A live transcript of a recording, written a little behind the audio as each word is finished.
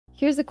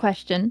Here's a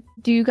question.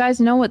 Do you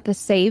guys know what the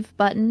save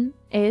button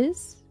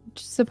is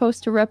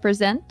supposed to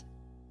represent?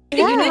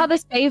 Yeah. You know how the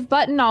save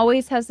button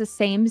always has the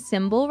same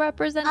symbol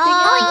representing it?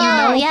 Oh, You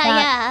know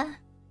yeah.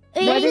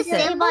 What is it?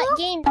 There's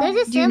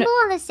a symbol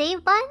on the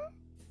save button?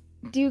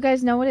 Do you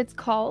guys know what it's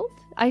called?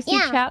 I see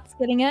chat's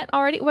getting it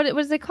already. What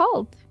was it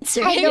called?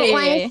 I don't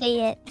want to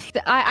say it.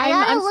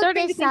 I'm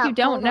starting to think you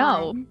don't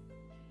know.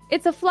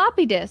 It's a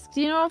floppy disk.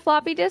 Do you know what a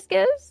floppy disk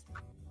is?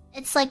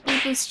 It's like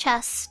Bibu's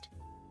chest.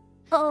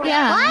 Oh,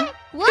 yeah.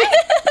 What?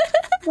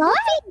 What?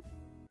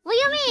 What do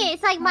you mean?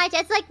 It's like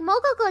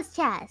Mokoko's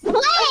chest.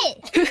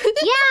 What?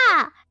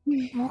 Yeah.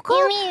 You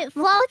mean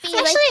floppy?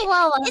 Actually,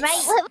 right?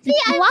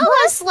 What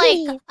was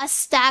like a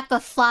stack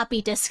of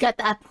floppy disk at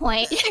that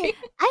point,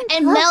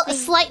 and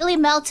slightly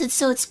melted,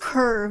 so it's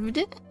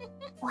curved.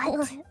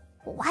 What?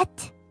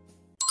 What?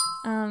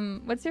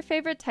 What's your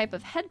favorite type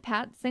of head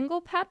pat? Single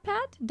pat,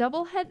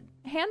 double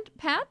hand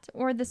pat,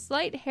 or the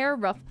slight hair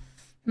ruff?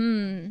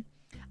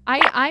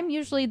 I'm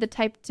usually the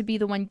type to be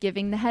the one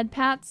giving the head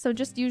pats, so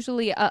just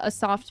usually a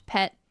soft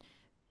pet,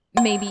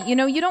 maybe. You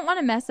know, you don't want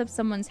to mess up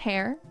someone's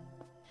hair.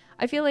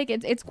 I feel like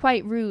it's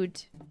quite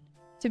rude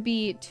to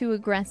be too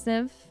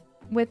aggressive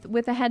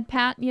with a head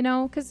pat, you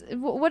know? Because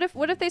what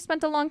if they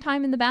spent a long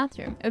time in the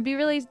bathroom?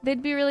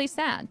 They'd be really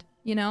sad,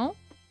 you know?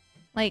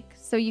 Like,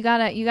 so you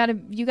gotta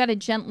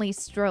gently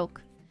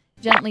stroke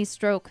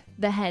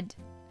the head.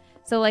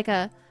 So like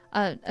a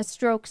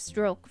stroke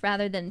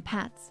rather than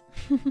pats.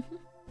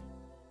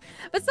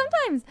 But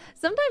sometimes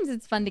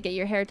it's fun to get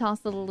your hair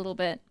tousled a little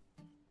bit.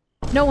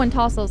 No one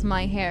tousles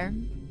my hair.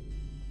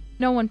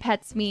 No one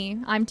pets me.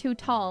 I'm too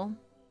tall.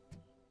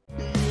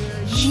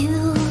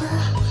 You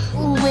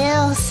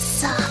will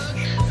suck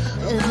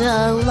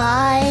the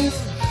life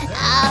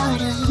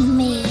out of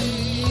me.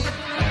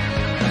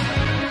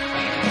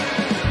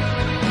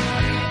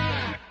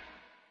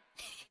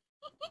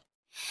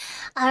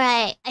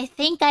 Alright, I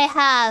think I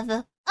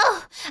have...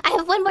 Oh! I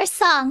have one more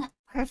song!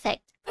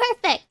 Perfect.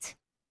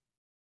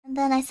 And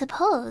then I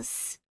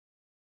suppose...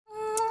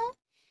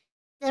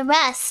 the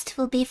rest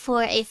will be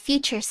for a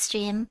future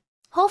stream.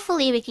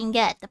 Hopefully we can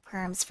get the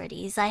perms for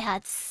these. I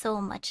had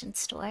so much in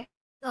store.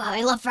 Oh,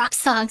 I love rock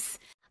songs.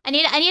 I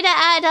need to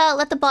add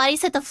Let the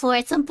Bodies Hit the Floor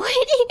at some point.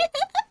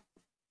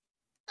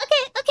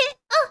 Okay.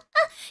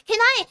 Can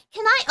I?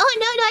 Oh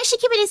no, I should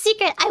keep it a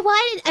secret. I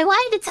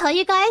wanted to tell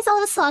you guys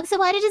all the songs I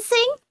wanted to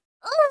sing.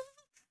 Oh,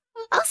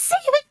 I'll save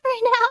it for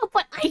now,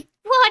 but I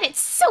want it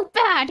so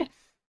bad.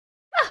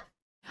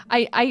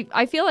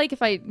 I feel like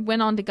if I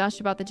went on to gush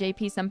about the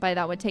JP senpai,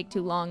 that would take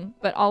too long.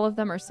 But all of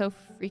them are so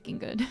freaking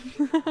good.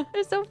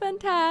 They're so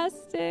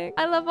fantastic.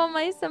 I love all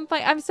my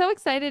senpai. I'm so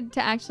excited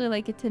to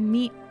actually get to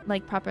meet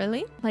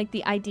properly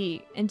the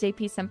ID and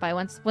JP senpai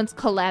once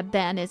collab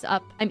ban is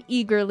up. I'm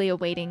eagerly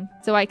awaiting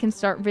so I can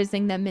start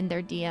rizzing them in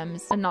their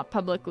DMs and not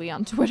publicly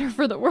on Twitter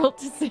for the world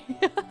to see.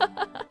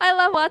 I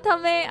love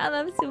Watame. I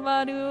love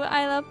Subaru.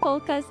 I love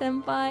Polka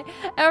senpai.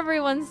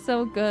 Everyone's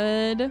so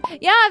good.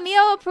 Yeah,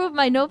 Mio approved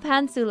my no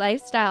pantsu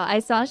lifestyle. I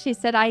saw she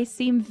said I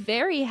seem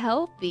very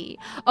healthy.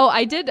 Oh,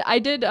 I did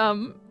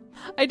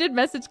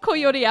message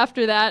Coyote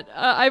after that.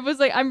 I was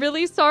like, I'm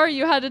really sorry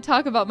you had to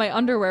talk about my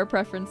underwear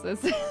preferences.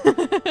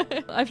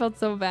 I felt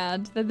so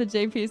bad that the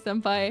JP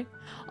senpai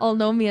all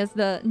know me as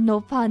the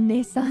Nopa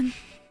Nesan.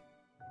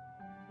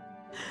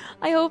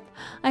 I hope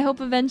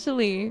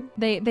eventually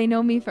they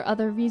know me for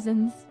other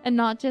reasons and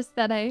not just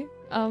that I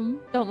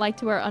don't like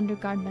to wear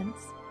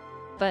undergarments.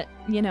 But,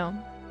 you know,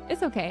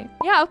 it's okay.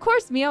 Yeah, of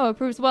course Mio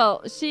approves.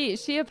 Well, she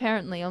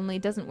apparently only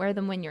doesn't wear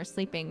them when you're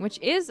sleeping, which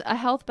is a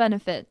health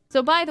benefit.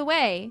 So by the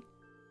way,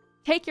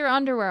 take your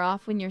underwear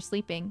off when you're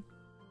sleeping,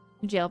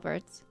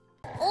 jailbirds.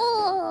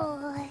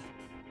 Oh,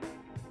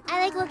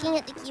 I like looking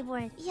at the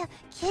keyboard. Yeah,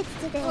 kids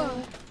today.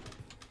 Oh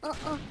no,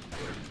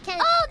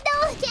 can't. Oh!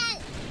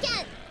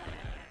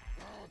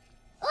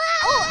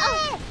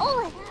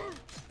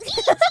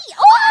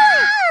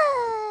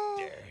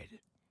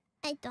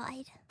 I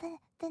died.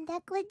 The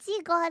necklace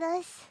got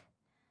us.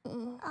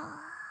 Okay,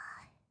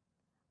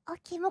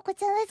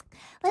 Moko-chan, let's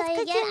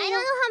continue. Again. I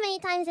don't know how many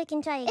times I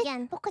can try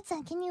again.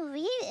 Moko-chan, can you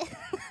read it?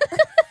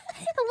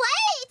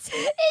 Wait!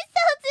 It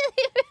sounds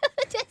really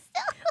rude.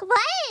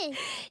 What?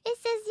 It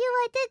says you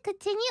want to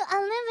continue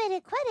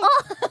unlimited credits.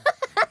 Oh!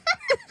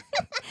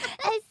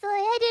 I'm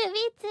sorry, I didn't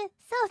read it.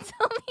 So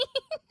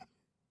mean.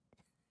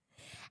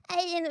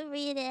 I didn't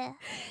read it.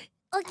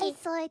 Okay. I'm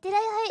sorry, did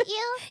I hurt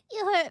you?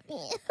 You hurt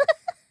me.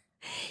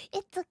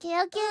 It's okay,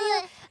 I'll give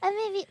you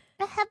maybe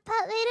a head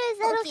pat later, is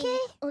that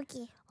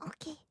okay?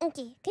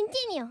 Okay,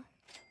 continue.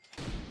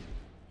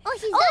 Oh,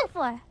 he's done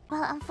for.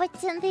 Well,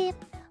 unfortunately,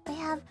 we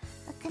have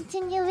a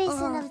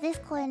continuation of this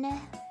corner.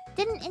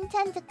 Didn't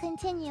intend to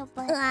continue,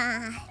 but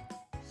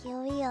here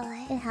we are.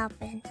 It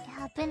happened. It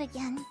happened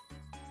again.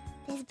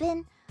 There's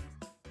been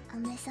a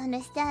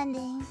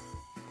misunderstanding.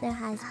 There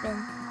has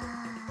been.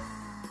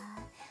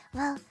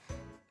 Well,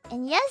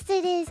 in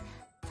yesterday's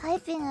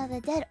typing of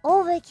the Dead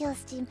Overkill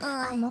stream,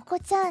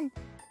 Moko-chan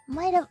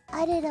might have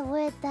added a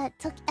word that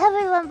took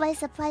everyone by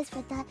surprise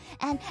for that.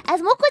 And as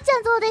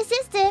Moko-chan's older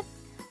sister,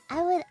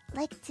 I would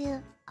like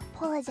to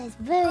apologize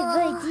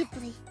very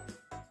deeply.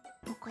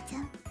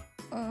 Moko-chan?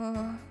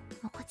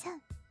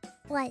 Moko-chan?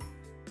 What?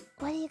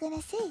 What are you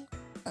gonna say?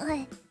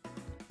 What?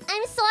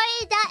 I'm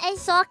sorry that I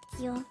shocked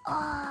you.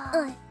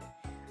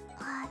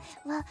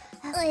 Well,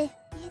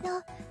 you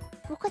know,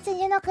 Moko-chan,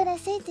 you're not gonna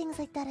say things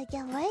like that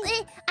again,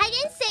 right? I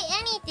didn't say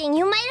anything.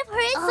 You might have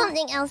heard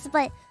something else,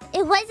 but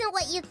it wasn't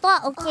what you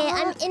thought, okay?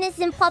 I'm an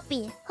innocent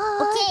puppy.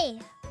 Okay?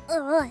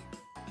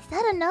 Is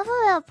that enough of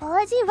an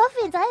apology?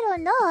 Muffins, I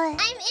don't know.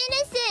 I'm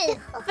innocent!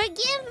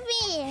 Forgive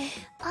me!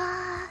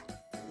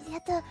 You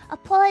have to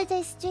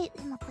apologize straight,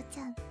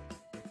 Mako-chan.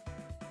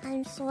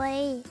 I'm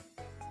sorry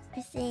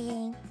for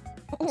saying...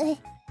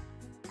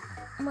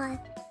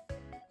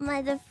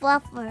 Mother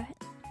fluffer.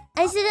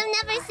 I should have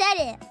never said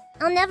it.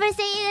 I'll never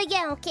say it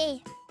again,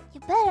 okay? You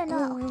better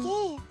not,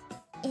 okay?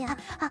 Yeah,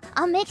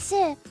 I'll make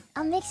sure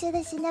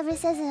that she never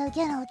says it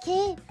again,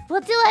 okay?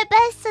 We'll do our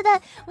best so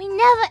that we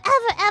never,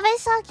 ever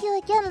shock you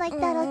again like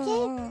that,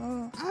 okay?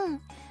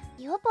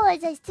 You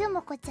apologize too,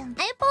 Moko-chan.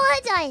 I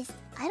apologize.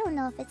 I don't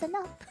know if it's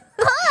enough.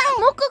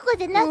 Mokoko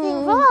did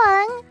nothing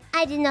wrong.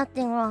 I did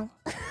nothing wrong.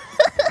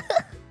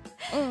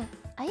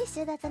 Are you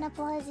sure that's an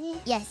apology?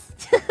 Yes.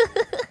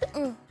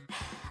 No!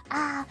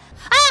 Tank,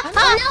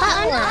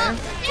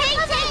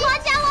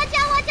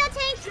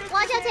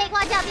 watch out, Tank!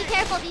 Watch out, be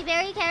careful, be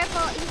very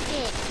careful.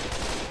 Easy.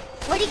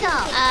 Where'd he go?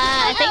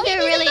 I think they're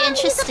really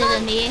interested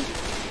in me.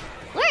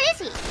 Where is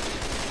he?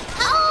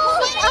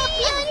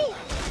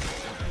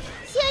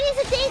 Shiori's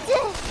a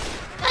danger!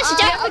 She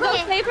definitely go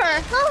save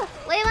her!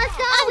 Wait, let's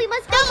go! We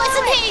must go! No, it's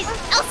okay!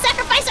 I'll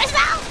sacrifice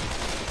ourselves!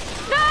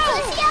 No!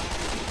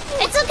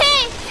 It's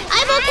okay!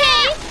 I'm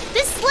okay!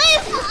 Just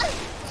live!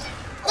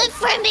 Live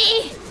for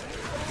me!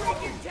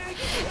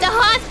 The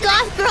hot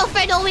goth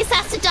girlfriend always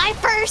has to die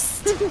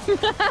first!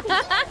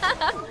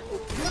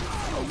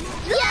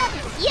 Yeah!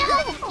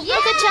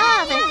 Good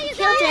job! You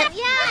Killed it!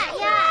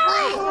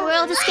 Yeah! The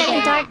world is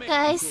getting dark,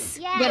 guys.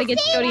 You gotta get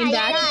Jodian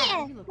back.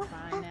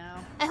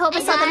 I hope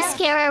it's not gonna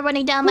scare her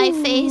running down my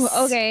face.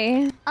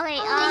 Okay.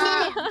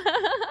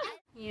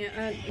 Yeah,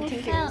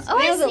 Oh,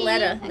 I see. a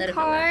letter. A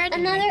card.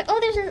 Another... Oh,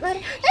 there's a letter.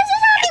 This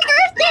is happy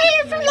birthday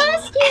from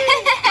last year!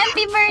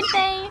 Happy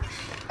birthday!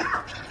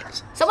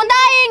 Someone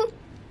dying!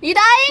 You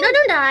dying? No,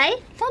 don't die.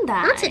 Don't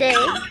die. Not today.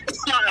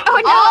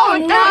 Oh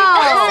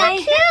no! So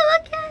cute,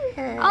 look at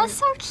her. Oh,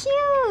 so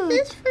cute!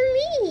 This is for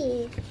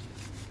me.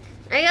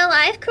 Are you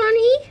alive,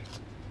 Crony?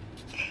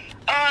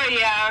 Oh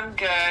yeah, I'm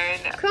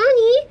good.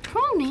 Crony?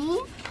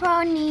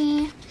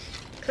 Crony.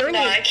 No,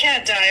 I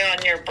can't die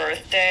on your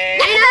birthday.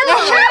 I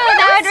know,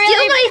 that would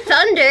steal my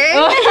thunder.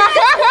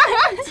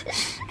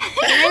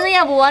 I only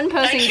have one I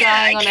person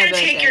dying on can't her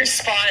take birthday. your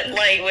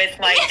spotlight with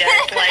my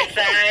death like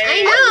that.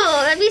 I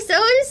know, that'd be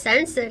so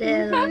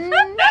insensitive. I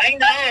know, right?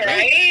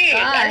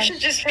 I God. should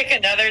just pick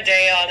another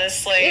day,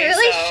 honestly. You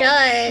really so.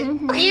 should.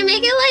 Can you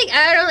make it like,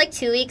 I don't know, like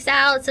 2 weeks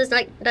out so it's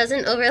like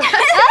doesn't overlap?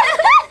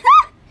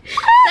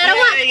 I don't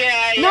want...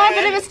 Yeah. No,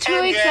 but if it's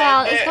 2 weeks yeah,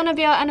 out, it's gonna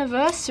be our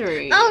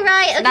anniversary. Oh,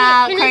 right. Okay.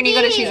 Nah, can it Crony, you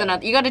gotta be- choose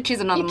another. You gotta choose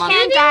another month.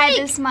 Can't die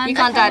this month. You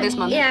can't die this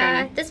month,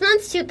 Yeah, Crony. this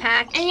month's too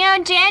packed. And you know,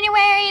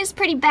 January is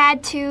pretty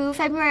bad too.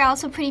 February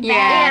also pretty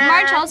bad. Yeah.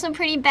 March also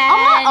pretty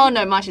bad. Oh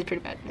no, March is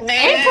pretty bad.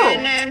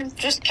 Man,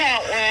 just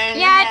can't win.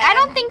 Yeah, I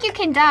don't think you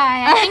can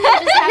die. I think you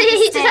just have to stay.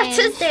 You just have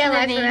to stay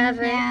alive living.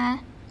 forever. Yeah.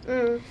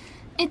 Mm.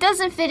 It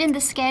doesn't fit in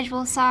the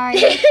schedule, sorry.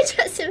 It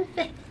doesn't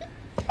fit.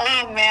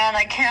 Oh man,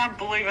 I can't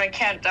believe I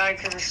can't die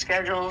because the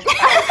schedule's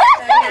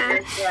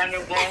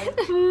understandable.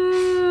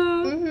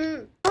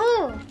 Mm-hmm.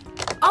 Oh.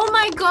 Oh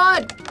my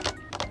god!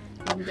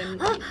 You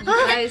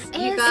guys.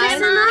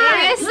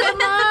 ASMR.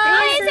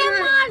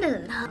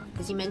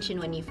 Because you mentioned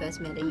when you first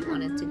met her, you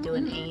wanted to do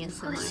an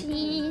ASMR.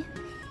 See,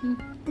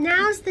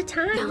 now's the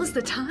time. Now's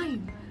the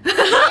time.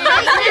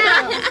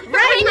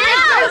 Right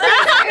now.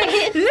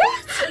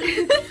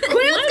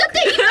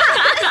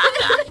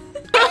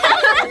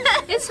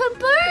 It's her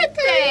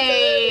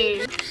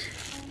birthday!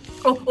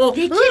 Oh!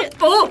 You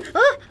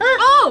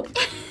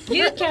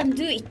can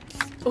do it!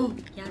 Oh!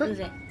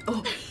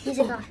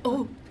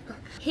 Oh!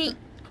 Hey!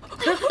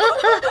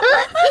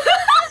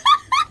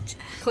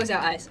 Close your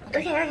eyes.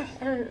 Okay.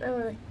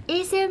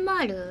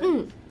 ASMR、う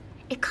ん。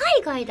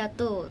海外だ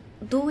と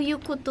どういう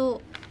こ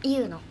と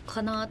言うの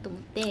かなと思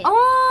って。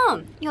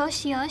 Oh!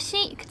 Yoshi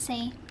Yoshi, you could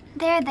say,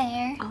 there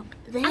there.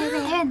 There,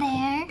 There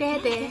there. there,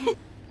 there.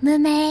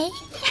 Mumei.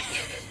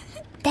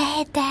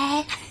 There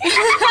there.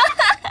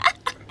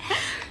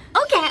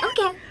 Okay,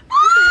 okay.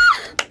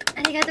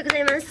 ありがとうござ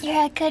います。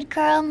 You're a good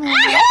girl, Mumei.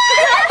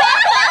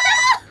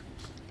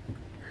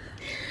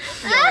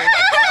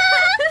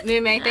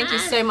 Mume, thank you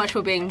so much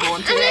for being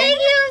born today. Thank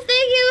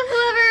you,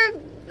 whoever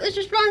was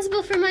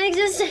responsible for my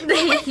existence.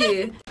 Thank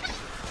you.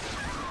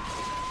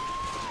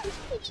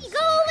 Go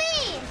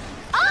away!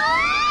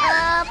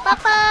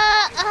 Papa.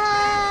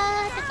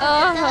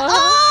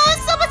 Oh,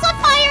 Someone's on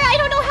fire. I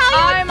don't know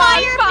how I'm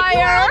on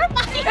fire.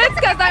 It's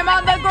because I'm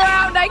on the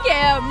ground. I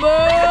can't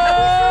move.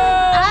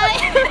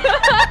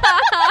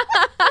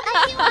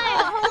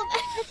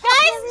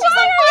 Guys,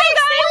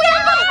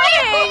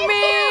 Stop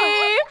me!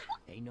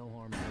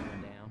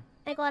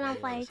 I got on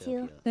fire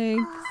too.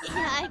 Thanks.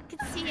 Yeah, I could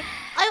see it.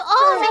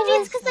 Oh, maybe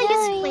it's because I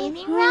use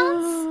flaming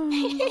rounds.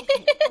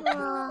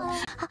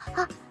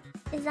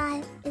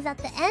 Is that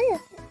the end?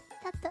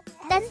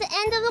 That's the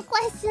end of the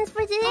questions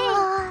for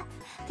today.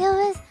 There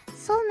was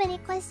so many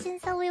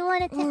questions that we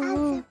wanted to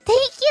answer.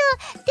 Thank you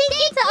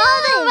to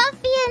all the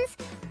ruffians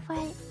for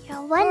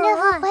your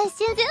wonderful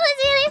questions. It was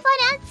really fun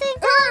answering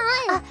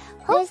them.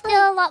 There's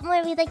still a lot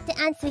more we'd like to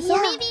answer, so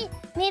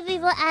maybe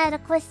we'll add a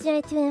question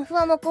or two in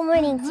Fuamoko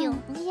Morning too.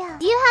 Yeah.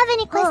 Do you have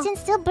any questions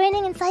still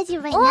burning inside you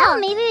right now?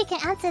 Maybe we can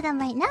answer them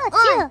right now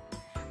too.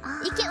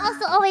 You can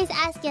also always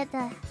ask at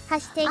the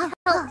hashtag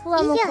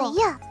Fuamoko.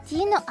 Yeah. Do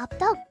you know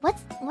Updog?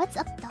 What's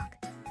Updog?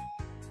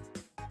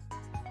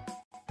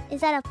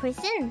 Is that a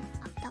person?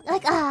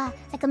 Like a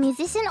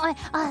musician, or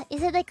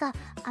is it like a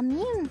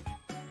meme?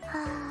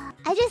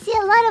 I just see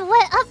a lot of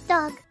what up,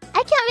 dog.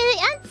 I can't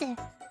really answer.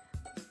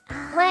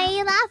 Why are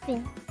you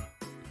laughing?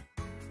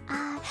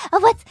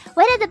 What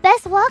are the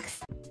best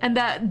walks? And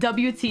that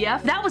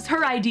WTF? That was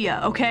her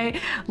idea, okay?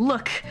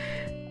 Look,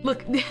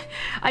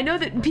 I know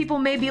that people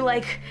may be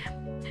like,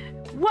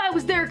 why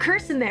was there a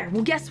curse in there?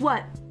 Well, guess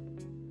what?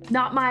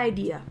 Not my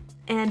idea.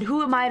 And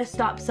who am I to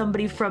stop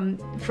somebody from...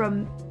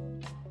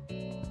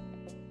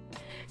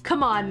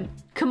 Come on,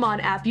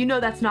 App. You know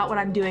that's not what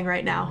I'm doing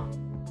right now.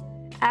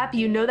 App,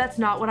 you know that's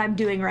not what I'm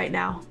doing right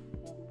now.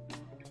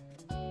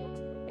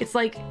 It's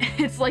like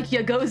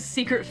Yago's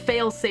secret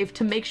failsafe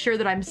to make sure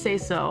that I'm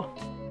say-so.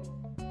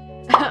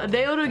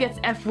 Deodo gets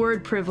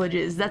F-word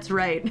privileges, that's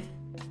right.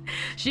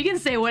 She can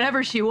say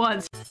whatever she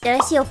wants.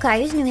 Did I see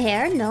Okayu's new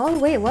hair? No,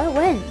 wait, what?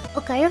 When?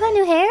 Okayu got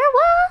new hair?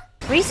 What?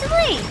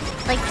 Recently?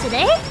 Like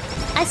today?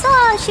 I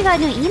saw she got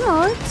new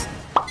emotes.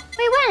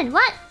 Wait, when?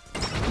 What?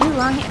 New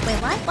long hair.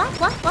 Wait, what? What?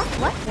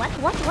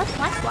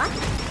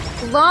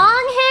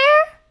 Long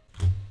hair?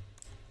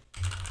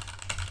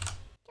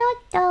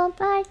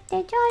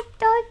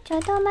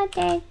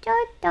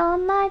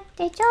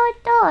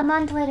 I'm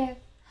on Twitter.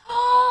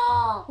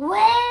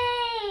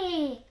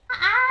 Wait!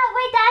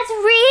 Wait, that's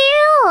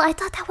real! I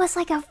thought that was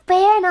like a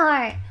fan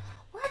art.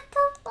 What the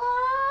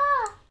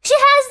fuck? She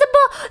has the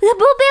bit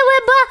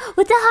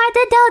with the heart,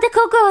 the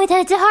cocoa, with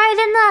the heart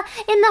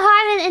in the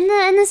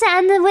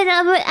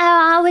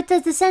heart with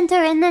the center,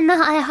 and then the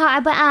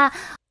heart. But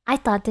I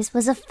thought this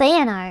was a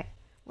fan art.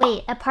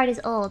 Wait, that part is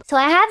old. So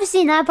I have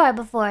seen that part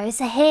before.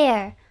 It's a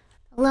hair,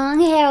 long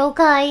hair,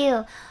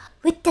 Okayu,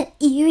 with the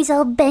ears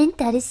all bent.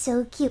 That is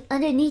so cute.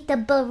 Underneath the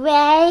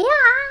beret.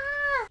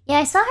 Yeah,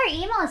 I saw her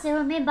emails. They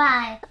were made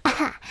by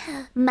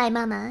my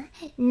mama,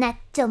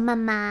 Nacho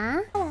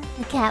Mama,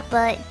 the cat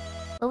butt.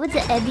 What would the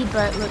Ebby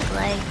butt look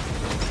like?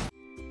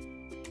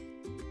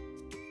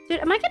 Dude,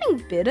 am I getting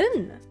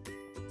bitten?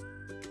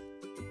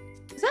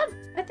 Is that...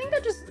 I think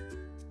that just...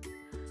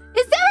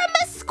 Is there a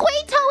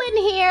mosquito in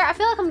here? I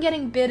feel like I'm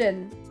getting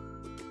bitten.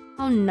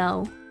 Oh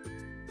no.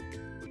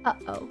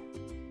 Uh-oh.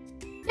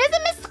 There's a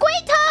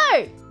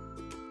mosquito!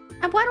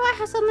 And why do I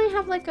suddenly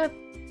have like a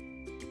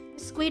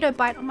mosquito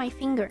bite on my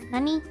finger?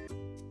 Nani?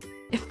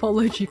 It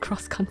followed you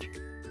cross country.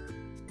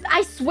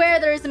 I swear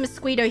there is a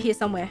mosquito here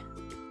somewhere.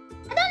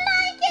 I don't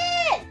like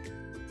it!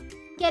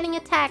 I'm getting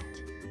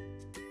attacked.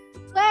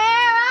 Where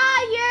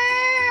are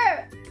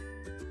you?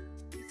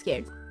 I'm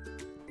scared.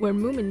 We're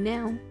moving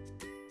now.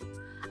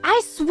 I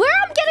swear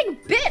I'm getting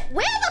bit!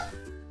 Where the...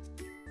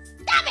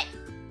 Stop it!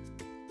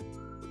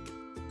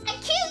 I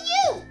kill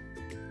you!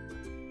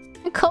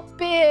 I got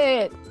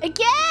bit!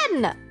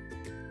 Again!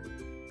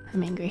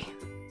 I'm angry.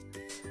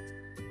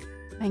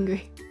 I'm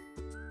angry.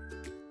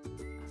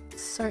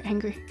 So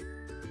angry.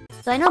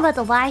 So I know about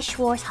the Y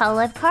Schwartz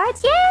Hololive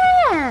cards? Yeah!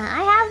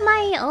 I have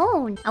my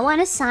own. I want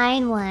to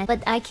sign one,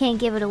 but I can't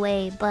give it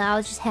away, but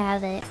I'll just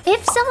have it.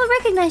 If someone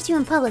recognized you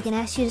in public and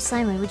asked you to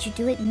sign one, would you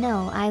do it?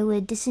 No, I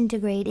would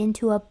disintegrate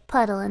into a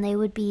puddle and they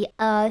would be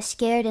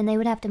scared and they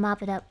would have to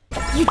mop it up.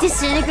 You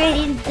disintegrate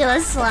into a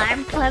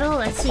slime puddle?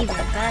 That's even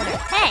better.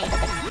 Hey,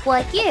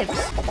 what gives?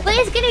 But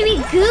it's gonna be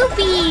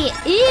goopy!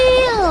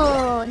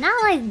 Ew!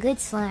 Not like good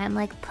slime,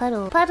 like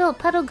puddle.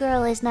 Puddle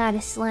girl is not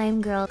a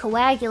slime girl.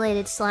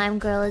 Coagulated slime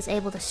girl is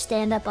able to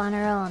stand up on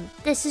her own.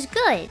 This is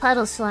good.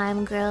 Puddle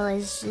slime girl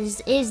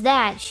is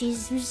that.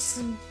 She's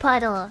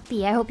puddle.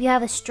 B, I hope you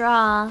have a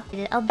straw.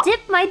 I'll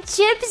dip my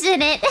chips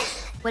in it.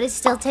 But it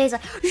still tastes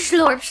like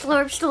slurp,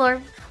 slurp,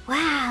 slurp.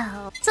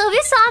 Wow. So if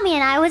you saw me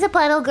and I was a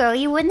puddle girl,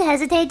 you wouldn't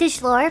hesitate to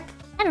slurp?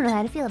 I don't know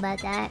how to feel about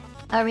that.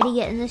 Already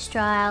getting the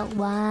straw out.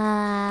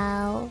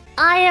 Wow.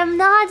 I am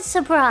not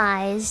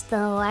surprised,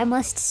 though, I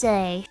must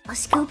say. I'll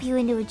scoop you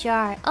into a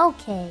jar.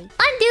 Okay.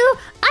 Undo!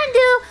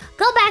 Undo!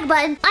 Go back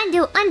button.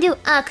 Undo, undo.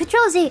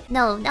 Control Z.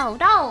 No. Stop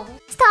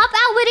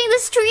outwitting the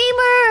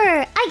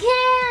streamer! I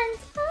can't!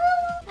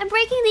 I'm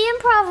breaking the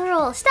improv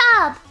rule.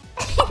 Stop!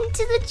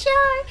 Into the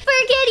jar.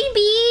 Forgetting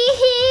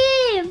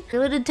beam.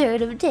 Go to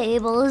turnip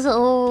tables.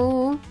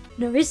 Oh,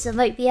 Narissa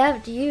might be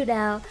after you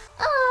now.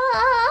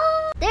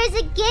 Oh, there's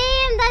a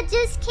game that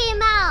just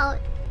came out,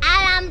 and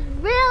I'm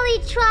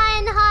really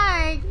trying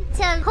hard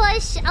to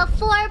push a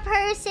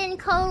 4-person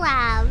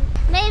collab.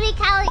 Maybe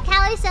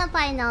Callie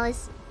Senpai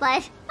knows,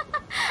 but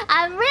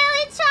I'm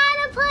really trying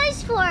to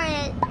push for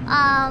it.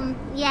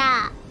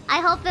 Yeah. I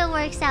hope it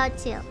works out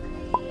too.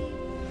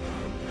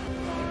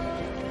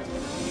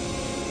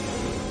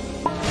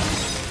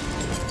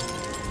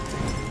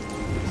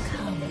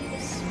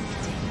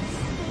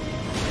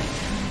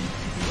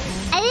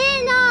 I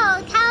didn't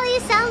know Callie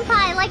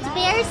Senpai liked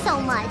bears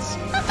so much.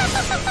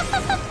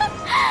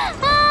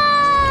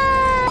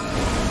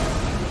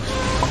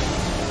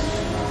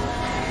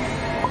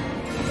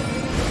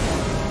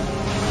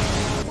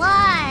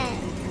 What?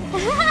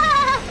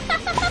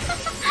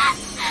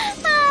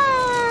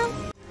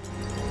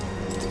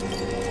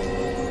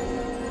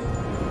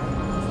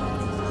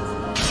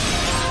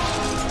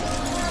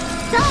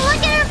 Don't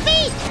look at her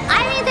feet! I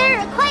mean,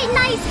 they're quite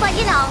nice, but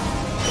you know.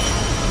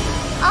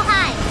 Oh,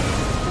 hi.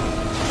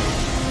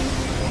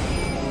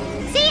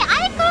 See,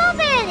 I grew up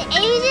in an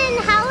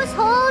Asian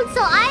household,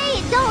 so I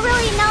don't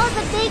really know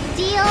the big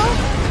deal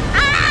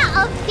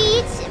of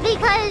feet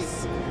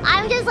because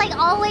I'm just like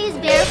always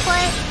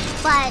barefoot.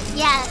 But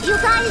yeah, you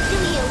guys do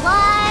you. 1,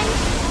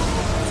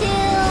 2,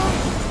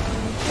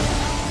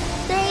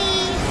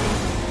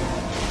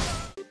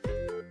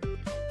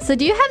 3. So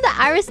do you have the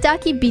Iris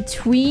Daki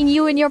between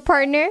you and your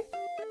partner?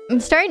 I'm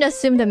starting to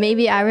assume that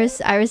maybe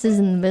Iris is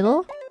in the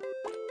middle.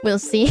 We'll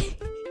see.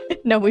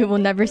 No, we will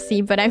never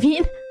see, but I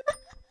mean...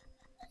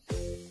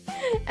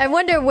 I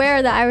wonder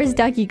where the Iris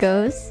Daki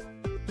goes.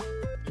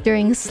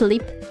 During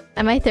sleep.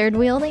 Am I third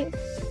wheeling?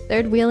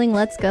 Third wheeling,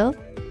 let's go.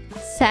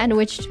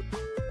 Sandwiched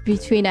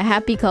between a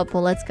happy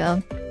couple, let's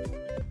go.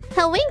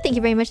 Hellwing, thank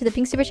you very much for the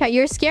pink super chat.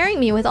 You're scaring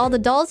me with all the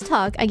dolls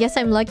talk. I guess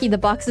I'm lucky the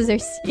boxes are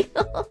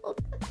sealed.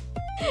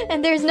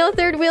 And there's no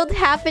third wheeled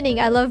happening.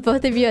 I love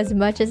both of you as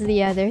much as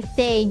the other.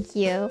 Thank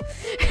you.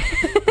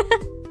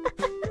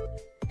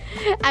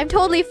 I'm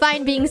totally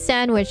fine being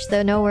sandwiched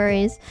though, no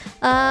worries.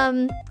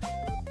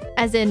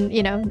 As in,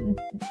 you know,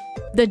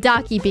 the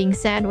Daki being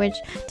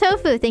sandwiched.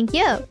 Tofu, thank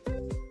you.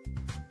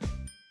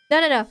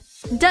 No.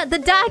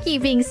 The Daki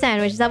being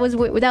sandwiched. That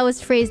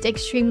was phrased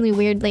extremely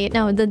weirdly.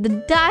 No, the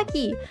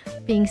Daki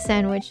being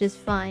sandwiched is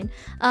fine.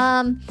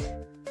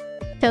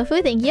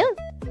 Tofu, thank you.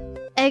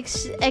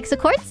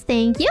 Exacords,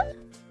 thank you.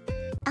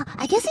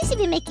 I guess we should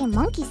be making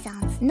monkey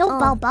sounds. No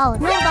bao bao.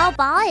 No bao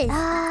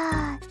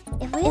bao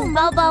if we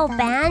bao bao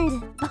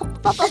banned.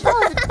 Bao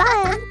bao is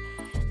banned.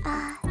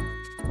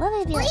 What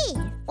would it be like?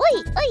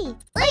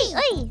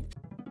 Oi.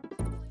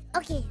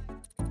 Okay.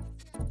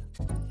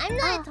 I'm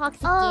not a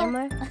toxic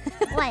gamer.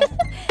 What?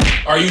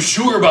 Are you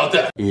sure about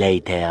that?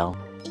 Later.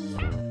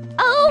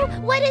 Oh,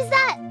 what is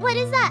that? What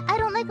is that? I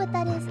don't like what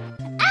that is.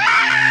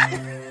 Ah!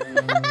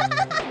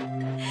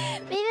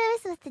 Maybe I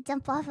was supposed to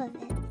jump off of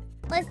it.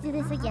 Let's do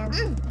this again.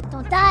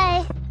 Don't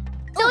die.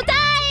 Don't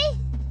die!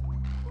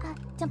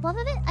 Jump off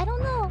of it? I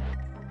don't know.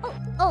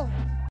 Oh.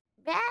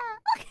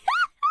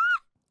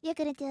 You're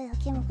gonna do it,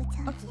 okay,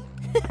 Moko-chan? Okay.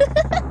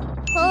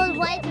 Hold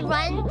Y to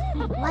run.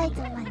 Y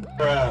to run.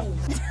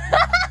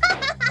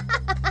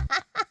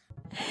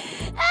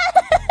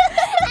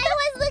 I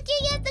was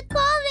looking at the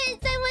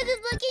comments. I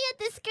wasn't looking at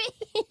the screen.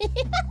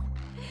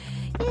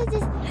 you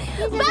just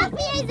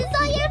Raphael, it's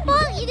all your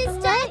fault. You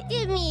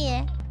distracted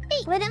me.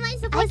 Hey, what am I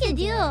supposed to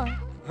do?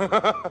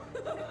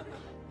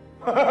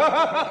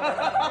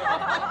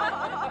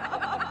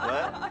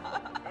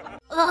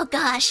 Oh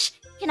gosh.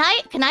 Can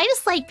I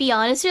just like be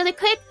honest really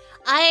quick?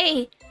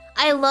 I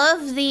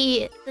love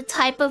the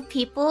type of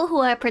people who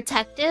are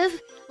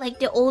protective, like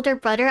the older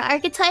brother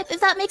archetype, if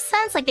that makes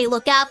sense. Like they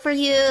look out for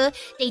you,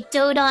 they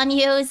dote on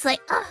you. It's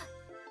like, I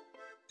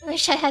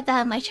wish I had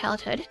that in my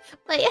childhood.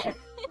 But yeah.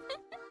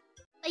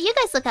 But you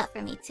guys look out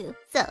for me too.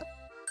 So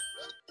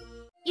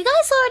you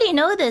guys already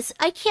know this.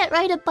 I can't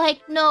ride a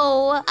bike.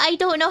 No, I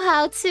don't know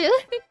how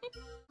to.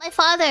 My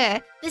father,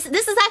 this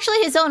is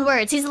actually his own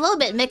words. He's a little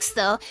bit mixed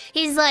though.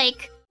 He's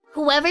like,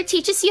 whoever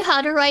teaches you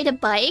how to ride a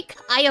bike,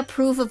 I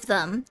approve of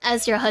them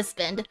as your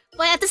husband.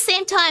 But at the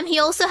same time, he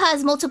also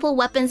has multiple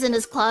weapons in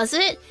his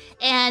closet.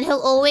 And he'll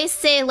always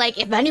say, like,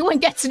 if anyone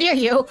gets near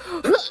you...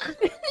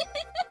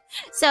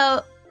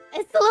 So,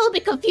 it's a little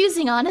bit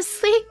confusing,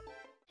 honestly.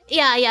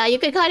 Yeah, you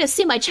could kind of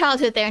see my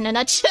childhood there in a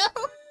nutshell.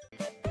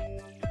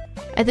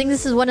 I think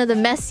this is one of the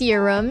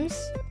messier rooms.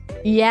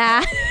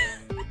 Yeah.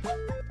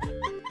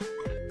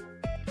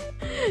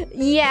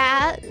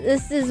 Yeah,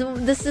 this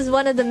is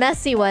one of the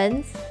messy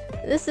ones.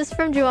 This is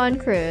from Juan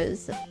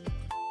Cruz.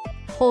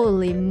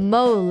 Holy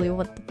moly,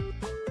 what the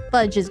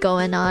fudge is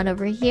going on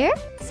over here?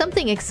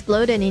 Something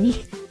exploded in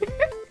here.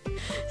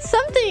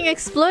 Something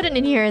exploded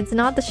in here. It's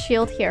not the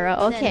shield hero.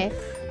 Okay.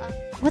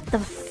 What the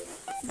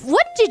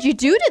what did you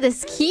do to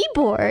this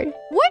keyboard?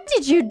 What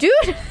did you do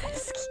to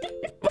this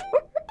keyboard?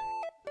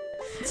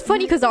 It's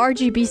funny because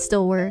RGB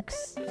still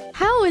works.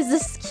 How is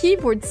this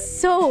keyboard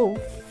so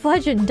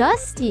fudging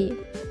dusty?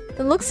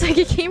 It looks like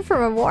it came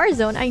from a war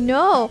zone. I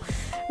know.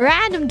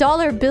 Random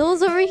dollar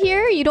bills over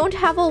here. You don't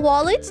have a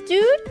wallet,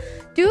 dude?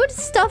 Dude,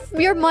 stuff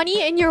your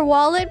money in your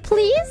wallet,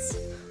 please.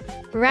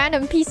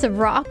 Random piece of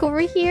rock over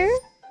here.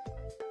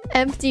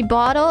 Empty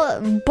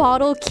bottle.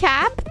 Bottle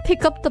cap.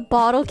 Pick up the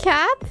bottle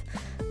cap.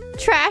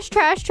 trash.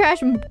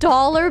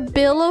 Dollar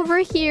bill over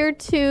here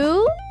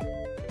too.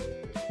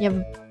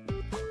 Yeah,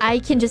 I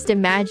can just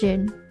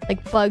imagine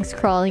like bugs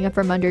crawling up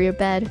from under your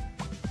bed.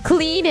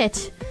 Clean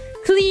it.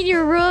 Clean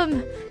your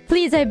room.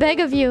 Please, I beg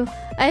of you.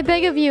 I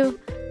beg of you.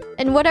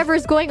 And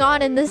whatever's going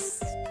on in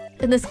this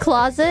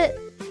closet,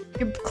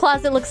 your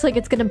closet looks like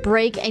it's gonna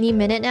break any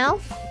minute now.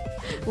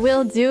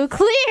 Will do.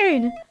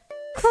 Clean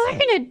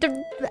it.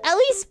 At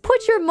least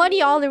put your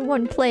money all in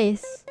one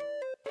place.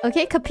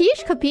 Okay,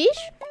 capiche?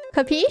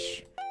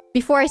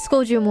 Before I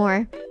scold you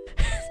more.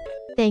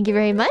 Thank you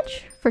very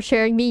much for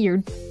sharing me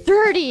your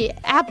dirty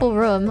apple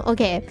room.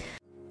 Okay.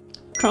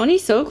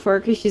 Crony's so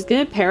quirky, she's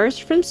gonna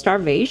perish from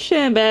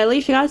starvation, but at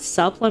least she got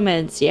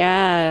supplements,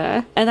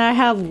 yeah. And I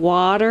have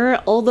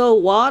water, although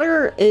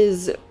water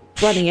is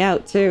running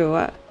out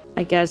too.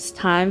 I guess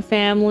Time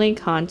Family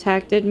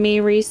contacted me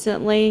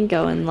recently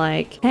going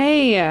like,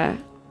 hey,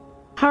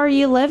 how are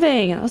you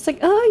living? I was like,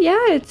 oh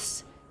yeah,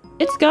 it's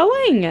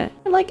going.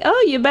 I'm like,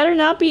 oh, you better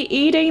not be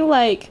eating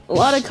like a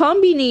lot of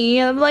combini.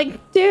 I'm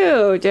like,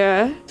 dude,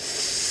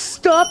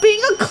 stop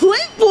being a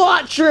clip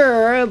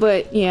watcher.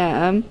 But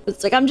yeah,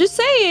 it's like, I'm just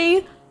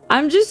saying,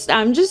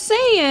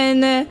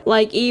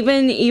 like,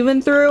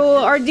 even through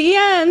our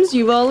DMs,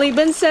 you've only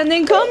been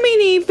sending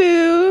combini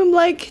food.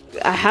 Like,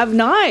 I have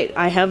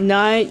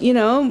not, you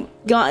know,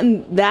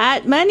 gotten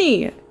that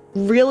many.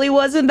 Really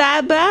wasn't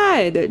that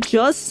bad.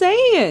 Just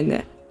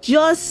saying.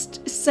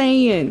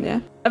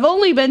 I've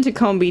only been to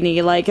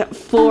Kombini like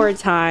 4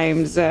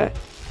 times.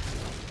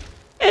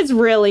 It's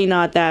really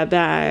not that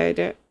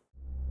bad.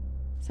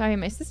 Sorry,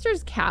 my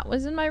sister's cat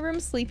was in my room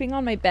sleeping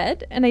on my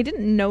bed, and I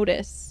didn't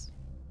notice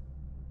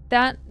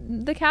that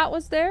the cat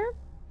was there.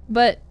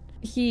 But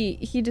he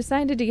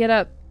decided to get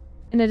up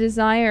in a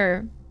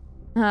desire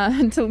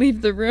to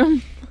leave the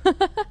room.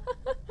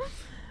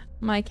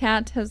 My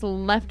cat has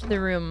left the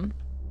room.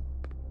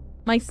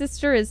 My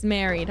sister is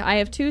married. I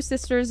have 2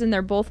 sisters and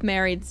they're both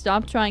married.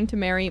 Stop trying to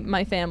marry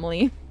my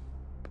family.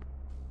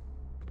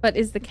 But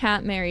is the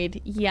cat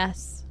married?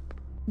 Yes.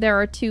 There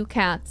are 2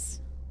 cats.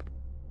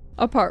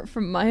 Apart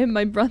from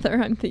my brother,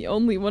 I'm the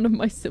only one of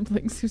my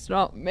siblings who's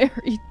not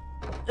married.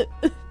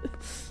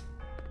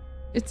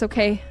 It's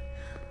okay.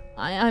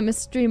 I'm a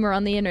streamer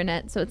on the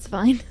internet, so it's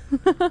fine.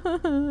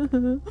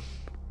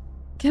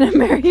 Can I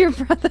marry your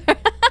brother?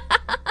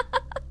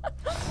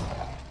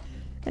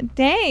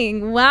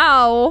 Dang,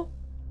 wow.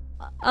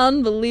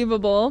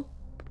 Unbelievable.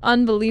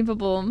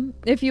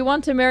 If you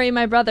want to marry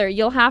my brother,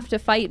 you'll have to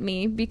fight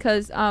me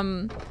because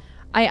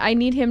I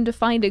need him to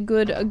find a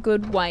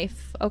good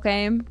wife,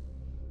 okay?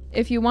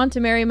 If you want to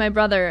marry my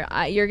brother,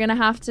 you're gonna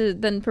have to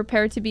then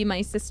prepare to be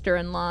my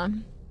sister-in-law.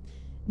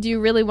 Do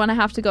you really want to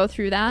have to go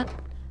through that?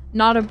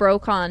 Not a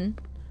brocon.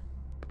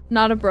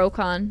 Not a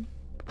brocon.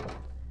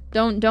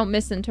 Don't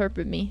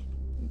misinterpret me.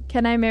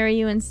 Can I marry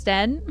you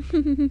instead?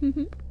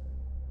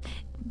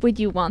 Would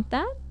you want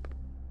that?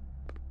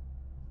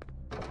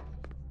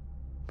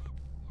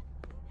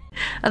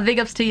 Big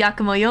ups to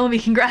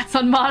Yakumoyomi, congrats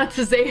on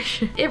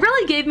monetization. It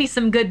really gave me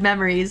some good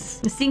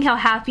memories. Seeing how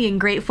happy and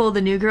grateful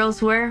the new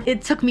girls were,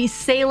 it took me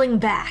sailing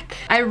back.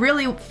 I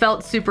really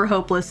felt super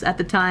hopeless at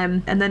the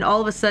time, and then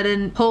all of a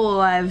sudden,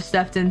 Hololive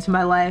stepped into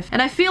my life.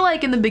 And I feel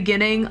like in the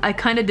beginning, I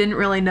kind of didn't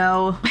really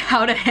know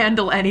how to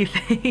handle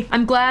anything.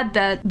 I'm glad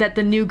that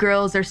the new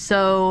girls are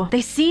so,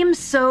 they seem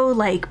so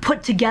like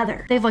put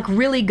together. They've like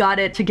really got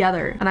it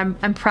together, and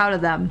I'm proud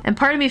of them. And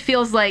part of me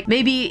feels like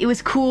maybe it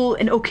was cool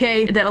and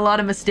okay that a lot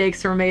of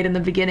mistakes were made in the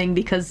beginning,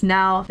 because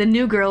now the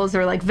new girls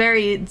are like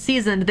very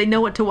seasoned. They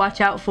know what to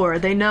watch out for.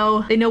 They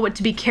know what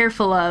to be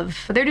careful of.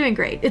 But they're doing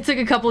great. It took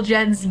a couple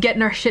gens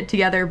getting our shit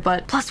together,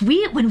 but plus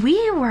when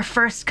we were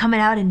first coming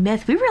out in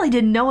Myth, we really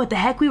didn't know what the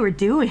heck we were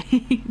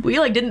doing. We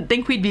like didn't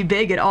think we'd be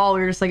big at all.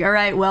 We were just like, all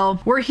right, well,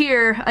 we're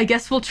here. I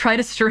guess we'll try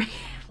to stream.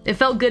 It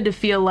felt good to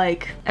feel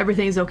like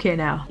everything's okay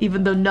now,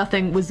 even though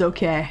nothing was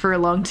okay for a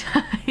long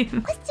time.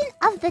 Question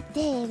of the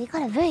day. We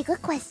got a very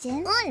good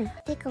question.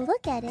 Take a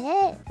look at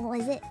it. What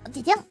was it?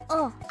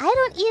 Oh, I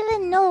don't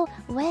even know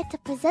where to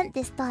present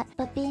this thought,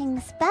 but being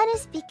a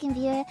Spanish-speaking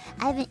viewer,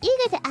 I've been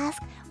eager to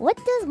ask, what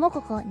does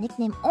Mokoko,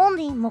 nickname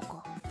only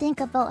Moko, think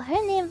about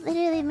her name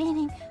literally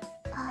meaning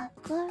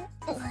girl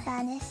in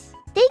Spanish?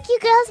 Thank you,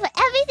 girls, for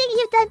everything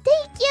you've done.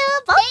 Thank you.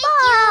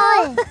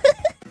 Bye-bye.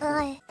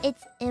 Thank you.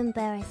 It's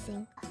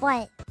embarrassing.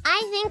 But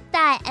I think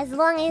that as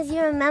long as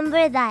you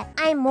remember that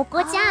I'm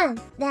Moko-chan,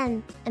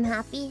 then I'm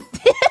happy.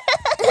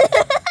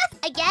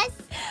 I guess.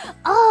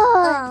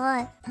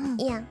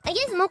 Yeah. I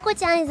guess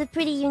Moko-chan is a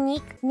pretty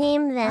unique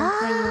name then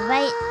for you,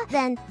 right?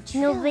 Then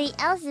nobody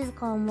else is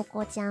called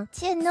Moko-chan.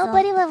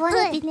 Nobody would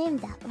want to be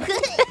named that.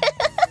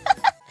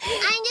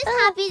 I'm just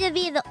happy to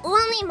be the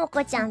only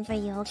Moko-chan for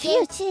you,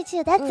 okay?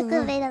 True. That's a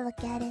good way to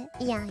look at it.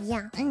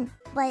 Yeah.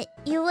 But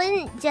you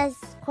wouldn't just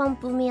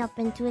crumple me up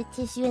into a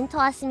tissue and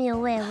toss me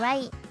away,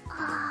 right?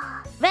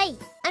 Right.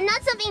 I'm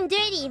not something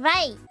dirty,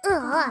 right?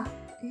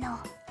 No.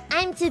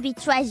 I'm to be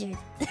treasured.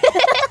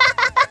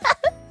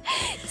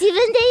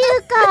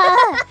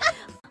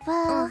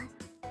 Well,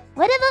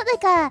 What about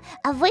like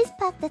a voice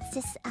pack that's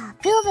just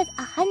filled with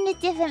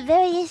 100 different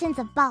variations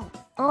of bao?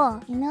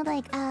 Oh, you know,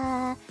 like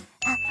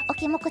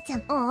okay,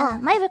 Moko-chan.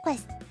 My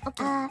request.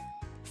 Okay.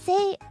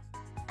 Say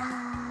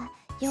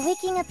you're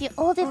waking up your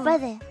older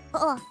brother.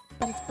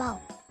 But it's bao.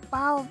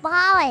 Bao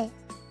bao.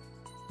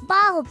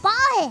 Bao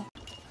bao.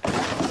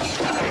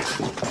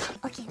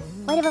 Okay,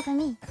 what about for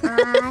me?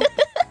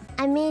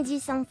 I made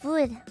you some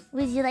food.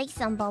 Would you like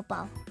some bao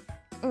bao?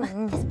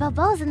 Is bao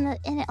bao's in it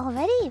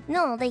already?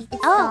 No, like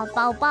it's bao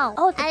bao.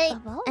 Oh,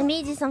 bao bao. I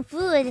made you some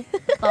food.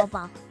 Bao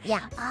bao.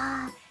 Yeah.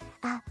 Bao.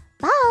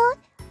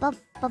 Bao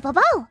bao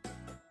bao.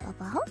 Bao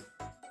bao.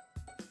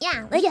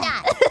 Yeah, like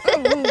that.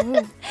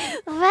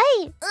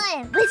 Right.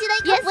 Would you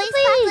like a voice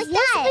pack like that?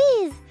 Yes,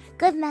 please.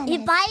 Good man.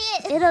 You buy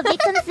it. It'll be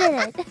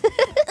considered.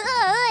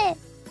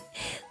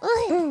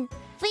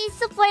 Please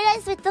support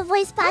us with the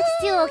voice packs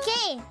too,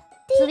 okay?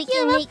 So we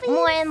can make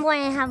more and more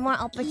and have more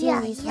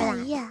opportunities for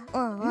that. Yeah.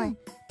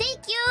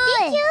 Thank you.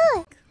 Thank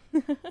you.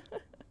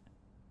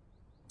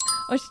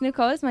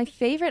 Oshinoko is my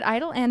favorite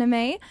idol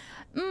anime.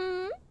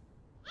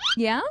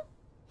 Yeah?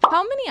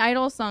 How many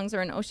idol songs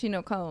are in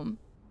Oshinoko?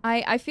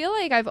 I feel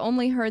like I've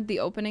only heard the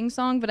opening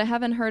song, but I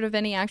haven't heard of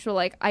any actual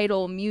like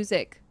idol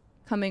music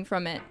coming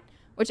from it.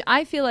 Which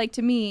I feel like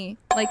to me,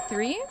 like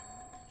 3?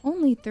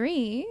 Only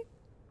 3?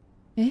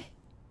 Eh?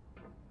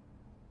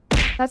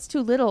 That's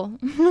too little.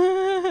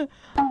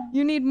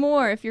 You need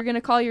more if you're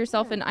gonna call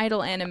yourself an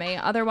idol anime.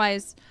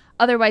 Otherwise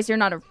you're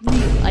not a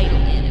real idol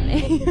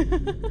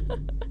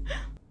anime.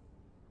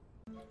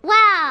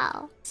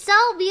 Wow, so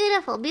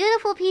beautiful,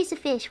 beautiful piece of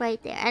fish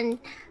right there, and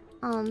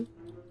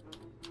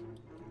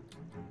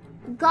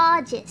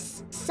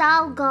gorgeous,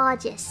 so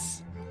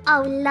gorgeous.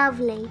 Oh,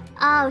 lovely.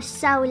 Oh,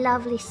 so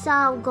lovely,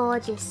 so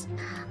gorgeous.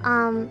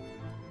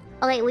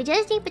 Okay, we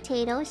just need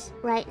potatoes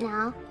right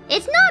now.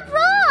 It's not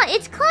raw!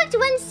 It's cooked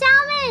when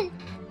salmon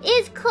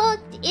is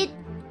cooked.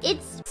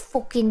 It's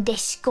fucking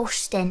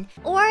disgusting.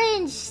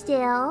 Orange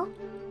still.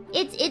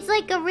 It's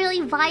like a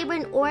really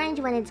vibrant orange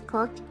when it's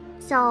cooked.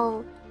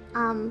 So,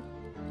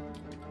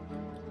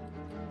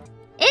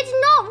 it's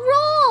not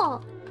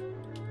raw!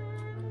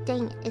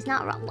 Dang it, it's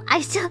not raw.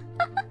 I still...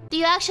 Do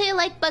you actually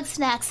like bug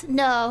snacks?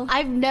 No,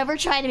 I've never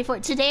tried it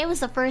before. Today was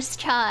the first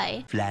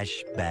try.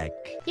 Flashback.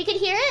 You can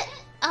hear it?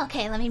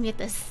 Okay, let me mute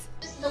this.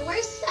 This is the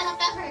worst setup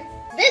ever.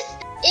 This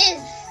is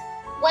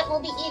what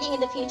we'll be eating in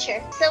the future.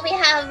 So we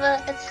have,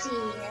 let's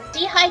see,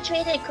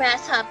 dehydrated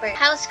grasshopper,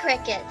 house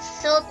crickets,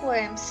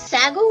 silkworms,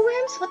 sago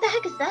worms? What the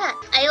heck is that?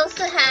 I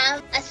also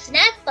have a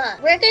snack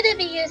bug. We're gonna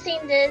be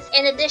using this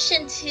in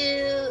addition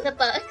to the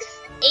bugs.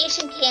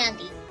 Asian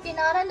candy. You're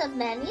not on the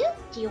menu?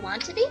 Do you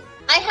want to be?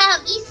 I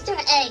have Easter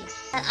eggs.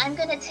 And I'm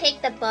gonna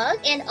take the bug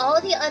and all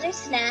the other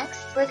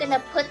snacks. We're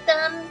gonna put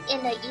them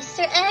in the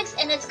Easter eggs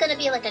and it's gonna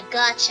be like a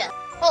gotcha.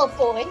 Oh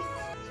boy.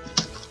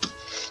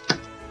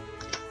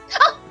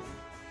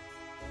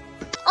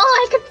 Oh,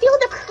 I can feel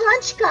the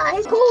crunch,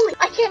 guys. Holy,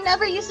 I can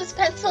never use this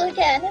pencil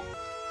again.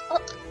 Oh.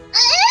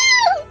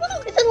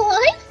 Is it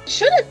alive?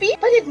 Shouldn't be,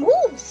 but it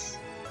moves.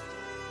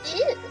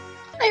 Ew.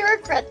 I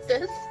regret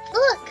this.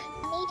 Look,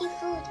 I made you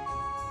food.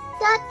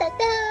 Da da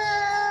da.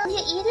 Will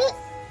you eat it?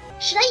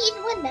 Should I eat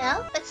one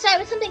now? Let's start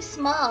with something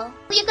small.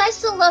 Will you guys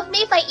still love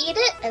me if I eat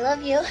it? I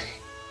love you.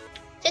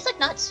 Tastes like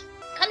nuts.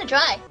 Kinda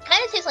dry.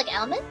 Kinda tastes like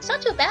almond. It's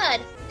not too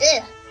bad.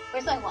 Ugh.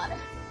 Where's my water?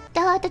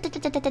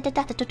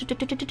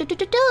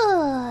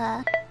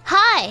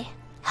 Hi.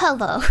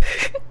 Hello.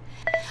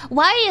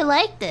 Why are you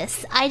like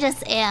this? I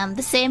just am.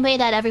 The same way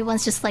that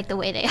everyone's just like the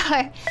way they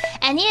are.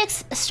 Any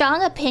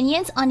strong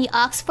opinions on the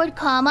Oxford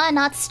comma?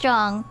 Not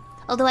strong.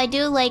 Although I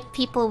do like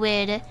people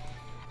with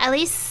at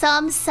least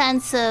some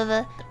sense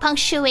of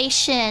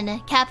punctuation,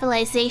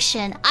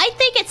 capitalization. I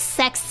think it's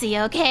sexy,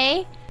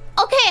 okay?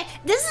 Okay,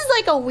 this is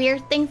like a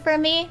weird thing for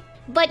me.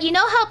 But you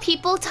know how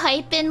people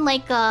type in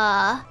like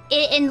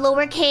in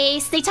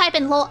lowercase? They type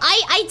in lol.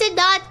 I did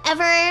not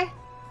ever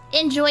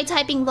enjoy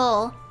typing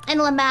lol and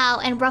lamau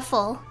and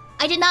ruffle.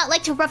 I did not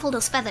like to ruffle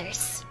those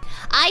feathers.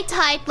 I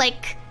type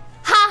like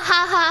ha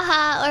ha ha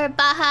ha or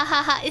ba ha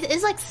ha ha.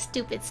 It's like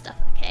stupid stuff,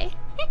 okay?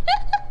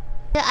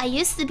 I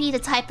used to be the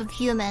type of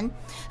human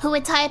who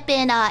would type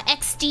in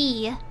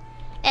XD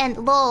and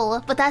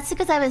lol, but that's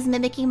because I was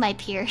mimicking my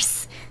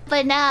peers.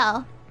 But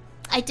now,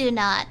 I do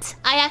not.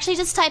 I actually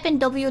just type in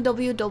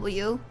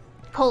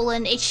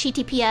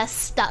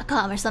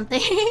www://https.com or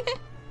something.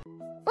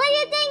 What do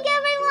you think,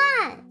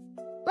 everyone?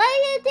 What do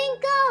you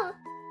think of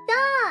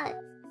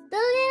the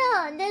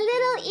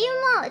little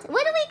emote?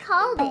 What do we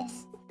call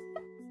this?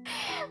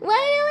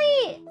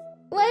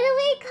 What do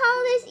we call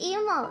this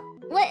emote?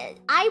 What,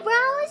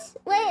 eyebrows?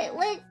 What?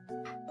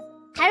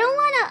 I don't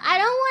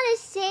wanna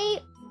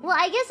say. Well,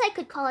 I guess I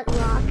could call it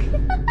rock.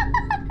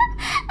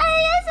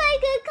 I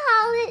could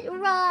call it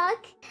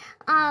rock.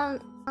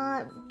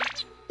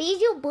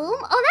 Bijou boom?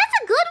 Oh, that's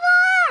a good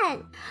one!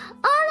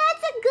 Oh,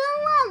 that's a good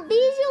one!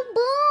 Bijou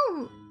boom!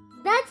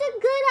 That's a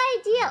good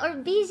idea. Or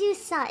Bijou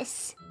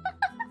sus.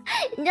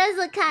 It does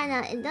look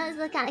kinda... Can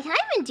I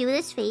even do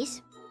this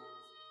face?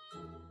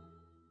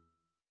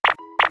 Can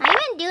I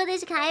even do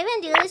this? Can I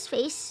even do this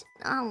face?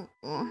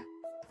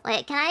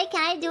 Wait, can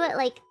I do it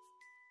like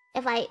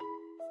if I?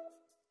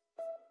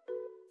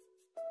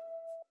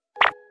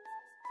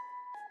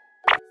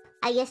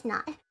 I guess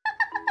not.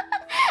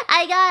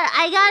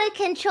 I gotta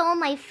control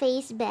my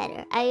face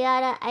better.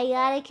 I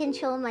gotta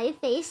control my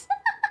face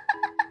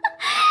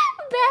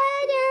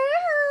better.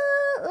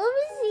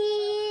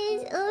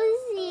 Oopsies.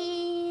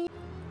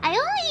 I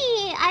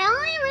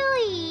only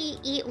really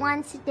eat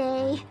once a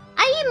day.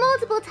 I eat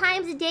multiple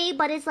times a day,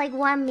 but it's like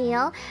one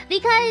meal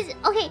because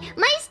okay,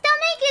 my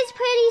stomach is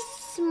pretty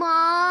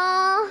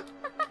small.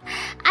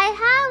 I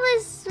have a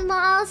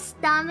small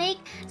stomach,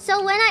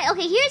 so when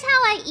here's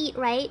how I eat,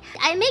 right?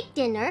 I make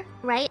dinner,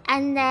 right?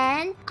 And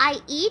then I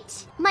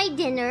eat my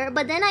dinner,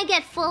 but then I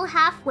get full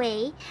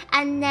halfway,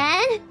 and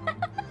then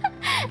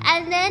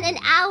and then an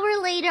hour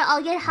later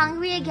I'll get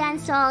hungry again,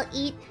 so I'll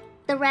eat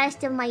the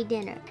rest of my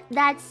dinner.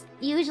 That's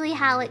usually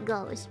how it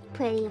goes,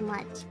 pretty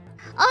much.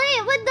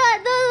 Okay, but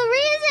the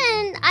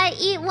reason I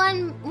eat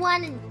one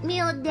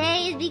meal a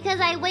day is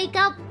because I wake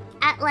up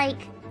at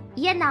like,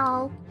 you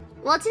know,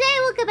 well today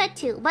I woke up at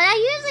 2, but I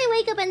usually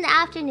wake up in the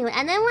afternoon,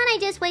 and then when I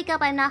just wake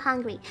up I'm not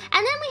hungry.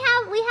 And then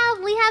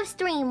we have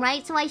stream,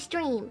 right? So I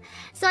stream,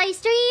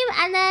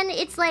 and then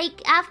it's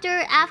like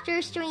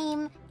after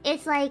stream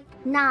it's like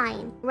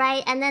 9,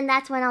 right? And then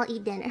that's when I'll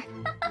eat dinner.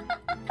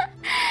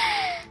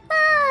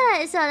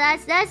 So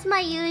that's my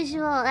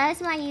usual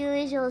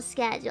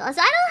schedule.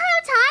 So I don't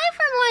have time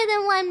for more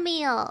than one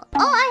meal. Oh,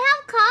 I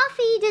have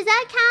coffee. Does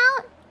that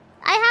count?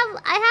 I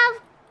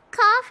have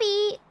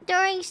coffee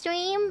during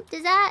stream.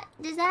 Does that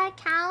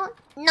count?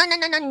 No.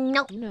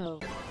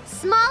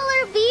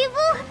 Smaller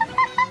beeble?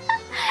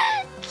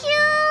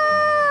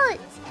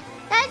 Cute.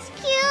 That's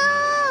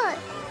cute.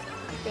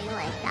 Something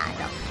like that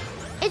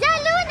though. Is that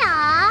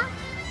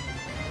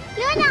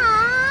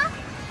Luna?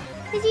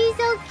 She's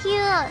so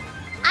cute.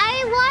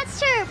 I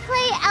watched her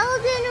play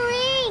Elden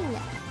Ring.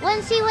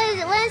 When she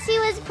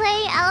was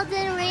playing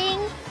Elden Ring,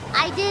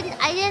 I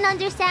didn't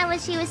understand what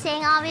she was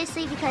saying,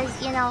 obviously, because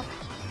you know,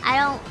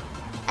 I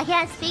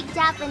can't speak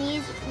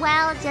Japanese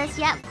well just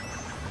yet.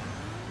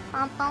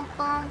 I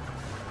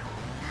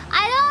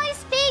don't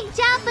speak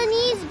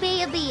Japanese,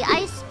 baby.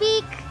 I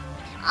speak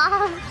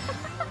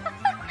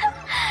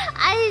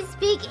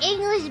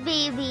English,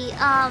 baby.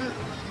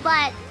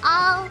 But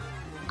I'll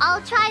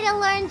try to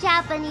learn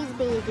Japanese,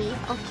 baby.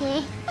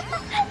 Okay?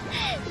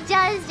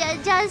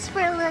 just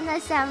for Luna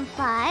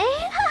Senpai.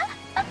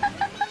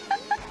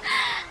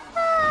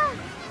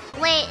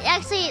 Wait,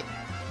 actually,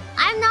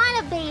 I'm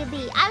not a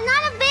baby.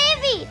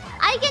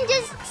 I can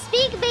just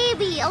speak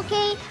baby,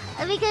 okay?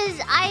 Because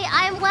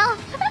I'm well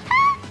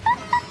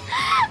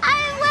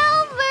I'm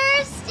well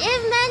versed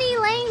in many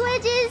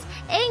languages,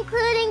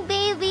 including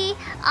baby.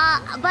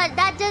 But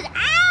that doesn't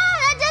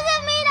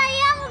mean I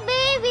am a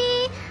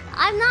baby.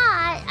 I'm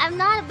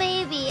not a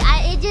baby.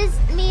 It just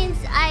means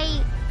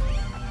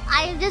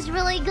I'm just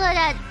really good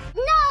at.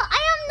 No, I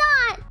am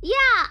not.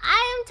 Yeah,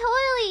 I am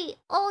totally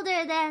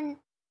older than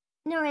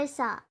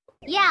Narissa.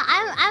 Yeah,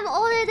 I'm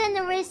older than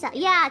Narissa.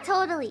 Yeah,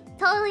 totally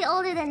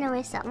older than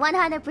Narissa.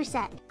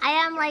 100%. I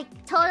am like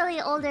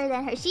totally older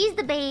than her. She's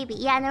the baby.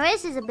 Yeah,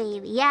 Narissa's a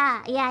baby.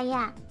 Yeah.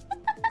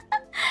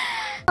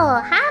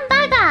 Oh,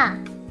 hamburger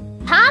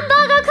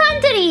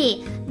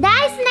country.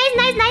 Nice.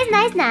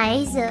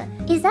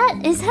 Is that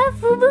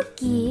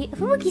Fubuki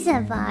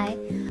senpai?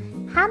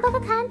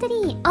 Hamburger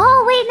country.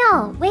 Oh wait,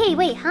 no.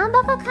 Wait.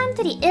 Hamburger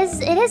country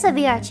is a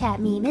VR chat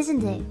meme,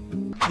 isn't it?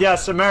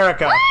 Yes,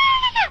 America.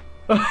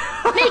 Make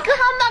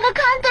hamburger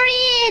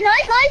country.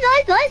 Nice.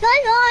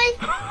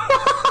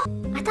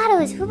 I thought it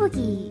was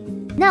Fubuki.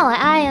 No,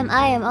 I am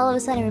all of a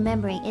sudden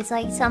remembering. It's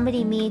like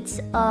somebody meets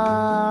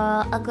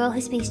a girl who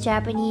speaks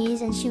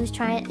Japanese, and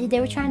they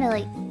were trying to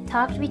like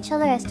talk to each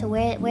other as to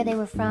where they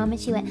were from,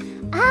 and she went,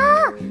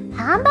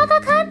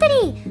 hamburger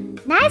country.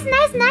 Nice.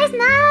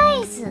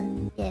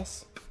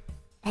 Yes.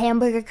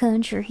 Hamburger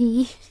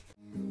country.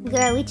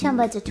 Girl, we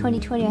chumbuds of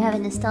 2020 are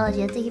having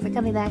nostalgia. Thank you for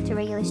coming back to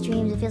regular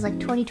streams. It feels like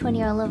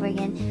 2020 all over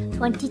again.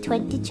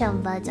 2020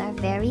 chumbuds are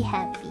very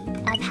happy.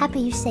 I'm happy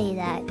you say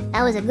that.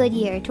 That was a good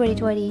year,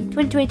 2020.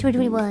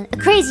 2021. A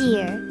crazy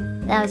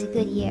year. That was a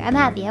good year. I'm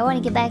happy. I want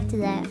to get back to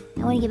that.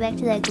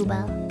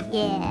 Guba.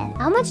 Yeah.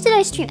 How much did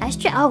I stream?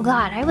 Oh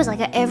god, I was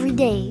like every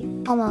day.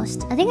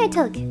 Almost. I think I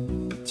took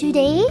 2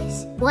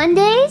 days? 1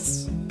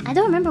 days? I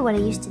don't remember what I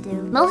used to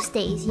do. Most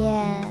days,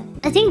 yeah.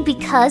 I think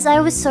because I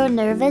was so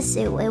nervous,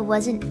 it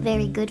wasn't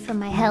very good for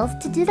my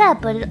health to do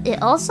that, but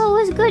it also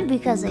was good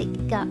because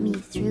it got me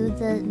through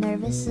the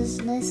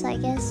nervousness, I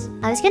guess.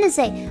 I was gonna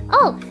say,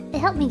 oh, it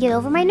helped me get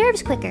over my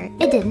nerves quicker.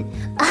 It didn't.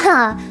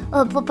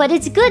 But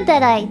it's good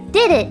that I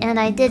did it and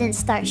I didn't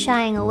start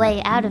shying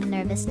away out of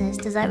nervousness.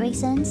 Does that make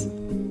sense?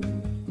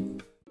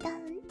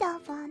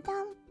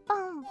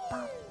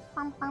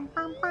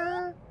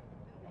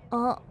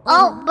 Oh,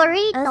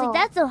 burrito. I was like,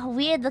 that's a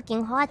weird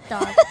looking hot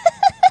dog.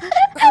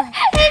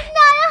 It's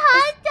not a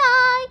hot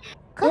dog.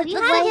 Have you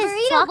had a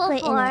burrito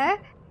before?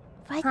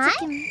 Fried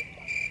chicken.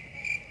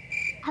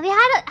 Have you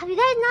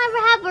guys never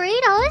had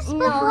burritos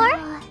before?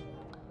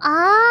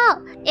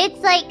 Oh, it's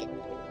like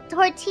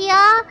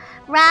tortilla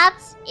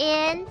wrapped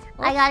in.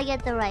 I gotta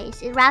get the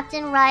rice. It's wrapped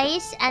in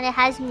rice and it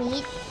has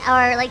meat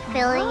or like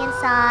filling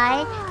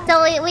inside.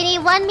 So we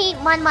need one meat,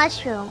 one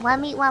mushroom.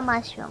 One meat, one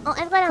mushroom. Oh,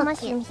 I've got a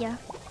mushroom here.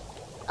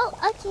 Oh,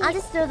 okay. I'll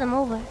just throw them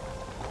over.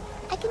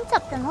 I can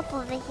chop them up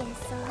over here.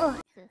 So.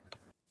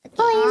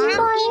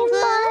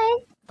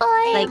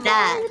 Like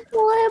that.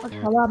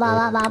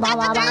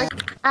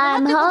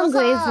 I'm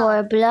hungry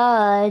for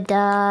blood.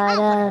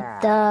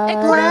 Blood.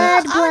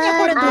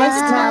 I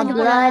smell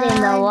blood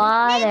in the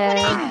water.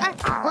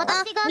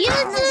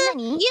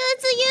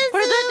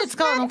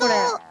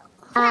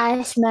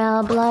 I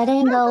smell blood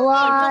in the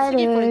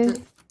water.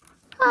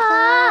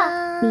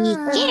 Be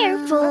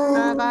careful.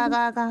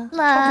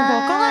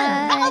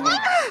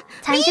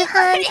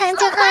 Time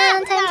to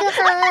hunt.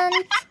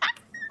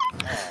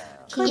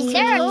 Is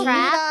there a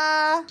trap?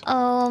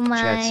 Oh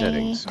my. Chat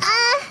settings.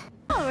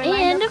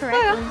 And for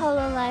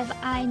Hololive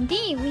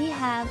ID, we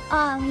have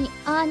Ami,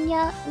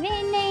 Anya,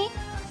 Rene,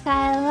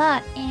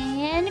 Kyla,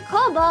 and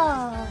Kobo.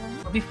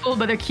 I'll be fooled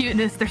by their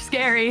cuteness. They're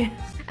scary.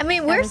 I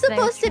mean, we're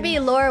supposed to be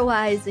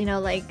lore-wise, you know,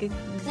 like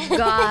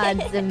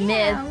gods and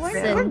myths.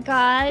 We're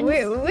gods.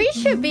 We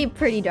should be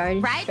pretty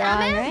darn strong,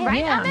 right? Right,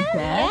 Yeah. Amin?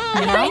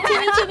 Yeah. Me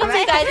too,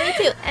 guys, me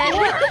too. And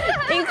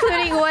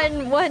including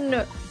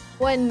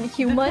one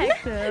human.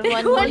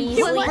 One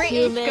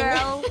British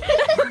girl.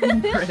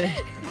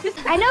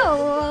 I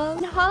know.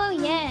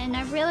 HololiveEN,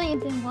 I've really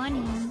been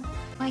wanting.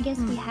 Well, I guess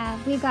we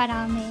have. We got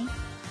Ame.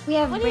 We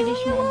have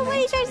British men. What are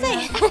you trying to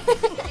say?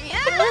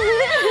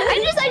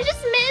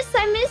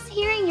 I miss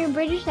hearing your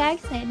British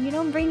accent. You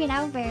don't bring it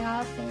out very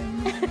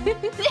often. Yeah,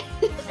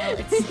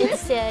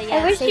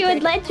 I wish you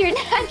would sacred. let your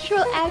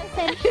natural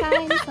accent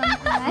shine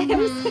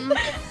sometimes.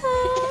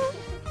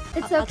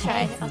 It's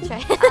okay. I'll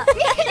try.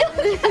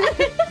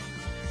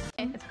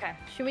 It's okay.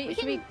 Should we? We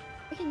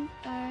can.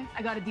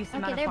 I got a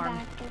decent Okay, amount they're of farm.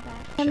 back. They're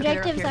back. Sure, they're up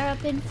Objectives here. are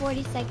up in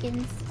 40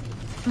 seconds.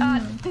 No,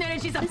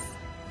 she's up.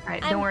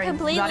 Alright, don't worry. I'm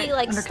we got completely it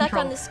like under stuck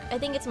control. on this. I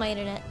think it's my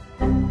internet.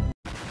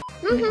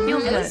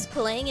 Feels I good. was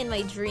playing in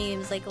my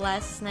dreams like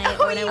last night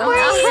when I you went were?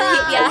 to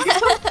sleep. Yeah.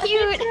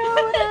 Cute.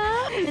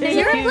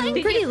 You were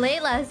playing pretty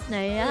late last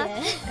night,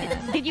 yeah?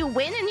 Did you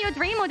win in your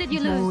dream or did you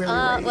lose?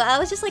 Well, I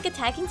was just like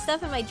attacking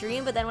stuff in my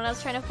dream, but then when I was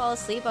trying to fall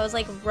asleep, I was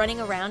like running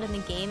around in the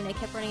game and I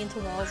kept running into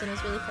walls and it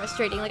was really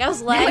frustrating. Like I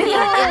was lagging.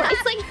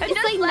 It's like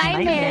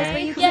nightmares where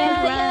you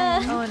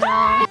can't run. Oh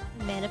no.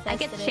 Manifested I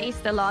get it.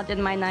 chased a lot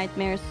in my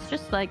nightmares,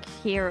 just like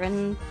here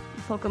in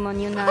Pokemon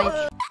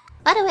Unite.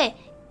 By the way,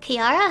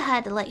 Kiara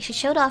had like she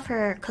showed off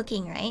her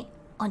cooking, right?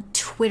 On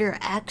Twitter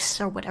X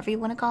or whatever you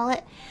want to call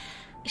it.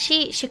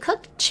 She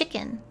cooked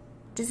chicken.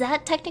 Does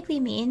that technically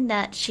mean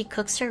that she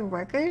cooks her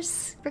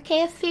workers for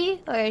KFP?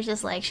 Or is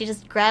just like she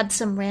just grabbed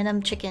some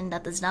random chicken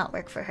that does not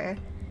work for her?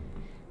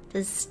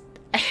 Does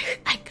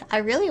I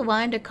really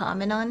wanted to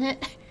comment on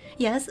it.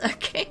 Yes,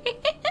 okay.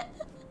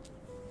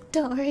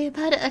 Don't worry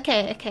about it.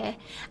 Okay.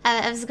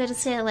 I was going to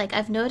say, like,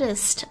 I've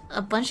noticed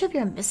a bunch of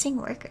your missing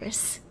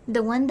workers.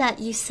 The one that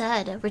you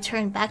said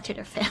returned back to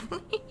their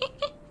family.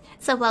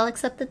 So well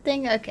accepted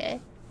thing?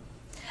 Okay.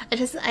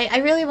 I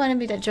really want to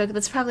make that joke, but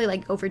it's probably,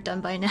 like,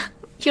 overdone by now.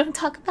 You don't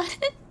talk about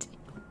it?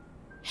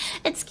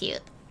 It's cute.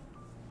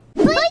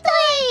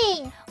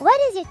 Toy! What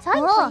is your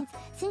toy points?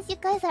 Since you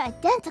guys are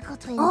identical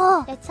twins,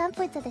 your time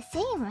points are the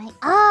same, right?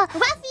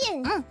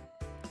 Ruffian!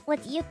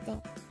 What do you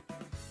think?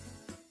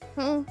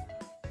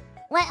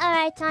 What are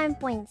our time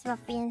points,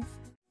 Ruffians?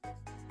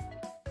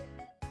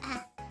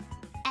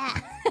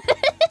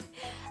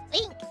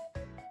 Wink!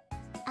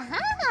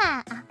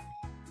 Aha!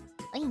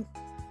 Wink!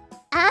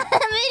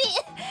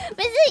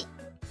 Busy!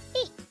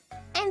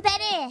 I'm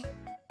better!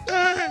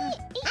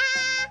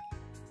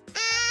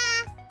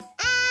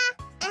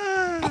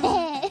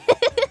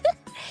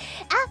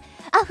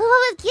 Who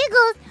with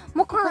giggles?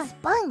 Moko's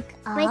spunk.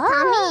 My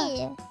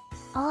tummy.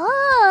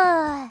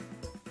 Oh.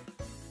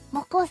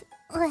 Moko's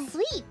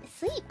sleep.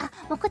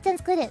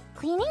 Moko-chan's good at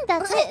cleaning.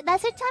 That's it.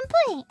 That's her time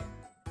point.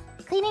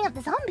 Cleaning up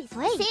the zombies.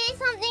 Wait. Say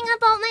something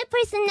about my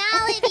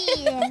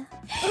personality.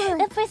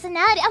 The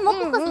personality.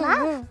 Moko's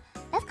laugh.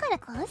 That's kind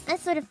of close. That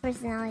sort of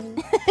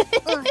personality.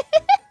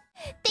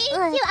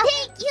 Thank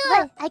you.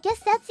 Well, I guess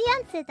that's the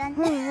answer then.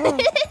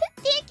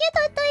 Thank you,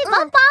 Totoi.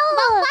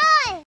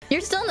 Bye-bye. You're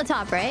still on the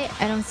top, right?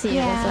 I don't see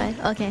you this way.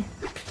 Okay.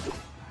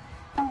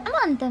 I'm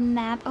on the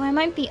map. Oh, I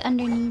might be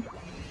underneath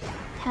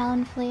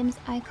Talonflame's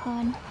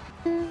icon.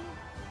 Okay,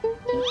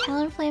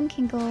 Talonflame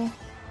can go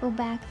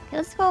back. Okay,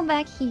 let's go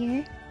back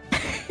here.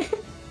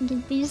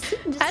 Get these. I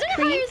don't know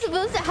how you're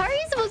supposed to. How are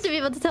you supposed to be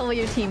able to tell what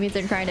your teammates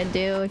are trying to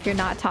do if you're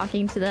not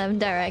talking to them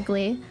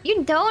directly?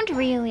 You don't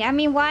really. I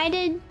mean, why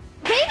did?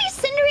 Maybe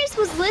Cinderace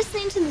was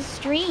listening to the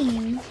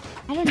stream.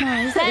 I don't know.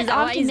 Is that Is that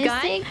why he's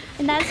optimistic?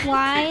 And that's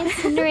why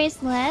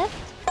Cinderace left?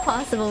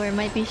 Possible, or it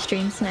might be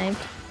stream snipe.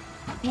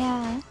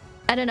 Yeah.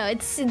 I don't know.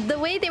 It's the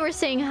way they were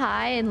saying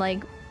hi and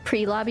like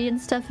pre-lobby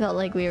and stuff felt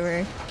like we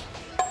were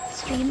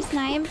stream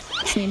sniped.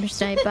 Stream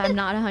snipe, but I'm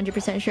not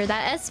 100% sure.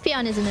 That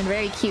Espeon is in a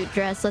very cute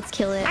dress. Let's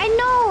kill it. I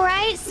know,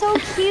 right? So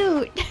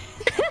cute.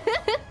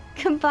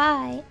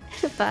 Goodbye.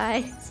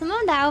 Bye. Some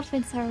of the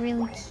outfits are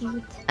really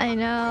cute. I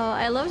know.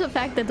 I love the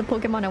fact that the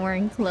Pokemon are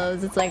wearing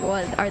clothes. It's like,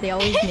 what? Are they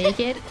always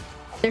naked?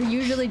 They're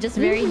usually just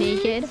very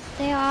naked.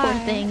 They are. Poor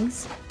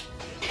things.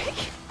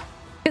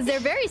 Because they're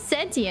very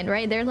sentient,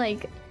 right? They're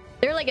like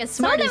as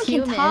smart as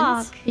humans.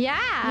 Talk.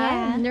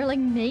 Yeah. And they're like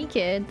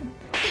naked.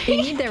 They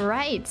need their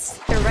rights.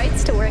 Their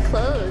rights to wear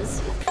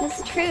clothes.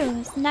 That's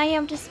true. So now you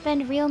have to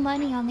spend real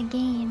money on the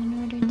game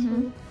in order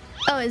to...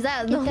 Oh, is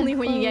that the only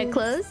way you get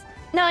clothes?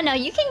 No,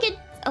 you can get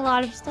a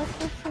lot of stuff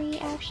for free,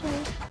 actually.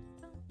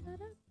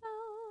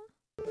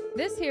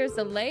 This here's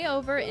a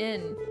layover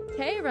inn.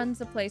 Kay runs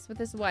the place with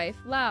his wife,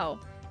 Lau.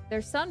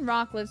 Their son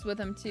Rock lives with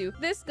him too.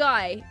 This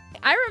guy,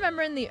 I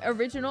remember in the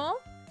original,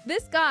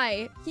 this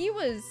guy, he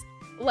was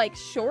like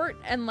short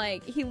and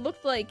like he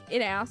looked like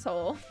an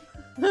asshole.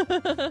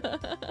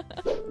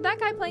 That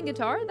guy playing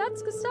guitar,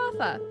 that's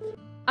Gustafa.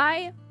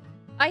 I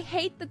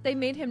hate that they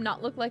made him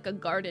not look like a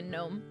garden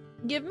gnome.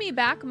 Give me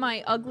back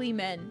my ugly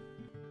men.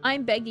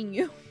 I'm begging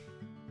you.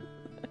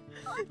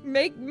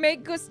 Make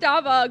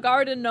Gustava a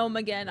garden gnome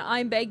again.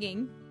 I'm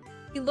begging.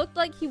 He looked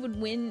like he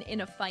would win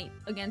in a fight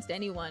against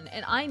anyone,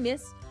 and I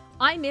miss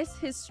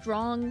his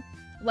strong,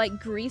 like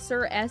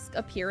greaser-esque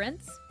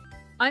appearance.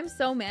 I'm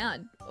so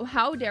mad.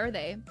 How dare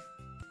they?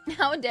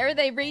 How dare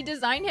they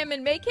redesign him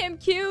and make him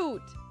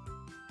cute?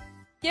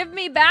 Give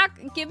me back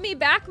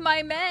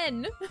my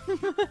men.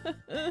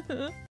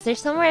 Is there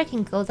somewhere I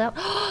can go down?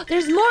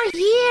 There's more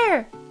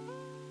here!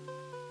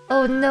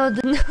 Oh no,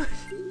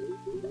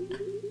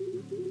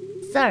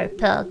 Sorry,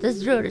 pal.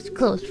 This road is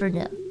closed for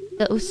now.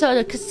 The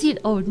Usada Casino.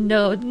 Oh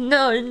no.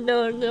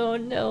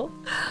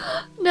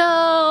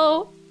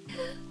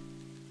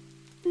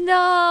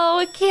 No,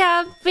 it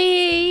can't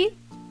be.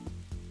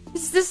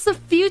 Is this a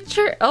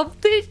future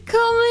update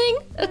coming?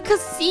 A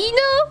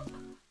casino?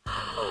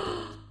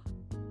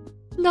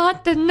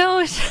 Not the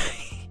nose.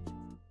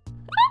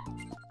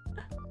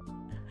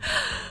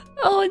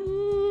 Oh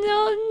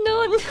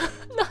no,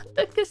 not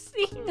the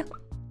casino.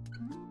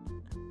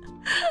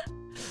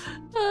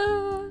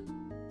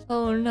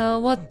 Oh no,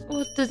 what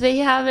do they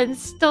have in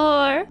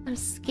store? I'm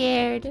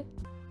scared.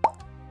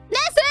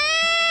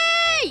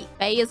 Nessie!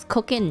 Faye is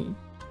cooking.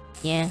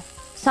 Yeah.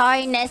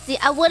 Sorry, Nessie.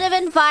 I would have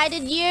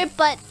invited you,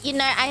 but you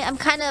know, I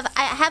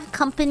have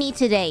company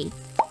today.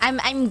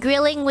 I'm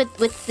grilling with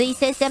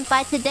Seisei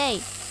Senpai today.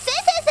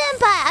 Seisei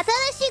Senpai,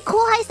 新しい後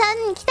輩さ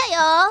ん来た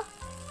よ。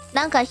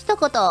なんか一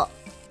言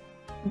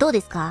どう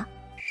ですか?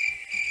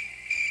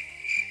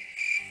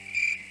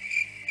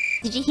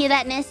 Did you hear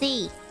that,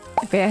 Nessie?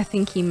 I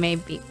think he may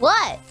be.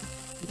 What?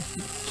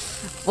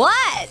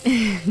 What?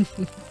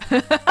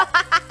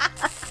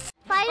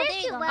 Spiders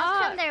shoot webs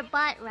from their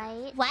butt,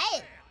 right?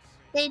 What?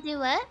 They do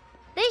what?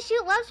 They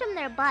shoot webs from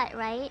their butt,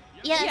 right?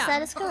 Yes,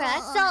 that is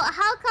correct. So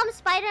how come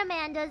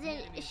Spider-Man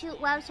doesn't shoot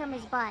webs from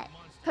his butt?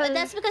 But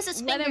that's because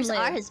his fingers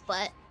are his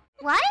butt.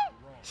 What?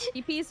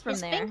 He pees from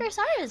there. His fingers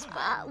are his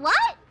butt.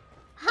 What?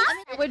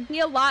 Huh? It would be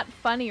a lot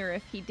funnier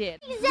if he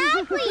did.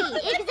 Exactly!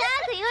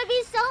 Exactly! It would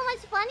be so much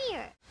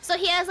funnier. So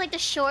he has like the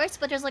shorts,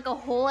 but there's like a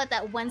hole at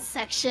that one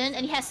section,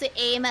 and he has to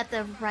aim at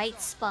the right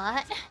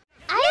spot.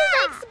 I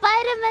like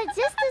Spider-Man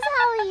just as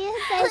how he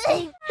is, I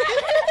think.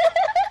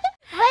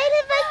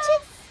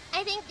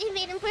 I think they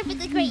made him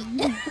perfectly great.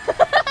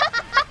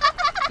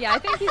 Yeah, I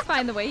think he's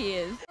fine the way he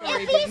is.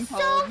 It'd be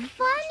so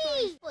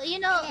funny! Well, you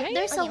know,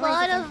 there's a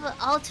lot of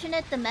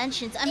alternate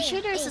dimensions. I'm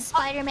sure there's a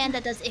Spider-Man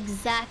that does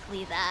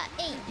exactly that.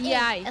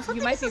 Yeah,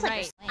 you might be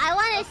right. I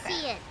want to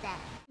see it then.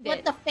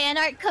 Let the fan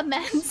art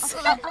commence.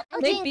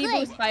 Make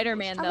Bibu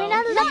Spider-Man though. I'm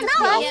not a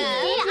spider.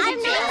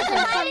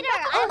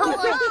 I'm a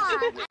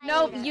frog.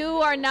 No, you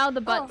are now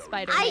the butt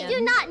Spider-Man. I do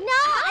not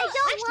know. I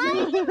don't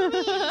want to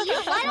be.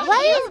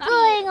 What is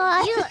going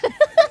on?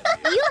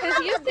 You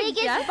have the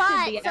biggest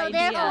butt, so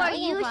therefore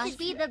you should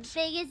be the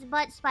biggest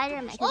butt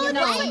Spider-Man. Oh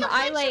no,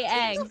 I lay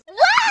eggs.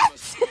 What?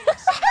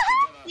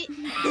 Do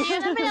you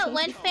remember that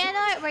one fan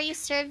art where you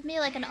served me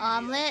like an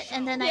omelet,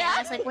 and then I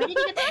asked like, where did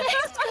you get the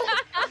eggs?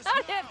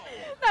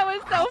 That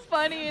was so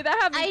funny. That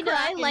had me I know,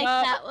 I like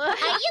that one. Are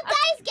you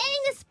guys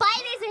getting the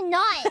spiders or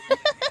not?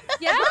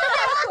 Yeah, look,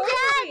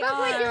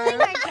 we're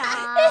doing our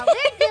job.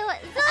 We're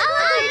doing so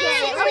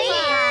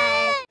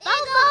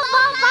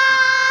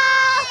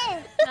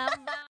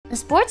The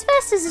Sports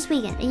Fest is this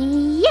weekend.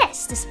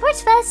 Yes, the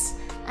Sports Fest.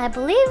 I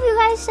believe you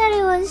guys said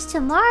it was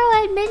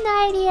tomorrow at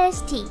midnight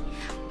EST.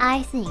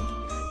 I think.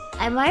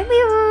 I might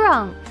be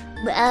wrong.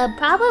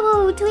 Probably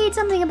will tweet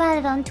something about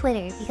it on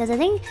Twitter, because I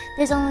think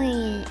there's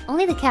only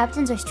the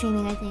captains are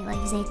streaming, I think,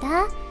 like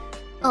Zeta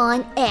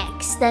on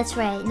X. That's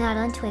right, not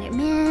on Twitter.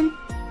 Man,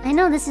 I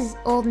know this is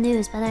old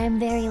news, but I am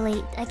very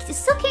late. I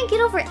still can't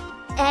get over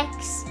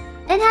X.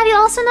 And have you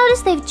also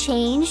noticed they've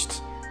changed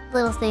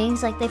little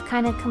things? Like they've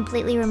kind of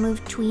completely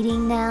removed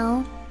tweeting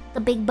now. The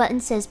big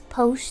button says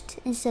post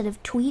instead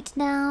of tweet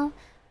now.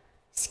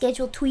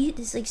 Scheduled tweet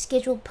is like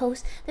scheduled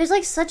post. There's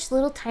like such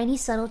little tiny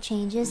subtle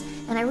changes,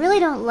 and I really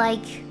don't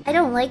like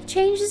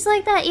changes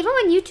like that. Even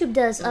when YouTube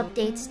does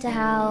updates to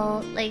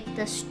how like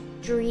the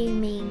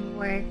streaming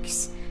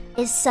works,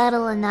 is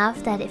subtle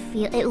enough that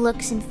it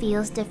looks and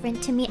feels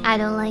different to me, I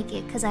don't like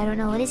it because I don't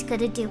know what it's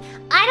gonna do.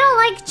 I don't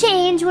like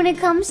change when it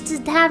comes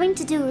to having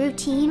to do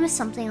routine with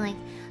something like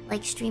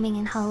streaming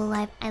in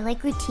Hololive. I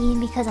like routine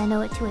because I know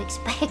what to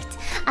expect.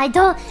 I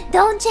don't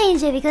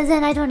change it because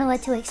then I don't know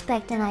what to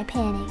expect and I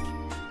panic.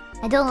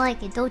 I don't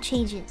like it. Don't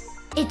change it.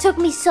 It took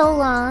me so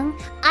long.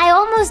 I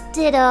almost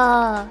did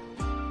a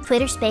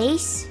Twitter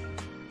Space,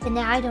 but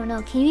now I don't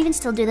know. Can you even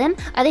still do them?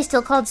 Are they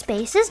still called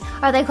Spaces?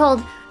 Are they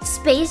called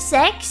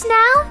SpaceX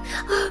now?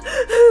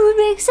 It would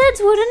make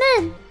sense, wouldn't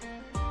it?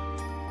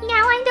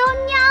 Now I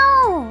don't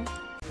know.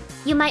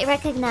 You might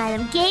recognize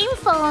them. Game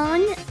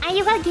phone.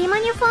 You got a game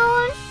on your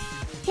phone?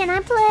 Can I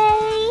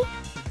play?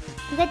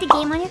 You got the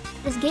game on your...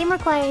 This game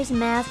requires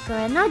math,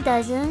 girl. No, it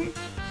doesn't.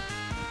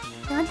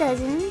 No, it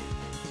doesn't.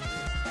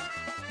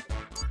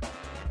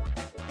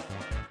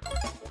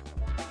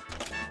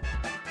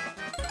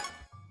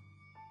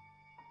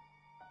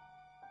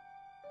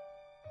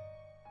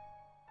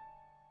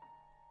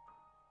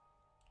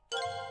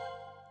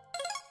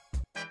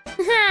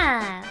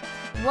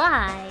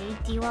 Why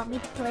do you want me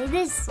to play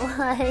this one?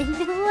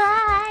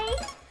 Why?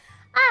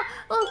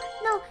 Oh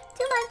no,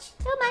 too much.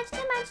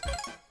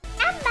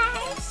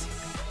 Numbers.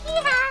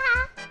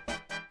 Yeah.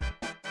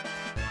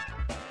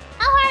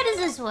 How hard is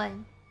this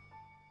one?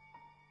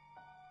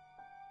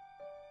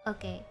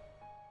 Okay.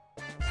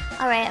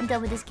 Alright, I'm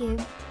done with this game.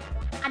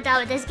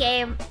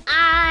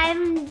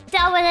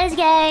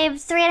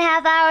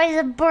 3.5 hours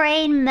of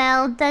brain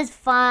melt, that's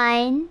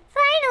fine.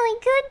 Finally,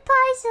 good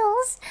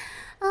puzzles.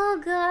 Oh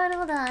god,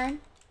 hold on.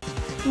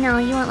 No,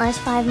 you won't last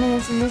 5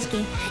 minutes in this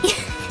game.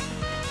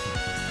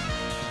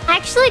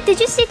 Actually, did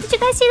you guys see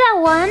that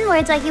one where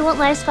it's like you won't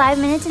last 5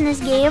 minutes in this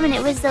game and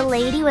it was the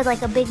lady with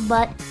like a big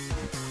butt,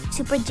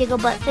 super jiggle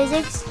butt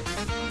physics?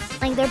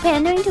 Like they're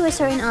pandering to a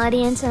certain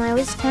audience and I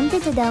was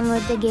tempted to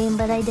download the game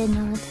but I did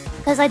not.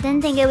 Because I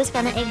didn't think it was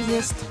gonna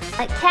exist.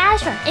 Like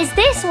Cash Run is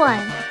this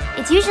one!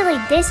 It's usually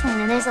this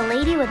one and there's a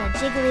lady with a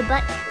jiggly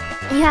butt.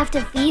 And you have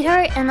to feed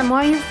her and the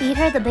more you feed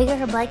her, the bigger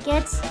her butt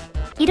gets.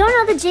 You don't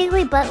know the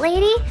jiggly butt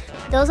lady?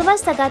 Those of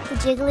us that got the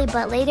jiggly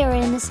butt lady are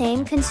in the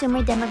same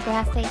consumer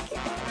demographic.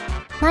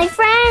 My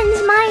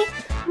friends,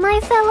 my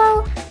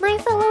fellow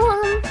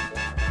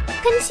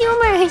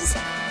consumers.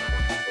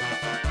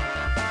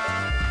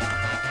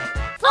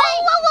 Whoa!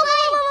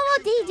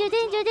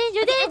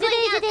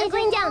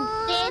 Going down.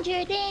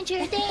 Danger. Oh,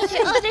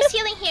 there's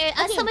healing here.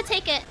 Someone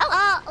take it.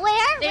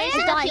 Where? There's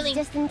a healing.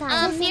 Just in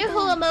time. Near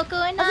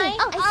Huamoko and I.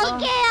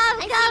 Okay, I'm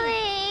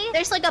coming.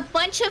 There's like a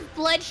bunch of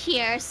blood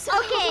here. So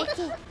Okay.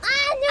 No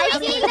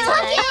healing.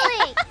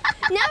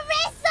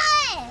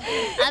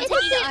 I'm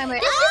taking the armor.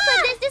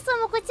 There's this one.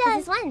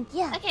 This one.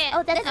 Yeah. Okay.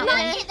 Oh, that's not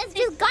it. That's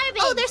just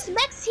garbage. Oh, there's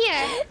mechs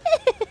here.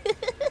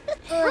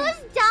 Who's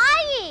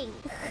dying?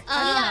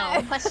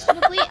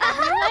 Questionably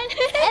everyone.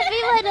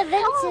 Everyone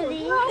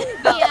eventually.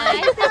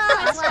 Yeah.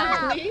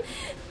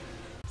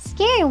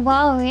 Scary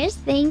walrus,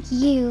 thank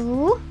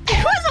you.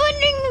 I was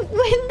wondering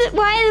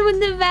when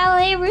the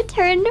valet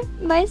returned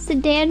my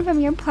sedan from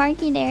your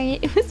parking area,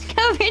 it was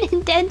covered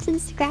in dents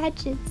and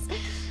scratches.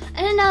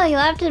 I don't know, you'll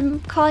have to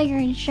call your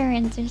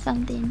insurance or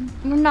something.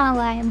 We're not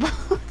liable.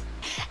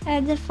 I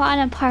had to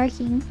find a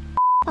parking.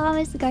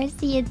 Thomas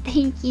Garcia,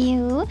 thank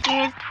you.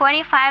 Here's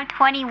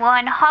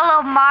 2521.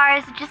 Hollow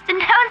Mars just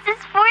announced his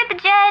 4th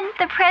gen.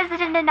 The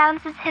president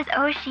announces his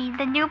Oshi.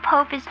 The new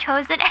pope is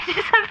chosen. And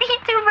just a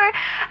VTuber,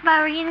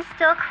 Marine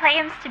still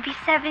claims to be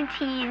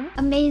 17.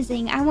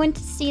 Amazing. I want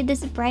to see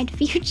this bright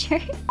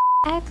future.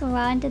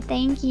 Acaranta,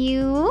 thank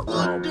you.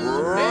 Oh,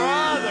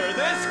 brother,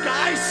 this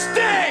guy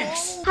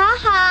stinks!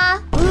 Haha.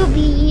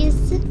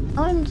 Boobies.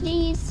 Oh,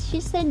 jeez. She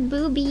said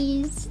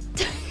boobies.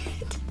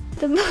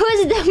 The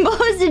most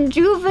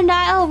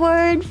juvenile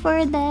word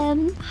for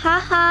them.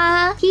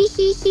 Haha. Hee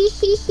hee hee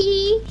hee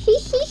hee. Hee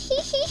hee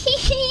hee hee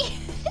hee.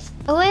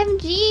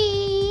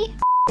 OMG.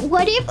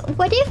 What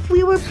if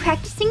we were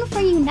practicing for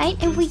Unite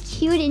and we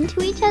queued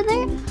into each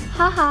other?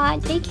 Haha,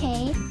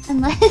 JK.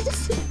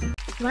 Unless...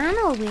 Am I on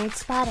a weird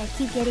spot? I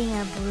keep getting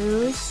a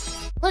bruise.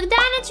 Look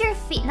down at your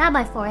feet. Not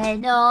my forehead.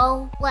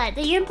 No. What?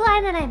 Do you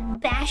imply that I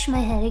bash my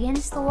head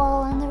against the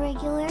wall on the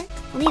regular?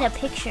 We'll need a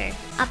picture.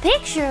 A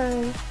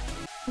picture?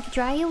 I could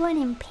draw you one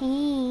in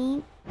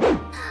paint.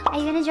 Are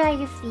you gonna draw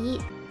your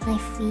feet? My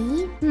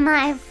feet?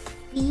 My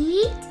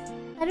feet?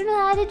 I don't know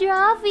how to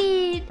draw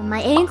feet.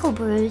 My ankle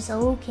bruise,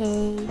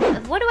 okay.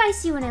 What do I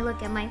see when I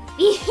look at my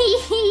feet?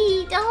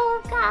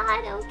 Oh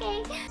god,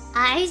 okay.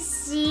 I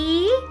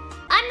see...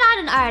 I'm not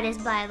an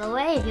artist, by the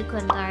way, if you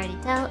couldn't already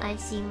tell. I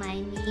see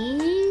my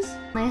knees.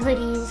 My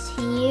hoodie is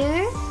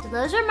here. So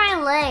those are my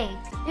legs.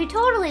 They're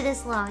totally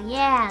this long.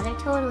 Yeah, they're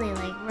totally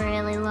like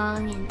really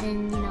long and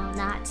you know,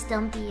 not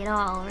stumpy at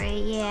all,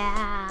 right?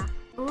 Yeah.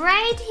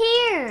 Right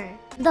here.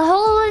 The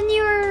hole in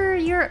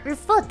your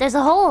foot. There's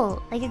a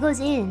hole. Like it goes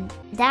in.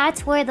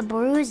 That's where the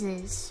bruise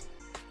is.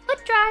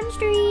 Foot drawing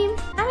stream.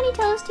 How many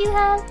toes do you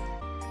have?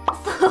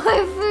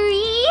 For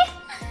free?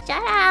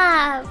 Shut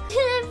up.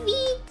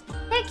 Feet.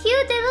 They're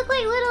cute. They look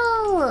like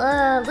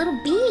little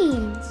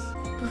beans.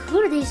 Who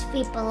these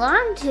feet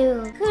belong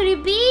to? Could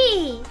it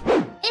be?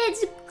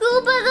 It's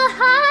Gooba the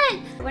Hutt!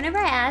 Whenever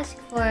I ask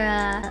for,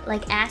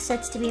 like,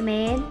 assets to be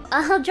made,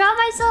 I'll draw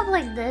myself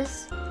like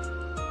this.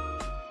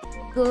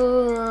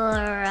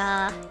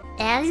 Gura.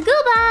 And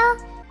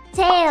Gooba!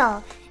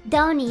 Tail.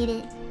 Don't eat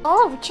it.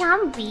 Oh,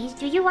 Chombies,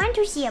 do you want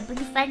to see a big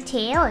fat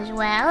tail as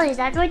well? Is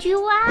that what you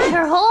want?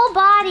 Her whole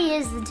body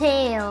is the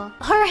tail.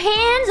 Her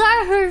hands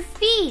are her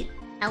feet.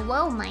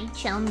 Hello, my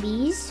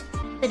Chombies.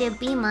 Could it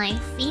be my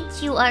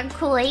feet you are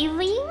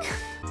craving?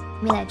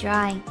 Give me that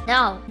drawing.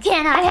 No,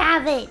 cannot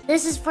have it.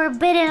 This is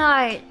forbidden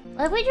art.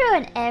 What if we drew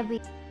an every...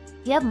 Do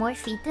you have more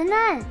feet than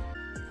that?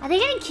 Are they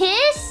gonna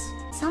kiss?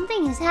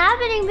 Something is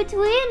happening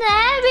between the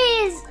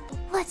Abbies.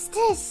 What's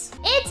this?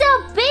 It's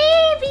a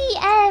baby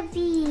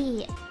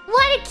Abby.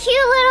 What a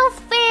cute little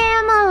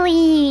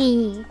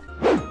family.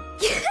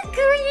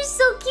 Girl, you're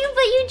so cute,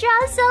 but you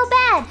draw so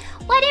bad.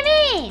 What do you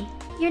mean?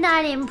 You're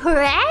not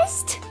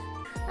impressed?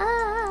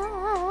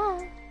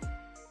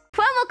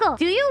 Moko,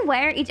 do you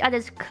wear each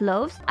other's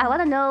clothes? I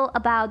want to know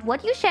about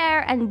what you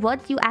share and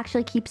what you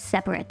actually keep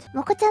separate.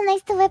 Moko-chan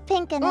likes to wear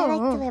pink and I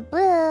like to wear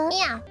blue.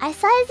 Yeah. Our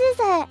sizes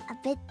are a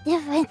bit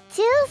different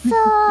too, so...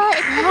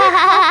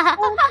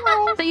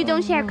 So you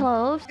don't share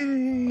clothes?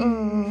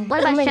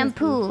 What about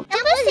shampoo?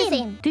 Shampoo's the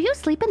same. Do you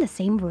sleep in the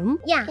same room?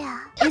 Yeah.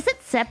 Is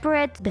it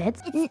separate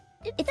beds?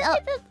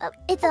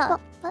 It's a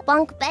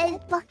bunk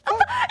bed. You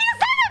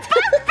said it's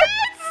bunk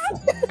beds!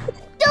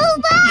 It's so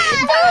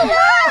cute!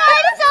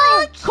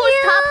 Who's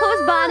top,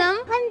 who's bottom?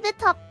 I'm the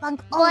top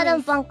bunk,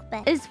 bottom bunk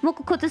bed. Is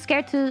Mokokoto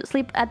scared to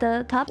sleep at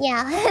the top?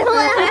 Yeah.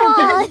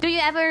 Do you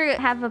ever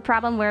have a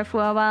problem where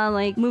Fuawa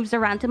like moves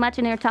around too much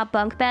in your top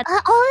bunk bed? All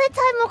the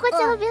time,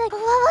 Moko-chan will be like,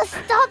 "Whoa,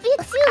 stop!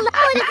 It's too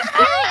loud. It's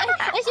scary."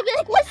 I should be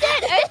like, "What's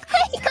that?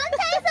 Earthquake?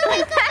 Sometimes I'm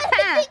like, I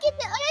think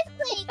it's an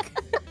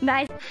earthquake."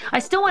 Nice. I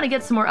still want to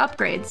get some more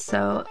upgrades,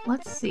 so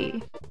let's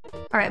see.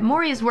 All right,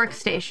 Mori's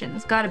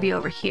workstation's got to be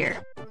over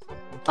here.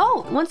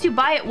 Oh, once you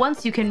buy it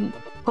once, you can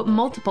put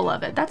multiple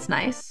of it. That's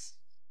nice.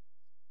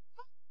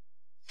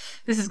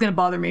 This is gonna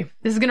bother me.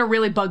 This is gonna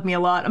really bug me a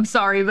lot. I'm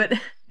sorry, but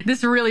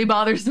this really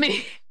bothers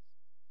me.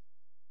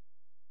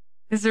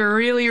 This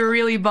really,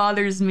 really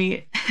bothers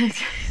me.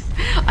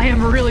 I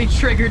am really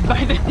triggered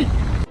by this.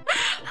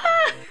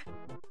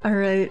 All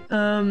right,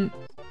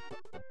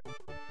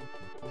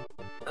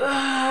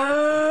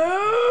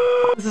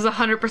 this is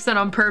 100%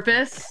 on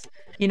purpose.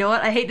 You know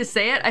what? I hate to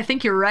say it. I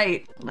think you're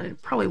right.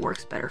 It probably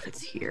works better if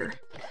it's here.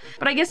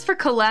 But I guess for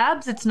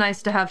collabs, it's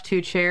nice to have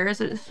 2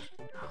 chairs. Oh,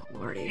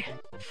 lordy.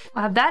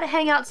 I'll have that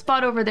hangout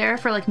spot over there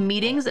for like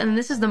meetings, and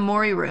this is the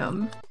Mori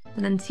room.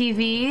 And then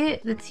TV,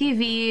 the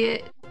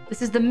TV,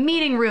 this is the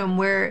meeting room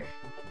where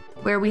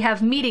we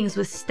have meetings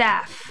with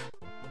staff.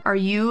 Are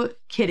you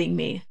kidding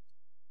me?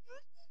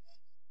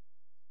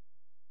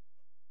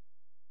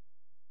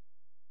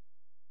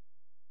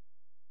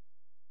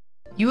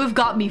 You have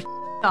got me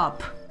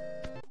up.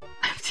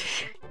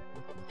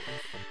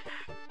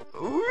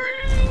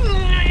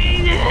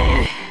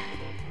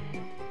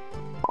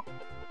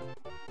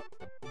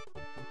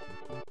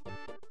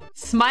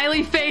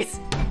 Smiley face.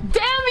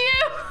 Damn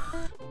you!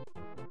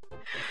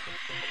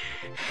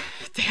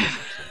 Damn.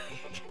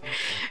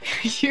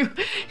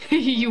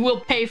 You will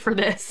pay for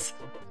this.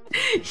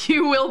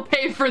 You will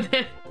pay for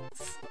this.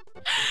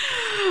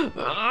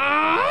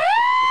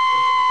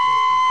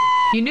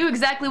 You knew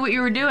exactly what you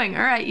were doing.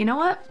 All right, you know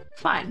what?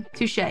 Fine.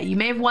 Touche. You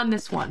may have won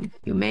this one.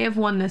 You may have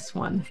won this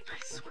one.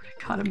 I swear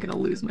to God, I'm gonna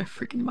lose my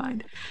freaking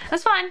mind.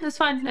 That's fine. That's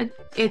fine.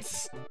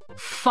 It's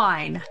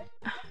fine.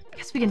 I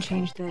guess we can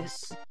change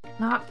this.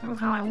 Not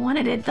how I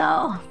wanted it,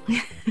 though.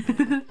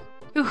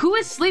 Who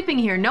is sleeping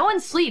here? No one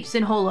sleeps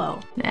in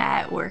Holo.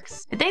 Nah, it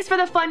works. Thanks for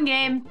the fun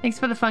game. Thanks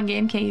for the fun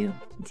game, KU.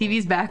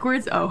 TV's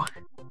backwards? Oh.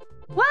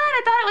 What?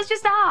 I thought it was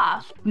just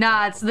off.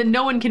 Nah, it's that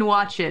no one can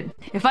watch it.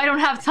 If I don't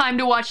have time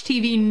to watch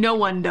TV, no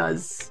one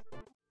does.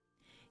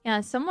 Yeah,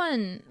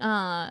 someone,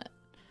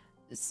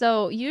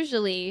 so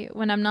usually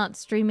when I'm not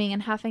streaming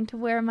and having to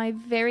wear my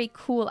very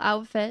cool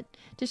outfit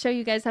to show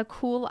you guys how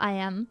cool I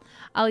am,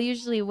 I'll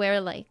usually wear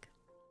like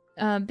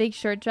big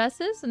short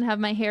dresses and have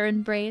my hair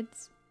in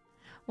braids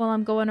while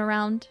I'm going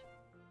around.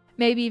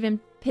 Maybe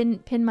even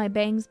pin my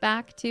bangs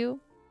back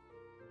too.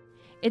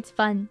 It's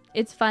fun.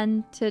 It's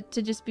fun to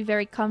just be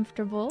very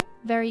comfortable,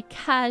 very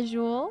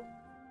casual.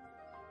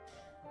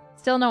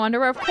 Still no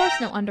underwear? Of course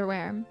no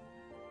underwear.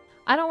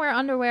 I don't wear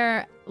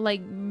underwear,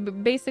 like,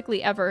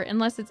 basically ever,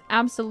 unless it's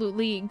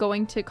absolutely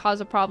going to cause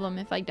a problem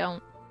if I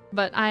don't.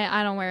 But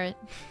I don't wear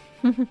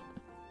it.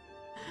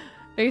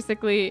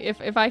 Basically,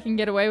 if I can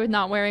get away with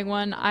not wearing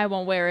one, I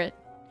won't wear it.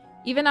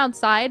 Even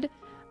outside,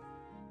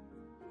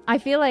 I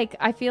feel like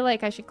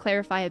I should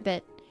clarify a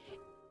bit.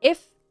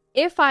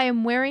 If I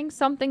am wearing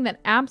something that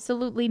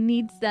absolutely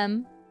needs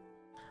them,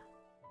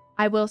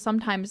 I will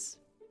sometimes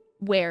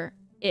wear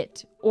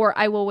it, or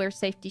I will wear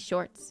safety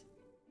shorts.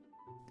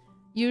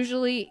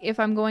 Usually, if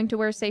I'm going to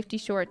wear safety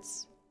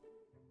shorts,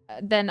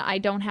 then I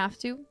don't have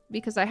to,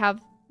 because I have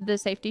the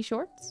safety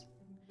shorts.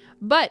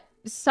 But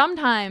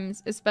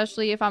sometimes,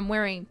 especially if I'm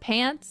wearing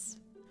pants,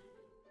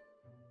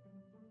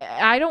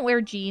 I don't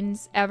wear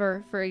jeans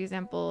ever, for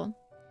example.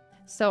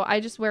 So I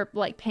just wear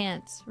like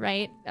pants,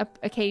 right?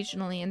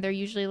 Occasionally, and they're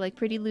usually like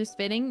pretty loose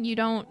fitting. You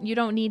don't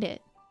need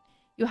it.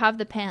 You have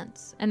the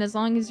pants, and as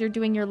long as you're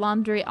doing your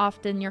laundry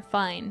often, you're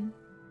fine.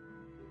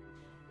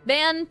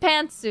 Ban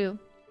pantsu.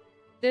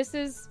 This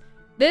is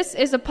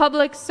a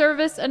public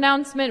service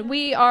announcement.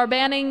 We are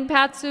banning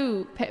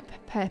patsu.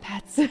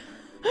 Patsu.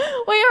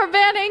 We are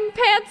banning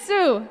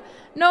pantsu.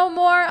 No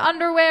more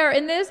underwear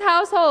in this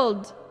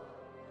household.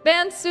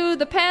 Bansu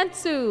the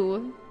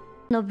pantsu.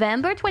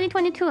 November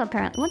 2022,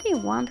 apparently. What do you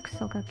want,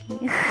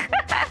 Sokaki?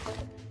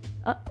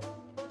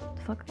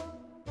 Fuck.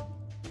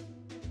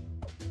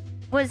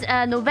 Was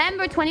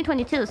November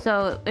 2022,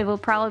 so it will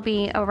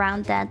probably be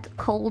around that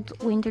cold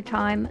winter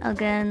time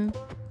again.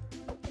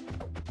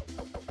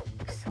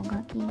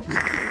 Sokaki. What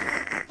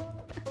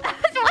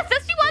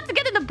does she want to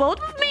get in the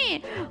boat with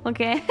me?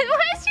 Okay.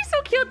 Why is she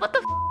so cute? What the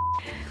f?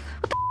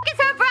 What the f is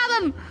her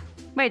problem?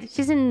 Wait,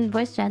 she's in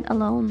voice chat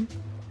alone.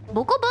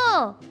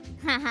 Bokobo!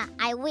 Haha,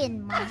 I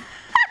win, Mom.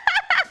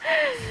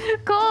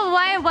 Cool.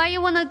 Why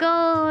you wanna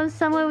go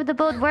somewhere with the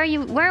boat?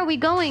 Where are we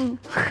going?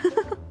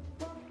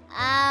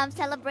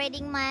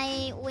 Celebrating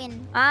my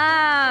win.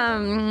 Yeah.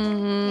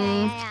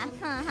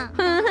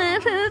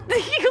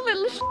 You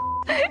little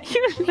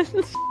you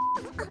little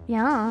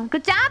Yeah.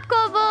 Good job,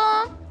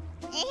 Kobo.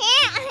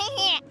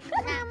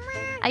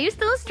 Are you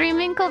still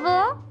streaming,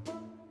 Kobo?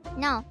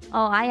 No.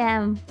 Oh, I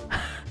am.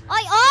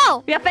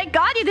 Oh! Yeah, thank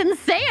God you didn't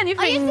say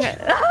anything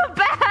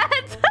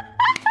bad.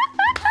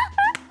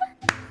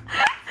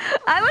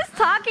 I was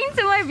talking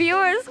to my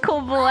viewers,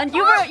 Kobo, and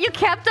you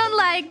kept on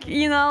like,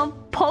 you know,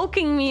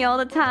 poking me all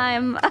the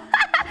time.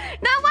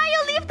 Now why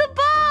you leave the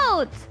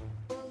boat?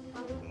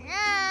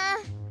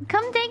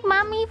 Come take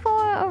mommy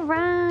for a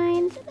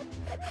ride.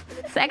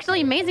 It's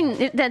actually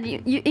amazing that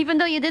you even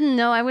though you didn't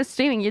know I was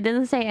streaming, you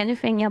didn't say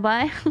anything,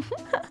 yabai. Of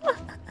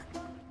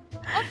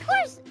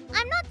course,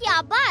 I'm not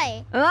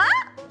yabai.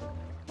 What?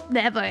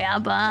 Never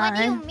yabai. What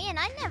do you mean?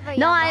 I never yabai.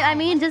 No, I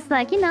mean just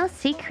like, you know,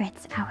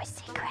 secrets. Our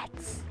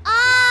secrets.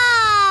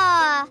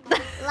 Ah!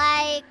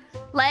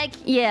 Like,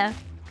 yeah.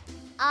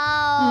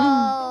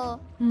 Oh.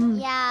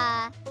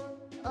 Yeah.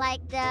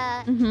 Like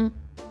the...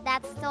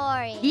 That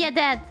story. Yeah,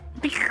 that.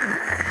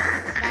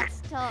 That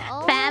story.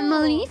 Oh.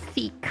 Family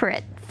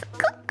secrets.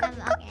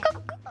 Okay.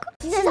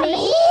 She's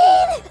mean!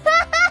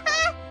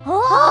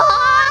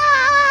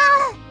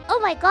 Oh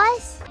my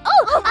gosh.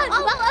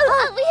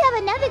 We have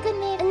another good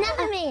name.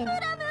 Another name.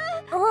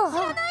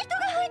 Oh,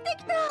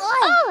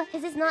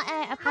 is this not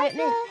our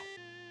apartment?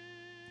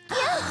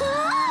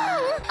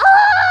 Oh,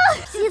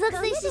 she looks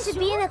like she should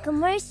be in a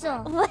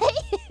commercial. Wait.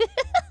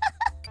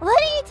 What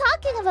are you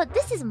talking about?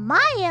 This is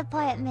my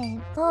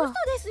apartment. Oh,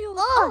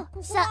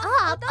 shut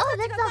up. Oh,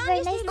 that's not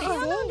very nice to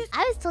say.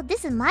 I was told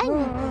this is my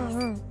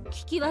room.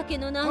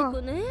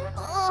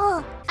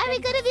 Oh, are we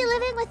gonna be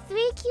living with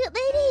 3 cute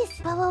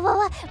ladies?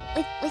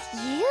 With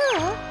you?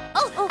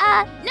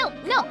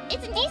 No,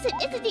 it's a decent.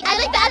 I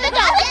like that.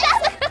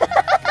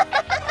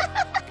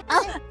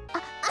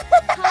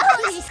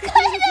 She's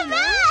kind of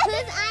mad.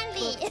 Who's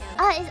Andy?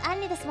 Is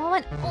Andy the small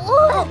one?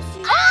 Oh!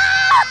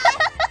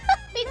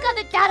 We got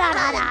the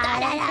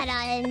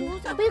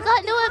we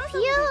got no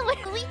appeal.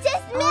 We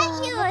just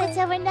met you.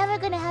 So we're never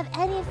gonna have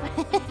any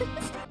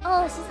friends.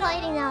 Oh, she's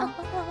hiding now.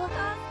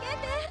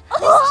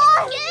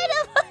 Oh, scared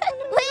of us.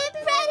 We're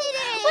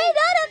predators. We're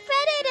not a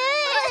predator.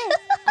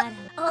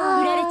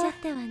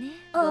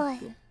 Oh,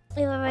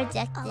 we were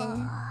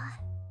rejected.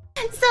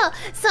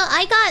 So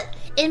I got,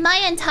 in my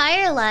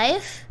entire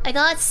life, I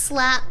got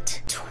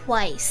slapped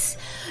twice.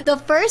 The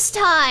first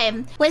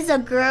time was a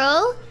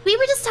girl. We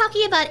were just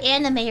talking about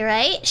anime,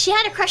 right? She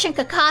had a crush on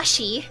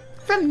Kakashi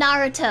from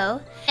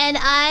Naruto. And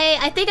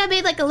I think I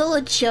made like a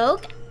little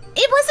joke.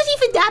 It wasn't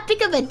even that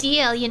big of a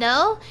deal, you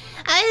know?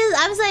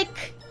 I was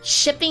like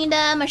shipping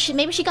them, or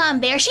maybe she got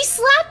embarrassed. She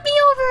slapped me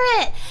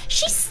over it.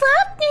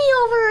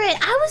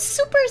 I was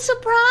super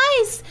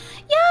surprised.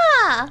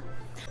 Yeah.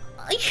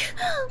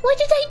 What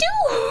did I do?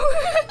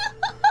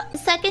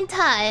 Second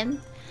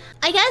time,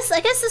 I guess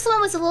this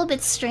one was a little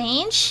bit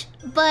strange,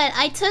 but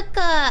I took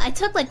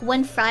like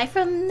 1 fry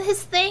from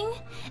his thing,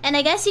 and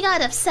I guess he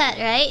got upset,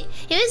 right?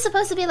 He was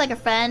supposed to be like a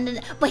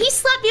friend, but he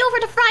slapped me over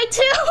the fry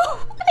too.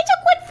 I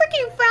took 1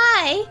 freaking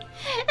fry,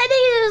 and then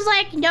he was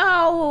like,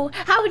 "No,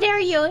 how dare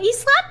you?" He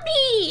slapped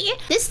me.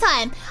 This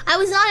time, I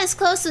was not as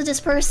close to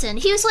this person.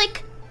 He was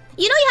like,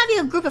 you know, you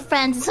have a group of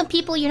friends, and some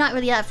people you're not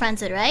really that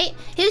friends with, right?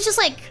 He was just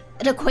like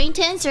an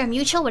acquaintance or a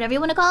mutual, whatever you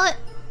want to call it.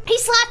 He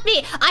slapped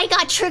me. I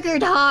got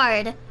triggered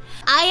hard.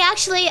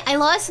 I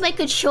lost my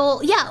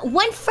control. Yeah,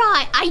 1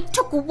 fry. I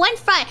took 1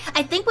 fry.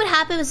 I think what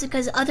happened was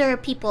because other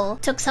people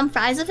took some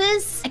fries of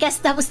his. I guess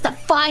that was the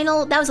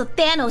final, that was a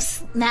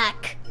Thanos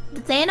snack.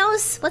 The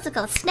Thanos? What's it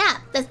called?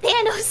 Snap. The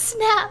Thanos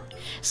snap.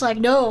 It's like,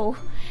 no.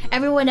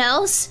 Everyone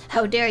else,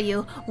 how dare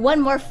you? 1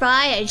 more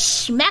fry and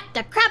smack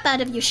the crap out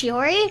of you,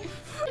 Shiori.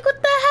 Like,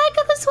 what the heck?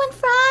 It was 1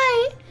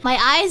 fry. My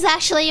eyes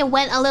actually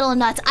went a little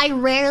nuts. I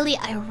rarely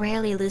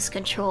lose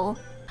control.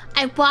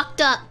 I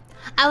walked up.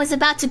 I was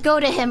about to go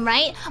to him,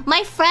 right?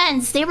 My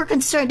friends, they were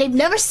concerned. They've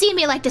never seen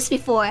me like this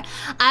before.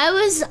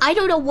 I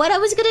don't know what I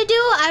was gonna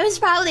do. I was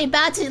probably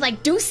about to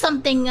like do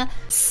something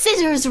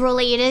scissors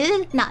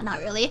related. Not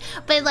really.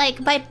 But like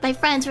my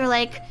friends were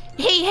like,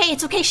 hey,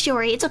 it's okay,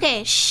 Shiori. It's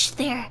okay. Shh,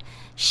 there.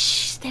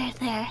 Shh,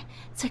 there.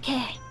 It's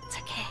okay.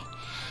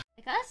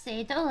 I gotta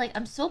say though, like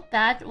I'm so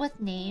bad with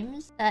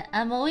names that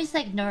I'm always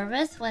like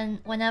nervous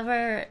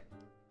whenever,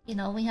 you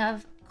know, we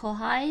have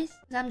kohais.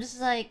 I'm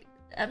just like,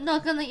 I'm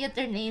not gonna get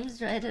their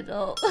names right at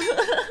all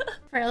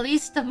for at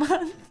least a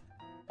month.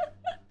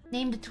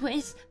 Name the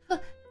twins.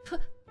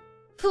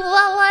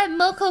 Fuawa and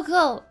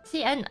Mokoko.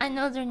 See, I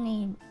know their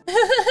names.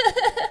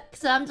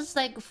 So I'm just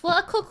like,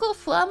 Fuakoko,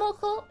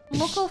 Fuamoko,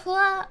 Moko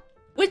Fua.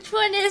 Which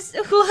one is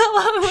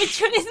Fuawa?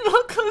 Which one is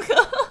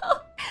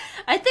Mokoko?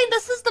 I think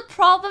this is the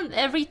problem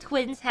every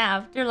twins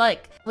have. They're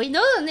like, we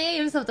know the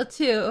names of the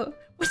two.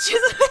 Which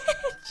is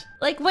which?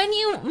 Like when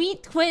you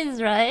meet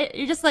twins, right?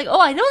 You're just like, oh,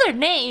 I know their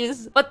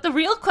names. But the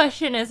real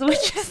question is,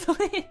 which is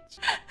which?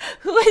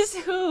 Who is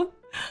who?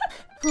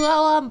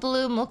 Fuawa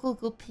blue,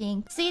 Mokoko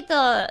pink. See,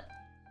 the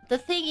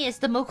thing is,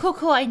 the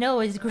Mokoko I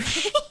know is green.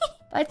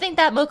 I think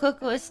that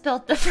Mokoko is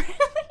spelled differently.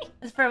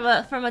 It's from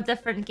a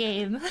different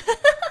game.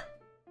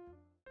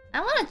 I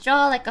want to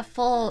draw like a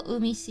full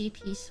Umisi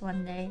piece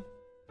one day.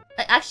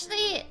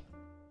 Actually,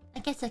 I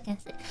guess I can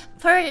say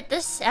for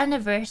this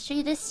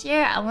anniversary this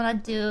year, I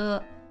want to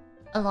do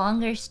a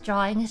longer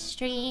drawing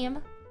stream.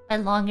 By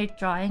longer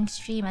drawing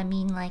stream, I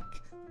mean like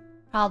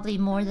probably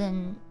more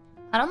than,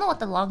 I don't know what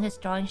the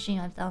longest drawing stream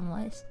I've done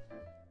was,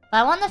 but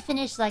I want to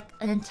finish like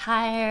an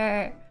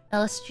entire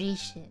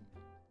illustration.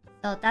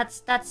 So that's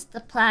the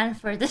plan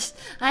for this.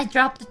 I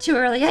dropped it too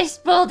early. I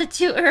spoiled it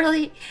too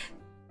early.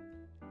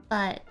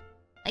 But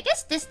I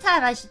guess this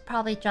time I should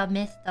probably draw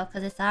Myth though,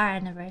 because it's our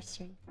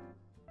anniversary.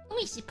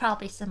 We should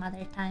probably some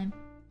other time.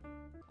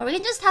 Or we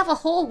can just have a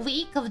whole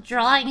week of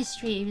drawing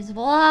streams.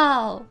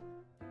 Wow!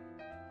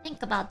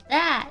 Think about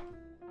that.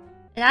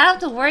 And I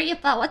don't have to worry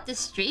about what to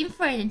stream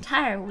for an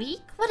entire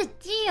week? What a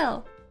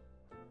deal!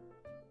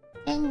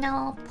 And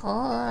no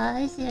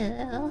pause.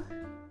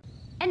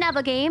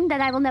 Another game that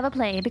I will never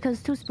play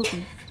because too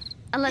spooky.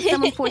 Unless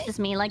someone forces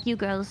me, like you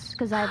girls,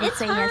 because I would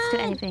say yes to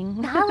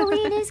anything.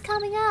 Halloween is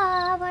coming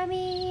up, I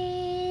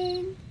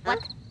mean... What?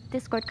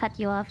 Discord cut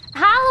you off.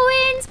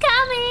 Halloween's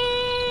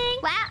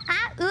coming!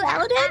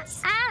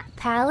 Paladins?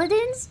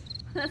 Paladins?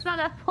 That's not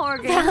a horror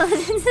game.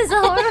 Paladins is a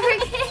horror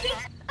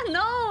game?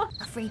 No!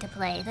 Free to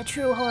play, the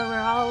true horror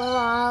all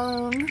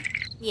along.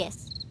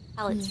 Yes.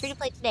 Paladins, free to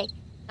play today.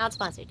 Not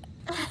sponsored.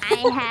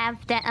 I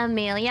have the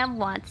Amelia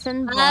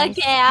Watson voice.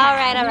 Okay,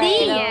 alright.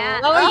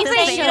 Yeah. What were you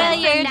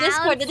saying? Your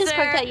Discord, the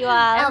Discord cut you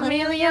off.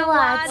 Amelia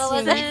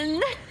Watson.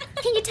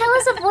 Can you tell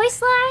us a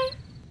voice line?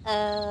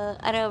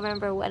 I don't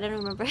remember.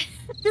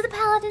 Do the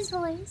Paladin's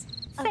voice.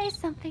 Say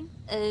something.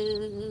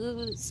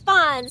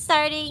 Spawn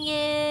starting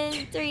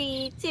in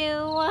 3, 2,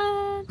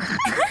 1.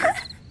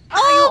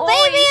 Oh,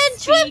 baby, and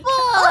triple!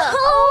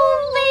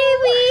 Oh,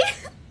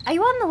 baby! Are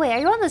you on the way? Are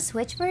you on the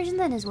Switch version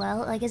then as well?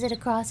 Like, is it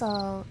across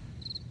all?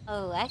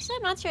 Oh, actually,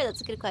 I'm not sure.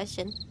 That's a good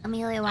question.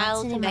 Amelia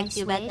Watson in my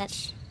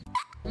Switch.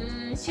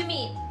 趣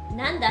味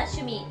なんだ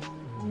趣味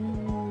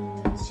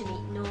趣味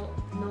の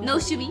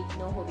趣味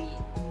のホビー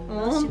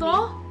本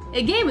当？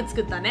ゲーム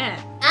作ったね。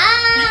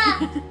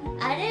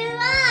あれ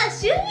は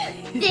趣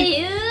味って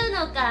いう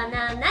のか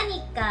な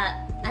何か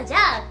じゃ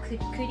あク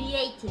リ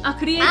エイティブ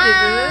クリエイティ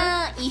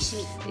ブいい趣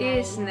味いい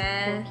です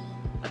ね。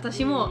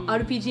私も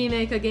RPG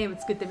メーカーゲーム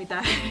作ってみ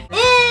たい。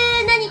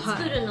何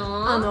作る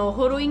の？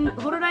ホロ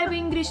ライブ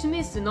イングリッシュ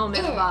ミスのメ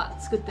ンバ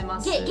ー作ってま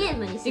す。ゲー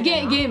ムにする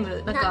の？ゲー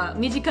ムなんか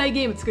短い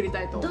ゲーム作り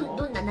たいと思う。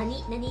どんな何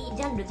ジ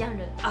ャンル？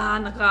な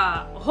ん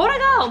かホラ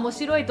が面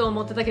白いと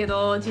思ってたけ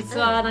ど、実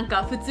はなん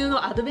か普通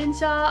のアドベン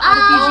チャー RPG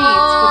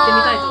作って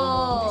みたいと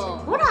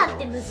思う。ホラーっ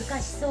て難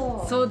し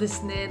そう。そうで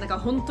すね。なんか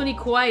本当に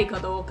怖いか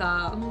どう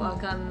かわ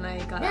かんない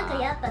から。なん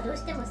かやっぱどう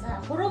しても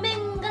さ、ホロメ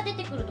ンが出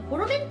てくるとホ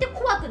ロメンって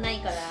怖くない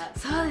から。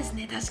そうです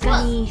ね。確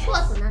かに。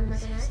怖くなんな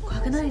くない？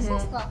怖くないね。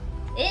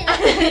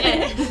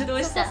ど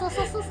うした？そう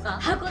か。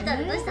箱だ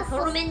どうした？ホ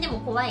ロメンでも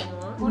怖い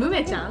の？ム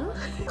メちゃん？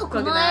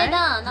この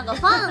間なんか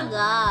ファン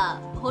が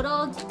ホ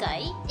ロ機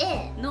械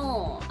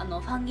のフ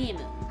ァンゲーム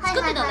作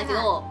ってたんだけ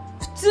ど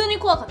普通に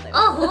怖かったよ。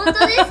あ、本当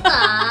で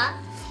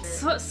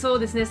すか？そう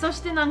ですね。そ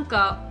してなん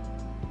か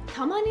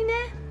たまにね、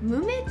ム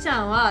メち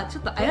ゃんはちょ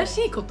っと怪し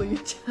いこと言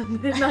っちゃう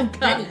んで、なん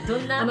かど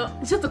ん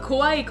なちょっと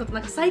怖いこと、な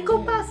んかサイコ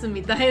パース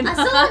みたいな。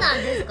そうな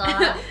んですか？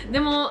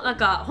でもなん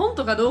か本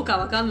当かどうか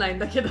わかんないん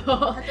だけ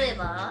ど。例え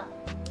ば？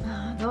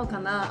どうか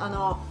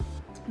な、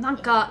なん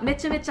かめ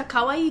ちゃめちゃ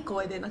可愛い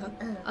声でなんか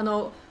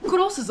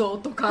殺すぞ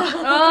とか言う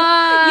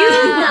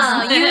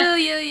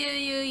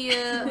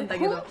だ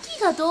けど本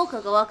気がどう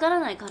かがわから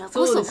ないから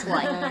こそ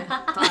怖い。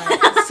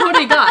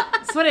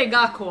それ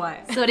が怖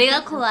い。それ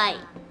が怖い。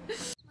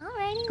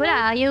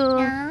Kuda,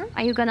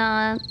 are you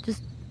gonna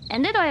just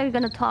end it, or are you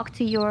gonna talk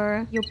to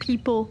your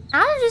people?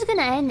 I was just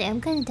gonna end it.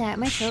 I'm kind of tired.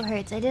 My throat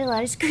hurts. I did a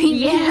lot of screaming.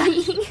 Yeah.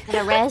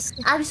 Gotta rest.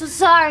 I'm so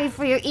sorry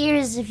for your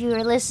ears if you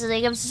were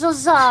listening. I'm so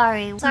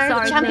sorry. Sorry,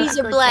 chumpies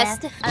are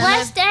blessed.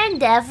 Blessed and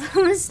deaf,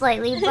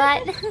 slightly, but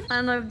I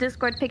don't know if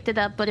Discord picked it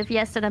up, but if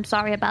yes, then I'm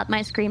sorry about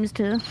my screams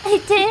too.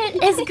 it did.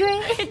 It's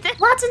great.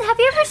 Watson, have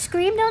you ever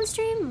screamed on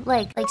stream?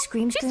 Like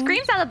scream? She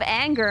screams out of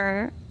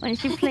anger when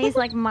she plays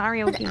like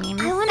Mario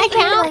games. I want to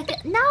hear like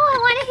I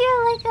want to hear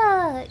like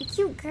a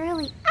cute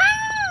girly. I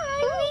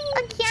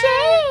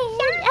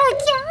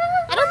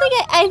don't think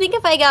I think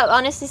if I got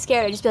honestly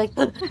scared, I'd just be like,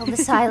 oh, the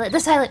silent.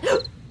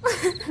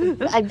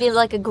 I'd be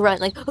like a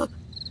grunt, like.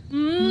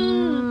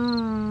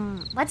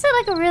 What's it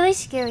like a really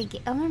scary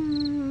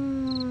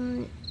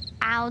game?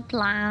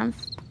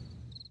 Outlast.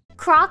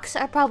 Crocs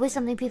are probably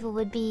something people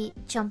would be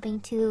jumping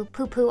to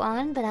poo-poo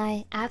on, but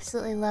I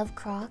absolutely love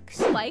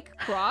Crocs. Like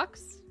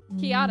Crocs?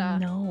 Kiara.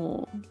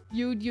 No.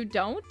 You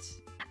don't?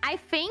 I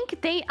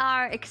think they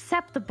are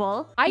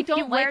acceptable. I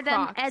don't wear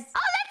them Crocs. as... Oh,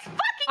 let's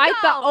fucking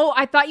go!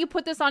 I thought you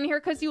put this on here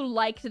because you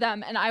liked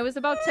them, and I was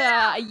about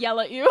to yell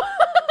at you.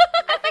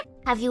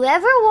 Have you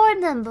ever worn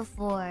them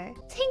before?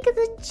 Think of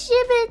the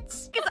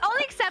gibbets. It's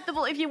only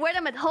acceptable if you wear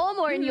them at home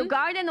or in your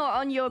garden or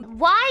on your...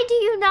 Why do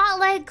you not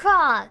like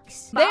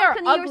Crocs? They are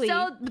ugly.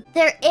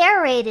 They're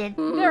aerated.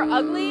 They're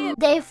ugly.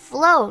 They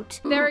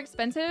float. They're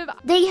expensive.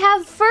 They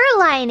have fur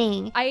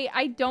lining.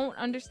 I don't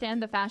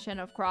understand the fashion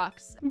of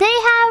Crocs. They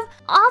have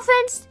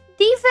offense,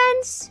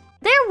 defense.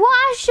 They're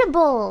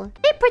washable.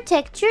 They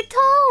protect your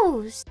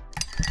toes.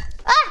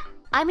 Ah!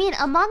 I mean,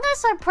 Among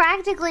Us are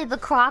practically the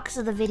Crocs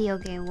of the video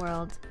game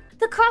world.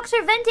 The Crocs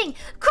are venting.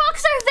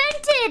 Crocs are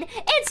vented.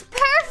 It's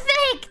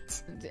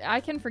perfect. I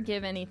can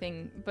forgive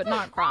anything, but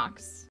not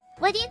Crocs.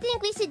 What do you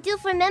think we should do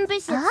for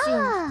membership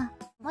stream?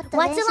 What's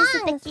along? What's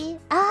along?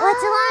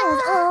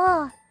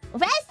 Oh,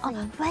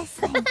 wrestling.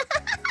 Wrestling.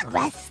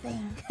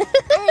 Wrestling. I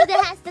think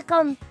that has to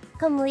come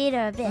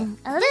later a bit.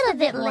 A little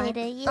bit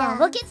later, yeah.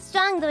 We'll get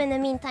stronger in the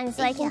meantime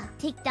so I can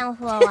take down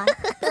for a while.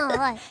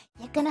 What?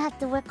 You're gonna have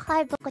to work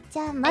hard,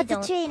 Boko-chan. Lots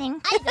of training.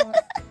 I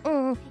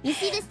don't. You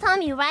see this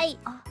Tommy, right?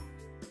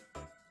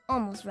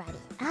 Almost ready.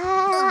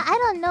 I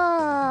don't know.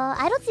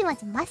 I don't see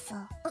much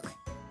muscle.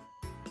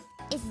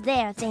 It's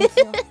there, thank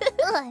you.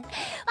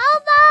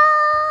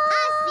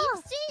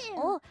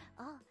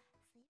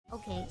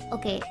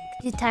 Okay.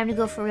 It's time to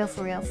go for real.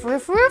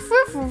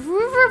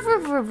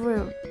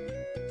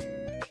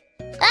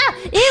 Ah!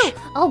 Ew!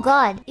 Oh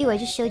god. Ew, I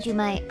just showed you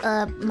my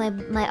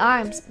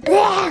arms.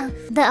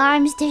 The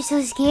arms, they're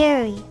so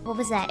scary. What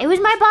was that? It was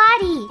my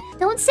body!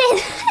 Don't say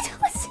that!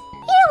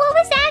 Ew, what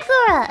was that,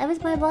 Gura? It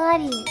was my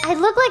body. I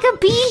look like a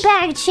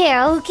beanbag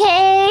chair,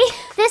 okay?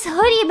 This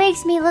hoodie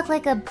makes me look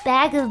like a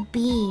bag of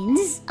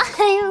beans.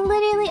 I'm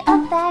literally a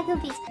bag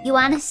of beans. You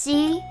wanna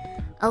see?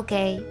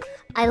 Okay.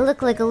 I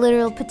look like a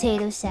literal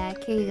potato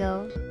sack. Here you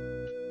go.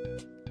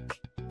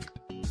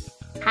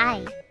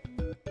 Hi.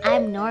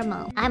 I'm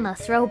normal. I'm a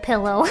throw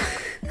pillow.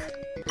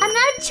 I'm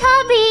not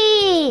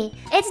chubby!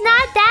 It's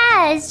not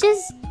that! It's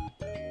just...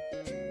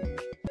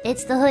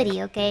 It's the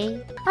hoodie,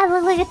 okay? I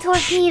look like a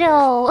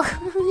torpedo.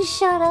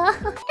 Shut up.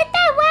 Hit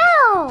that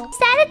well! Is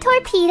that a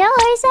torpedo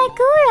or is that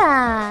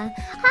Gura?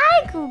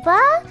 Hi,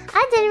 Gooba.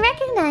 I didn't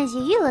recognize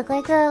you. You look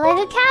like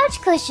a couch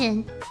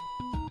cushion.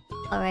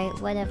 Alright,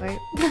 whatever.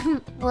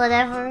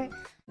 Whatever.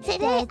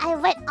 Today I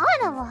went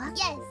on a walk.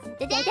 Yes.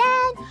 Today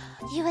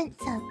you went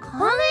to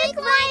comic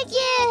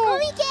market.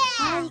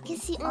 Oh, you can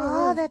see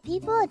all the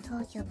people in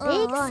Tokyo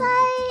Big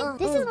Sight.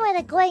 This is more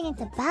like going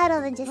into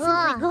battle than just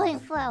simply going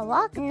for a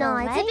walk. No,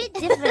 it's a bit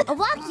different. A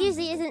walk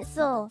usually isn't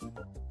so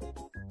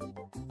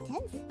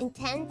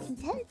intense.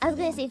 I was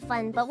gonna say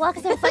fun, but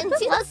walks are fun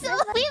too. Also,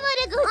 we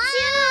wanna go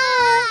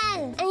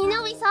too. And you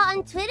know, we saw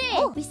on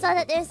Twitter. We saw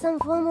that there's some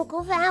promo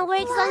code for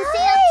handworks on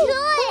sale too.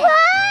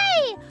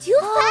 Why? Too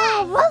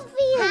fast.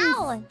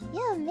 How?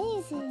 You're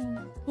amazing.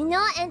 You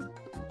know, and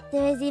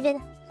there is even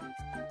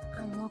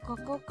a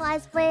Mokoko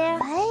cosplayer.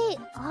 Right?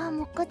 Oh,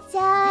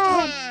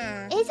 Moko-chan.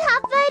 It's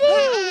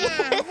happening.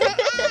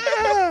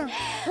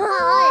 We're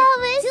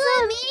so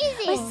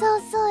amazing. We're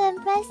so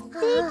impressed.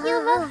 Thank you,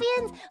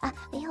 Ruffians.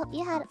 We hope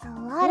you had a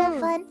lot of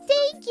fun.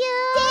 Thank you.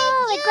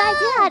 We're glad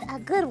you had a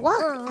good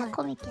walk at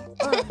Comic-Con.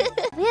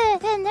 We were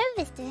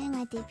nervous during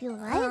my debut,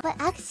 right? But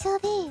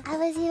actually, I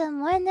was even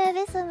more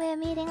nervous when we were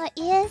meeting with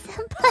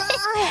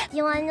Ian-senpai.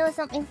 You wanna know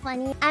something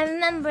funny? I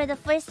remember the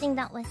first thing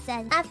that was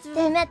said after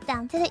we met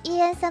them. To the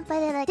Ian-senpai,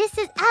 they're like, this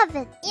is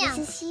Avid, this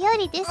is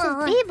Shiori, this is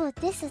Bibu,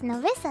 this is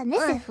Narissa, and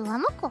this is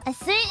Fuwamoko. A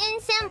certain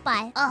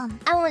senpai.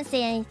 I won't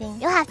say anything.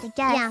 You'll have to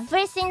guess. Yeah,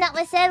 first thing that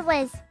was said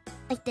was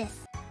like this.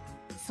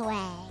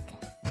 Swag.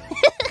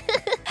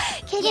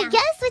 Can you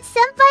guess which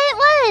senpai it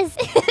was?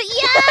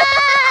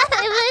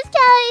 Yeah! It was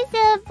Kelly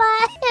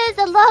senpai. It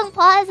was a long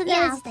pause and then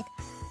it was just like,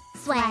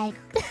 swag.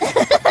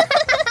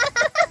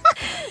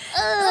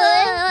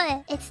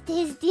 It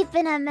stays deep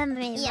in our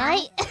memory,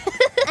 right?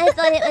 I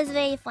thought it was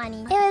very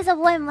funny. It was a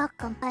warm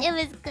welcome. It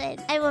was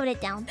good. I wrote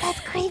it down. That's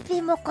creepy,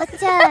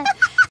 Moko-chan.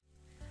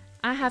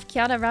 I have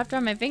Kiara wrapped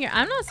around my finger.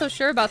 I'm not so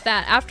sure about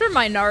that. After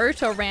my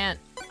Naruto rant,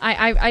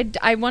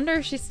 I wonder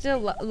if she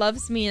still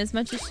loves me as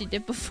much as she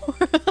did before.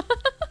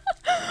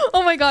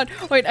 Oh my god.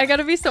 Wait, I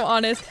gotta be so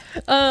honest.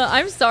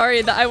 I'm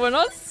sorry that I went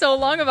on so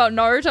long about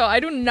Naruto. I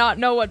do not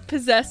know what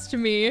possessed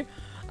me.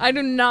 I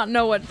do not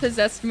know what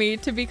possessed me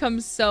to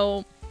become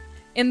so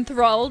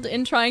enthralled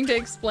in trying to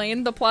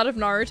explain the plot of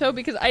Naruto,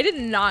 because I did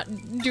not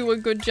do a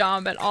good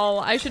job at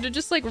all. I should have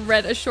just like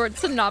read a short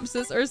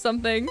synopsis or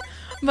something.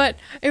 But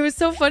it was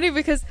so funny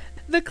because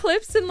the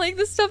clips and like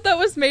the stuff that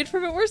was made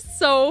from it were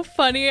so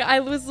funny. I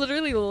was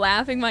literally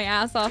laughing my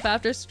ass off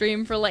after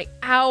stream for like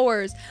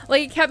hours.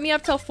 Like it kept me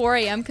up till 4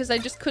 a.m. because I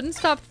just couldn't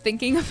stop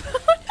thinking about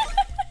it.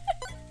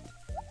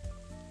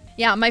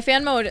 Yeah, my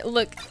fan mode.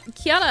 Look,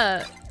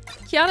 Kiara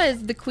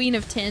is the queen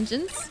of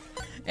tangents.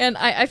 And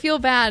I feel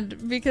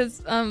bad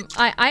because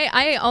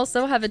I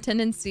also have a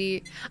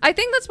tendency. I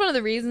think that's one of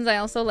the reasons I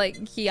also like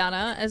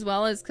Kiana as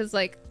well, is because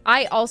like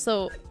I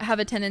also have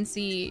a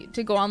tendency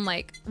to go on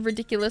like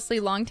ridiculously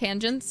long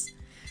tangents.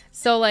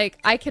 So like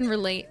I can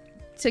relate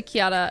to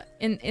Kiara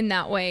in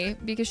that way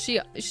because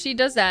she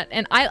does that,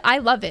 and I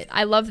love it.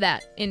 I love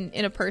that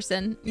in a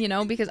person, you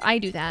know, because I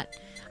do that.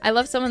 I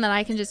love someone that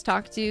I can just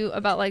talk to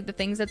about like the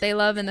things that they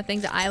love and the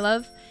things that I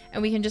love,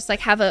 and we can just like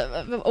have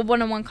a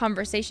one-on-one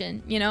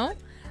conversation, you know?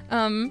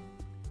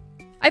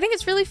 I think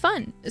it's really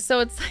fun. So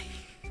it's like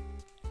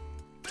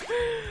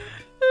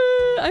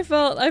I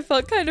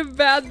felt kind of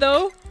bad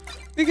though,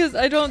 because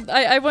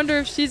I wonder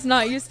if she's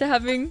not used to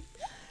having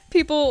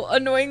people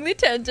annoyingly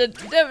tangent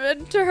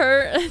to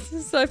her.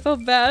 So I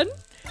felt bad.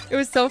 It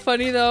was so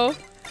funny though,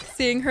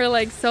 seeing her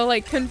like so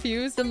like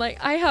confused and like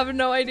I have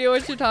no idea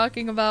what you're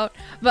talking about.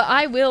 But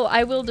I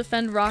will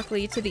defend Rock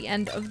Lee to the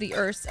end of the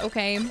earth,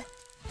 okay?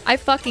 I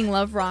fucking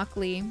love Rock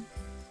Lee.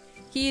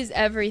 He is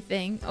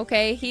everything,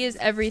 okay? He is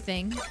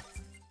everything.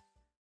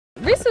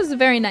 Risu's a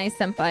very nice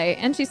senpai,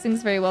 and she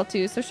sings very well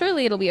too, so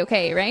surely it'll be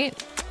okay, right?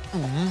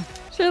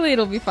 Surely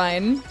it'll be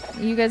fine.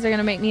 You guys are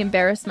gonna make me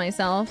embarrass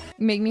myself.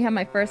 Make me have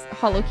my first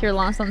holo cure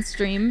loss on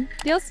stream.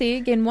 DLC,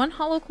 gain 1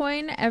 holo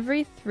coin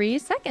every 3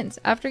 seconds.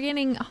 After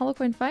gaining holo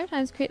coin 5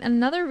 times, create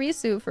another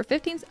Risu for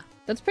 15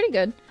 That's pretty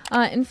good.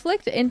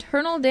 Inflict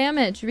internal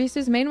damage.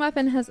 Risu's main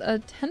weapon has a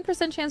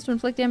 10% chance to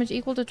inflict damage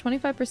equal to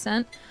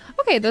 25%.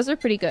 Okay, those are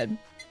pretty good.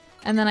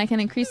 And then I can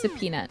increase the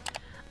peanut.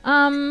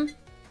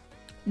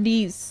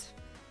 These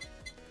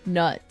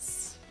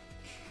nuts.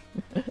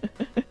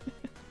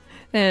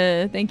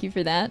 Thank you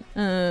for that.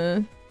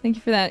 Thank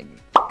you for that,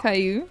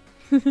 Caillou.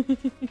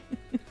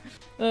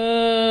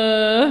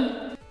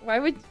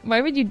 Why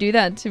would you do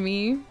that to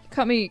me?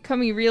 Cut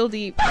me real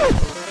deep.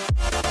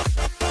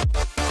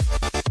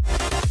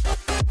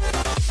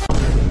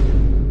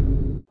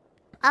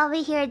 I'll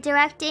be here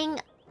directing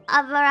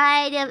a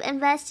variety of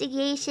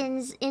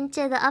investigations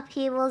into the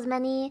upheaval's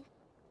many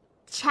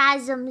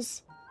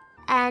chasms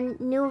and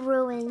new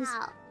ruins. Is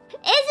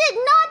it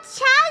not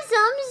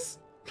chasms?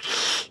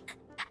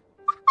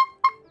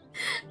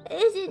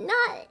 Is it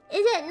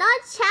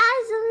not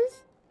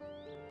chasms?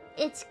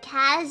 It's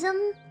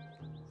chasm?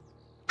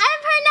 I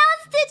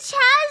pronounced the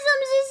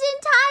chasms this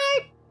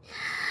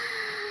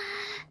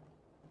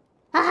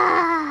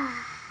entire...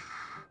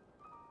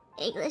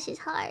 English is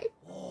hard.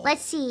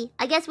 Let's see.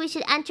 I guess we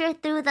should enter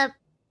through the...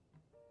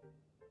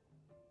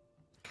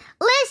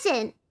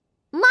 Listen!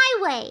 My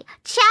way.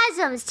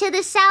 Chasms to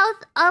the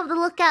south of the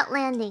Lookout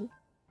Landing.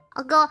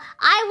 I'll go...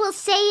 I will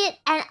say it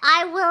and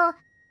I will...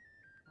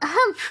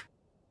 I'm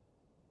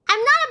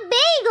not a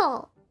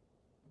bagel!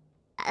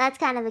 That's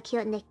kind of a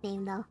cute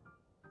nickname though.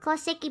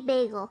 Koseki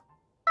Bagel.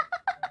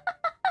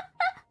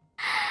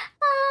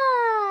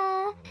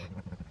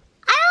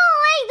 I don't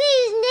like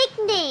these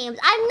nicknames.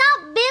 I'm not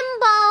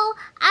Bimbo.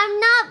 I'm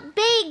not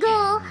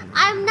Bagel.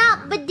 I'm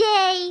not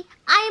Bidet.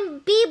 I'm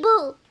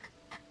Bibu.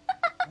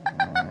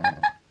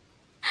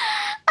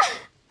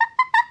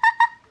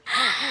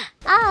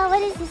 Ah,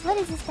 what is this? What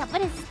is this stuff?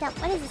 What is this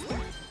stuff? What is this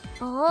stuff?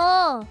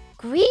 Oh,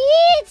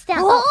 green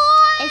stamp.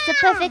 Oh, it's the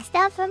perfect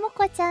stamp for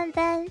Moko-chan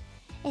then.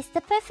 It's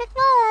the perfect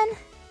one.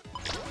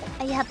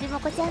 Are you happy,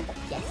 Moko-chan?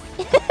 Yes.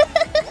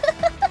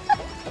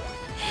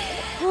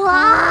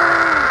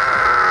 Wow!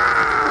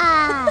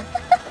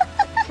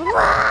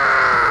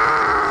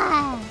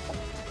 Wow!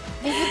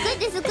 This is good,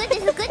 this is good,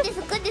 this is good, this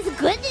is good, this is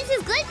good, this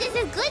is good, this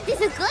is good,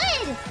 this is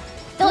good!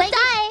 Don't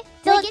die!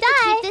 Don't die! To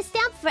keep this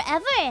stamp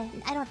forever!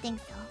 I don't think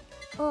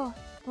so.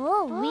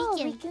 Oh,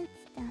 weaken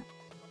stamp.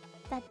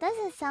 That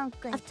doesn't sound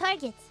good. Of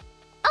targets.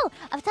 Oh,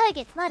 of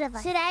targets, not of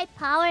us. Should I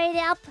power it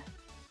up?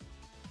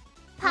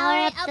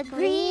 Power up the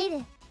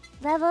greed.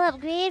 Level up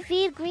greed,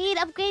 feed greed,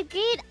 upgrade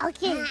greed.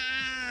 Okay.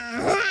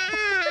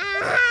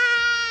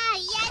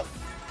 Yes!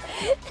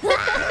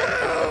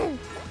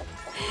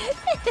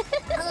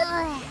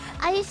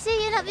 Are you sure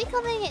you're not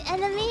becoming an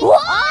enemy? Whoa!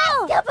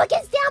 Oh! Stamp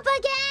again, stamp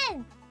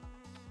again!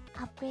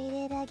 Upgrade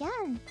it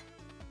again.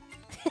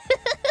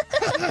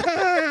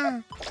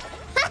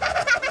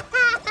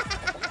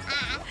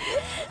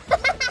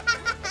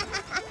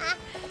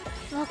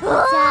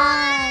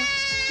 Moko-chan.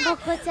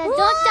 Moko-chan,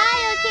 don't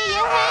die, okay?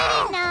 You're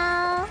hurting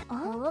now. Oh,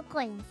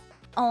 coins.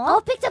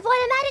 Oh, picked up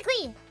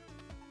automatically.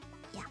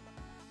 Yeah.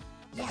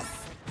 Yes.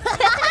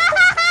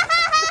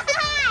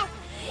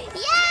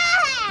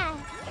 Yeah.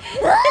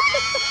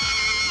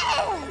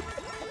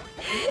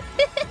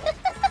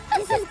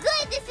 This is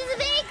good. This is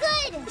very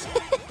good.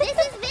 This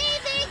is very,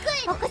 very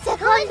good. How much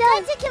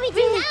content can we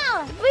do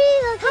now?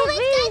 Breathe, okay, How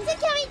much content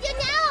can we do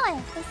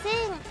now? The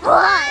thing.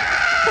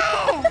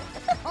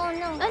 Oh no.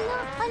 Oh no.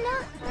 Oh no.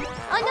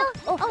 Oh no.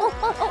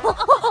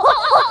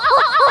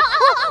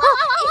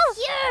 It's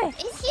here.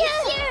 It's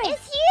here.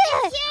 It's here.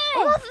 It's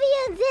here.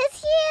 Ruffians,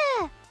 it's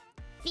here.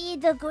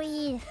 Feed the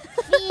greed.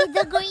 Feed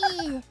the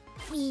greed.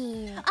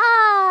 Feed.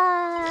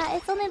 Ah,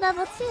 it's only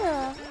level 2.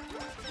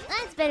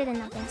 That's better than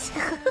nothing.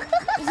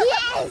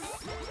 Yes!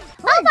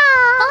 パパ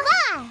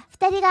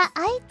2人が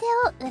相手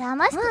を恨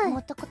ましく思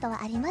ったこと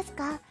はあります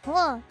か？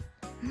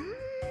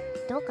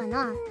どうか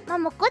な。まあ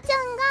もこちゃ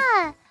ん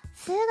が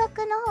数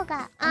学の方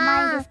がう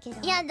まいです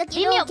けど。いやだ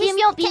けど微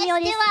妙です。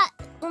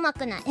うま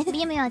くない。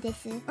微妙で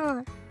す。う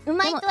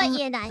まいとは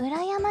言えない。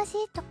羨まし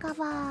いとか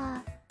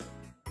は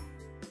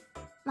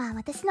まあ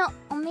私の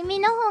お耳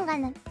の方が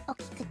大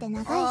きくて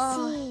長い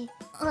し、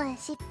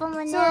尻尾も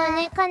ね、そう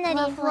ね、かな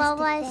りふわ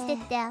ふわして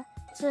て、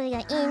それが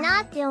いい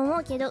なって思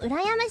うけど、羨ま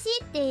し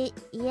いって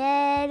言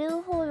え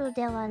るほど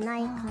ではな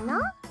いかな。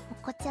も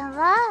こちゃん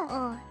は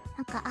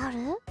なんかあ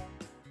る？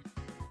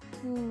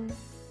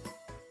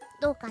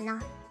どうかな。あ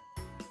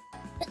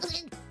りが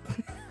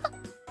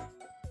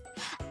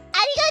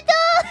と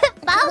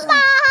うバオバー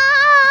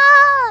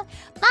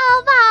バ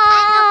オバ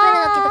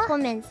ーコ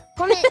メン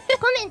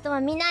トは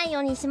見ない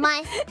ようにします。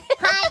はい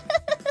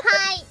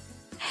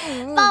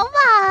バオバーバ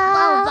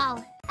オバーありがと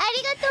う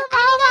バオ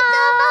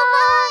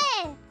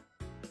バー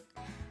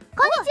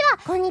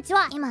こんにち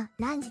は今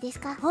何時です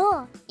か？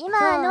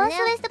今ノースウ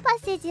ェストパ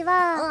ッセージ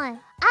は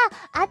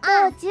あと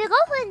15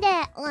分で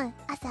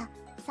朝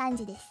3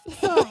時です。い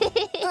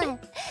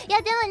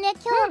やでもね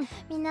今日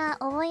みんな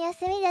お盆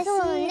休みだし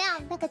な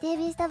んかデ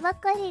ビューしたばっ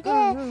かりでち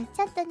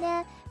ょっと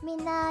ねみ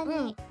んな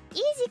にいい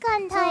時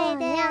間帯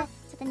で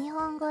ちょっと日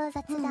本語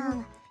雑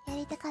談や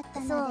りたかった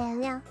ので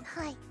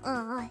はい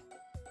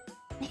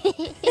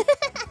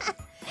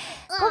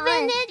ご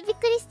めんねびっ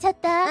くりしちゃっ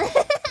た。で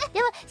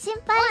も心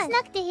配し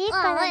なくていい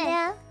から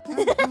ね。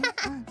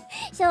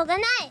しょうが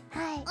ない。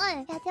はい。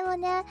いやでも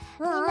ね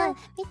みんな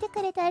見てく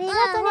れてありが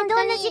とうね。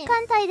どんな時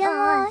間帯で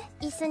も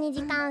一緒に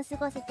時間過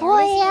ごせて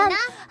嬉しいな。あ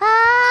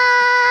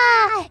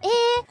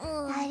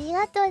り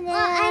がとうね。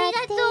あり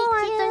がとう本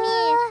当に。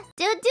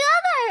Do other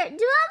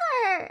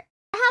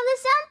have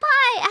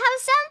senpai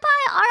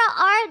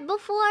art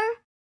before?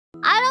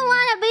 I don't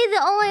want to be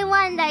the only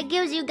one that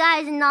gives you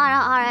guys an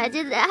art. Have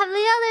the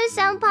other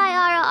senpai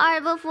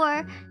art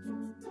before?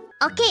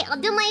 Okay,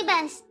 I'll do my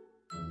best.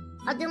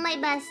 Ara.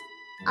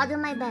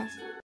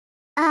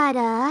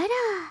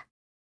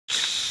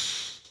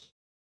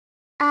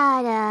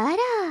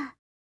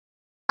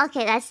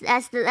 Okay, that's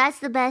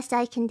the best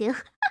I can do.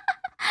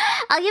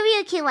 I'll give you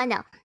a cute one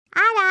now.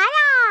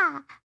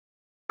 Ara.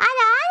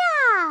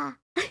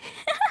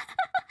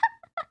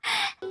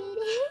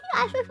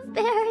 I'm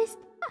embarrassed.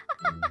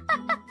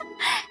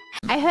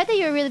 I heard that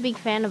you're a really big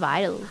fan of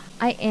idols.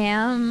 I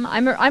am.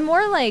 I'm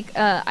more like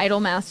Idol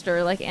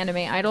Master, like anime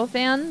idol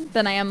fan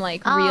than I am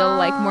like real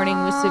like Morning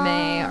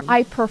Musume.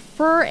 I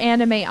prefer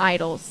anime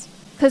idols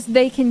because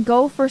they can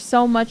go for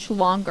so much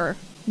longer.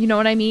 You know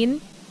what I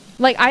mean?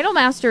 Like Idol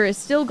Master is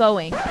still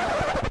going.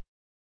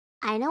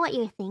 I know what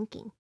you're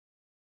thinking,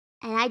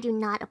 and I do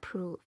not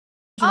approve.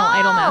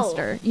 Idol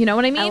Master. You know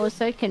what I mean? I was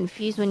so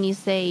confused when you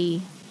say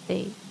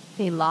they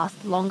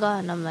last longer,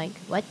 and I'm like,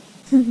 what?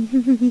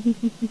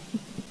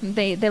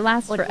 They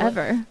last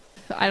forever.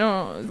 I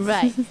don't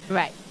know.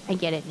 Right. I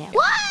get it now.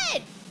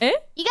 What? Eh?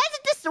 You guys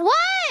are just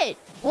what?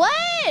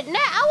 What? No,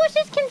 I was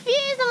just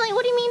confused. I'm like,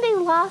 what do you mean they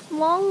last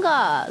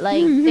longer?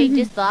 Like they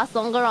just last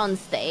longer on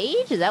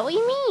stage? Is that what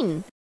you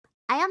mean?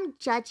 I am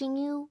judging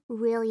you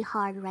really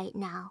hard right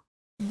now.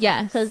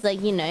 Yes. Because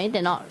like, you know,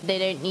 they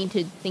don't need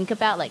to think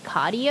about like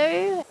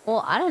cardio.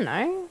 Or I don't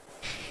know.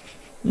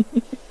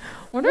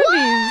 What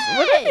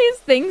are these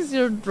things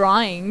you're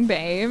drawing,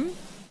 babe?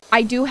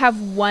 I do have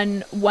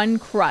one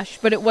crush,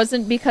 but it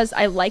wasn't because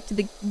I liked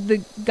the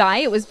guy.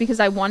 It was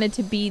because I wanted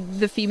to be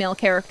the female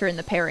character in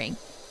the pairing.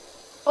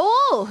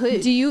 Oh, who?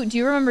 Do you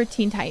remember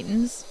Teen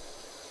Titans?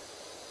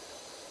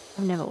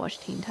 I've never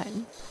watched Teen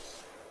Titans.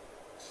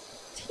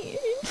 Teen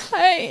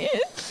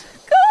Titans,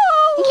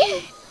 go!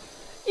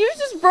 You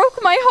just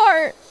broke my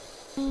heart.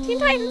 Teen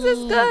Titans is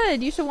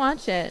good. You should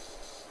watch it.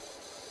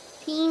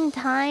 Teen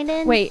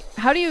Titans. Wait,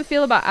 how do you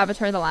feel about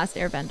Avatar: The Last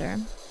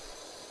Airbender?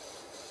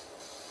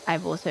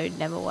 I've also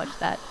never watched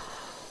that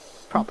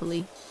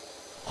properly.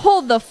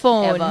 Hold the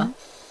phone. Ever.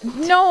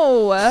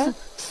 No.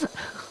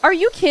 Are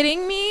you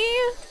kidding me?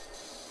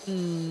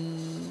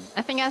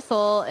 I think I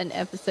saw an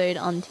episode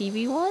on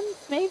TV once,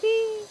 maybe?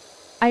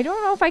 I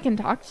don't know if I can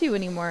talk to you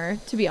anymore,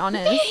 to be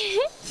honest.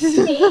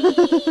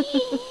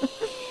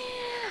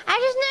 I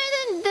just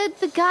know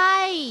the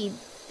guy,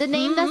 the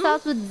name that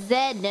starts with Z,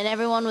 and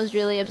everyone was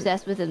really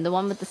obsessed with him. The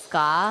one with the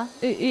scar.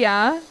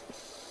 Yeah.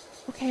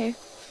 Okay.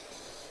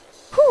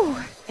 Whew.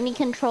 And he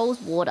controls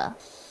water.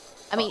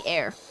 I mean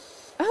air.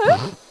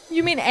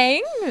 You mean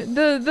Aang?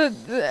 The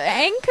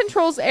Aang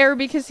controls air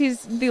because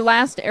he's the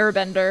last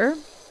airbender.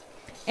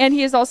 And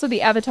he is also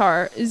the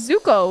avatar.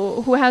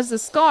 Zuko, who has the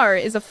scar,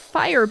 is a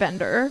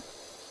firebender.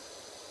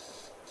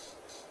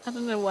 I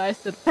don't know why I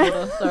said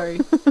water, sorry.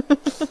 I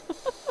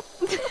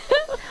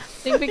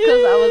think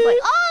because I was like,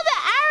 oh, the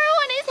arrow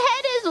on his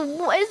head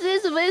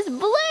is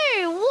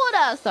blue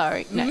water.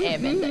 Sorry, no,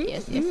 airbender.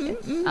 Yes.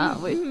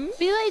 We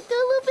feel like do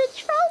a little bit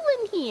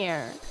trolling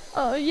here.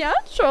 Oh yeah,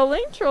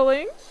 trolling.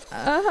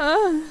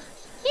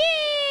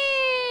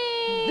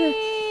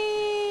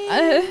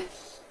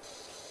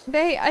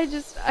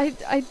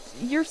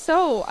 You're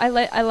so. I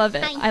love it. I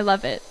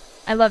love it.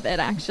 I love it,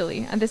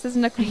 actually. And this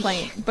isn't a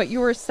complaint, but you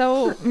were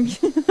so...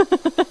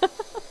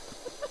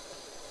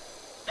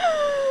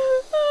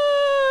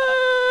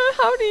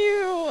 How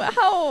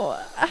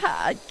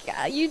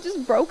you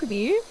just broke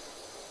me.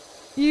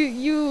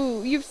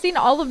 You've seen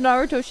all of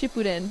Naruto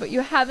Shippuden, but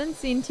you haven't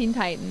seen Teen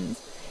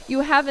Titans.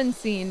 You haven't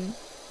seen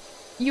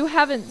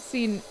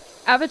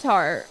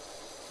Avatar.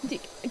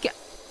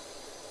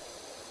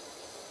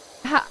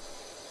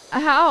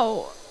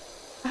 How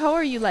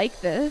are you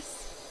like this?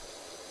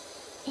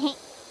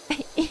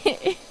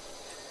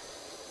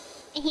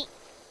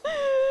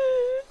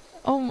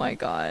 Oh my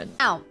god.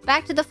 Now,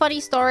 back to the funny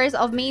stories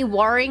of me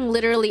worrying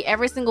literally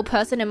every single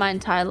person in my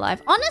entire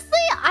life. Honestly,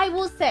 I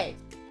will say,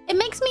 it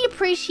makes me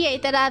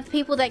appreciate that I have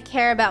people that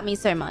care about me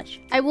so much.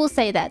 I will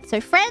say that.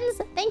 So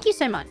friends, thank you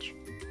so much.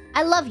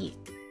 I love you.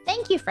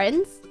 Thank you,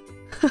 friends.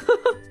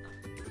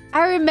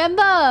 I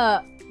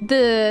remember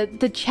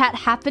the chat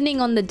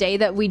happening on the day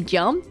that we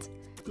jumped.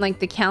 Like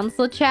the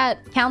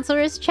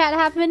counselor's chat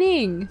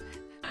happening.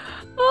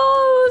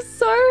 Oh,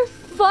 so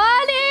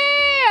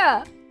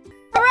funny!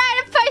 Alright,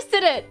 I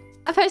posted it!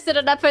 Okay,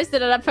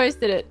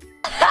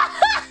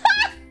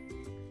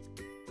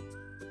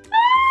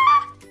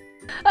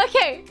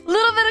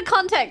 little bit of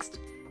context.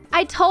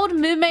 I told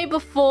Mume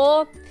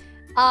before,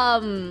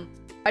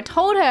 I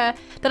told her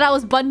that I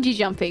was bungee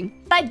jumping.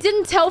 I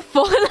didn't tell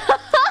Fauna.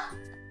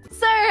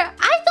 So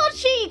I thought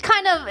she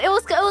kind of, it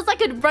was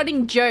like a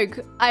running joke.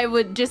 I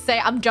would just say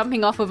I'm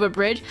jumping off of a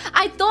bridge.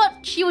 I thought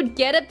she would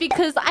get it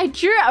because I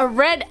drew a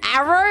red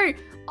arrow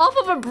off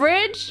of a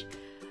bridge,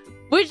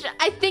 which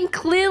I think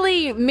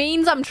clearly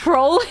means I'm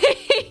trolling.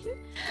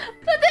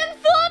 But then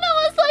Fauna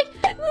was like,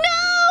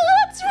 no,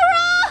 what's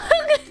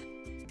wrong?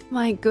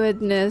 My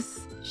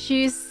goodness,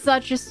 she's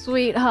such a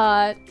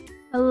sweetheart.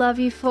 I love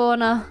you,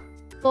 Fauna.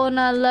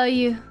 Fauna, I love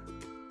you.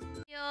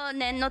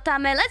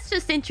 Let's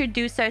just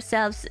introduce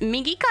ourselves.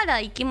 右か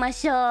ら行きま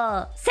しょ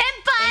う。先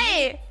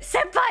輩！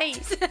先輩！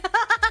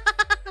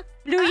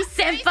ルイ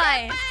先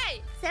輩！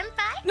先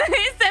輩？ルイ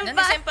先輩！なん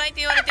で先輩っ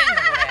て言われてんのこ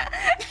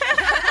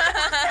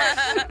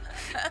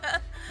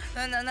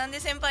れ。なんで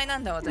先輩な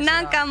んだ私は。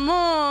なんか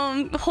も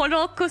うホ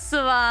ロクス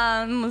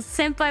はもう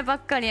先輩ば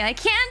っかり。I can't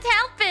help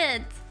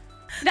it!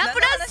 ラプ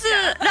ラ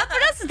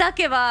スだ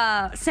け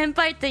は先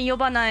輩って呼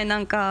ばないな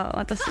んか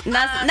私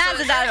な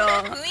ぜだろう。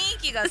雰囲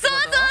気が。そう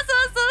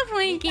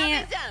雰囲気。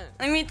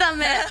見た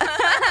目。Yeah,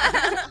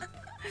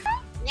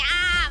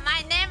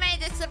 my name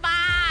is Sbar.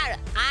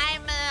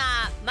 I'm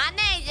a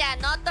manager,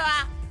 not a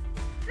duck.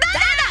 No.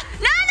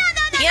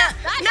 Yeah,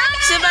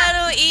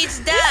 Subaru is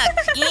duck.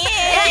 Yeah.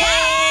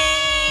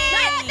 No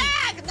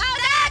duck.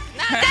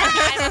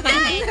 I'm a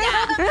manager.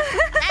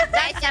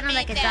 That sounded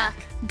like a duck.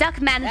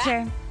 Duck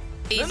manager.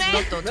 Is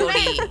not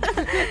鳥。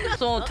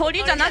そう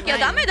鳥じゃなきゃ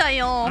ダメだ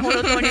よ。ホ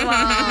ロ鳥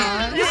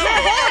は。そ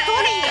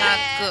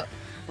う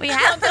鳥。We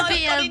have to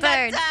be a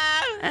bird.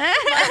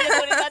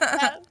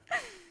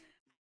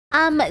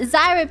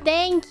 Zyra,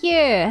 thank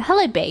you.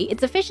 Hello, Bay.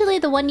 It's officially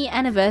the 1-year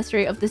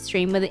anniversary of the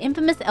stream where the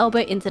infamous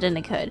elbow incident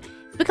occurred.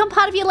 It's become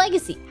part of your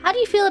legacy. How do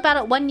you feel about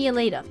it 1 year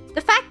later?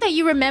 The fact that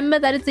you remember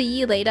that it's a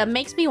year later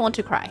makes me want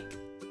to cry.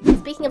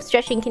 Speaking of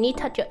stretching, can you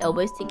touch your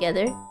elbows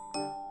together?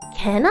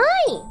 Can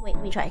I? Wait,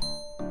 let me try.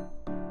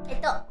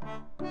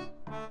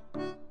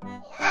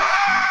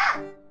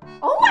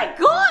 Oh my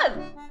god!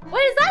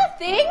 Wait, is that a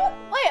thing?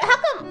 Wait, how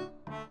come?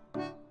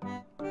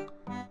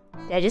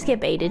 Did I just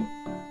get baited?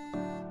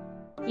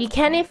 You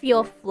can if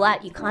you're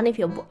flat, you can't if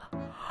you're...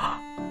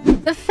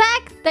 The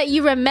fact that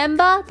you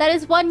remember that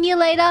is 1 year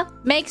later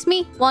makes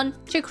me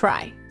want to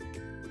cry.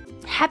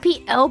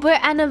 Happy elbow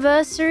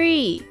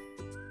anniversary.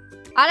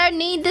 I don't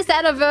need this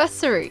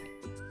anniversary.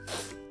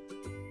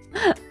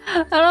 I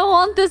don't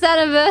want this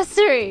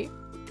anniversary.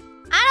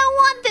 I don't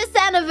want this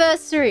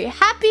anniversary.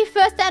 Happy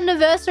first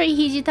anniversary,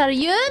 Hijitaru.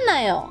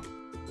 Yunayo.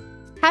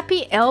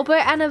 Happy elbow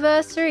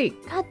anniversary.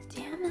 God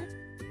damn it.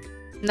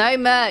 No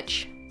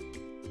merch.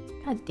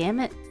 God damn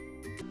it.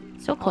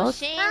 So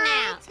close.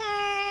 Now.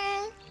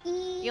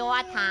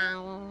 Your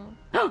turn.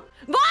 Why?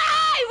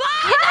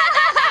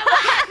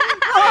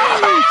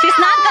 She's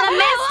not gonna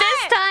miss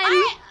this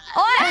time.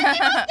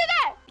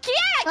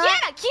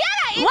 Kiara!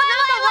 Wait.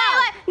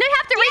 No, you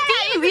have to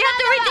redeem. You have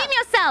to redeem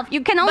yourself.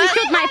 You can only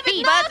shoot my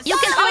feet. You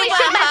can only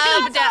shoot my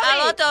feet. A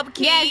lot of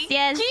key.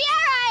 Yes.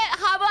 Kiara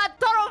have a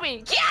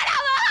trophy. Kiara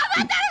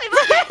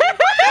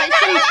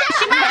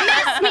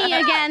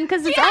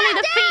because it's only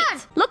the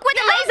feet. Look where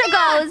the laser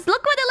goes.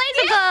 Look where the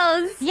laser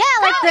goes. Yeah,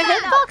 like the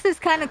hitbox is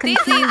kind of This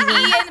is confusing.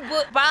 Ian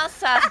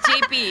versus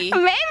JP.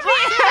 Maybe.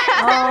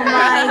 Oh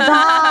my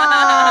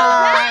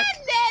god.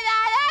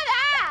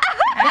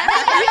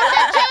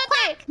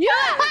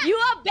 You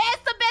are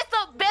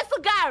best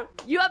girl.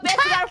 You are best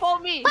girl for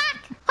me.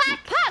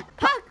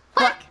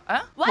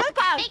 Huh? What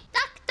part? Make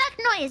duck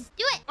noise.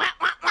 Do it.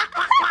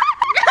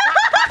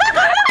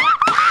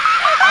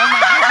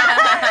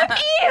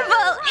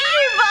 Evil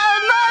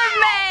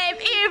mermaid.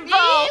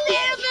 Evil.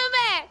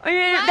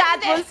 That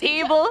was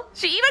evil.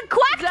 She even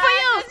quacked for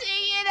you.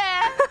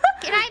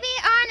 Can I be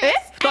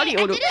honest? I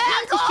didn't mean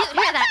to shoot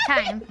her that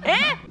time.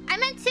 I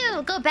meant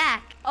to go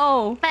back.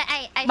 Oh. But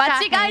I shot her.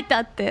 間違えた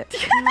って。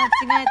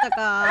間違えたか。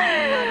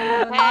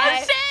 Oh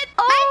shit!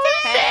 Oh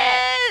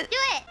shit! Do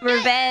it.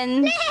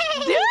 Revenge.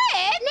 Do it.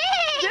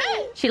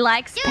 She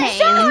likes pain.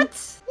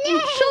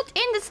 Shoot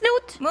in the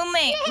snoot.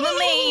 Mumei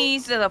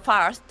is the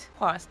first.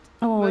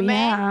 Oh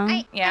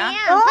yeah. Yeah.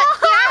 But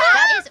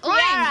Kiara is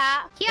orange.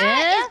 Kiara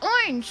Eh? is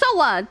orange. So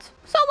what?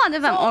 So what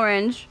if I'm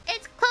orange?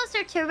 It's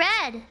closer to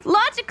red.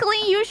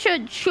 Logically, you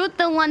should shoot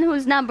the one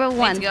who's number one.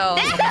 Let's go.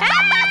 Oh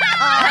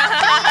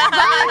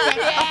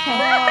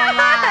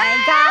my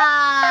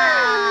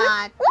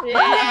god.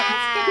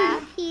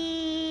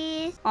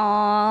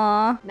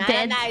 Aww.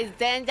 Dead. Nana is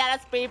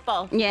dangerous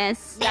people.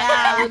 Yes.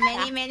 Yeah,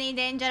 many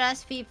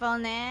dangerous people,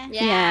 ne?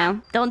 Yeah.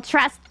 Don't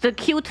trust the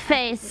cute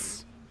face.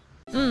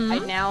 I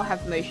now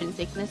have motion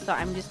sickness, so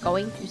I'm just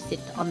going to sit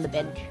on the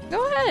bench.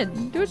 Go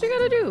ahead. Do what you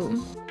gotta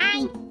do.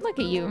 Look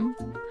at you.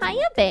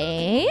 Hiya,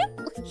 babe.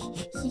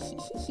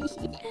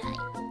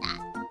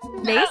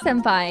 Bae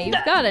senpai, you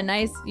got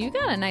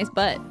a nice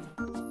butt.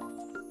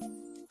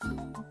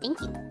 Thank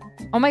you.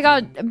 Oh my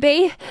god,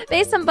 Bae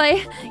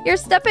senpai, you're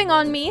stepping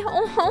on me.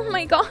 Oh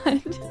my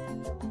god.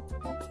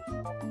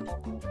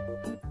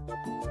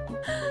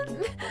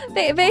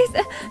 Bae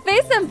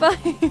senpai.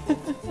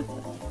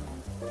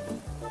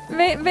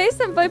 Bae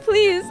senpai,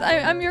 please.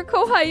 I'm your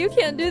kohai. You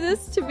can't do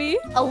this to me.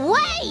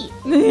 Away!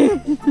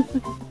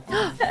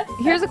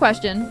 Here's a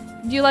question.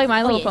 Do you like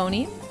My Little yes.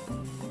 Pony?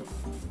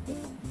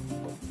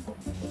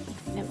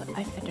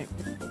 I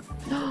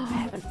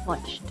haven't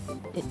watched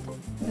it.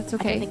 That's I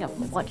okay. don't think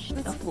I've watched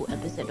a full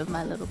episode of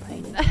My Little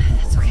Pony.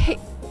 That's okay.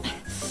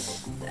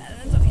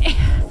 That's okay.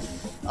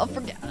 I'll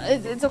forget.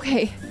 It's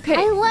okay. Okay.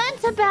 I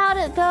learned about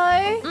it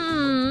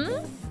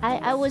though.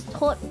 I was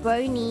taught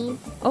brony.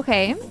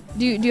 Okay.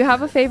 Do you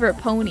have a favorite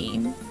pony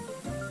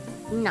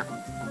No.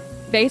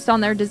 based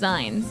on their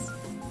designs?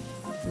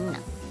 No.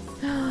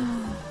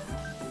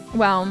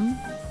 Wow.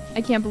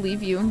 I can't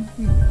believe you.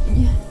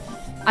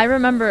 I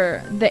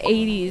remember the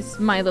 80s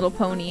My Little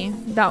Pony.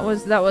 That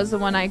was the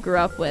one I grew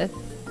up with.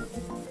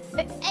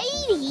 The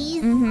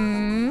 80s?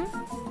 Mm-hmm.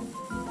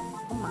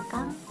 Oh my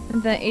god.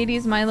 The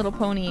 80s My Little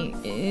Pony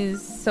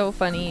is so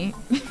funny.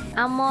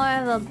 I'm more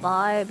of a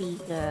Barbie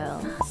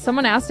girl.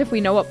 Someone asked if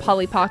we know what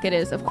Polly Pocket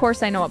is. Of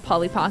course I know what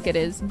Polly Pocket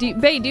is.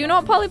 Bae, do you know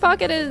what Polly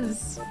Pocket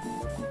is?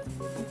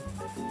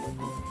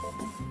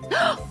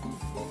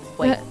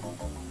 Wait.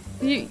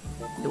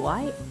 Do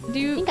I? Do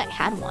you? I think I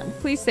had one.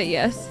 Please say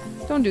yes.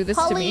 Don't do this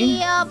to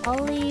me.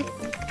 Polly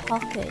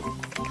Pocket.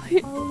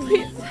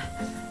 Please.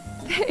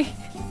 Bae.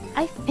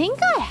 I think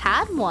I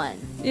had one.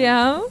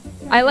 Yeah?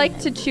 I like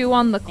to chew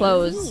on the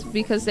clothes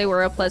because they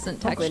were a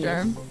pleasant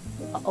texture.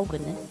 Oh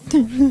goodness.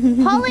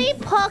 Polly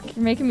Pocket.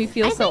 You're making me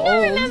feel so I think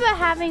old. I remember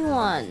having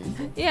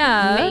one.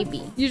 Yeah.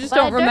 Maybe. You just But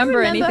don't I remember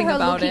her anything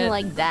about looking it.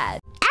 like that.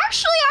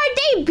 Actually, our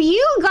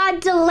debut got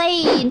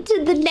delayed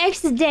to the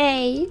next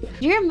day.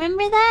 Do you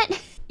remember that?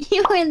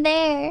 You were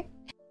there.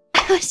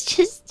 I was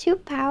just too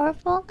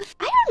powerful.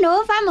 I don't know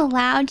if I'm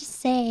allowed to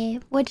say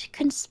what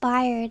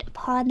conspired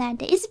upon that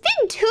day. It's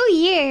been 2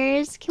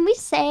 years. Can we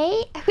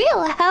say? Are we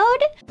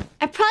allowed?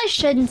 I probably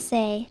shouldn't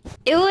say.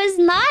 It was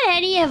not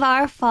any of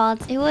our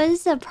faults. It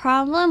was a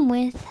problem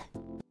with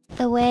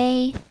the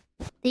way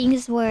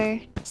things were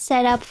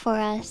set up for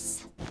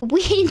us.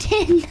 We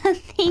did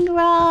nothing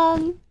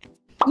wrong.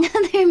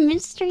 Another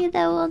mystery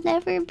that will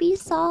never be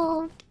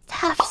solved.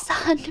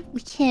 Staff-san.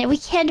 We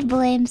can't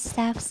blame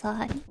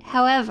Staff-san.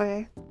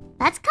 However,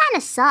 that's kind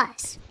of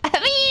sus. I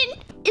mean,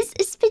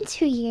 it's been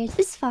 2 years.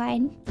 It's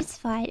fine. It's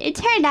fine. It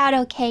turned out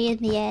okay in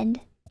the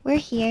end. We're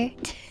here.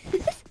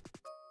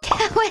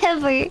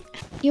 However,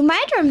 you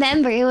might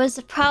remember it was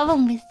a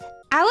problem with...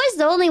 I was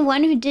the only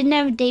one who didn't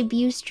have a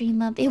debut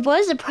stream up. It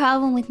was a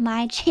problem with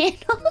my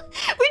channel,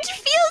 which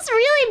feels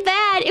really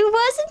bad. It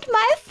wasn't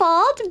my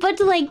fault, but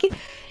like...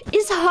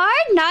 It's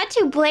hard not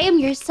to blame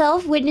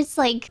yourself when it's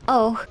like,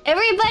 oh,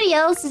 everybody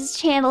else's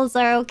channels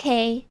are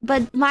okay,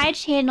 but my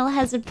channel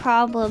has a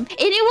problem. And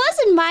it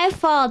wasn't my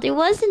fault. It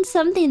wasn't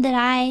something that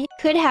I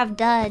could have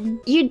done.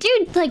 You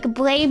do, like,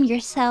 blame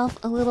yourself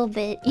a little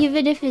bit,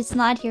 even if it's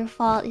not your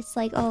fault. It's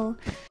like, oh,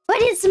 but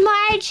it's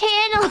my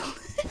channel.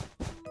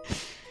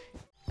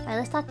 Alright,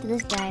 let's talk to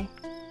this guy.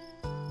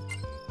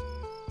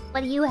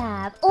 What do you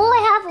have? Oh,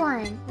 I have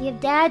one! We have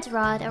Dad's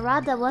Rod, a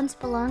rod that once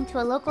belonged to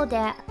a local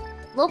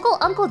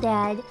Uncle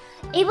Dad,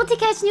 able to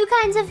catch new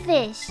kinds of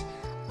fish.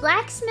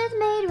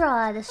 Blacksmith-made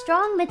rod. A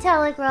strong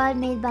metallic rod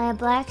made by a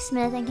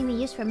blacksmith and can be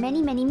used for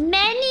many, many,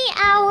 many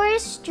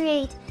hours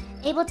straight.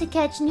 Able to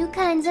catch new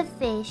kinds of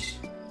fish.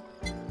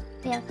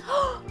 We have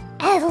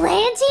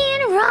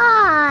Atlantean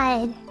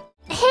rod!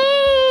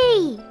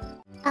 Hey!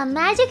 A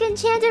magic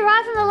enchanted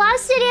rod from the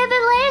lost city of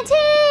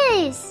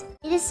Atlantis!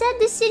 It is said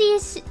the city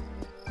is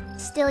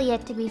still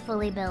yet to be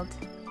fully built.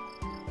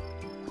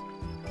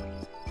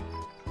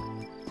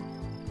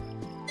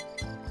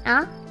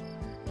 Huh?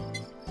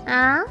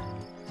 Huh?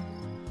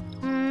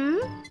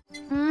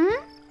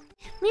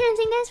 You don't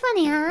think that's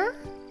funny, huh?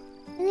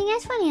 You think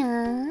that's funny,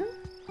 huh?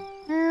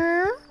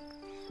 Huh?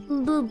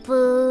 Boo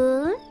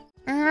boo.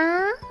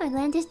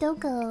 Atlantis don't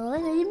go.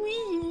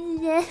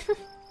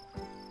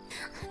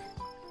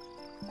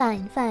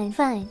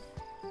 Fine.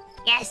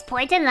 Yes,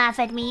 point and laugh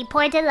at me.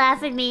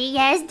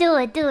 Yes, do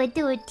it.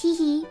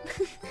 Teehee.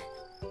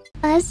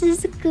 This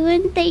is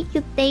good.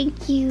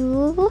 Thank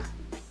you.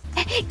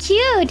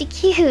 Cute.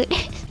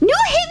 New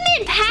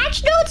Hitman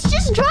patch notes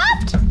just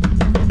dropped.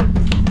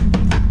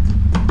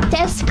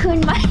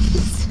 Deathscoon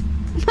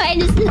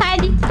minus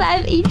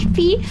 95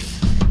 HP.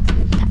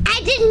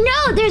 I didn't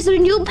know there's a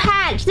new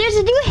patch. There's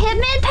a new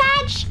Hitman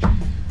patch.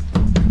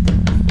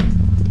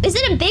 Is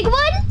it a big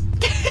one?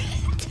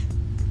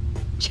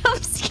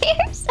 Jump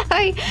scare?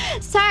 Sorry,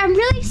 I'm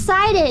really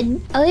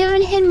excited. I'll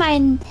even hit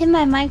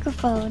my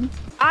microphone.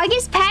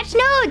 August patch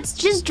notes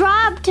just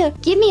dropped.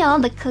 Give me all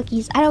the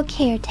cookies. I don't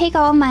care. Take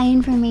all my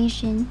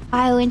information.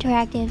 Bio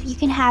Interactive. You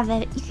can have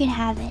it.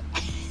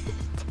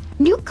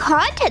 New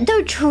content.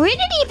 The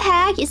Trinity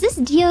pack. Is this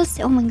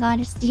DLC? Oh my god,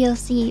 it's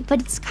DLC. But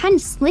it's kind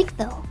of slick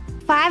though.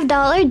 $5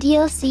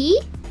 DLC?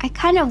 I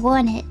kind of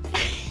want it.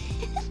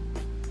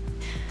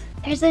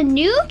 There's a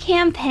new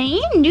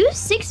campaign. New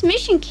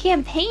 6-mission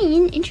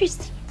campaign.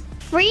 Interesting.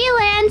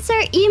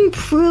 Freelancer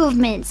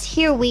improvements.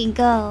 Here we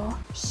go.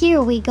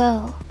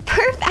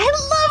 Perfect. I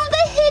love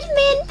the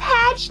Hitman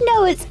patch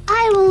notes.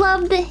 I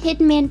love the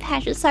Hitman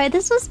patch notes. Sorry,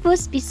 this was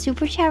supposed to be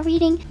Super Chat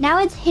reading. Now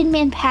it's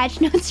Hitman patch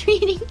notes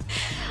reading.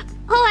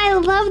 Oh, I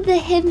love the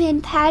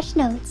Hitman patch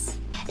notes.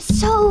 It's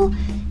so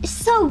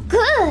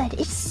good.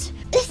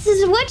 This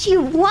is what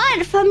you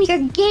want from your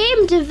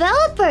game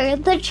developer.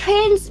 The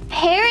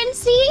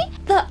transparency,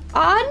 the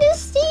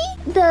honesty,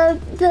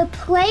 the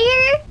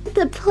player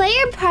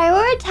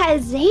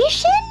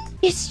prioritization.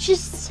 It's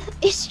just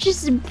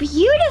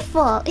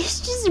beautiful.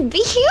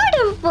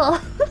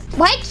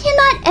 Why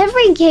cannot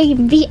every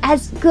game be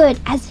as good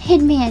as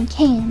Hitman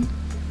can?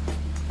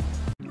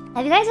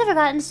 Have you guys ever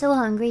gotten so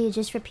hungry you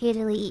just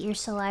repeatedly eat your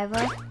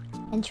saliva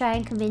and try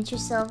and convince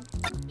yourself,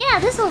 yeah,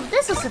 this'll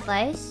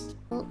suffice?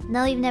 Well,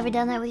 no, you've never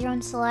done that with your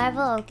own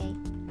saliva? Okay.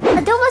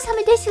 Adobo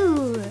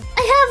samidesu!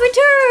 I have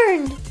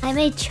returned! I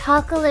made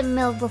chocolate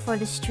milk before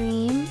the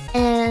stream,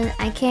 and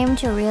I came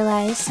to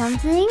realize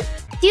something.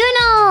 Do you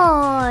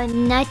know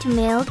nut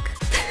milk?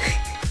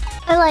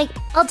 Or like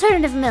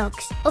alternative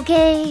milks,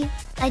 okay?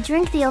 I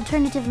drink the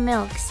alternative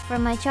milks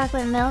from my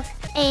chocolate milk,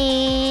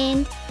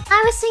 and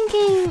I was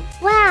thinking,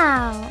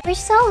 wow, we're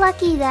so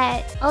lucky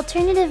that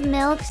alternative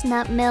milks,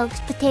 nut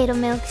milks, potato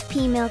milks,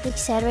 pea milk,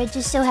 etc.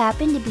 just so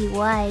happen to be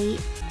white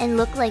and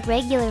look like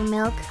regular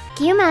milk.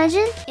 Can you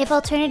imagine if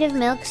alternative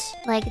milks,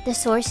 like the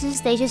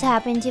sources, they just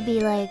happen to be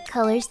like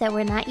colors that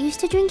we're not used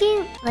to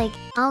drinking? Like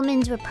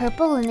almonds were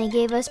purple and they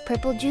gave us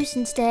purple juice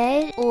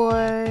instead,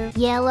 or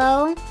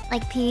yellow,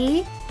 like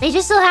pea. They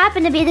just so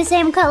happen to be the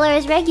same color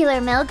as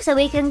regular milk, so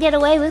we can get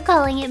away with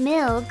calling it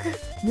milk.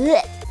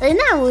 Blech. Isn't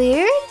that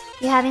weird?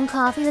 You're having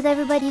coffee with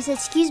everybody. You said,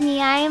 excuse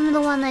me, I am the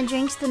one that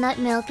drinks the nut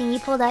milk, and you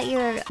pulled out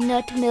your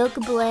nut milk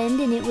blend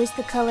and it was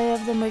the color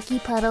of the murky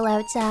puddle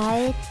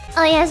outside.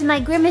 Oh yes,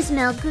 my grimace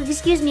milk.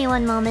 Excuse me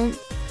one moment.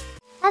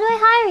 How do I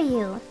hire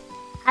you?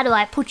 How do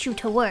I put you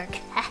to work?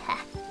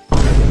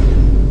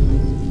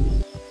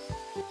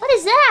 What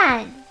is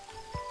that?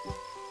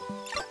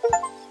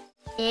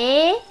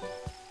 Eh?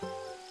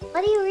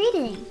 What are you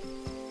reading?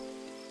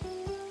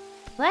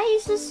 Why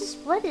is this?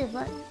 What?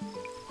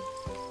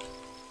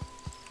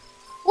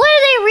 What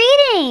are they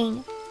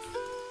reading?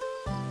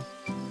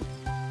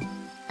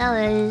 Oh,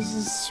 it is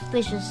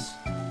suspicious.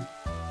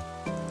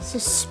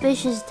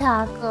 Suspicious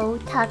taco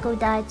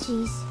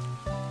dachis.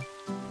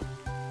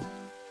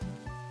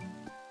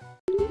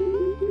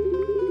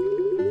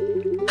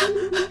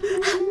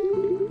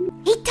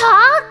 He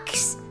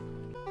talks?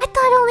 I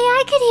thought only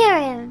I could hear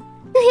him.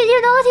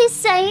 You know what he's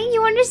saying?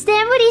 You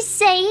understand what he's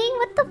saying?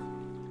 What the?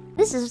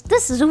 This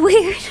is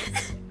weird.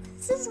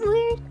 This is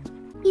weird.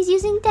 He's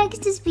using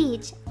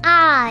text-to-speech.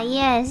 Ah,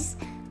 yes.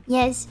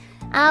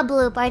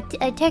 Bloop, our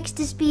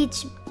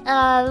text-to-speech,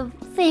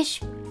 fish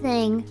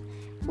thing.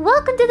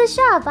 Welcome to the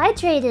shop. I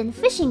trade in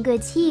fishing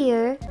goods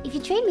here. If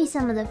you trade me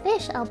some of the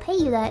fish, I'll pay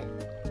you that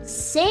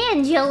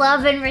sand you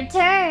love in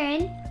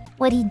return.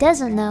 What he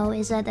doesn't know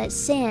is that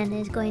sand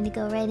is going to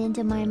go right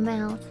into my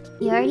mouth.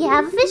 You already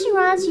have a fishing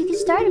rod, so you can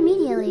start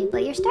immediately.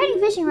 But your starting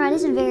fishing rod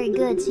isn't very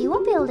good, so you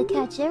won't be able to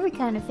catch every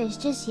kind of fish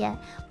just yet.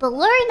 But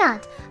worry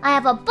not, I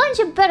have a bunch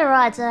of better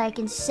rods that I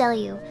can sell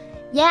you.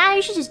 Yeah,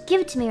 you should just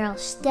give it to me or I'll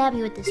stab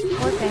you with this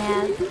fork I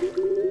have.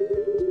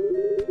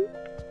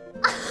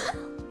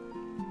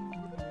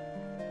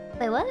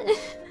 what?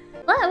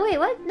 What? Wait,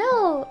 what?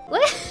 No.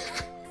 What?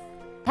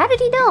 How did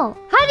he know?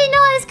 How did he know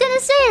I was gonna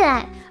say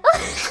that?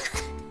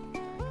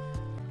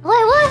 Wait,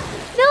 what?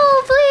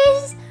 No,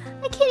 please!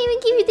 I can't even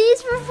give you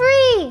these for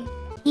free!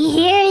 He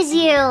hears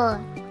you.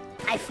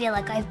 I feel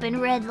like I've been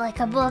read like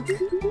a book.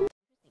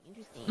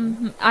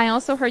 I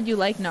also heard you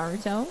like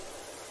Naruto.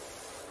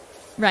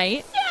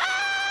 Right?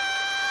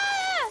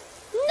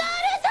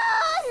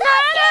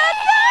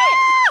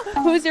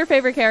 Naruto! Who's your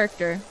favorite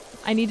character?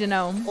 I need to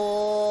know.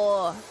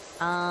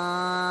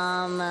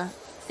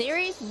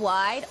 Series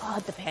wide? Oh,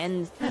 it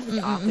depends. That's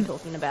what arc we're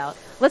talking about.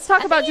 Let's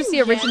talk about just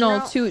the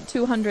original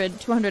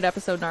 200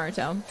 episode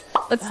Naruto.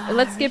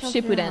 Let's skip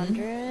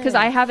Shippuden because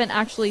I haven't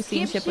actually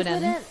seen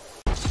Shippuden.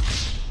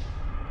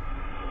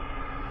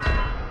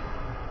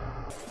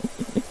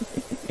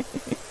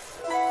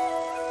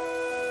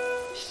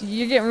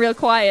 You're getting real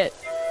quiet.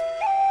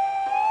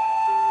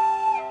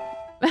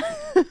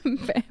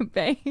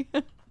 Bae.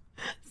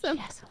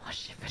 Yes,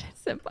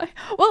 senpai.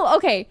 Well,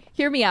 okay,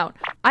 hear me out.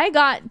 I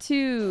got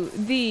to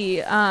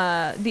the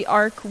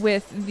arc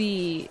with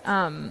the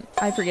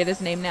I forget his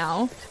name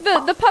now.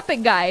 The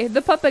puppet guy.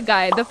 The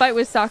fight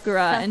with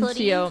Sakura and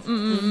Chio.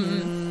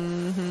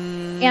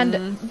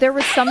 And there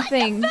was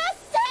something.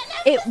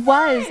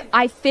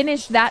 I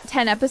finished that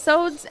 10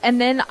 episodes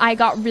and then I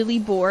got really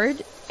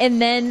bored. And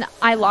then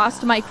I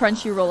lost my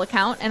Crunchyroll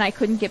account and I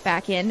couldn't get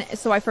back in,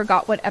 so I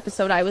forgot what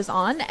episode I was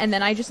on, and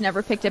then I just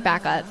never picked it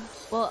back up.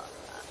 Well,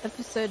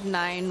 episode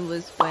 9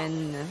 was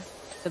when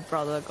the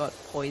brother got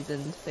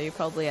poisoned, so you're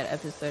probably at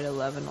episode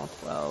 11 or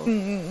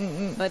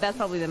 12. But that's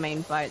probably the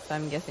main fight, so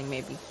I'm guessing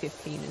maybe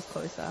 15 is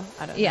closer.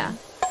 I don't know. I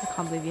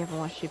can't believe you haven't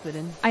watched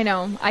Shippuden. I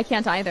know, I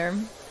can't either.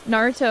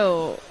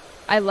 Naruto,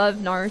 I love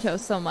Naruto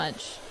so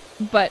much,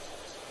 but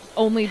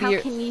only the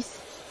original.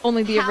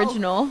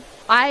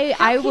 How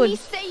can you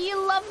say you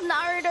love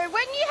Naruto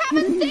when you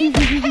haven't seen the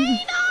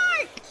Pain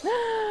arc?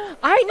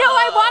 I know,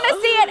 I want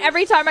to see it.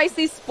 Every time I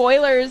see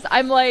spoilers,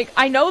 I'm like,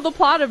 I know the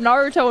plot of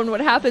Naruto and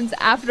what happens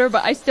after,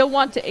 but I still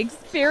want to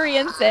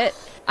experience it.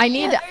 I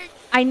need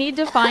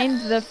to find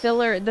the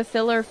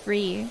filler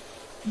free.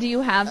 Do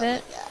you have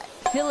it?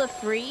 Filler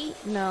free?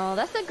 No,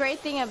 that's the great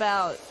thing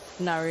about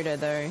Naruto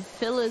though.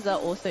 Fillers are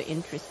also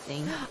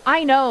interesting.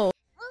 I know.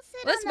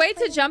 Let's wait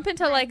to jump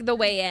into like the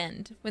way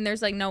end when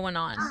there's like no one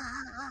on.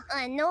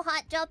 No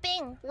hot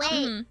jumping.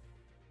 Wait.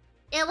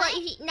 Yeah, well,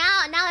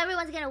 now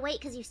everyone's gonna wait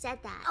because you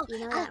said that. You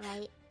know that,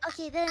 right?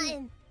 Okay,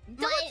 then.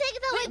 Don't take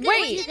the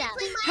Wait,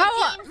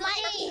 how?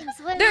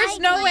 There's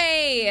no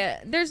way.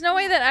 There's no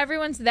way that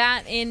everyone's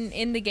that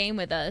in the game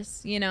with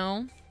us. You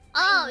know?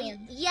 Oh,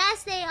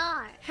 yes, they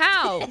are.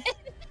 How?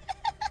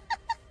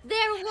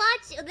 They're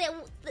watching.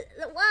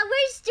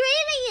 We're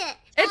streaming it.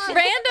 It's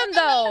random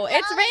though.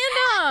 It's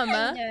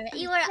random.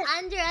 You are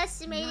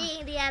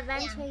underestimating the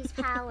adventure's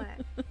power.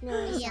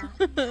 No,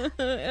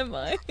 Am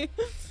I?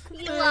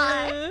 You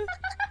are.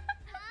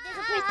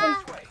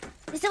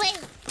 This way.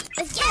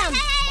 Let's get him.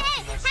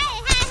 Hey.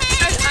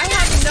 I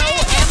have no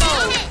ammo.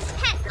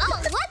 Hey. Oh,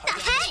 what the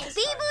heck?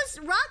 Beeboo's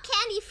rock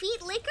candy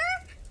feet liquor?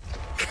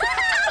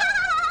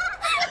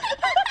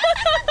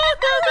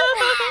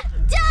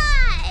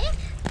 Die!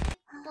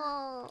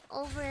 Oh,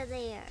 over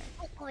there.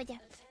 Over there.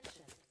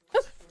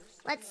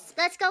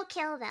 Let's go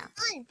kill them.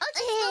 Okay, go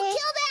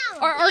kill them.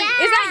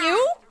 Is that you?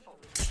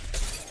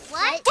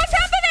 What? What's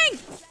happening?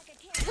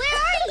 Where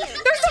are you?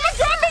 There's someone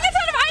dropping a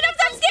ton of items.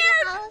 I'm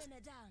scared.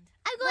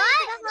 I'm going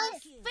to the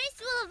house. First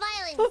rule of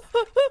violence.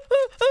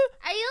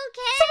 Are you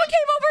okay? Someone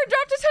came over and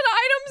dropped a ton of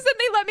items and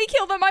they let me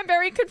kill them. I'm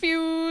very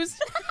confused.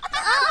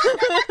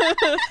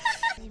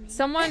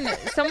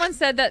 Someone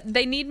said that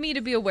they need me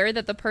to be aware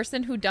that the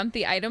person who dumped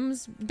the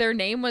items, their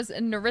name was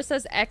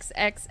Narissa's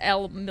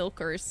XXL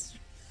Milkers.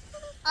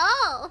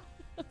 Oh.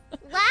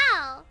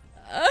 Wow.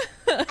 I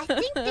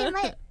think they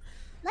might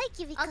like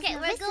you because okay,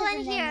 we're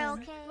going here,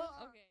 okay?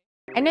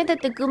 I know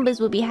that the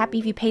Goombas would be happy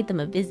if you paid them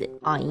a visit.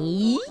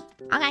 Aye.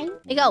 Okay, here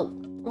you go.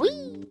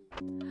 Whee!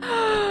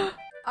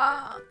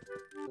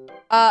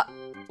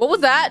 What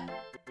was that?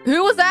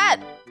 Who was that?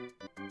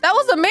 That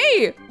wasn't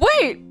me!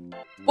 Wait!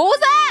 What was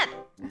that?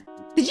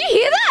 Did you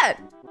hear that?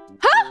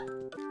 Huh?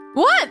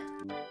 What?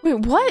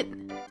 Wait, what?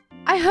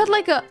 I heard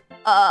like a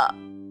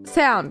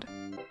sound.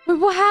 Wait,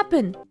 what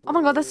happened? Oh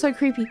my god, that's so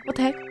creepy. What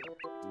the heck?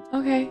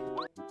 Okay.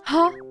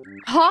 Huh?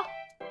 Huh?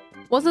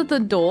 Was it the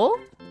door?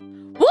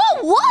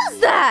 What was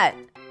that?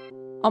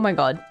 Oh my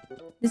god.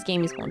 This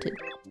game is haunted.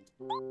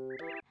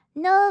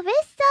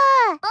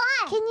 Narissa!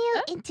 Can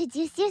you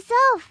introduce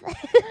yourself?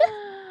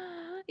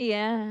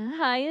 Yeah.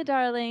 Hiya,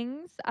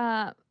 darlings.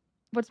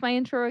 What's my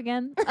intro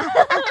again?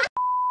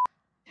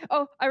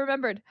 Oh, I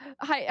remembered.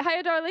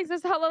 Hiya, darlings.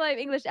 This is Hololive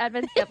English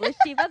Advent Devilish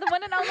Shiva, the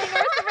one and only Narissa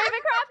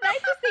Ravencroft. Nice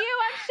to see you.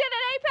 I'm shit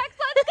at Apex.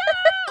 Let's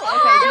go!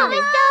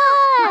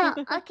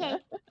 Okay, okay.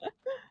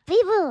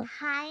 Beeboo.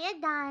 Hiya,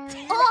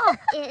 darling. Oh.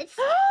 It's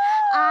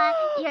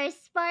your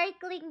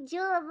sparkling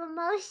jewel of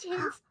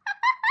emotions.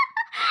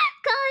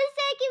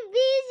 Kawasaki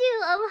Bijou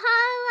of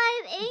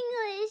Hololive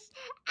English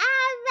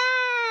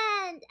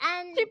Advent.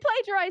 And she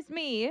plagiarized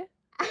me.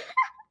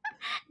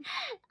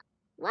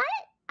 What?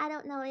 I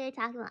don't know what you're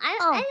talking about.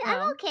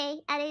 I'm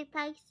okay at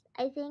Apex.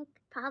 I think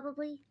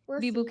probably. We'll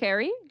Bibu see.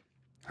 Carry?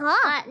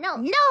 Huh? No.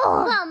 No.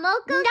 Well,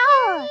 Moko.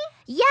 No.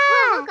 Yeah.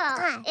 Well,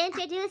 Moko,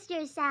 introduce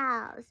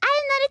yourselves.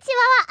 I'm not a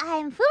Chihuahua.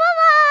 I'm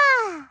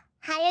Fumama.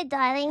 Hiya,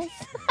 darlings.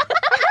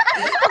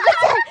 That's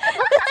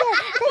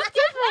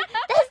different.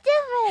 That's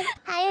different.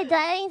 Hiya,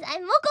 darlings.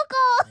 I'm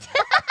Mokoko.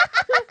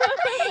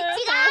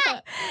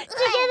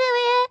 Together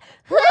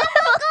we're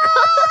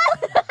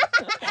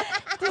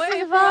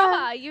Wait,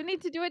 Fumama, you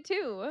need to do it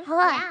too.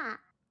 Yeah.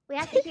 We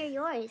have to hear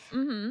yours.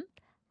 Mm-hmm.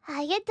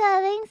 Hiya,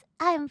 darlings.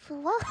 I'm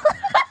Fumama.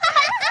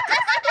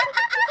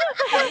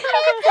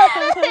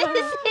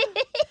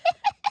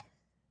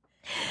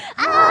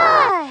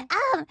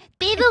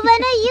 Baby,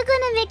 when are you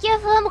gonna make your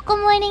Fumoko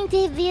morning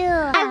debut?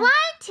 I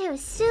want to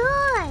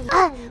soon.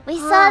 We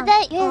saw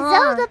that your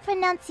Zelda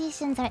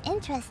pronunciations are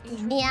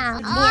interesting. Yeah.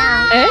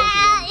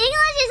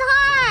 English is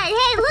hard.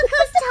 Hey, look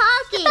who's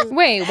talking.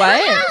 Wait,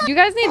 what? You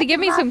guys need to give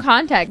me some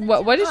context.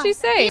 What did she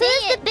say?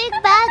 Who's the big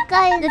bad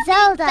guy in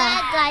Zelda?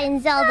 Bad guy in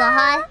Zelda,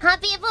 huh?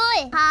 Happy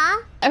boy.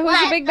 Huh? Who's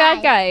the big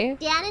bad guy?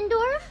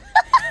 Ganondorf?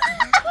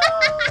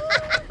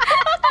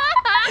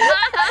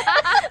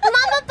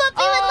 Mama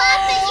Puppy would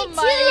laugh at you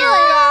too.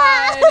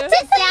 God.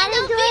 Is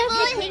Ganondorf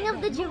the king of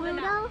the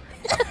Gerudo?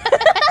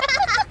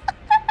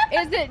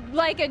 Is it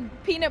like a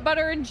peanut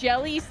butter and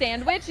jelly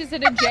sandwich? Is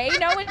it a J?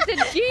 No, it's a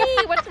G.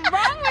 What's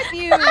wrong with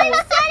you? I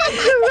said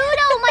it's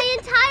Gerudo my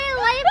entire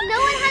life. No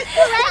one has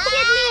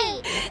corrected me.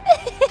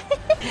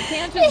 You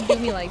can't just do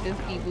me like this,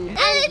 Bibu.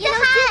 And you know,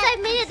 since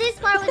I've made it this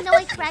far with no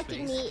one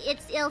correcting me,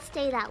 it'll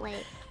stay that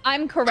way.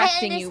 I'm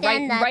correcting you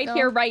right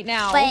here, right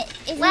now. But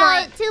it's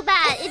not too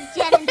bad. It's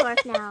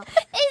Ganondorf now.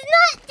 It's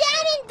not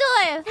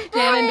Ganondorf.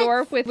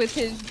 Ganondorf with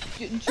his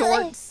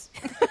jorts.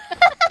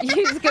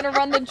 He's gonna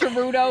run the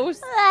Gerudos.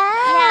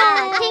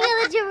 Yeah, king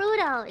of the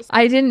Gerudos.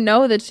 I didn't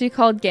know that she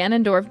called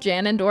Ganondorf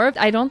Janondorf.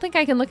 I don't think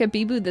I can look at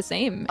Bibu the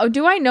same. Oh,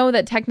 do I know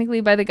that technically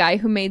by the guy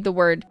who made the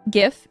word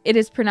GIF, it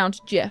is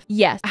pronounced GIF?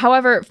 Yes.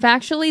 However,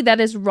 factually,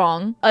 that is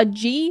wrong. A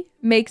G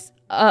makes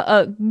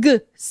a G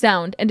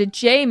sound and a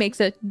J makes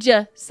a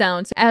J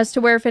sound. As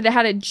to where if it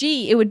had a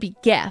G, it would be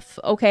Gef,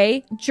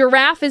 okay?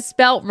 Giraffe is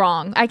spelt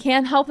wrong. I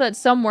can't help that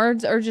some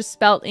words are just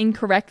spelt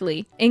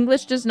incorrectly.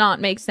 English does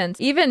not make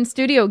sense. Even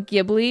Studio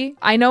Ghibli,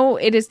 I know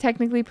it is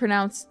technically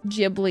pronounced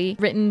Ghibli,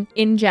 written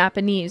in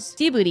Japanese,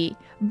 Ghibli.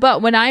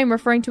 But when I am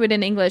referring to it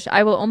in English,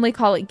 I will only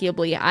call it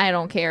Ghibli. I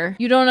don't care.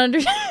 You don't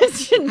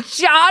understand?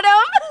 Shot him!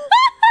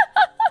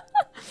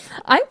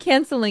 I'm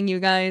canceling you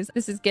guys.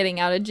 This is getting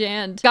out of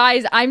hand.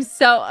 Guys, I'm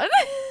so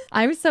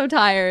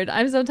tired.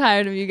 I'm so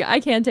tired of you guys. I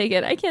can't take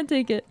it. I can't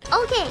take it.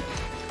 Okay.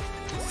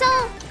 So,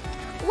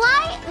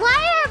 why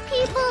are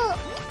people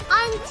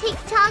on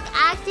TikTok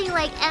acting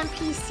like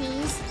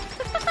NPCs?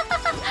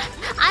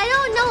 I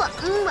don't know.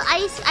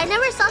 I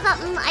never saw that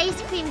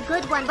ice cream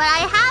good one, but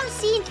I have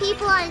seen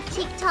people on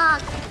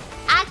TikTok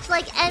act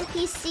like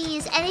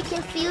NPCs, and it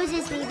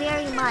confuses me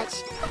very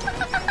much.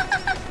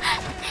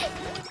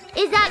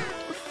 Is that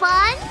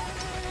fun?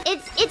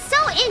 It's so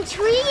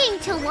intriguing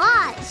to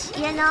watch,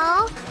 you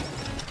know?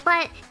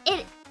 But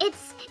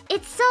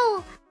it's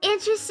so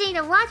interesting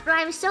to watch, but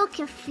I'm so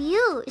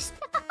confused.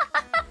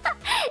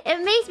 It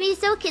makes me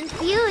so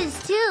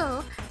confused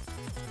too.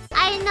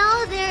 I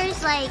know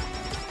there's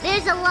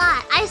a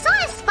lot. I saw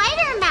a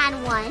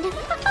Spider-Man one.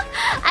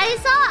 I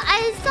saw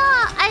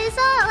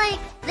like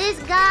this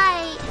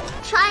guy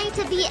trying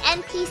to be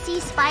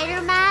NPC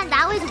Spider-Man.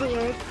 That was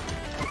weird.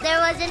 There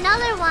was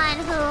another one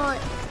who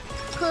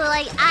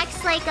like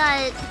acts like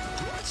a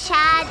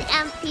Chad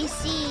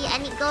NPC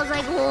and he goes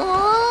like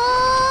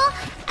whoa,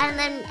 and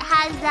then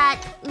has that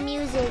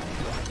music.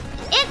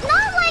 It's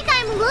not like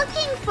I'm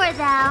looking for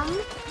them,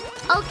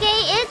 okay?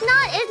 It's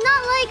not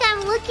like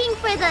I'm looking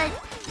for the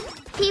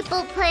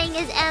people playing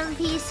as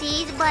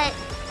NPCs, but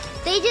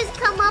they just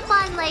come up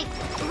on like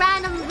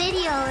random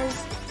videos.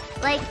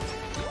 Like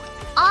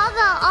all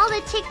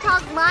the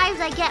TikTok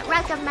lives I get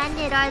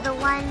recommended are the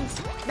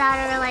ones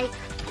that are like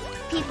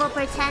people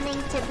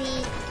pretending to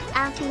be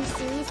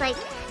NPCs. Like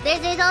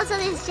there's also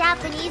this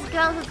Japanese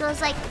girl who goes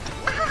like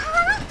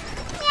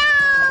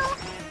meow,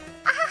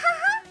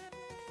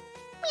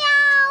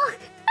 meow,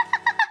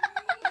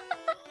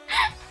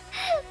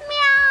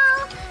 meow.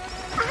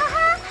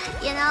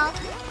 You know?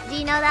 Do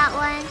you know that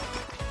one?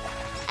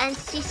 And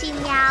she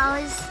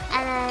meows,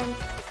 and then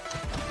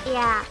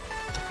yeah.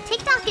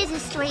 TikTok is a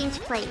strange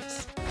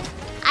place.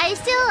 I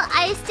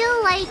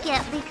still like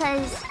it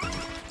because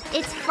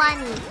it's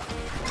funny.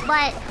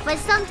 But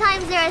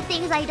sometimes there are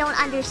things I don't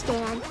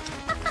understand.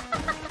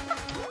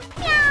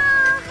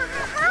 Meow.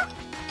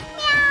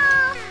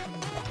 Meow.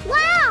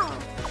 Wow.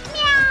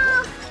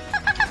 Meow.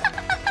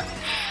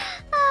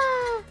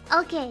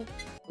 Okay.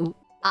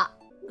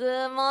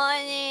 Good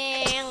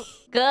morning.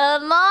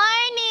 Good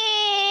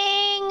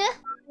morning!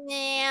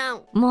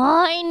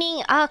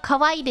 Morning! あ、可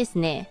愛いです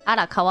ね。あ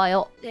ら、可愛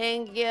よ。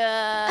Thank you.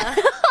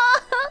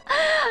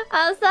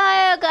 朝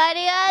早くあ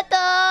りがと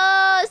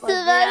う、ス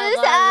バル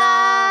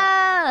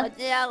さん。こ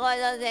ちらこそ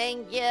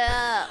Thank you.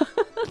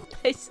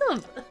 大丈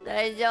夫？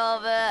大丈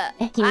夫。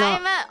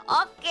I'm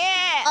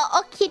okay.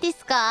 あ、OK で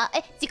すか？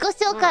自己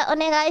紹介お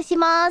願いし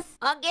ます。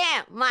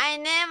Okay, my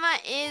name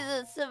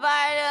is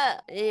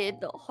Subaru.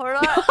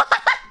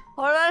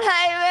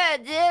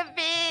 Hololive JP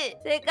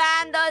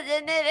Second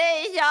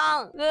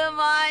Generation. Good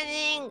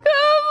morning.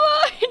 Good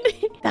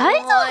morning.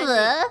 大丈夫？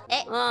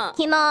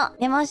昨日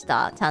寝まし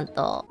た？ちゃん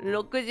と。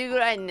6時ぐ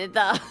らいに寝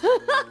た。は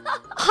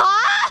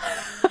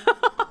ぁ？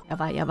や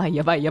ばい。じ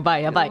ゃ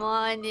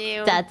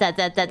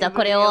あ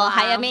これを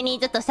早めに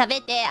ちょっと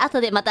喋って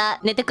後でまた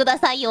寝てくだ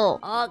さいよ。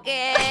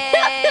Okay.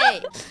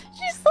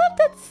 She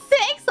slept at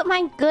 6. Oh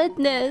my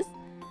goodness.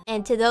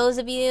 And to those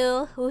of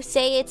you who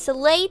say it's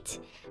late,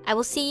 I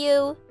will see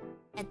you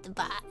at the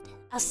VOD.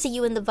 I'll see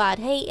you in the VOD.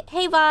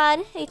 Hey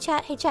VOD. Hey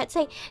chat.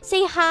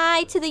 Say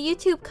hi to the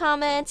YouTube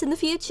comments in the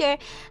future.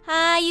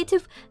 Hi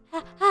YouTube.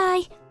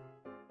 Hi.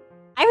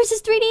 Iris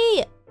is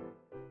 3D.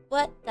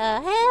 What the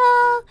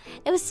hell?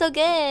 It was so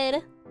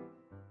good.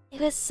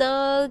 It was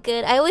so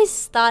good. I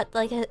always thought,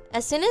 like,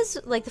 as soon as,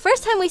 like, the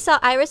first time we saw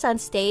Iris on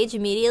stage,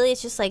 immediately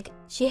it's just like,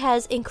 she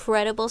has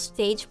incredible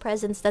stage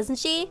presence, doesn't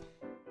she?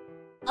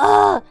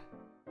 I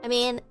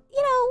mean,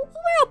 you know,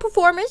 we're all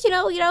performers, you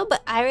know,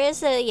 but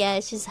Iris, yeah,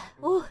 she's,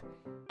 ooh.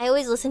 I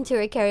always listen to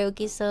her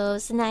karaoke, so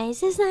it's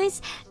nice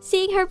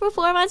seeing her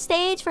perform on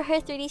stage for her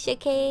 3D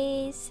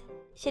showcase.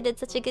 She did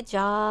such a good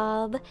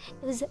job.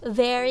 It was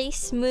very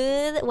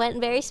smooth. It went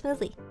very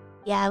smoothly.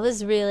 Yeah, it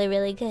was really,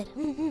 really good.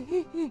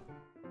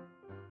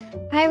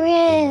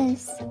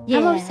 Iris,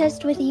 I'm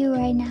obsessed with you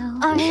right now.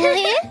 Oh,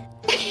 really?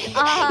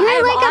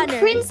 You're like a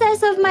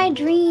princess of my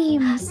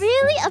dreams.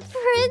 Really? A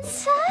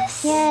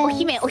princess?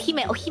 Yes.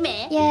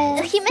 Ohime? Yes.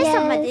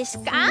 Ohime-sama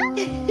desu ka?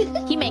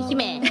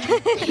 Hime.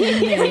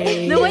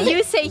 The way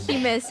you say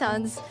hime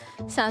sounds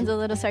a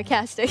little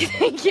sarcastic.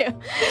 Thank you.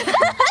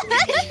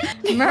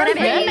 Mermaid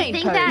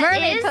pose.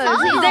 Mermaid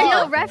pose. Is there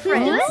no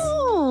reference?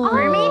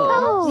 Mermaid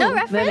pose? No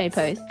reference? Mermaid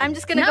pose. I'm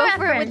just gonna go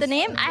for it with the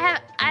name. I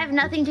have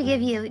nothing to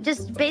give you,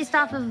 just based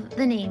off of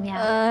the name,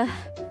 yeah.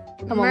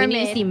 Come on, we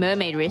need to see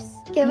mermaid wrist.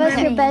 Give us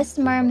your best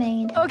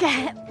mermaid.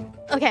 Okay.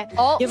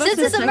 Oh, since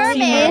it's a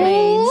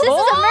mermaid,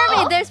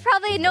 there's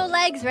probably no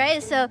legs,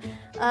 right? So,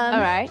 all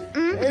right.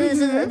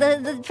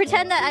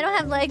 Pretend that I don't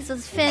have legs,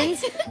 those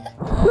fins. You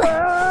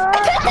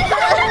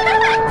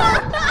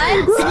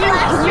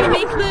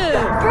make the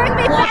bring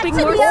me back to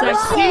more the other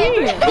sexy.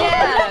 shit.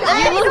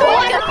 Yeah, you look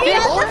like a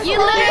fish. You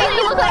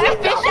literally look like a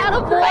fish out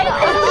of water.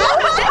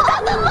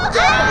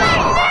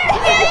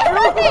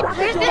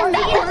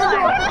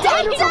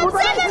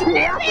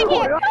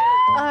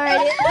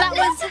 Alright,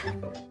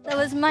 that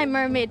was my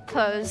mermaid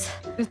pose.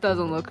 This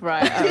doesn't look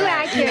right. Too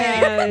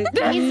accurate.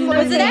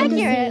 Was it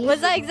accurate?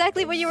 Was that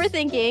exactly what you were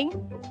thinking?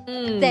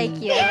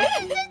 Thank you.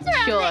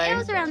 It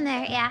was around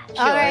there, yeah. Sure.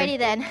 Alrighty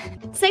then.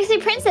 Sexy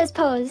princess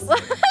pose.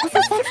 What's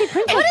a sexy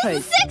princess What pose?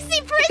 is a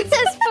sexy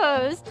princess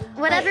pose?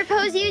 Whatever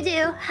pose you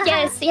do.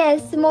 Yes,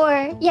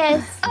 more.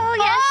 Yes. Oh,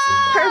 yes.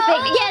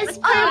 Perfect. Yes,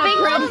 perfect.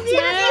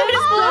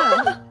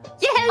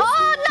 Yes.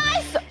 Oh,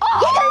 nice.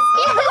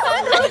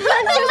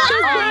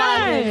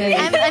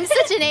 I'm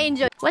such an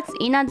angel. What's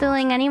Ina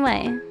doing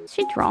anyway? Is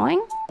she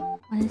drawing?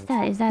 What is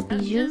that? Is that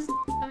bijou?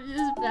 I'm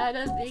just bad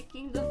at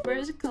making the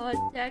first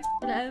contact,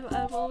 but I'm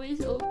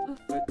always open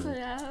for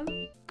collab.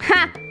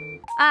 Ha!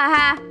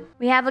 Aha!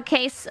 We have a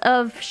case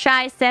of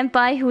shy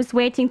senpai who's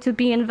waiting to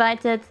be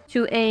invited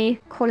to a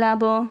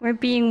collabo. We're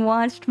being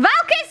watched.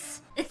 Valkis!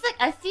 It's like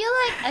I feel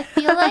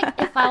like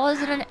if I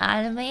was in an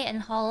anime and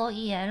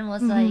HololiveEN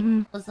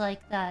was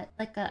like that,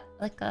 like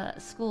a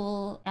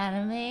school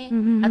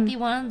anime, I'd be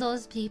one of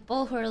those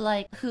people who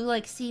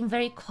seem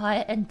very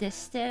quiet and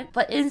distant,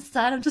 but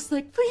inside I'm just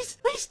like, please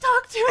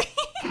talk to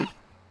me.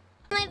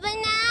 My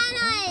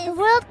bananas! The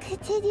world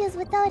continues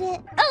without it.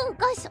 Oh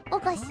gosh.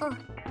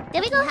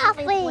 Then we go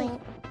halfway.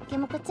 Okay,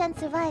 Moko-chan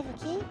survive,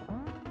 okay?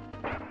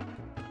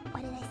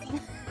 What did I say?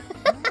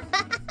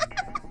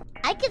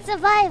 I can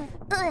survive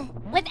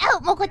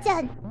without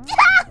Moko-chan.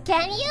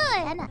 Can you?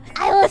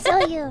 I will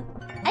show you.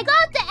 I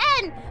got the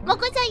end.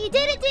 Moko-chan, you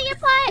didn't do your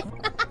part.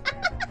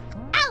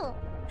 Ow.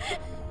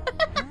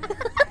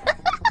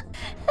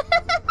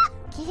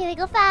 Okay, here we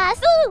go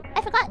fast. Ooh,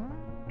 I forgot.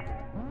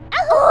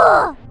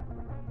 Ow.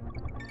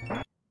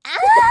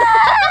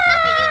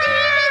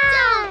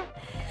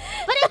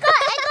 But I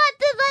got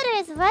the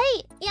butters,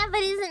 right? Yeah, but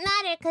it doesn't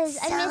matter because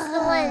I missed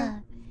the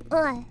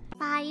one.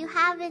 Are you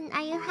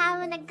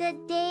having a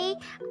good day?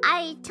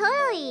 I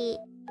totally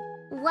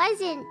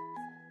wasn't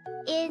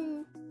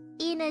in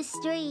a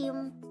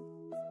stream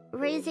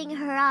raising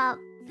her up.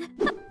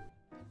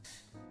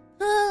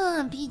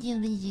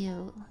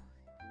 Bijou.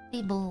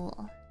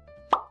 People.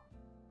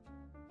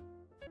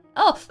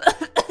 Oh.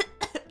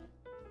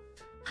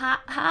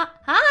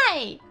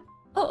 Hi.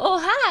 Oh,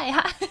 hi.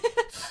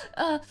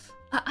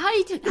 How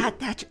you doing?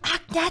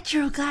 Act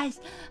natural, guys.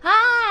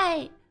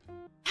 Hi.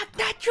 Act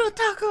natural,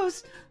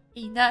 tacos.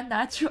 Not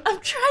natural.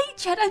 I'm trying,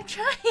 Chad. I'm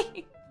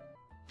trying.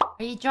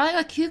 Are you drawing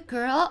a cute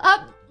girl?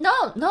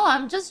 No.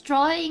 I'm just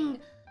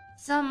drawing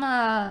some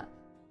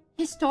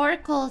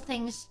historical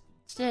things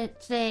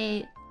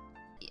today.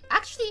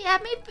 Actually, yeah,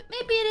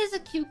 maybe it is a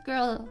cute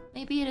girl.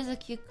 Maybe it is a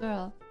cute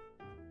girl.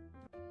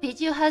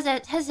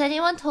 Has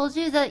anyone told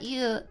you that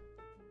you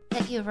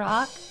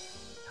rock?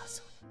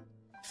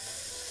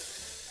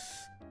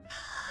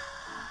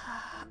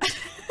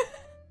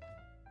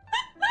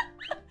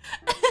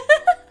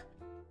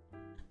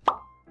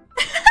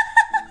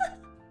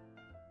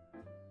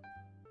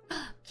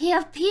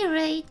 KFP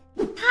raid.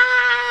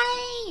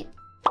 Hi.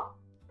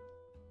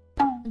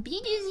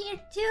 Beat is here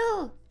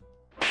too.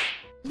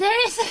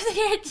 Nerissa is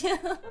here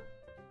too.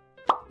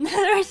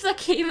 Nerissa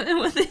came in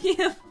with a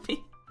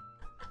KFP.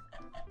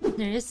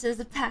 Nerissa's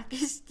a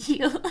package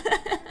deal.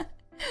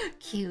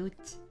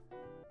 Cute.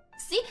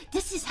 See,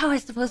 this is how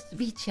it's supposed to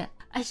be, chat.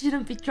 I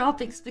shouldn't be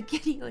dropping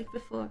spaghetti like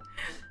before.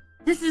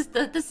 This is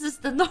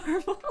the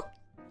normal.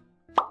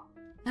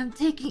 I'm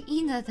taking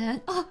Ina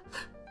then.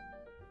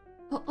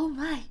 Oh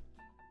my.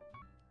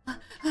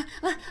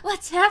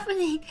 What's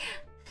happening?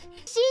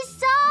 She's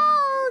so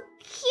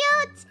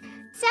cute,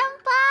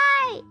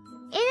 senpai.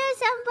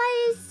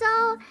 Ina-senpai is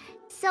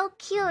so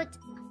cute.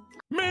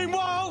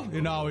 Meanwhile,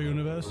 in our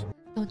universe.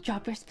 Don't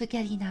drop your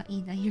spaghetti now,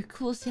 Ina. You're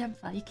cool,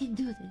 senpai. You can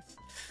do this.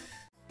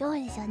 どう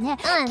でしょうね。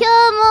今日も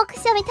く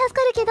しゃみ助かる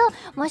けど、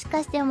もし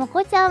かしても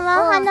こちゃん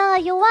は鼻が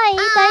弱い？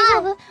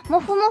大丈夫？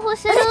もふもふ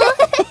する？もふ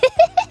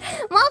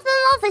も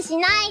ふし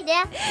ないで。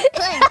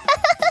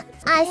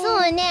あ、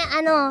そうね。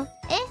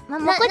も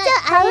こちゃ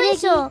ん花粉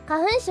症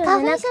じゃ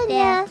なく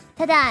て、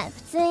ただ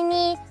普通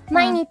に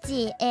毎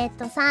日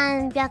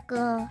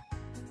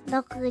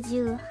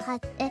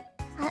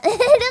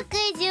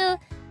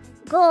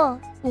36865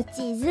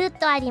日ずっ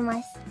とあり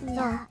ます。そう。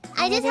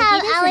I just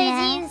have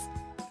allergies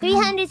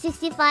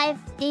 365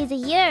 days a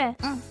year.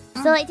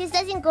 So it just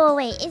doesn't go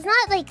away. It's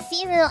not like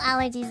seasonal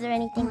allergies or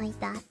anything like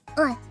that.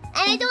 And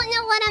I don't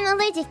know what I'm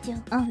allergic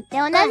to.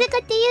 でもなぜか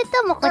っていう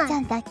ともこちゃ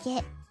んだ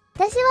け。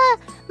私は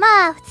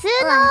まあ普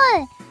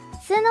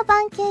通の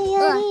番犬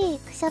より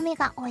くしゃみ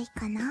が多い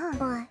かな。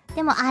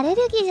でもアレ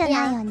ルギーじゃ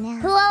ないよ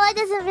ね。Huawei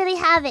doesn't really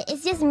have it.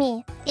 It's just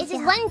me. It's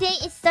just one day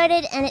it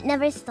started and it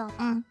never stopped.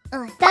 I'm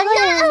not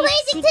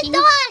allergic to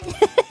dogs.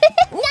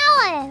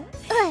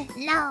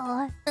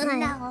 No.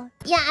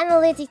 Yeah, I'm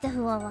allergic to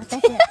Huawei.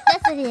 That's it.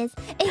 That's what it is.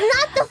 It's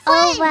not the fun.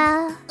 Oh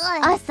well.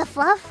 Oh, it's the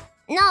fluff.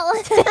 No.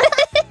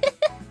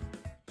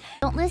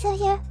 Don't lose him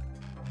here.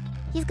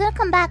 He's gonna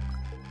come back.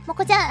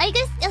 Moko-chan, are you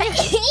gonna...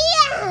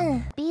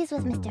 Yeah! Bees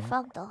with Mr.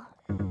 Frog though.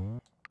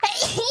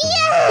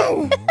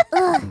 Yeah!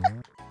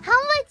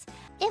 How much...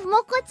 If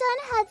Moko-chan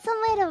had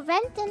some way to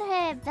rent in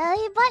her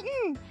belly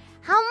button,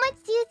 how much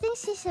do you think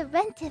she should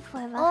rent it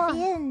for,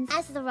 ruffians?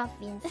 Ask the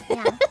ruffians.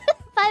 Yeah. 5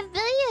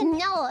 billion?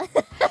 No. 5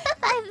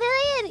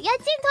 billion? 家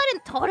賃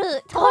取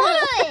る$5?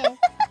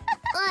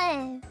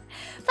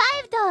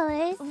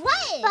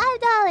 What?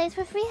 $5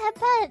 for free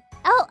headband.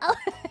 Oh,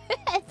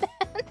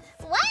 headbands.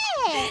 What?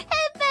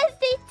 Headbands っ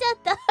て言っちゃっ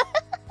た。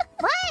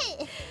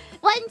What?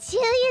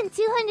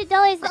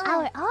 $1,200,000 an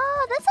hour.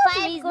 Oh, that sounds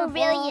 5 reasonable.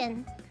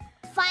 gorillion.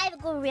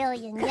 5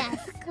 gorillion,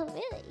 yes.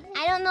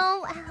 I don't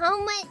know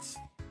how much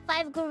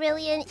 5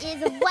 gorillion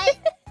is of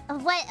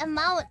what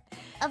amount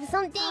of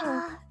something.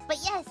 But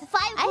yes,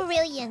 5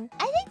 gorillion.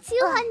 I think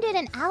 200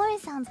 an hour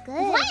sounds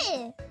good.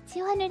 What?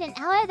 200 an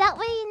hour? That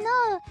way you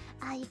know.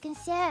 You can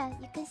share.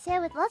 You can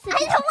share with lots of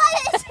people. I don't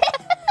want to share.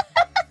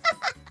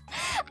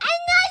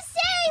 I'm not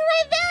sharing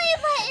my belly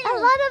button. A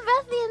lot of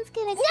ruffians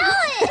can No!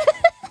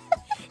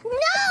 No!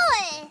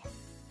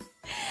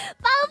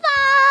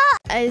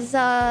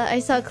 I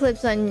saw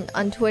clips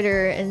on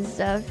Twitter and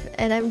stuff,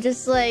 and I'm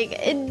just like,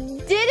 I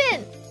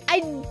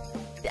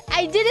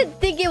didn't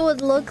think it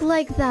would look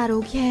like that,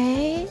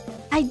 okay?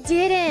 I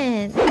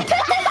didn't.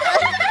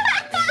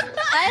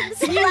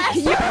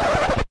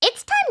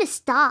 It's time to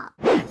stop.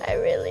 I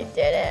really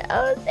didn't.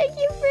 Oh, thank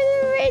you for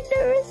the raid,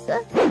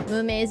 Nerissa.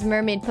 Mume's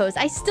mermaid pose.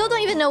 I still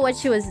don't even know what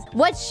she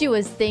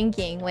was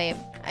thinking. Wait,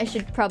 I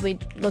should probably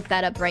look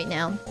that up right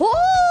now.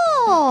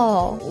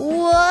 Oh,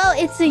 whoa,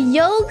 it's a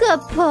yoga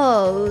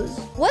pose.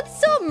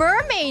 What's so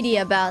mermaidy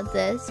about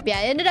this?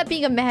 Yeah, it ended up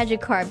being a magic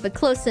card, but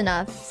close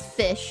enough. It's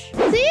fish. See,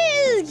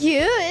 it's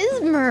cute. It's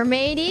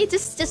mermaidy.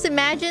 Just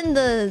imagine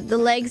the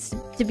legs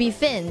to be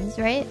fins,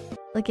 right?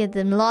 Look at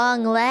them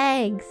long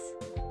legs.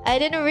 I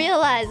didn't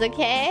realize,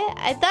 okay?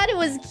 I thought it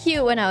was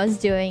cute when I was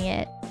doing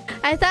it.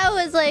 I thought it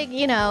was like,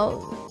 you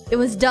know, it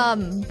was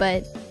dumb,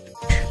 but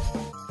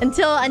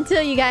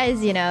until you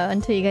guys, you know,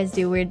 until you guys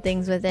do weird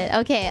things with it.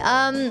 Okay,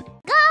 Gamba!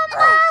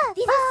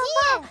 Did you see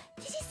it?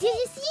 Did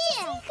you see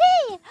it?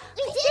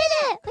 We did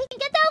it! We can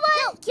get that one!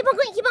 No, keep on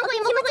going, keep on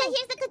going, keep on going.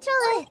 Here's the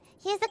controller.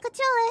 Here's the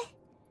controller.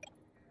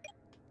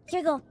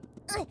 Here we go.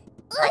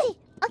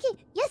 Okay,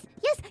 yes!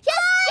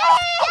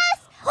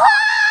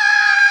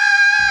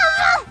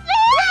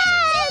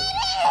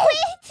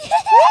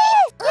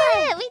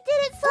 We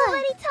did it so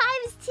many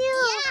times too.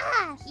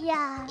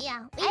 Yeah.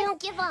 We don't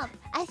give up.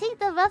 I think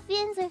the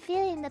ruffians are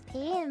feeling the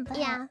pain, but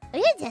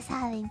we're just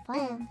having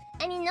fun.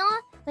 And you know,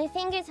 my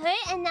fingers hurt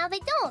and now they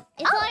don't.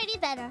 It's already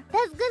better.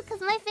 That's good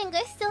because my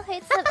fingers still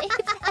hurt from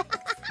Apex.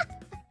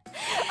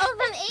 Oh,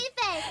 from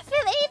Apex.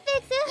 From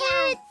Apex, it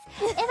hurts.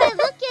 If I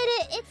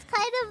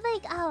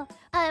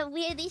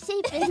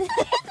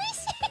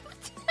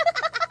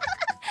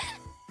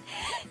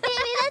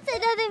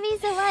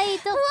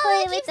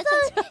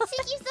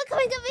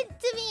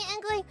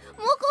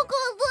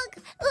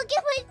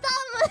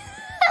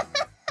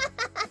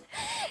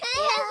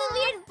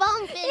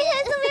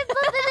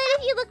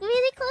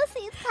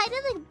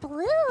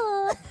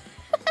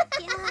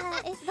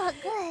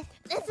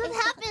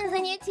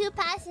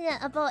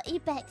about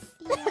Apex.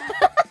 Yeah.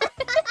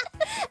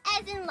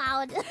 As in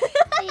loud.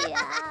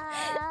 Yeah.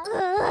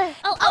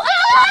 Oh,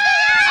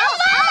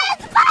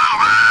 it's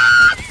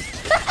violence!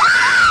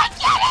 I'm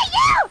kidding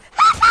you!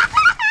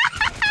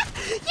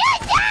 You're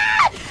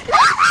dead!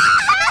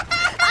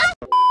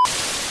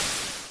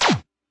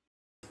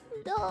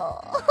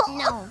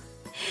 No.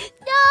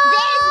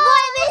 There's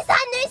more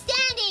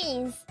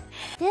misunderstandings!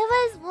 There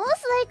was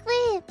most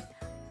likely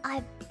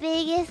our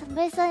biggest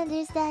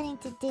misunderstanding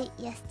to date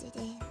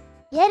yesterday.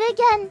 Yet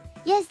again,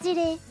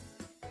 yesterday,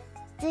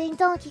 during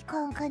Donkey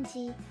Kong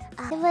Country,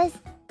 there was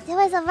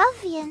a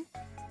ruffian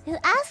who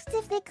asked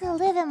if they could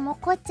live in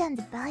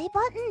Moko-chan's belly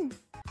button.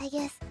 I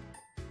guess,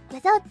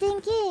 without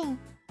thinking,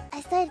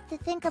 I started to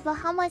think about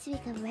how much we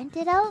could rent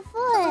it out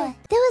for.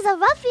 There was a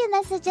ruffian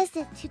that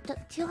suggested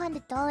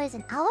 $200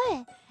 an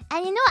hour.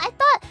 And you know, I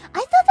thought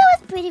that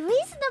was pretty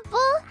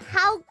reasonable.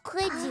 How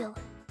could you?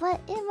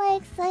 But in my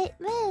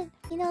excitement,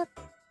 you know,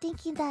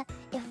 thinking that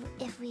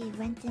if we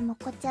rented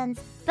Moko-chan's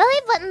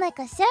belly button like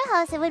a share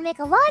house, it would make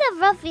a lot of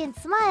ruffians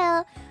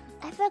smile.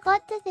 I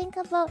forgot to think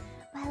about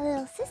my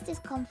little sister's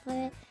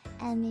comfort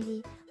and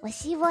maybe what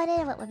she wanted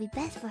and what would be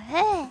best for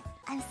her.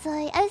 I'm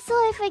sorry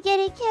for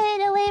getting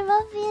carried away,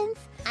 ruffians.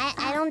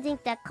 I don't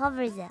think that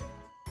covers it.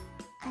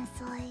 I'm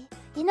sorry.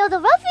 You know, the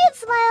ruffian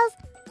smiles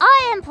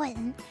are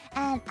important,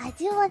 and I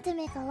do want to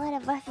make a lot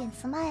of ruffians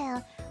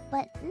smile,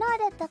 but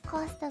not at the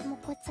cost of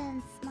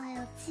Moko-chan's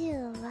smile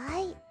too,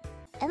 right?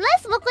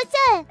 Unless,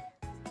 Moko-chan,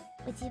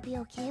 would you be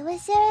okay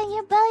with sharing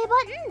your belly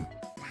button?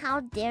 How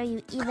dare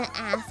you even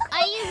ask?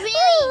 Are you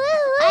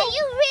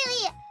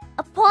really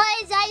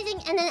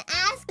apologizing and then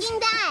asking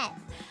that?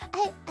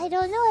 I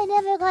don't know. I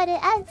never got an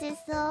answer,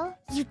 so...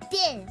 You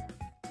did.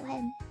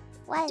 When?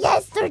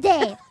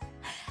 Yesterday.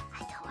 I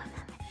don't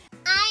remember.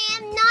 I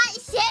am not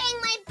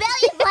sharing my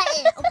belly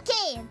button,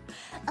 okay?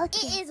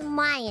 It is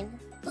mine.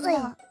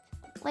 No.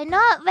 We're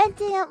not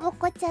renting out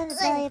Moko-chan's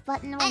belly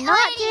button. We're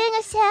not doing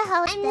a share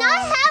house. I'm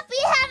not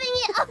happy having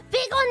it up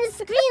big on the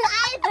screen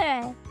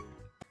either.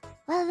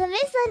 Well, the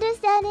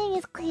misunderstanding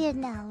is clear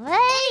now,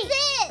 right? Is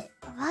it?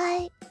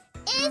 Right.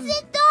 Is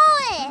it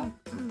though?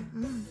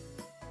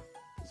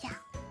 Yeah.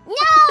 No!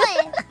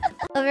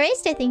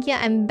 Overraced, I think. Yeah,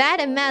 I'm bad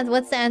at math.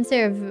 What's the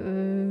answer of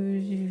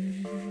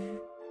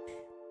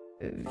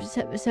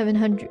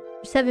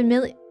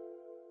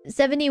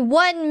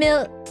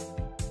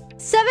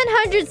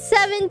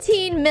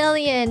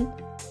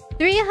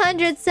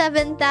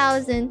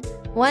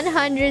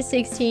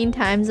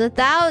times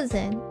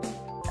 1,000.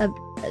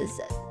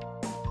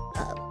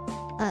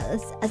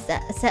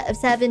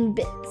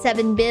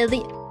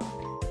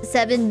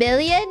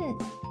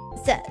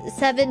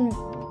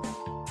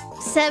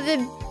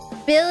 7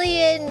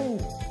 billion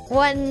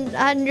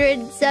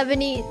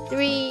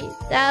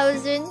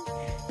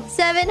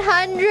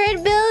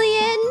 173,700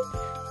 billion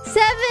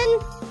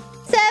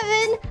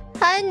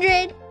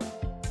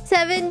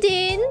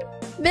 717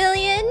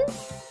 billion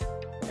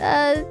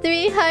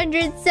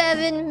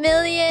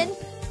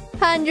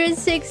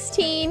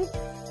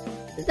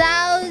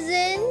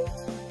 307,116,000.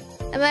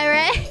 Am I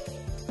right?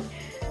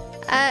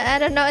 I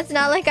don't know. It's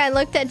not like I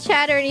looked at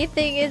chat or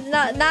anything. It's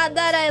not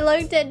that I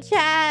looked at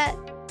chat.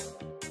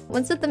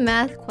 What's with the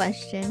math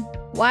question?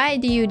 Why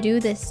do you do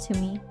this to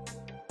me?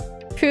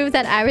 Prove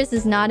that Iris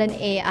is not an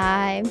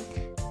AI.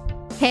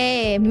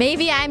 Hey,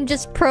 maybe I'm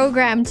just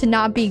programmed to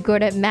not be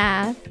good at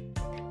math.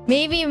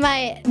 Maybe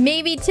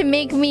to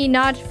make me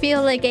not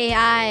feel like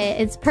AI,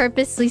 it's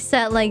purposely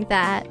set like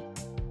that.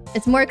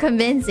 It's more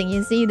convincing,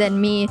 you see,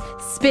 than me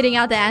spitting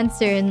out the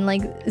answer in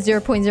like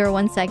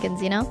 0.01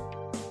 seconds, you know?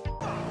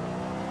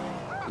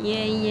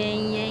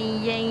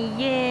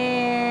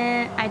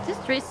 Yeah. I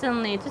just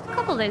recently, just a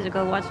couple days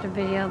ago, watched a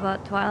video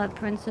about Twilight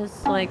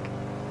Princess, like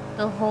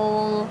the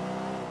whole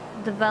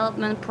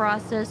development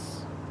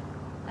process.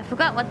 I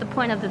forgot what the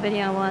point of the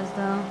video was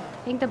though.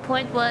 I think the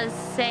point was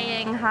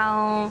saying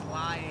how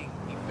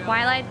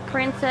Twilight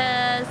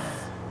Princess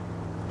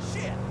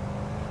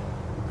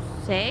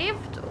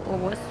saved or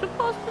was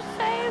supposed to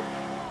save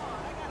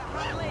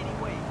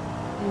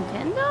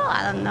Nintendo?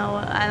 I don't know.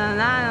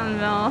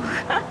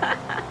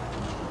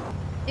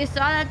 You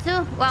saw that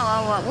too?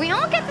 Well. We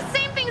all get the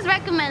same things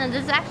recommended.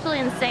 It's actually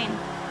insane.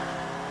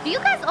 Do you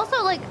guys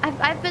also like...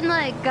 I've been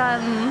like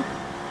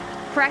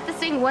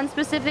practicing one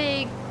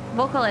specific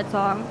Vocaloid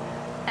song,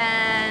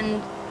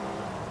 and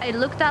I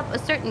looked up a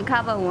certain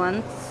cover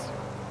once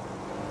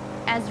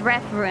as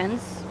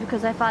reference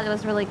because I thought it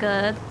was really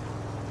good.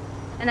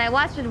 And I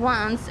watched it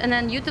once, and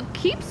then YouTube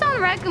keeps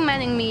on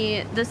recommending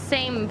me the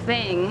same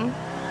thing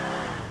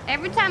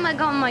every time I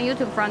go on my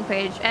YouTube front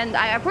page, and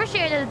I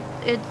appreciated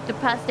it the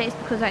past days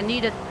because I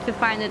needed to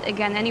find it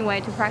again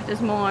anyway to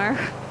practice more.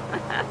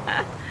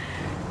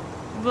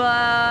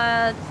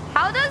 But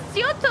how does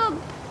YouTube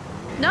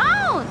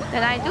know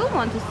that I do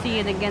want to see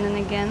it again and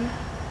again?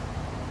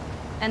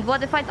 And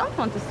what if I don't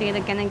want to see it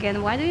again and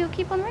again? Why do you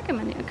keep on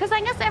recommending it? Because I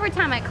guess every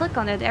time I click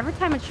on it, every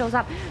time it shows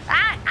up,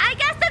 I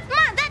guess that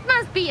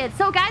must be it.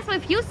 So guys,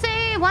 if you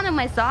see one of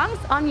my songs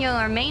on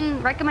your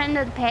main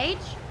recommended page,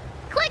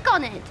 click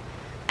on it.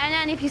 And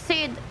then if you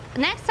see it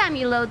next time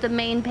you load the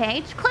main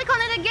page, click on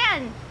it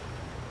again.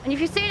 And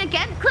if you see it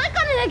again, click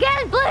on it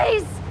again,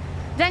 please.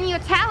 Then you're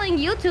telling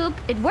YouTube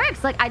it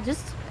works. Like, I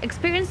just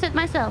experienced it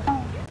myself.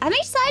 I'm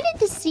excited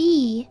to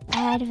see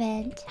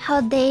Advent,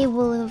 how they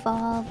will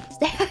evolve.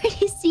 They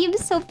already seem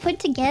so put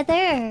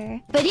together.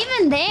 But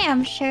even they,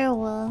 I'm sure,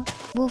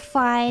 will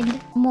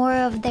find more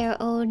of their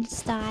own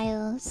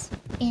styles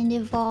and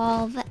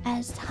evolve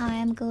as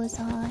time goes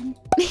on.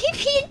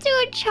 Maybe into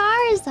a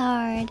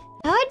Charizard.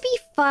 That would be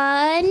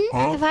fun.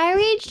 Huh? Have I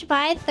reached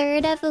my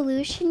 3rd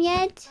evolution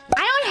yet? I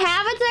don't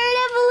have a 3rd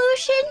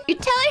evolution? You're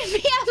telling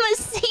me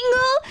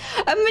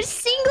I'm a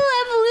single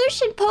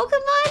evolution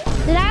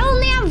Pokemon? That I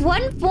only have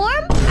 1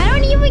 form? I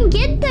don't even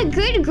get the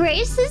good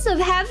graces of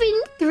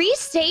having 3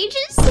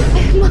 stages?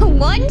 I'm a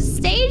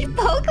 1-stage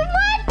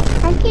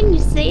Pokemon? How can you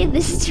say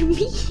this to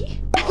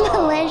me? I'm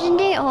a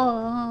legendary.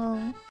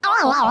 Oh.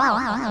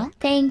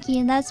 Thank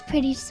you. That's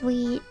pretty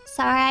sweet.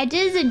 Sorry, I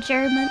did a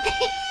German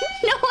thing.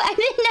 No, I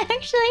didn't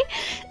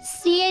actually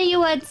see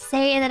anyone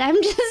say that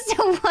I'm just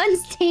a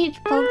 1-stage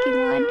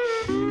Pokemon.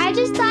 I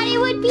just thought it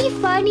would be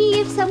funny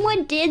if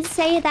someone did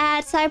say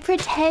that, so I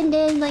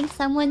pretended like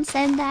someone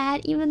said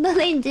that, even though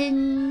they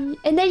didn't.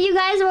 And then you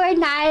guys were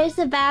nice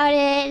about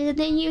it, and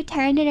then you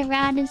turned it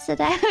around and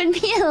said I would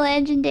be a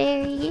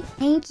legendary.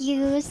 Thank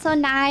you, so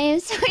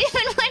nice.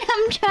 Even when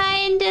I'm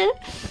trying to...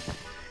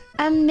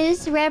 I'm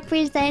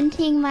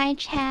misrepresenting my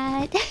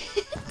chat.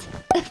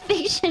 The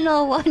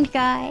fictional one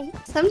guy.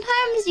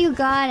 Sometimes you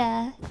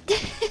gotta.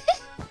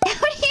 What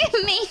are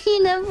you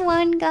making of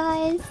one,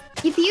 guys?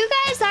 If you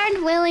guys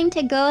aren't willing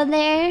to go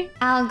there,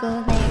 I'll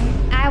go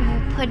there. I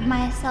will put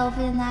myself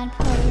in that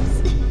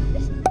place.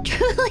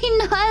 Truly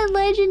not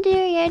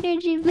legendary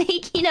energy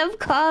making of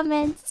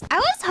comments. I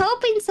was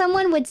hoping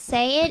someone would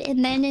say it,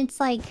 and then it's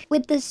like,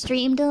 with the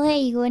stream delay,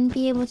 you wouldn't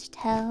be able to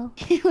tell.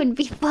 It would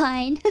be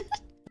fine.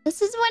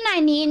 This is when I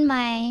need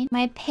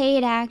my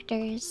paid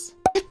actors.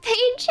 The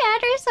paid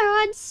chatters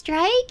are on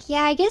strike?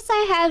 Yeah, I guess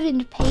I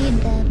haven't paid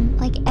them,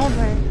 like,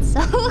 ever.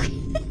 So,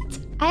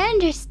 I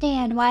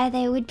understand why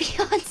they would be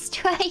on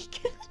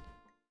strike.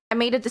 I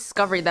made a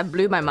discovery that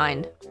blew my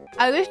mind.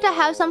 I used to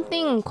have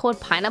something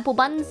called pineapple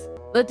buns.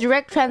 The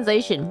direct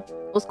translation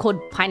was called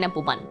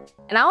pineapple bun.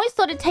 And I always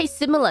thought it tastes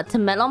similar to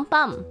melon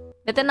bun.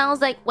 But then I was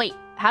like, wait,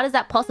 how is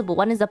that possible?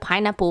 One is a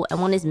pineapple and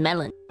one is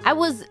melon. I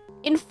was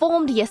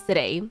informed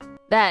yesterday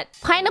that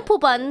pineapple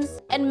buns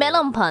and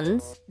melon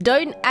buns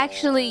don't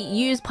actually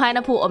use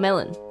pineapple or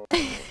melon.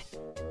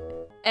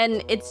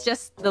 And it's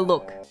just the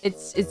look.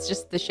 It's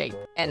just the shape.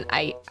 And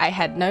I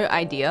had no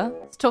idea.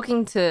 I was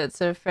talking to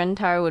a friend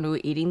Tara when we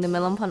were eating the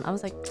melon bun. I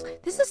was like,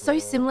 this is so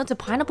similar to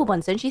pineapple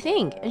buns, don't you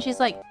think? And she's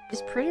like,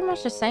 it's pretty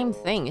much the same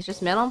thing. It's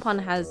just melon bun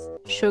has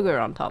sugar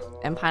on top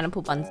and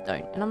pineapple buns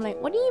don't. And I'm like,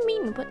 what do you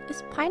mean? But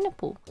it's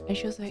pineapple. And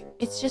she was like,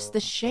 it's just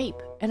the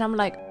shape. And I'm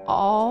like,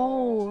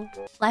 oh,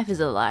 life is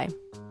a lie.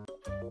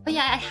 But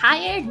yeah, I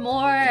hired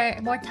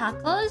more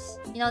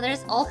tacos. You know,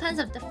 there's all kinds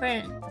of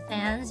different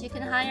fans you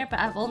can hire, but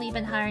I've only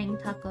been hiring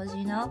tacos,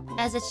 you know,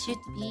 as it should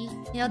be.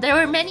 You know, there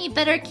were many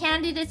better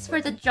candidates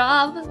for the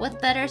job with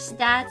better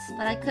stats,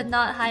 but I could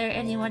not hire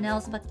anyone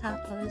else but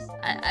tacos.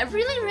 I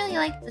really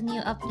like the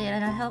new update,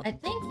 and I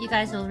think you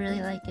guys will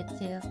really like it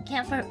too.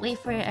 Can't wait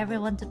for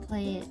everyone to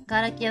play it.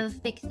 Gotta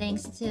give big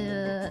thanks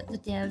to the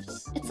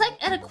devs. It's like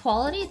at a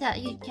quality that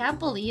you can't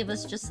believe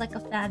it's just like a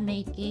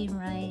fan-made game,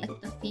 right?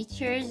 Like the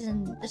features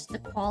and just the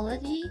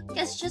quality.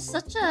 It's just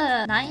such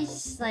a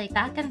nice like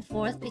back and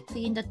forth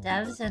between the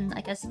devs and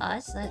I guess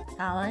us, like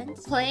talent.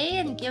 Play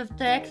and give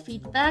direct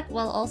feedback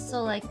while also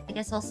like I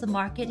guess also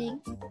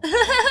marketing.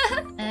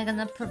 And I'm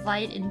gonna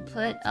provide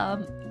input.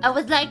 I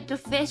would like to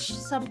fish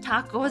some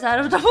tacos out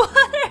of the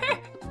water.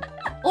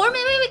 Or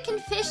maybe we can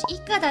fish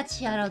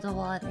ikadachi out of the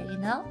water, you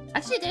know?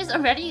 Actually, there's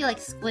already like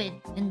squid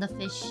in the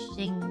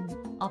fishing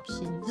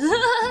options.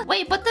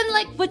 Wait, but then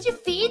like, would you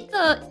feed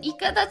the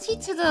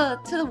ikadachi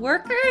to the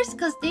workers?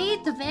 Cause they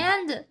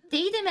demand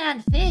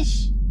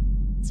fish,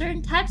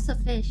 certain types of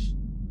fish.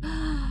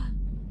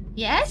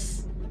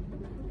 Yes?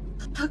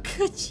 How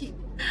could you?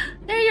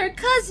 They're your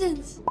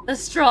cousins. The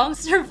strong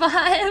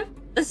survive.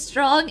 The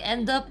strong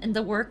end up in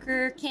the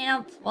worker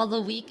camp while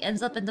the weak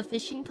ends up in the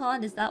fishing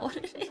pond. Is that what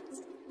it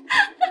is?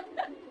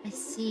 I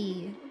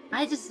see.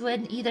 I just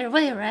win either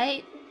way,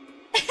 right?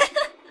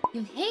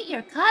 You hate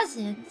your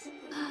cousins.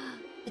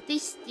 Did they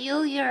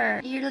steal your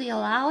yearly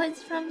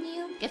allowance from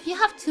you? If you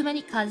have too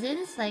many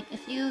cousins, like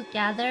if you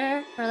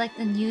gather for like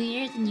the New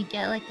Year's and you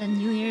get like the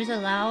New Year's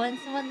allowance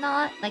and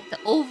whatnot, like the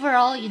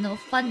overall, you know,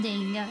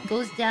 funding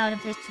goes down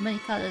if there's too many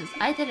cousins.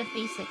 I didn't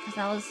face it because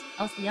I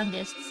was the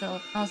youngest, so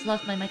I was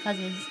loved by my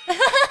cousins.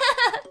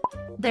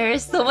 There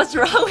is so much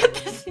wrong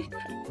with this.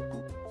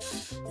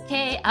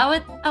 Okay, I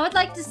would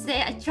like to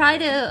say I try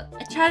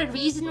to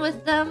reason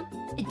with them.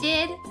 I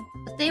did,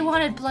 but they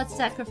wanted blood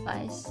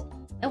sacrifice.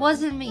 It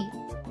wasn't me.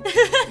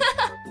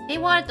 They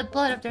wanted the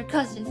blood of their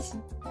cousins.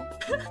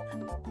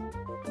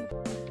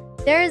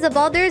 There is a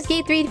Baldur's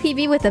Gate 3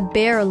 PB with a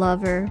bear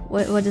lover.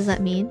 What does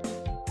that mean?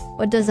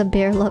 What does a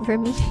bear lover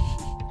mean?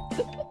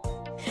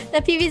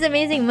 That PV's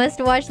amazing. Must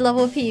watch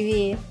level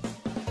PV.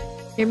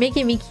 You're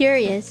making me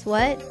curious.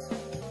 What?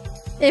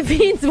 It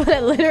means what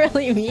it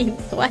literally means.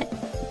 What?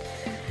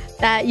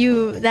 That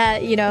you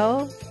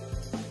know,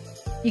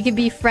 you can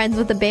be friends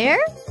with a bear?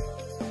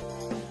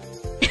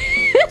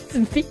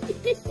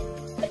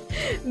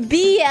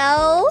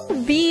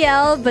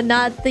 BL, but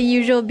not the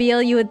usual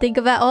BL you would think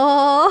about.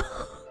 Oh.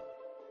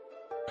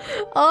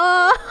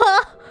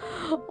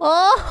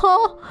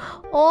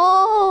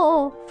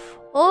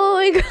 Oh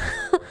my god.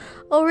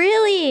 Oh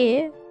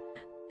really?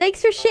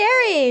 Thanks for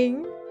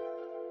sharing.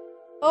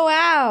 Oh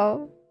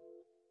wow.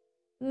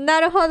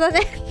 Naruhodo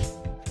ne.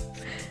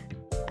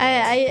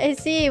 I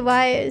see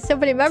why so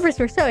many members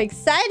were so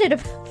excited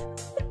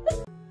about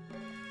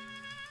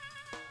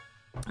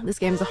This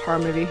game's a horror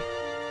movie.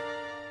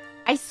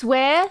 I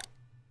swear,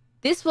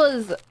 this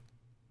is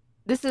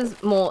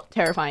more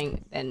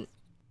terrifying than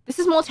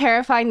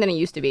it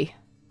used to be.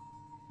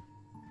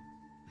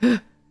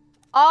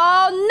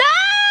 Oh no!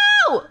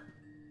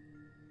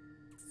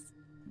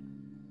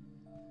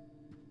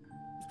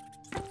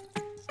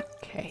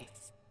 Okay.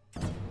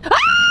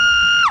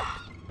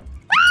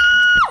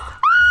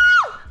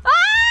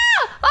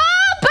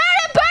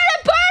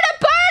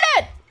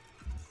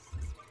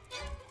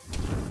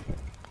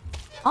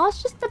 Oh,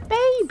 it's just a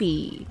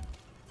baby.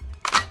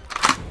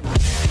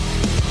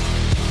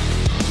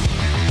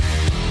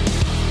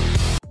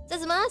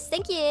 Suzumas,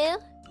 thank you.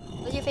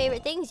 What was your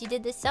favorite things you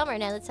did this summer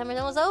now that summer's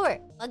almost over?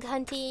 Bug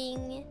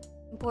hunting,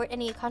 import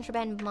any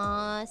contraband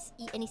moss,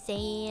 eat any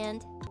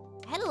sand.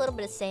 I had a little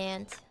bit of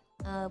sand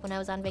when I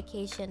was on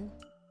vacation.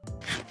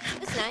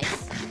 That's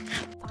nice.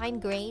 Fine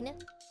grain.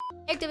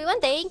 Eric W1,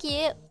 thank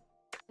you.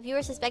 If you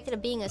were suspected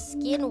of being a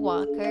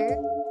skinwalker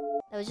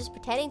that was just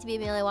pretending to be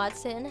Amelia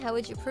Watson, how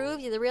would you prove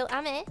you're the real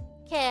Ame?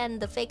 Can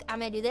the fake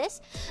Ame do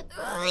this?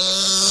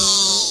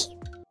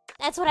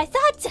 That's what I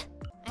thought!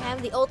 I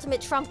have the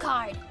ultimate trump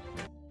card.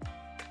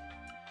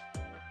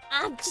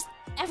 I'm just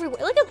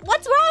everywhere. Look at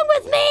what's wrong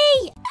with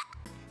me!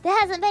 There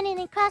hasn't been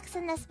any cracks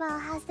in this wall,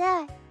 has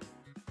there?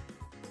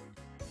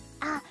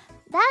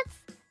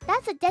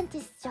 That's a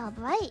dentist's job,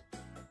 right?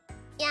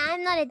 Yeah,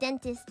 I'm not a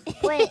dentist.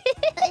 Wait,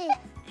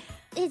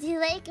 did you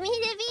like me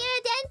to be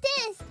a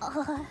dentist?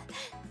 Oh,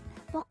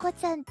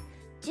 Moko-chan,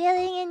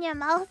 drilling in your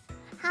mouth,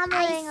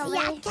 hammering away.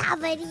 I see a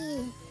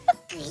cavity.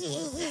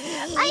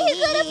 Are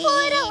you gonna pull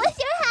it out with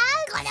your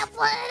hand? Gonna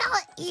pull it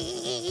out.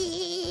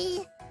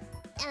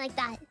 And like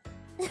that.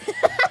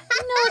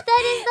 No,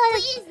 that is not.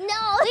 Please,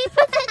 no. We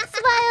protect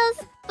smiles,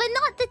 but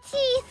not the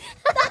teeth.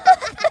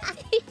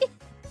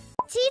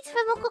 Teeth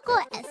for Mokoko,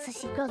 and so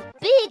she grows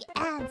big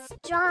and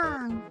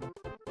strong.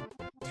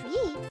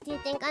 Teeth? Do you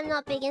think I'm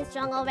not big and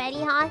strong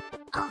already, huh?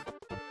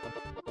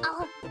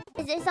 Oh,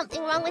 is there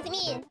something wrong with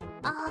me?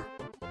 Oh,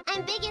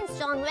 I'm big and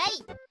strong,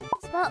 right?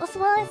 Small and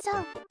strong.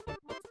 Small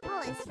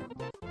and strong.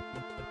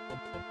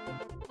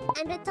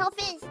 I'm the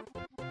toughest.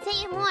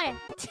 Say it more.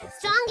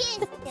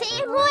 Strongest. Say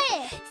it more.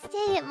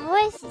 Say it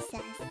more, she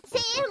says.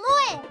 Say it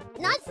more.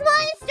 Not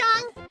small and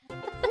strong.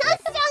 Not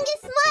strong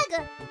and smug.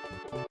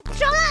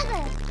 Strong.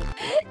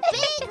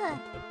 Big.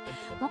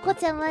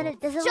 Moko-chan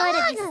doesn't want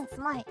to be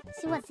smart.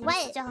 She wants to be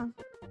strong.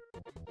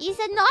 You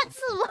said not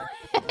smart.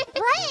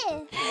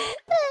 What?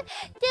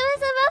 There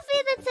was a Muffy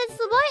that said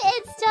smart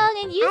and strong,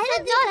 and you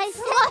said not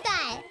smart.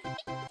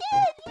 You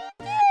did.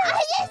 I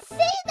didn't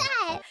say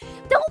that.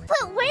 Don't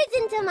put words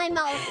into my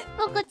mouth.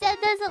 Moko-chan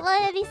doesn't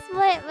want to be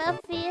smart,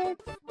 Muffy.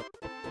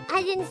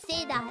 I didn't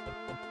say that.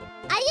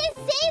 I didn't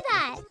say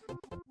that.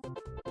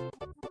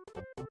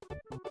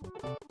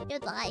 You're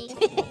lying.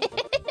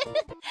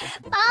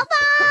 Bao.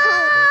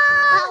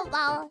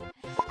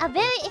 I'm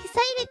very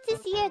excited to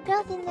see your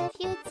growth in the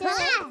future.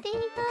 Have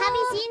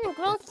you seen the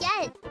growth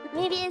yet?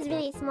 Maybe it's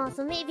really small,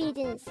 so maybe you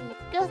didn't see.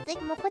 Growth like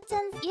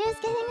Moko-chan's ears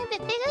getting a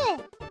bit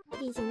bigger.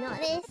 Did you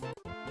notice?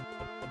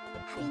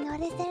 Have you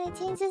noticed any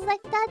changes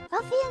like that,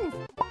 Ruffians?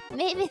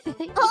 Maybe.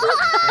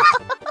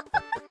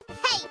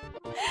 Hey!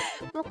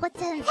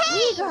 Moko-chan's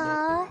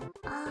ego.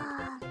 I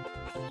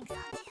think so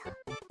too.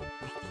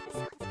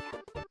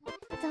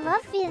 The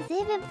Ruffians,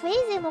 they've been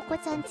praising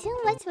Moko-chan too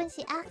much when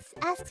she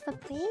asks for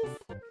praise.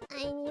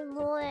 I need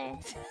more. Yeah,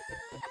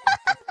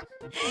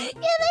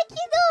 like,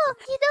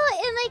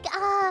 in like,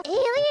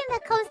 Alien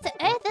that comes to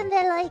Earth and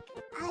they're like,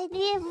 I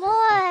need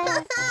more.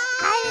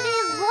 I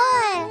need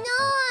more. No.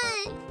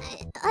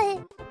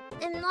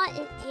 I'm not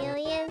an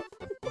alien.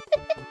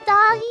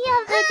 Doggy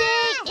of the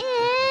day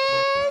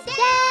is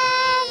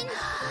Dang!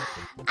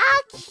 A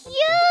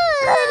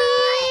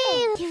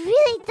cutie! He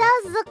really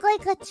does look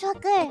like a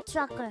trucker.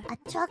 A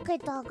trucker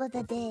dog of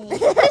the day.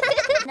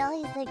 No,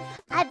 he's like,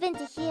 I've been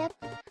to here,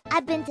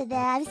 I've been to there.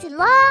 I've seen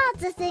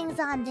lots of things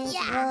on this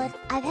road.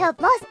 I've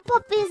helped lost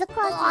puppies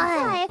across the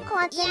entire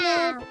continent.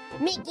 Yeah,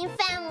 making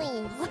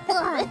families.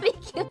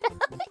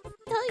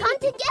 Come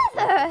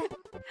together.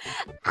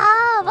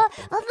 Ah,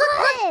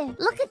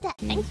 look at that.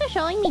 Thanks for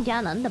showing me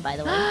Down Under, by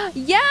the way.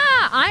 Yeah,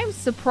 I'm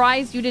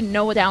surprised you didn't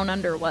know what Down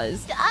Under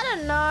was. I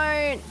don't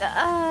know.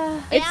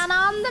 Down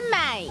Under,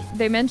 mate.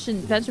 They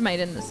mentioned Vegemite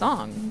in the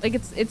song. Like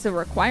it's a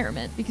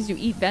requirement because you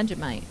eat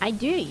Vegemite. I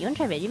do. You want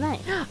to try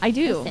Vegemite? I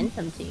do. I'll send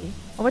some to you.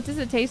 What does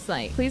it taste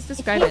like? Please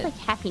describe It it. tastes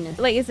like happiness.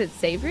 Like, is it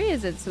savory?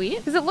 Is it sweet?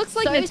 Because it looks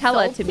like So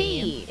Nutella salty. to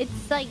me.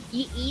 It's like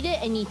you eat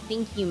it and you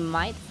think you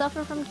might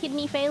suffer from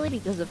kidney failure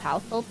because of how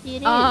salty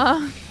it is. I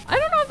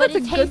don't know if but that's a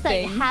it good tastes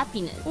thing. like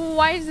happiness.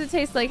 Why does it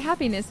taste like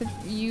happiness if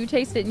you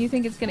taste it and you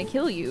think it's gonna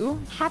kill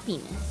you?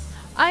 Happiness.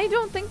 I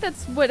don't think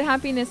that's what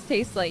happiness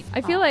tastes like.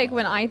 I feel like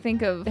when I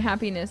think of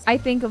happiness, I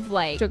think of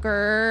like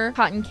sugar,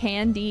 cotton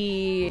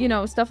candy, you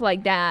know, stuff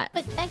like that.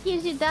 But that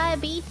gives you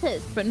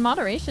diabetes. But in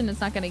moderation, it's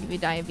not gonna give you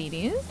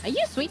diabetes. Are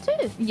you sweet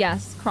tooth?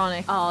 Yes,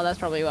 chronic. Oh, that's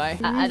probably why.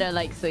 I don't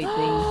like sweet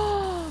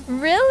things.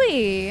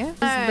 Really?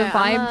 The I'm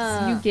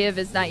vibes you give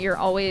is that you're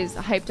always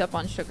hyped up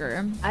on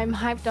sugar. I'm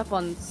hyped up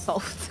on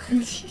salt.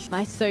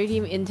 My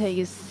sodium intake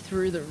is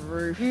through the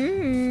roof.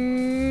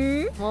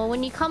 Well,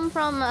 when you come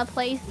from a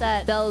place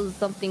that sells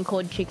something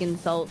called chicken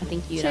salt, I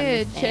think you'd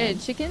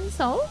understand. Chicken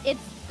salt? It's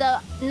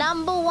the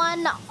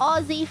 #1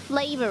 Aussie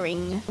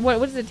flavoring. What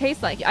does it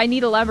taste like? I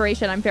need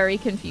elaboration. I'm very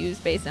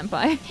confused, Bae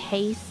Senpai.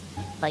 Tastes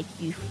like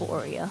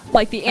euphoria.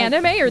 Like the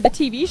anime or the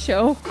TV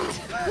show?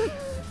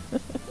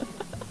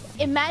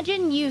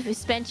 Imagine you've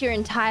spent your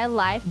entire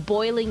life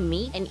boiling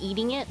meat and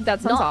eating it,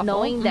 That sounds not awful.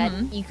 knowing that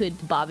you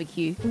could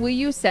barbecue. Will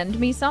you send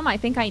me some? I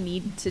think I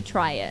need to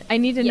try it. I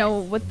need to know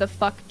what the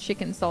fuck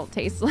chicken salt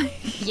tastes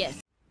like. Yes.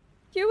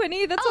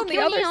 Q&E, that's on the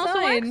Q&E other also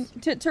side. works?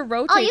 To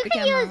rotate Oh, you the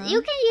can camera.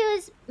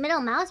 use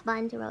middle mouse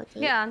button to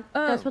rotate. Yeah,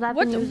 that's what I've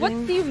been using. What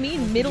do you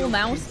mean middle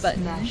mouse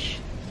button?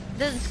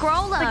 The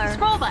scroller. Like the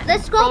scroll button. The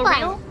scroll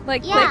button. reel?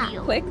 Like Yeah.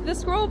 click the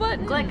scroll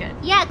button? Click it.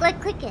 Yeah,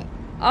 click it.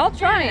 I'll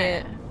try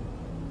it.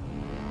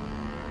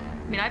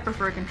 I mean, I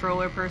prefer a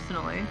controller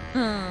personally.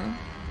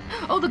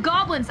 Oh, the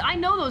goblins! I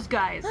know those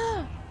guys.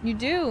 You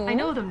do? I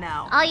know them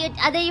now. Oh,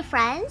 are they your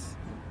friends?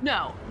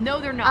 No,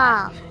 they're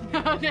not.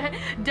 Oh.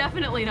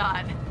 Definitely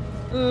not.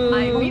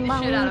 I beat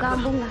the shit out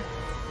of them.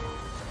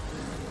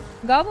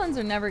 Goblins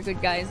are never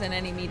good guys in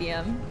any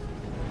medium.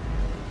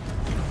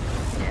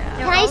 Yeah.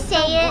 Can I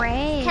say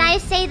it? Can I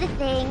say the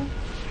thing?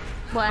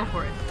 What? Go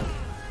for it.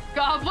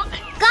 Goblin.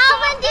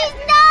 Goblin is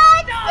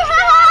nuts!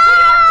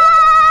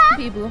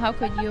 Peeboo, how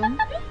could you?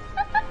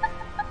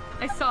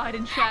 I saw it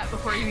in chat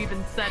before you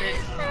even said it.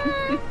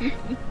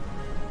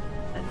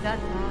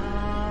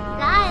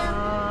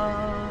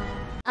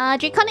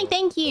 Draconic,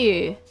 thank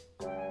you.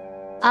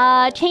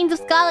 Chains of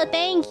Scarlet,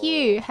 thank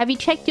you. Have you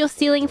checked your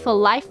ceiling for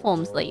life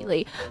forms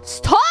lately?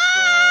 Stop!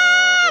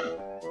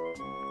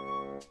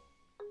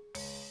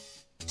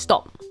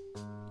 Stop.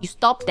 You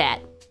stop that.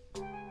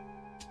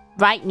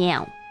 Right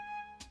now.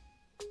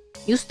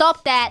 You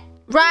stop that.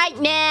 Right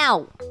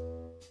now.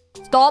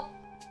 Stop.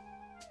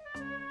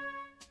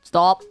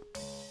 Stop.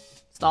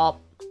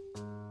 Stop.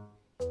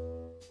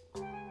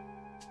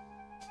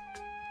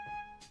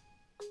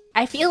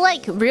 I feel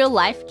like real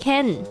life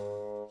Ken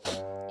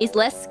is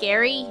less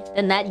scary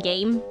than that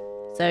game.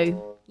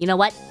 So, you know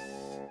what?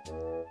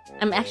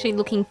 I'm actually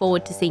looking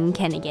forward to seeing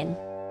Ken again.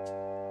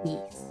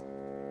 Yes.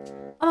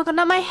 Oh my god,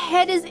 now my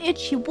head is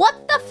itchy.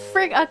 What the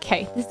frick?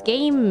 Okay, this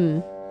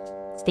game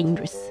is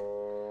dangerous.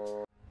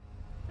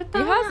 He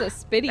has a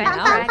spitty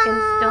mouth.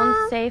 Dragons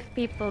don't save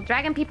people.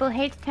 Dragon people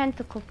hate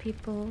tentacle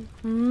people.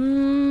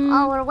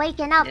 Oh, we're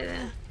waking up.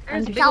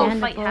 There's a big old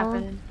fight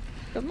happening.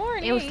 Good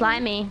morning. It was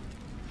slimy.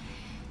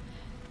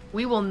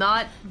 We will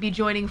not be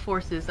joining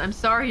forces. I'm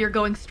sorry you're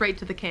going straight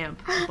to the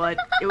camp, but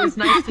it was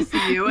nice to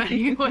see you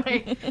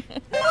anyway.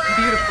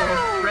 Beautiful.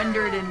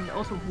 Rendered and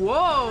also...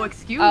 Whoa,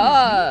 excuse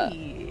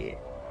me.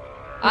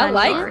 I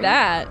like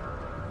that.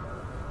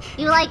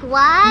 You like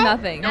what?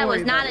 Nothing. That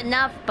was not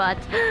enough, but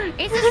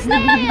it's a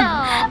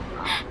snail.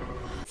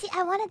 See,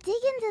 I want to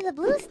dig into the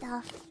blue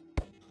stuff.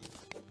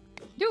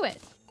 Do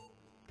it.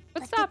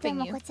 What's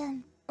stopping you?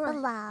 The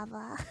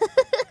lava.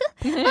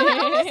 Oh,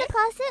 we're almost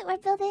across it. We're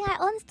building our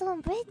own stone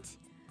bridge.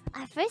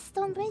 Our first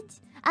stone bridge.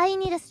 Oh, you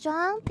need a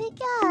strong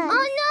pickaxe.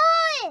 Oh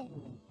no!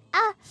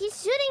 Ah, he's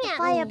shooting at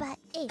fire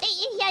me.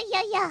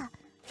 Yeah.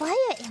 Fire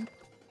imp.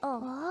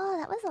 Oh,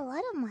 that was a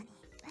lot of money.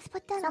 Let's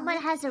put down. Someone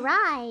has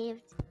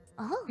arrived.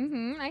 Oh.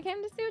 I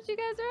came to see what you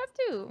guys are up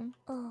to.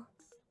 Oh,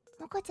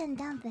 Moko-chan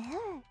down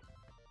there.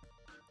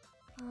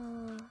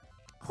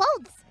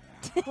 Clothes.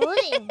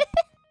 Clothing.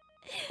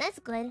 That's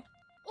good.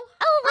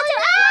 Oh, watch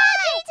out!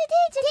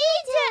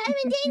 Danger! I'm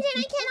in danger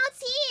and I cannot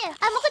see.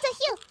 Moko-chan,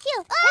 heal.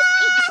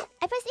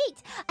 I pressed 8.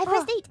 I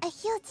pressed 8. I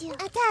healed you.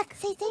 Attack.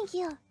 Say thank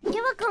you.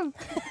 You're welcome.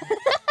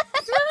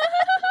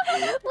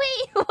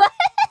 Wait, what?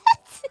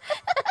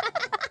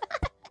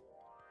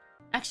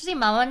 Actually,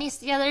 Mama Niece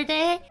the other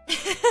day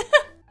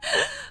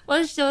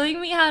was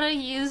showing me how to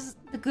use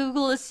the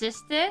Google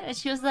Assistant, and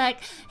she was like,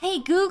 "Hey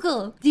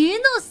Google, do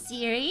you know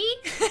Siri?"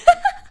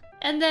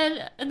 and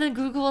then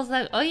Google was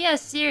like, "Oh yeah,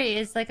 Siri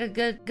is like a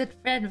good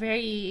friend,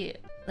 very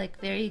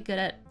good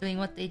at doing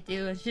what they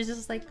do." And she's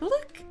just like,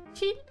 "Look,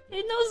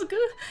 It knows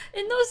good.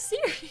 It knows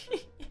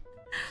Siri.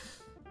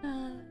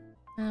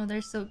 Oh,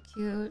 they're so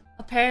cute.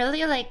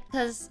 Apparently, like,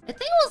 cause I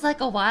think it was like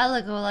a while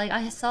ago. Like,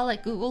 I saw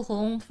like Google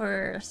Home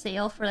for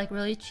sale for like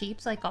really cheap,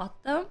 so I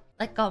got them.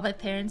 Like, got my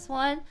parents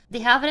one. They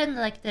have it in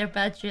like their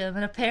bedroom,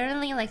 and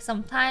apparently, like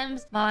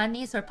sometimes mama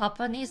niece or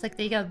papa niece, like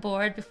they get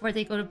bored before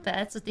they go to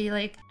bed, so they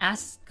like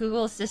ask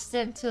Google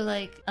Assistant to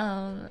like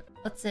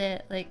what's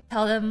it, like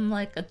tell them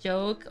like a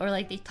joke, or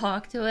like they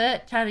talk to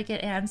it, try to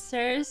get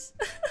answers.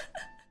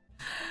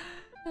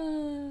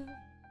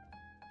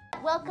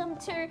 Welcome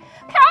to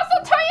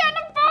Castle 2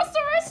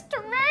 Anniversary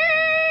stream!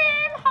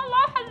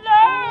 Hello,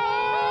 hello!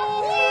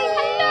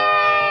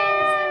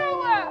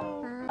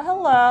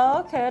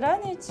 Hello,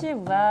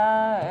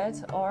 konnichiwa.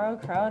 It's Oro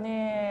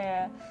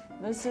Crony.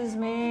 This is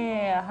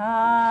me.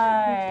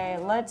 Hi.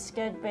 Let's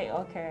get big.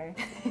 Okay.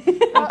 Thank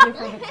you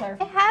for the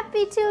clarification.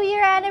 Happy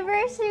 2-year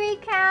anniversary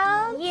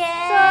count! Yay!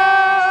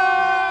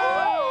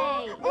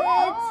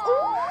 It's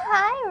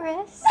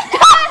Iris.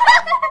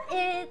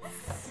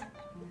 It's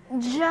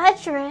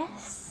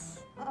Judgeress.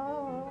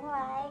 Oh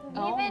my god.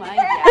 Oh my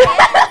god.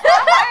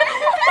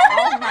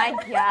 Oh my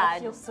god. I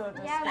feel so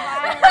disturbed.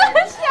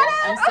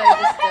 I'm so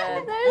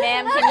disturbed.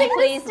 Ma'am, can you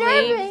please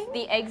leave?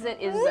 The exit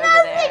is over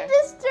there.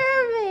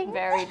 Disturbing.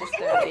 Very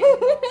disturbing.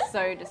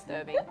 So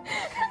disturbing.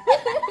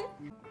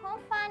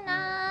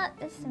 Konfana.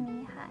 This is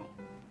me. Hi.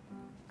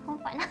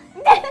 Konfana.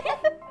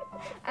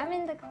 I'm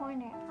in the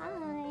corner.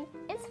 Hi.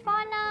 It's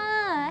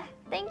Fana.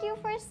 Thank you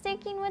for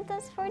sticking with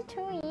us for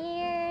 2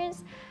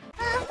 years.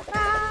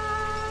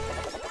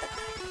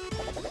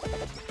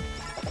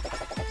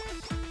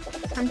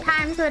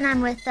 Sometimes when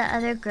I'm with the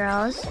other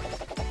girls,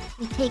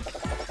 we take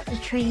the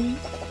train.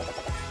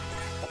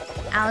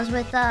 I was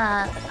with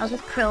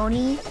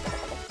Crony.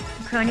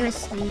 Crony was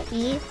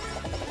sleepy.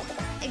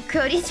 And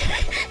Crony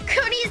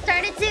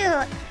started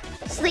to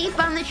sleep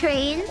on the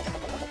train.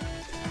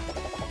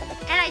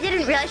 And I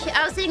didn't realize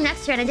I was sitting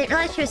next to her and I didn't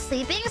realize she was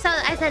sleeping. So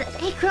I said,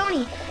 "Hey,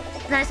 Crony."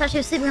 And then I saw she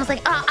was sleeping. I was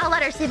like, "Oh, I'll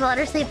let her sleep. I'll let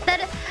her sleep."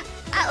 Then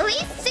at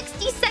least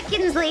 60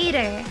 seconds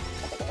later,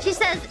 she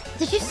says,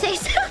 "Did you say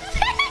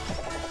something?"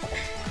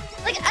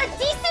 Like a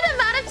decent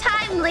amount of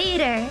time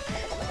later,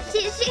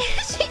 she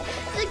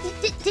like,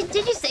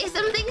 did you say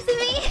something to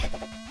me?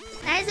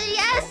 And I said,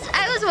 "Yes.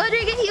 I was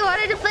wondering if you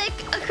wanted to play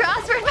a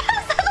crossword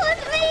puzzle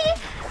with me."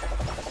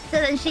 So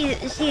then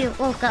she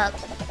woke up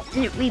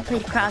and we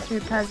played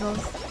crossword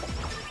puzzles.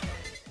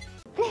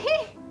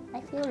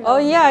 Oh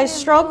yeah, I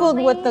struggled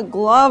with the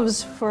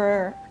gloves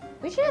for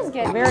We should just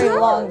get a very new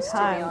long gloves, to be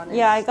time. honest.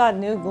 Yeah, I got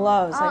new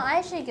gloves. Oh,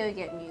 I should go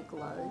get new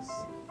gloves.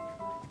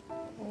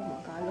 Oh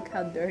my god, look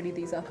how dirty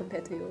these are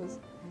compared to yours.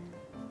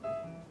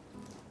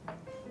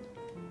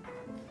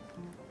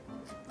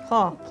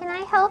 Huh. Can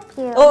I help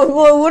you? Oh,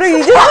 well, what are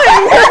you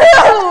doing?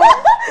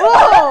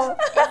 Whoa!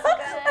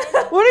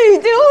 What are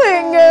you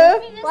doing?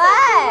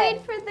 What?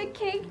 Wait for the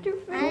cake to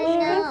finish.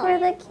 Wait for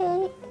the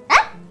cake.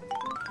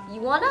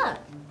 You wanna?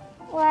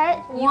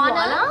 What? You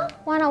wanna?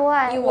 Wanna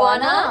what? You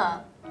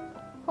wanna?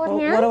 Hold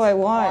What hands? do I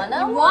want?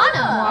 You wanna?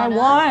 I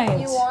want.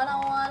 You wanna?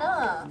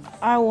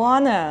 I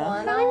wanna.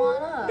 Wanna?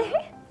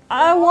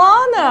 I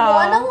wanna.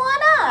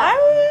 Wanna? I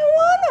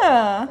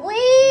wanna.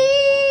 We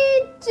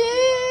do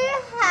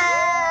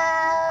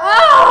have...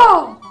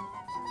 Oh!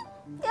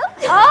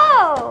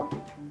 Oh!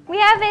 We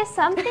have a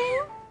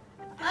something?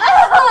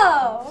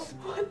 Oh!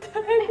 What the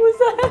heck was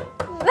that?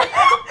 What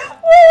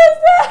was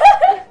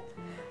that?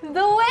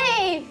 The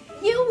way!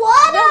 You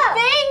wanna! The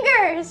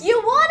fingers!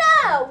 You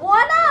wanna!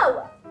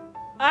 Wanna!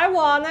 I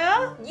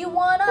wanna. You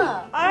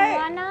wanna! I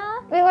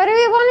Wanna? Wait, what do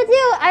we want to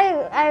do?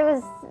 I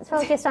was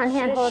focused on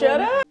hand holding.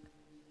 Shut up.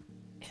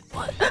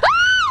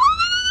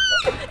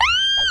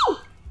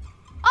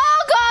 Oh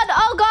god!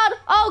 Oh god!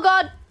 Oh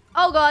god!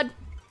 Oh god!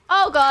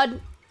 Oh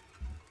god!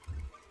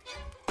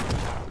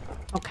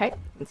 Okay,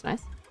 that's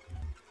nice.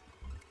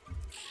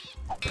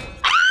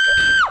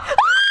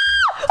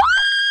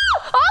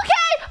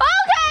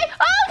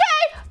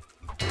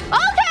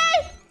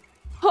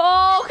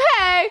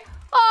 Okay!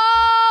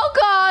 Oh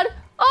god!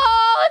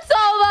 Oh, it's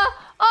over!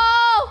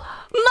 Oh!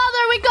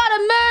 Mother, we gotta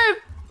move!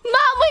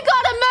 Mom, we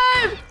gotta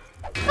move!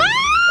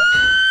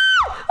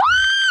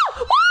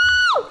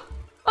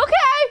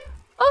 Okay!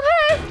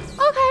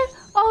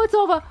 Oh, it's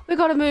over! We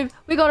gotta move!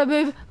 We gotta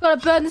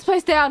burn this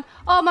place down!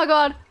 Oh my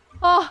god!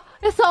 Oh,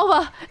 it's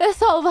over!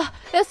 It's over!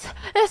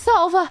 It's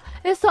over!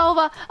 It's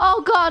over!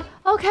 Oh god!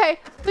 Okay,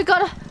 we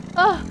gotta...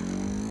 What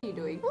are you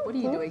doing? What are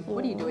you doing?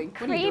 What are you doing?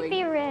 What are you doing?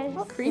 Creepy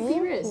wrist. Creepy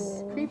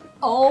wrist. Creep.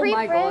 Oh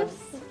my god.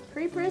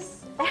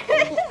 Creepers.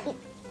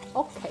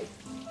 Okay.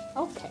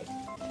 Okay.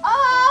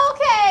 Oh,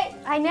 okay.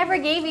 I never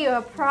gave you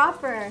a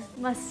proper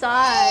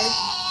massage.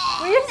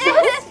 You're so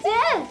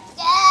stiff.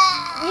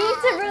 You need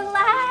to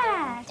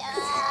relax.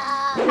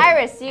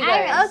 Iris, you go.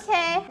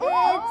 Okay.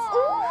 It's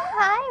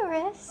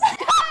Iris.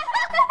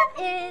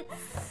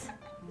 It's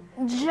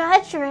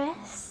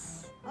Judgeress.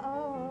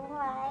 Oh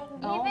my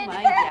Oh god.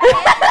 my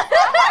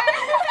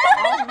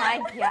Oh my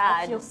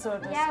God. I feel so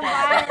disgusted.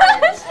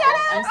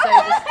 I'm so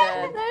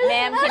disturbed.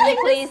 Ma'am, can you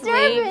please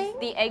leave?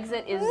 The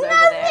exit is over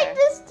there.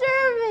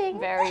 Disturbing.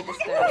 Very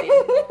disturbing.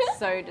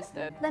 So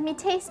disturbed. Let me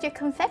taste your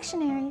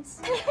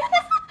confectionaries.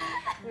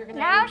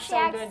 Now she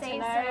acts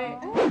safe.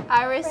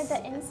 Iris.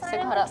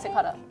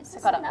 Sekara.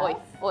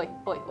 Oi.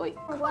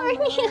 Corny,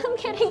 I'm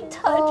getting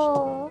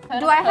touched.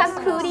 Do I have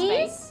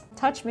cooties?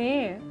 Touch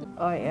me.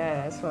 Oh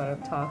yeah, that's what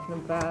I'm talking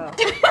about.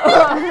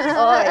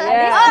 Oh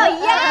yeah.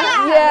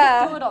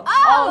 Yeah.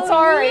 Oh,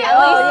 sorry. Yeah.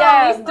 Oh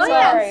yeah. Do it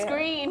on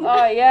screen.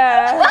 Oh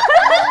yeah.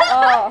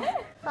 Oh.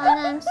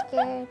 Fauna, I'm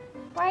scared.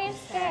 Why are you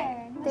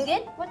scared? You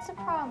good? What's the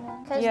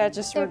problem? Yeah,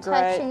 just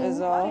regret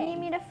is all. Do you need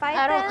me to fight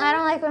I them?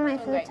 don't like when my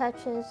food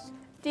touches.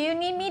 Do you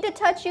need me to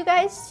touch you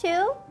guys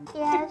too?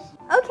 Yes.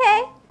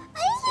 Okay.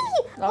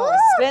 Oh,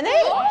 spinning?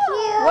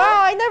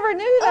 Wow, I never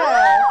knew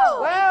that.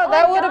 Wow,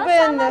 that would have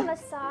been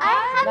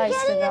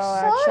nice to know,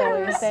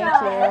 actually. Thank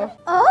you.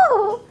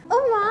 Oh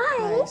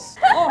my. Nice.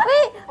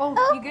 Wait. Oh,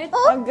 you good?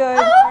 I'm good.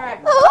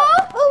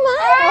 Oh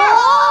my.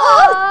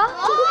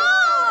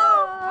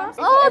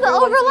 Oh, the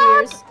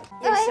overlap.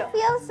 I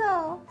feel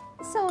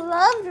so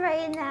loved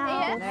right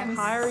now. Can I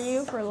hire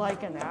you for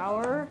like an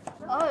hour?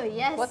 Oh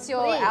yes. What's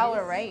your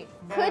hour rate?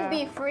 Could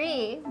be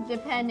free,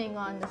 depending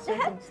on the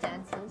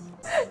circumstances.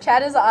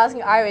 Chad is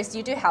asking Iris, do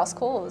you do house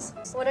calls?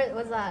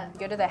 What's that?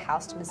 Go to their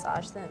house to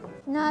massage them.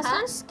 No, it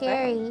sounds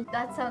scary.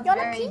 That sounds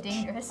very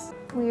dangerous.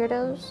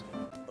 Weirdos.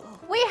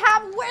 We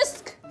have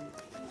whisk!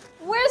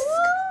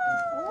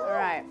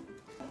 Alright.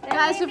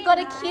 Guys, we've got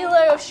a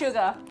kilo of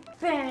sugar.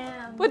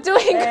 Bam! We're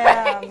doing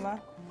great.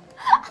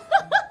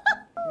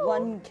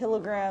 1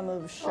 kilogram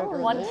of sugar.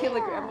 1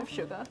 kilogram of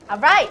sugar.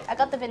 Alright, I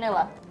got the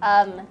vanilla.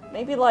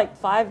 Maybe like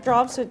 5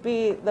 drops would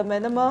be the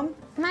minimum.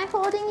 Am I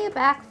holding you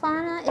back,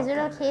 Fauna? Is it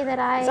okay that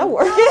I... Is that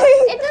working?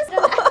 It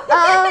doesn't.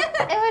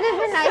 It would have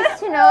been nice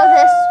to know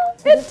this.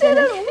 It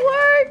didn't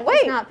work. Wait.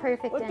 It's not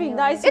perfect Would be anyway.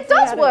 nice. It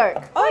does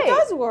work. Oh, Wait. it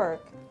does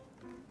work.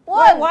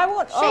 One. Why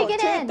won't? Shake oh, it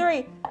 2, in.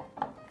 3,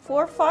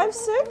 4, 5,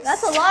 6.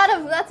 That's a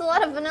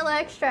lot of vanilla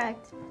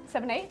extract.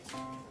 7, 8?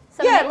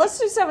 Yeah, let's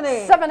do 7,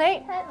 8. 7,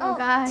 8. Oh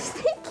gosh.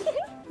 Thank you.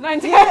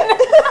 9, 10.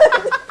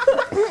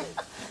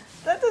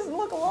 That doesn't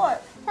look a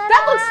lot.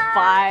 That looks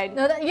fine.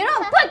 No, you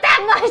don't put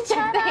that much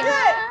in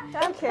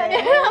there. Okay.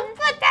 You don't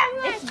put that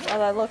much. Oh,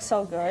 that looks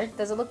so good.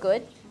 Does it look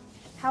good?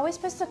 How are we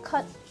supposed to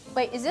cut?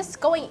 Wait, is this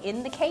going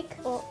in the cake?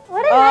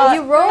 What is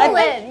You roll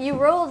it. You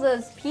roll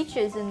those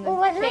peaches in the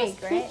what cake,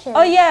 nice right? peaches.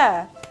 Oh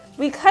yeah,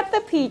 we cut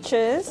the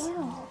peaches.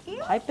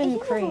 Pipe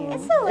and cream.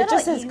 It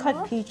just says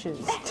cut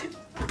peaches.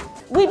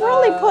 We'd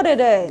really put it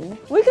in.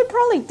 We could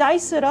probably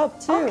dice it up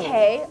too.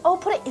 Okay. Oh,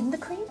 put it in the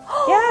cream?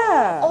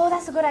 Yeah. Oh,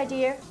 that's a good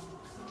idea.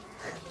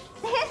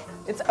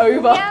 It's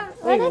over. Yeah,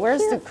 Wait, what a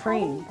where's the cute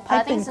cream? I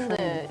Pipe think and it's in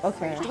cream. the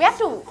Okay. Do we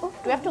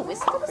have to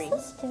whisk the cream?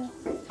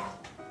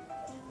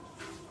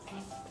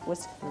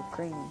 Whisk the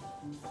cream.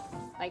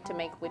 Like to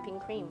make whipping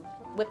cream.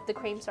 Whip the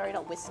cream, sorry,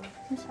 not whisk.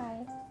 I'm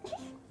sorry.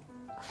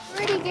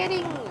 Already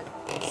getting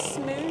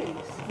smooth.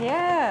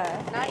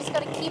 Yeah. Now I just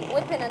gotta keep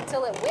whipping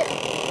until it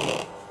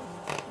whips.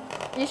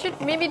 You should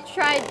maybe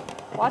try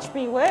Watch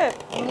me whip.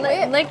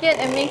 lick it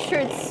and make sure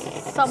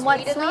it's somewhat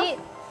Sweet enough? sweet.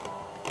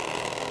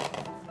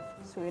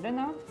 Sweet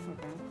enough?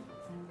 Okay.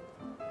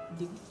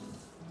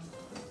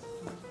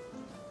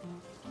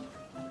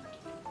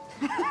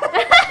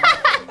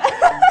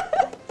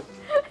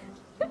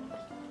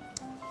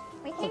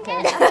 We can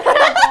get a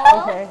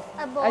bowl. Okay.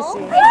 A bowl. I see.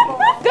 A bowl.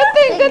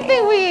 Good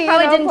thing we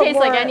Probably know, didn't put taste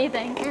like more-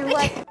 anything. And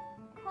what?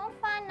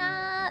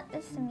 Konfana.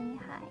 This is me.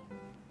 Hi.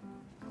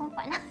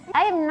 Konfana.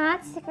 I am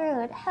not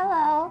screwed.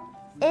 Hello.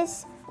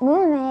 It's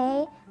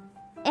Mume.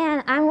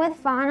 And I'm with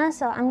Fauna,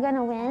 so I'm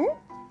gonna win.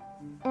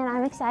 And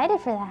I'm excited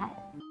for that.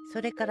 そ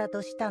れからど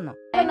うしたの?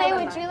 Mume,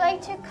 would you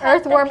like to cut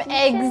Earthworm the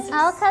peaches? eggs.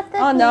 I'll cut the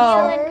Oh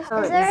no.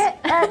 peaches. Is there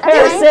a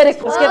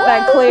Parasitic. Let's get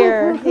that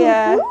clear.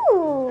 Yeah.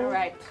 Ooh.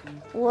 Alright.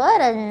 What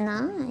a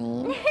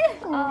knife.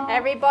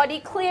 Everybody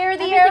clear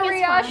the Everything is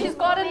area. fine. She's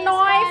got a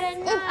knife.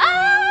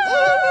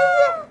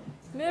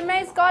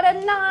 Mume's got a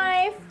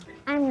knife.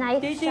 I'm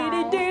knife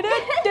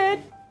shy.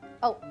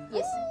 Oh,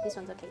 yes, this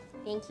one's okay.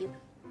 Thank you.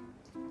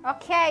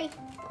 Okay.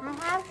 I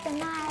have the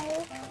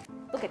knife.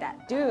 Look at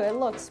that. Dude, it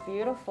looks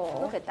beautiful.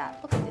 Look at that.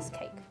 Look at this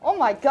cake. Oh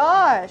my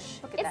gosh.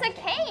 Look at It's that a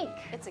cake.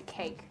 It's a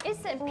cake. It's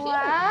a pig.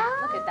 Wow.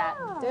 Look at that.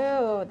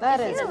 Dude, that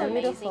is Isn't it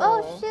beautiful.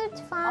 Oh shoot,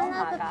 Oh Fauna,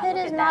 my the God, pit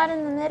look is at not that.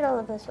 in the middle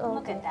of this.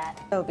 Look at that.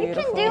 So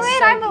beautiful. You can do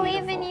it. I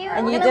believe in you.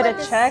 And I'm you gonna did let a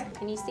this- check?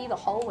 Can you see the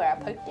hole where I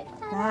poked it?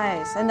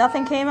 Nice. And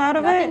nothing came out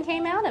of Nothing it?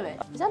 came out of it.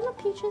 Is that not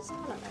peaches? I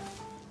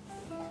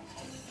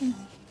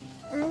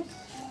don't know.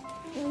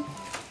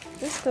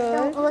 It's good.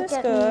 Don't look it's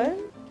at good.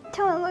 me.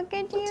 Don't look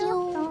at you.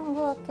 Don't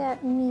look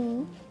at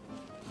me.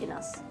 In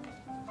us.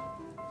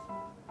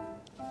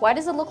 Why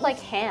does it look like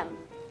ham?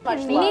 You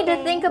need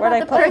to think Where'd I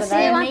about the put the person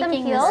knife? you're Want them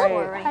making this peeled?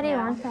 for right How do you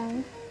now. want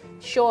them?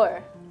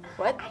 Sure.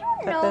 What?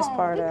 Cut this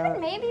part You out.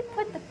 could maybe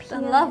put the peel. The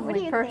in. lovely What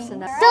do you person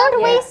think? that- Don't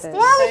Yeah, waste. this. Yeah,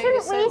 we So-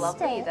 shouldn't so waste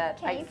lovely it. that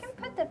Okay, you can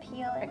put the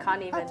peel I in.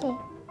 can't even. Okay.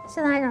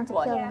 So then I don't have to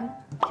What? kill Yeah. them.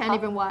 Can't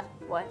even what?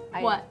 What?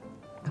 What?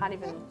 can't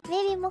even.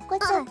 Maybe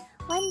Moko-chan,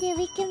 one day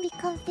we can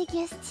become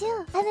figures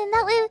too. And then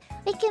that way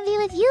we can be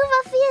with you,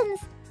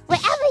 ruffians.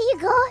 Wherever you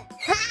go.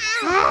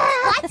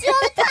 Watch you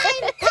all the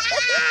time.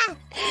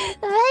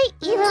 Right?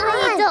 Even when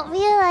you don't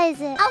realize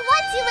it. I'll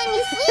watch you when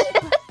you sleep.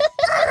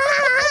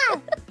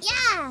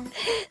 Yeah.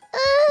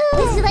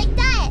 It's like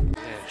that.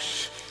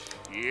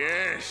 Yes.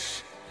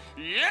 Yes.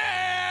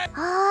 Yes.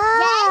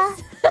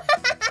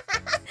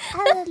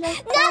 I would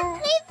like that.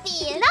 Not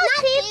creepy. Not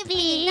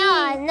creepy.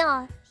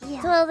 No.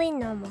 Yeah. Totally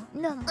normal.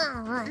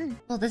 Normal.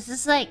 Well, this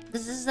is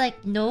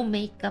like no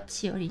makeup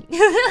Shiorin.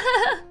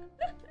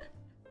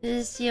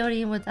 This is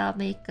Shiorin without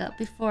makeup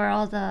before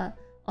all the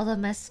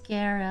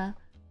mascara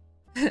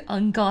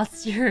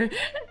ungots your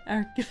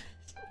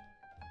archivist.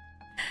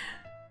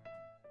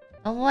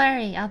 Don't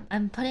worry,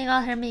 I'm putting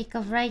on her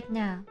makeup right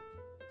now.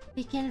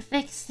 We can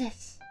fix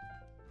this.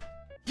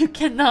 You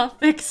cannot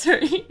fix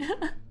her,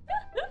 Ina.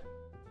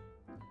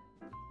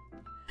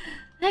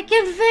 I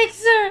can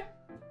fix her.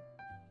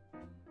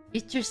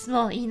 Future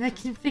small Ina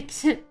can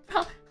fix it.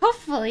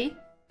 Hopefully.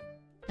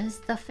 It's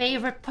the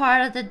favorite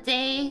part of the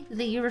day,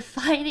 the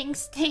refining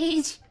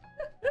stage.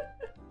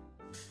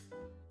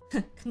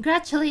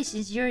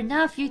 Congratulations, you're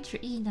now future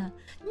Ina.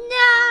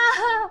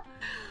 No!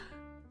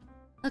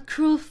 A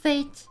cruel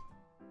fate.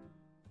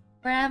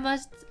 Where I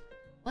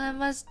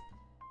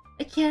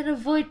can't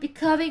avoid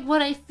becoming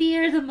what I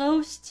fear the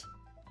most.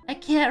 I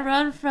can't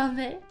run from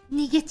it.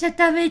 Nigecha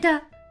dame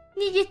da.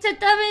 Nigecha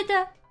dame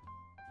da.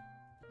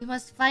 We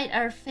must fight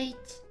our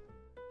fate.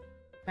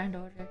 Grand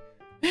order.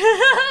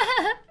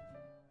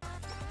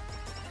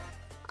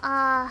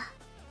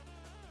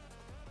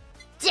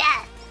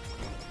 Death.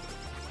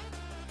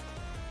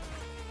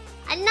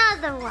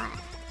 Another one.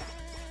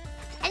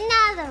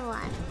 Another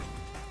one.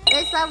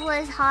 This level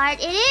is hard.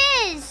 It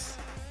is!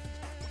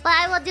 But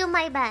I will do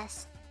my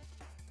best.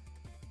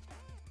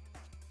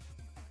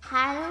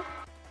 Hello?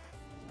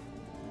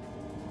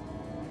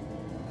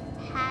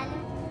 Hello?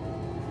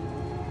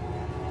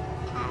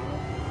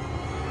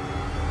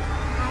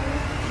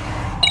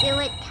 Do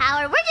it,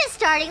 coward. We're just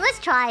starting. Let's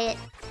try it.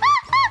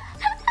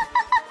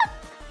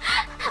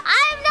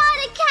 I'm not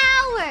a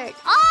coward.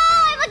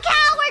 Oh, I'm a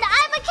coward.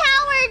 I'm a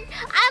coward.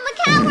 I'm a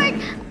coward.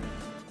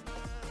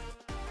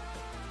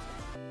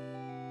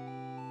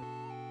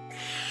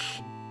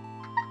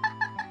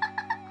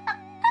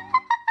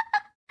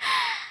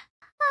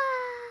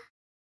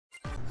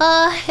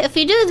 If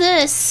we do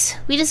this,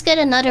 we just get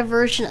another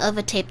version of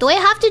a tape. Do I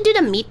have to do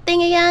the meat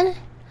thing again?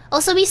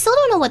 Also, we still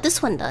don't know what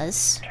this one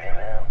does.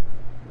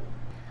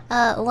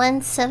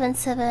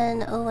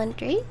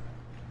 177013?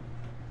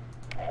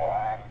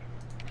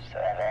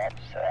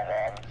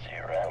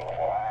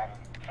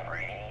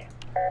 177013.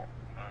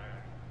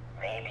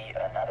 Maybe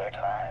another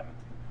time.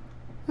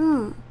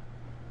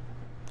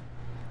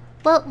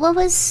 What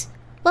was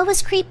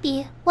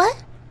creepy?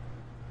 What?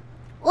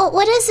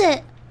 What is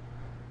it?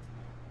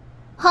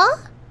 Huh?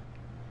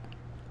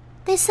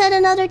 They said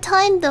another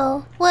time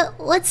though.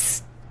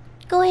 What's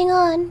going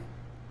on?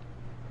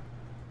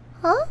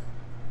 Huh?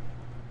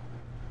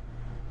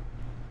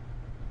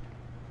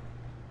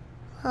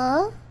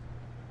 Huh?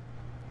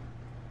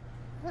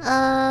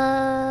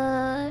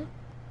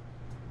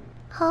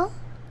 Huh?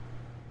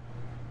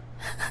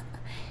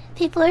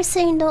 People are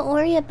saying don't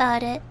worry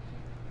about it.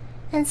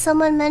 And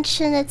someone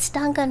mentioned it's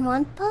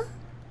Danganronpa?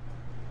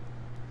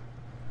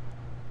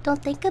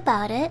 Don't think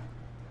about it.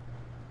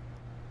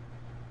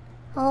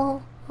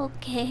 Oh,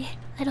 okay.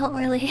 I don't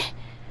really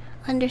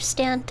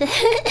understand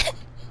it.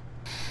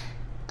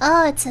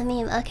 Oh, it's a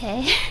meme.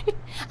 Okay.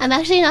 I'm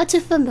actually not too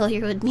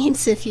familiar with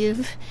memes if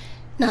you've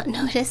not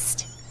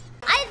noticed.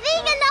 I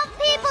think enough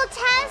people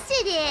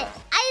tested it.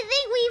 I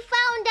think we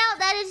found out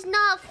that it's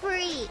not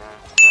free.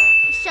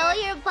 Show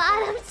your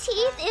bottom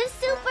teeth if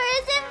super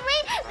isn't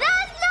free.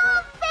 That's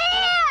not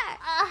fair!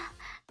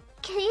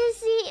 Can you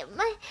see?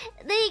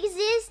 They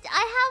exist.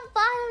 I have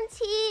bottom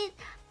teeth.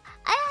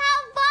 I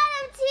have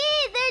bottom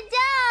teeth. They're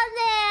down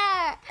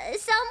there.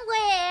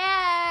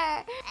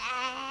 Somewhere.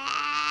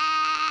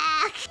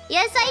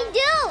 Yes, I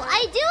do.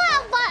 I do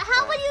have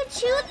how would you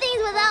chew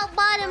things without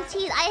bottom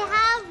teeth? I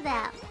have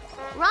them.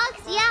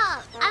 Rocks,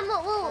 yeah. I'm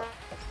a... Well,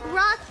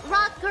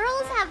 rock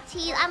girls have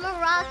teeth. I'm a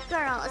rock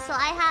girl, so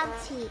I have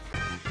teeth.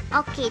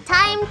 Okay,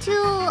 time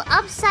to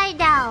upside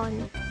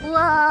down.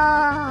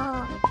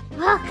 Whoa.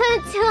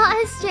 Welcome to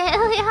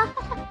Australia.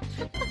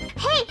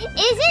 Hey,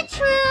 is it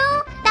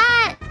true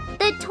that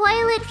the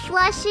toilet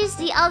flushes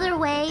the other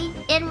way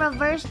in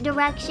reverse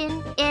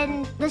direction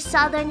in the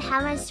southern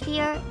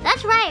hemisphere?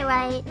 That's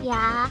right?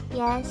 Yeah,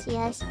 yes.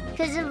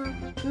 Because of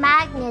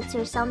magnets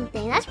or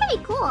something. That's pretty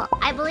cool.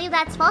 I believe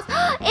that's false.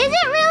 Is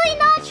it really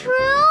not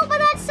true? But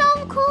that's so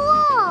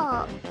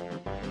cool.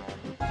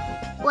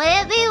 Would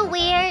it be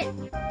weird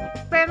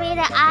for me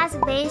to ask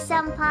Bae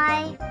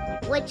Senpai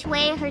which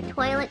way her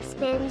toilet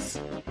spins?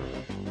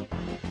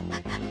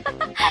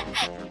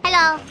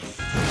 Hello.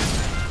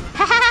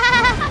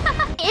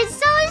 It's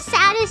so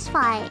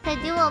satisfying to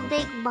do a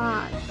big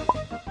bong.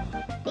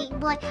 Big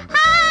boy.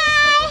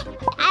 Hi!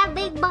 I have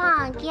big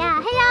bong.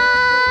 Yeah,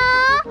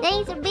 hello!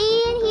 Thanks for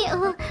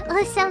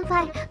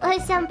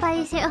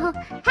senpai is here.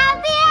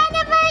 Happy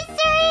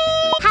anniversary!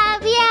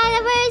 Happy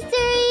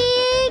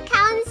anniversary,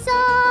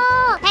 council!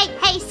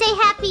 Hey, say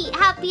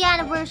happy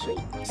anniversary.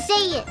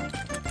 Say it.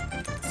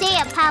 Say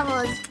it,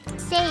 Pavlos.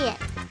 Say it.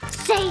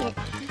 Say it.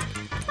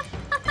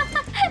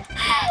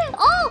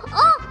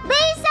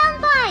 Bay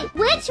senpai!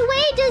 Which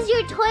way does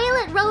your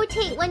toilet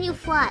rotate when you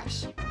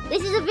flush?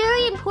 This is a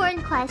very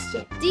important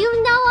question. Do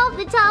you know off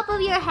the top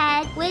of your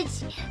head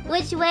which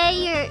way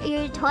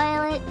your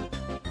toilet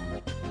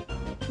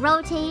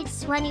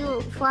rotates when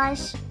you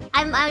flush?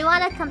 I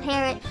want to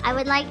compare it. I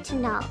would like to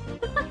know.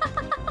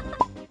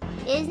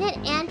 Isn't it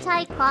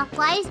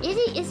anti-clockwise?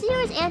 Is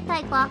yours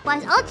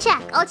anti-clockwise?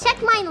 I'll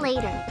check mine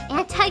later.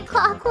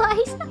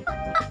 Anti-clockwise?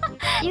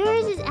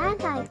 Yours is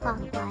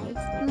anti-clockwise.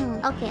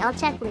 Okay, I'll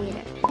check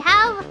later.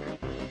 Have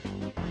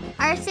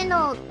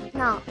Arsenal...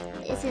 No,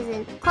 this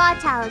isn't. Claw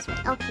Talisman.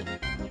 Okay.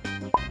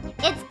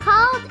 It's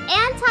called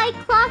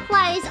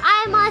anti-clockwise.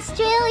 I'm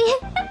Australian.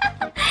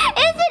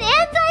 Is it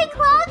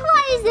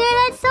anti-clockwise there?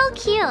 That's so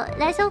cute.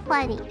 That's so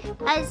funny.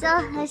 I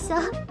saw...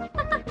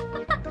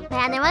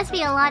 Man, there must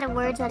be a lot of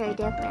words that are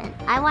different.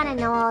 I want to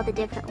know all the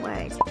different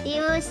words.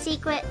 You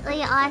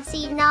secretly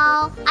Aussie?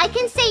 No. I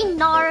can say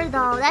nar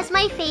though. That's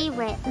my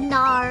favorite.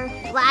 Nar.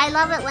 Well, I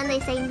love it when they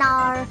say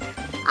nar.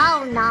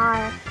 Oh,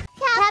 nar.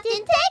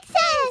 Captain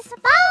Texas!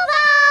 Bow!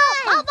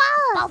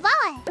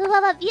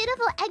 Bow!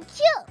 Beautiful and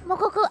cute!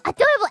 Mokoko,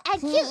 adorable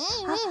and cute!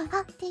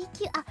 Thank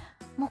you.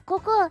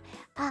 Mokoko,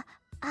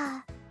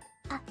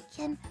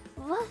 can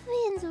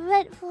ruffians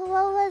rent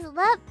Flola's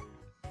lap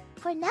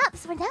for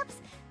naps?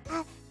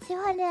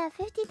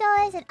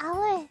 $250 an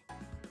hour.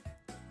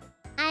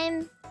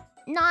 I'm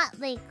not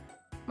like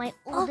my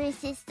older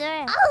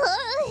sister.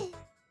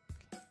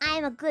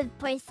 I'm a good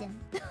person.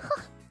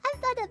 I'm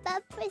not a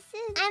bad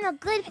person. I'm a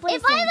good person.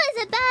 If I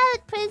was a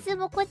bad person,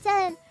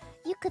 Moko-chan,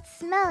 you could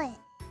smell it.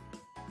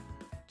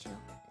 True.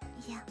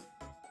 Yeah.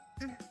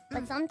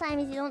 But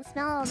sometimes you don't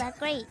smell all that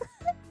great.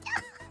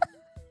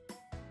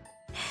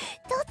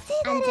 Don't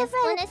say that. I'm just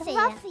gonna say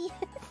it.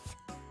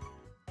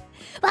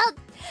 Well,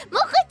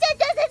 Moko-chan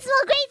doesn't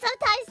smell great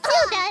sometimes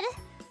too, Dad.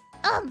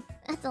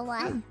 That's a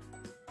lie.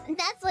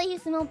 That's why you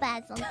smell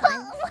bad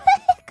sometimes.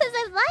 Because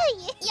I'm lying.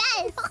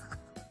 Yes.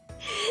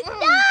 No.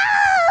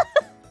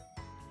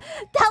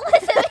 That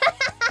was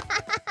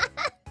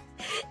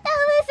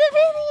a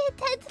really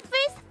intense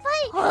first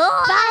fight.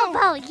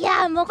 Bow.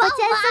 Yeah,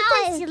 Moko-chan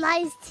sometimes she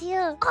lies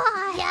too.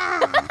 Yeah.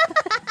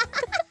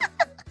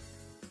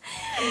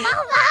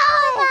 Bow.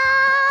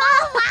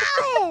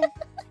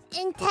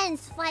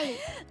 Intense fight.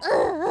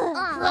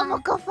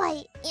 Moko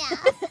fight. Yeah.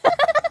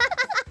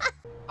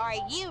 Are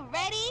you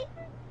ready?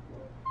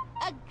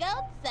 A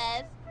goat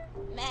says,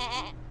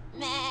 meh,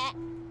 meh.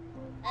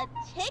 A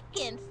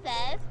chicken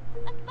says,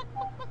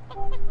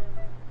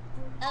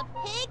 a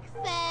pig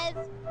says,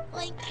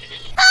 blink.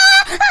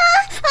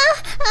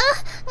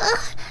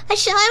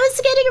 I was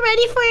getting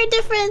ready for a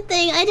different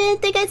thing. I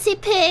didn't think I'd say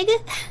pig.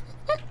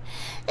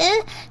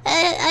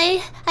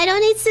 I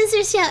don't need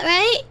scissors yet,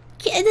 right?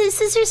 The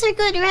scissors are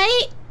good,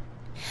 right?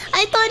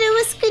 I thought it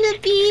was gonna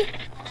be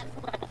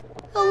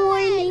a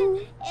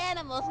warning.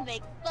 Animals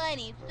make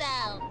funny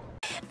sounds.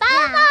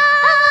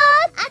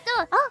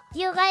 Do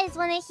you guys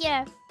want to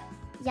hear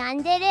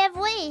yandere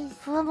voice?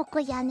 Fuwamoko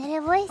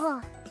yandere voice?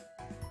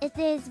 If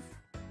there's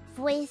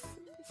voice,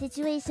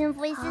 situation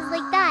voices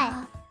like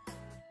that.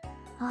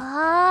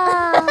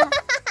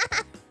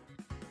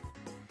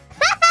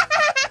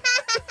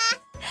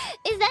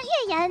 Is that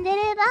your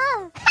yandere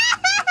laugh?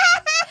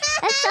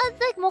 That sounds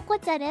like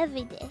Moko-chan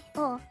every day.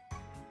 I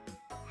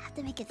have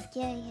to make it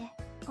scarier.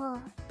 I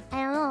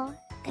don't know.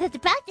 I have to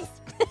practice.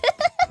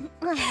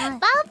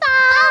 Bye-bye!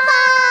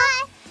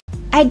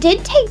 I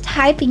did take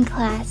typing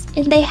class,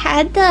 and they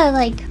had the,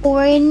 like,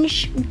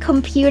 orange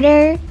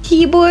computer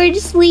keyboard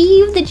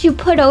sleeve that you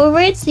put over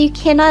it so you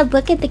cannot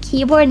look at the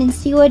keyboard and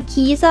see what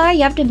keys are.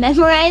 You have to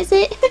memorize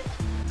it.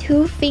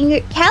 2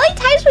 fingers. Callie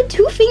types with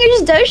 2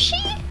 fingers, does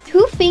she?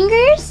 2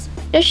 fingers?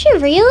 Does she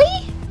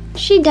really?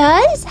 She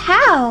does?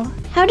 How?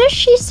 How does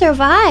she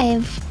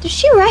survive? Does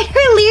she write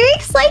her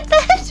lyrics like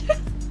that?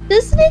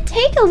 Doesn't it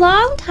take a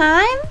long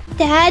time?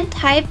 Dad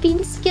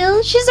typing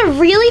skills? She's a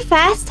really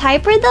fast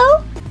typer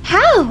though?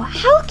 How?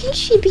 How can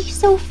she be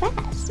so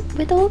fast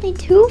with only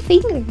 2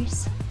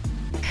 fingers?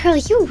 Girl,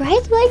 you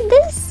write like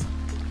this?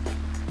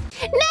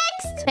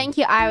 Next! Thank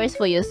you, Iris,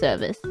 for your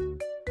service.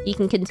 You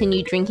can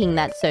continue drinking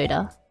that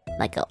soda.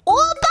 Like a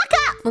all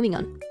baka! Moving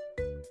on.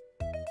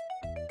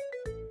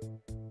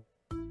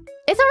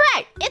 It's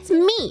alright! It's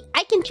me!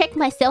 I can check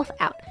myself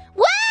out.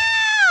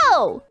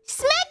 Wow!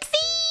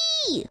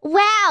 Smexy!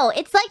 Wow!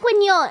 It's like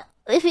when you're...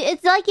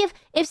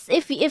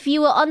 If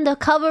you were on the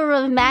cover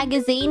of a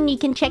magazine, you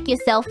can check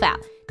yourself out.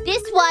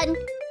 This one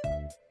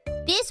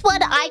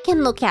I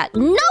can look at.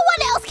 No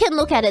one else can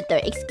look at it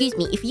though. Excuse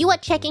me. If you are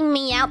checking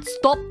me out,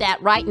 stop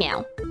that right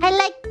now. I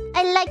like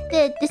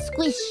the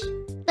squish.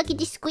 Look at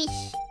this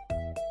squish.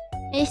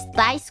 This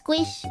thigh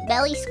squish,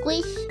 belly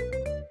squish.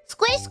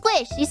 Squish,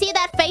 squish. You see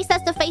that face?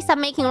 That's the face I'm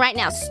making right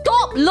now.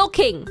 Stop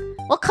looking.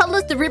 What color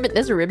is the ribbon?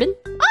 There's a ribbon?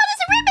 Oh,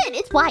 there's a ribbon!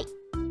 It's white.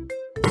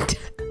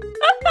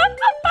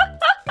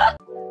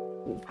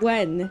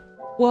 When?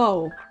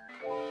 Whoa.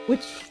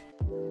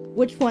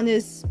 Which one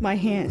is my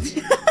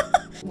hand?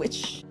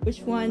 Which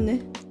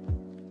one?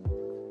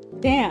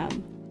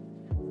 Damn.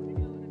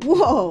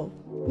 Whoa.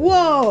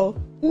 Whoa.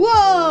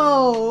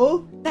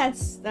 Whoa. That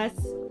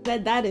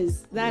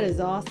is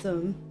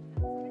awesome.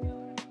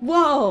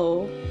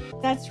 Whoa.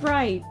 That's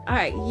right.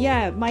 Alright,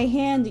 yeah, my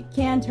hand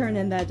can turn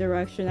in that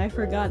direction. I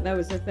forgot that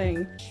was a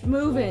thing.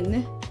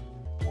 Moving.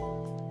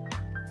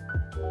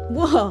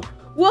 Whoa.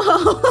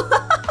 Whoa.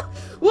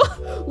 Whoa.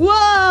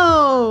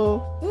 Whoa.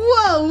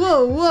 Whoa.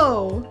 Whoa.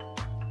 Whoa.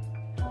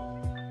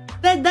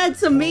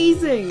 That's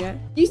amazing.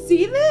 You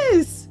see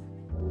this?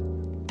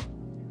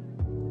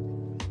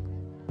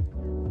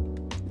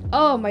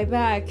 Oh, my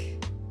back.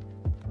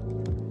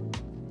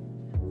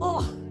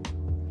 Oh.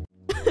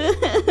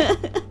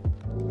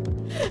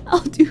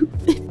 I'll do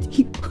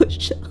 50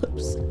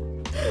 push-ups.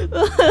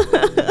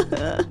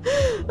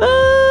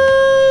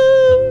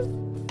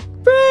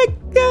 Frick.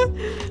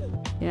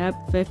 Yep,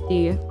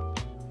 50.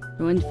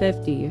 Doing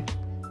 50.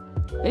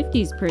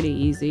 50's pretty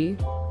easy.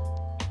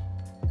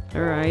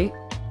 Alright.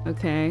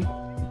 Okay.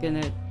 I'm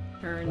gonna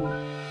turn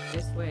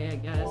this way, I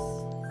guess.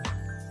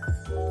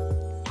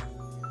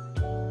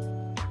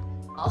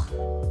 Oh.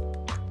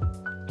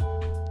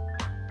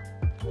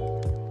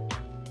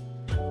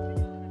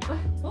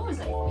 What was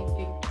I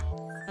thinking?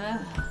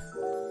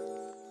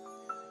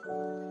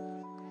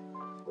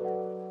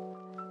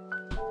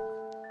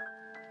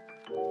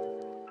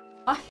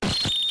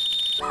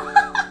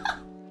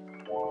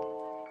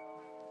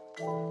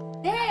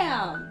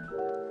 Damn!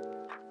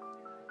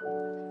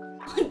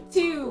 1,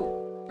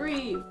 2,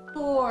 3,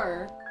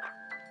 4,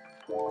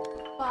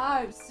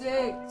 5,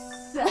 6,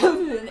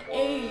 7,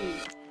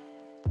 8,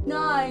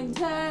 9,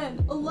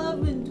 10,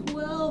 11,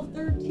 12,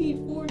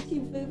 13,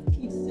 14,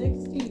 15,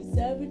 16,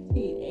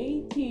 17,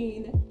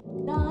 18,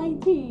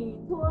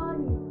 19,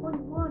 20,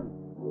 21,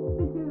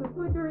 22,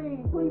 23,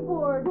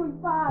 24,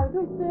 25,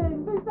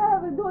 26,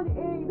 27,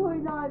 28,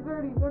 29,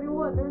 30,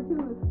 31,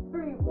 32,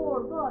 3,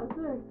 4, 5,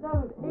 6,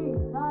 7, 8,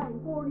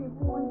 9, 40,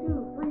 41,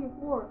 2, 3,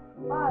 4,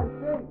 5,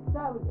 6,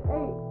 7,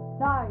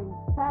 8, 9,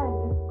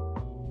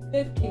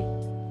 10, 50.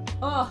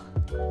 Oh,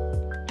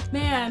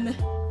 man.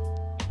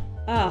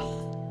 Oh.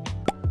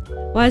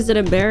 Why is it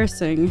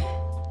embarrassing?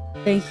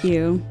 Thank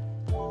you.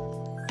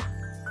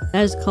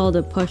 That is called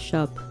a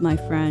push-up, my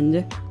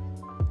friend.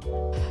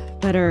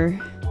 Better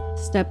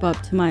step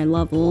up to my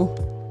level.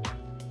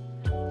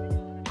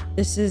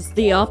 This is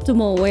the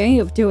optimal way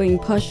of doing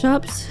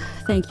push-ups.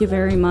 Thank you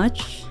very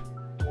much.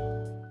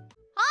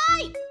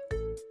 Hi!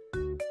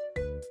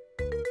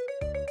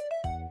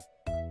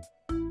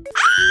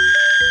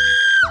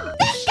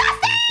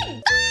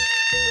 Disgusting!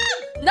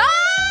 No!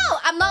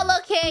 I'm not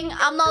looking.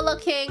 I'm not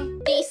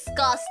looking.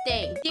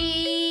 Disgusting.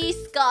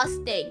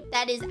 Disgusting.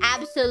 That is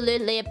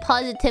absolutely,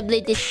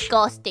 positively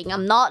disgusting.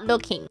 I'm not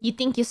looking. You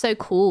think you're so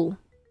cool.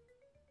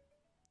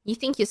 You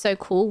think you're so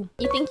cool.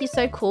 You think you're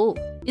so cool.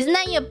 Isn't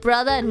that your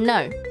brother?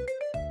 No.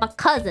 My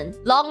cousin.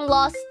 Long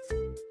lost,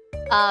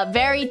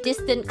 very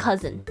distant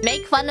cousin.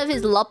 Make fun of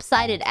his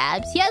lopsided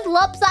abs. He has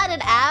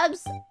lopsided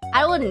abs?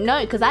 I wouldn't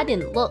know because I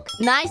didn't look.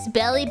 Nice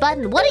belly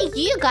button. What are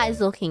you guys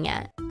looking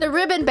at? The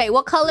ribbon, babe.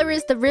 What color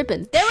is the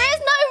ribbon? There is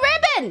no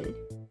ribbon!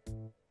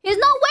 He's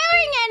not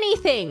wearing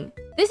anything!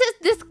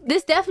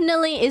 This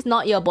definitely is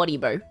not your body,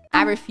 bro.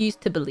 I refuse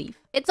to believe.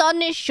 It's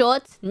on his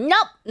shorts.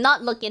 Nope,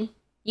 not looking.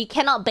 You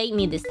cannot bait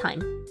me this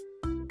time.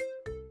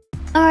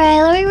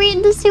 Alright, let me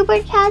read the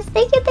super chats.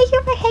 Thank you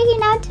for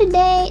hanging out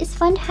today. It's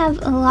fun to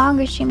have a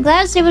longer stream.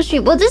 Glad to stable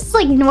stream. Well, this is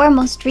like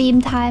normal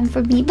stream time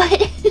for me, but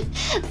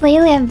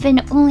lately I've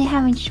been only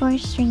having short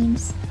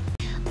streams.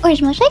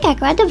 Original Shake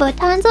Kakarot, the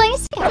Votans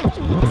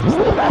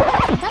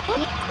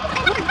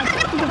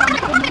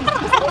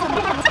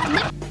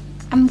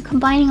I'm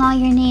combining all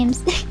your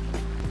names.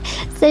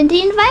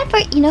 Sending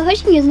Viper,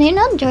 Inohoshi username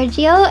no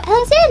Giorgio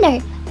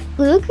Alexander.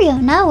 Blue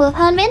Creona,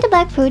 Wolfhound, Manta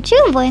Black, Fuchu,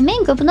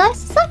 Voyman, Gopalok,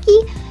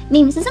 Sasaki,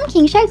 Memesism,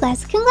 King Shark,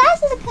 Glasses,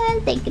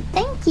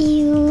 thank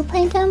you.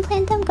 Plant them,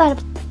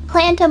 gotta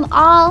plant them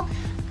all.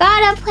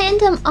 Gotta plant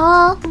them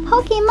all.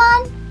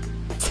 Pokemon.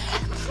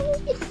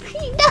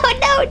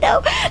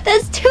 No.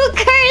 That's too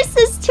cursed.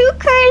 That's too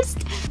cursed.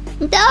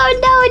 No.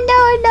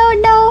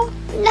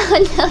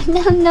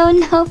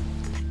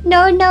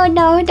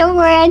 Don't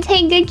worry, I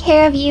take good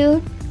care of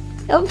you.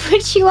 Don't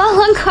put you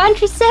all on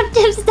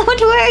contraceptives,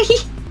 don't worry.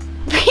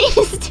 Brain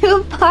is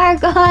too far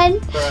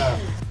gone.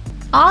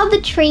 All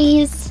the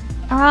trees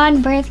are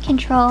on birth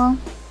control.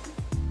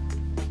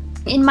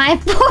 In my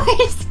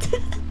forest.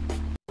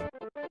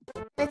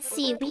 Let's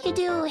see, we could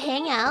do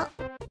hangout.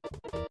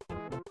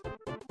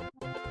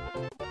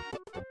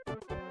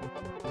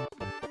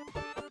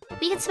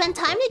 We could spend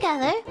time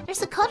together.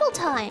 There's a cuddle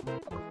time.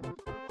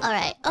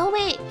 Alright. Oh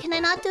wait, can I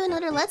not do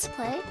another Let's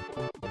Play?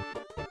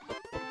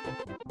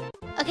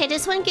 Okay,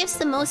 this one gives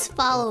the most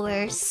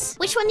followers.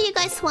 Which one do you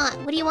guys want?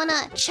 What do you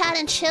wanna chat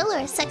and chill or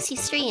a sexy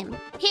stream?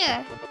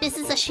 Here, this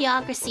is a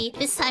Shiocracy.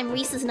 This time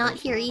Reese is not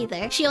here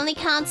either. She only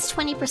counts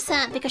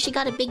 20% because she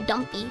got a big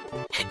dumpy.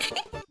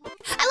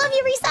 I love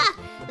you,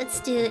 Risa! Let's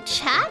do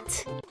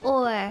chat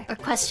or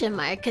question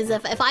mark. Because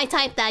if I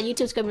type that,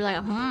 YouTube's gonna be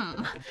like,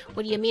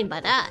 what do you mean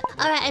by that?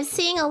 Alright, I'm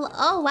seeing a...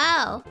 Oh,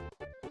 wow.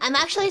 I'm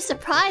actually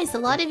surprised a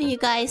lot of you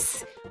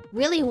guys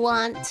really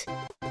want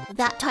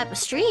that type of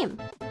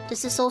stream.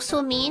 Does this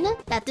also mean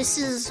that this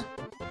is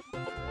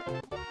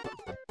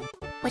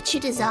what you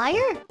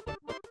desire?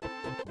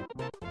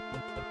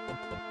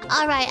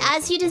 Alright,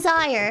 as you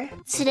desire.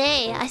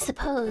 Today, I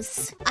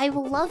suppose, I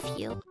will love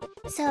you.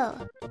 So,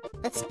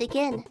 let's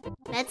begin.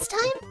 Meds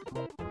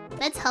time?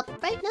 Meds help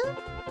right now?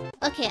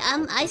 Okay,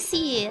 I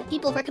see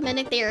people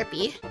recommending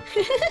therapy.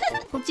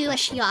 We'll do a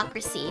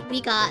Shiocracy. We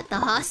got the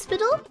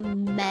hospital,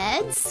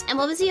 meds, and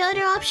what was the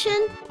other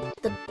option?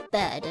 The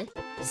bed.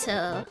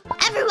 So,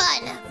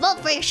 everyone, vote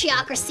for your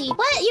Shiocracy.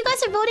 What? You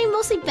guys are voting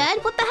mostly bed?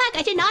 What the heck?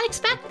 I did not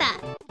expect that.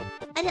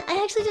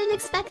 I actually didn't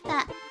expect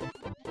that.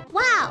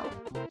 Wow.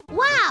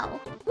 Wow.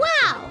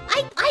 Wow.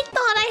 I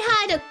thought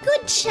I had a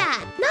good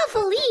chat. Not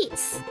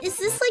Felice. Is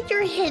this like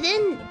your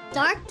hidden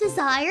dark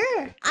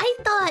desire? I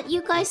thought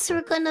you guys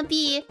were gonna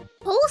be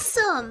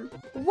wholesome.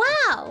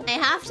 Wow. I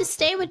have to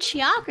stay with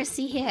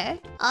Shiocracy here.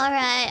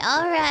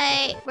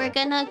 Alright. We're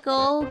gonna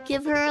go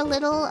give her a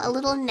little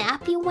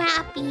nappy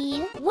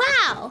wappy.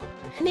 Wow.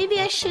 Maybe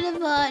I should have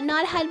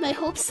not had my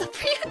hopes up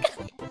for you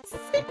guys.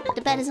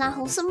 The bed is not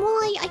wholesome. Well,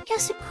 I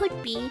guess it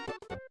could be.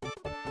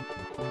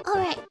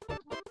 Alright.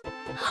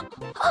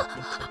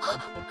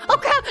 Oh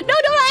crap! No,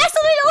 I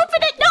accidentally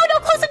opened it! No,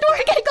 close the door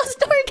again! Close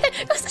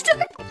the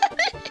door!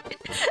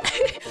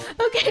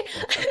 Okay.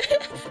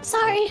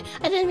 Sorry,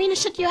 I didn't mean to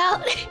shut you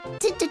out.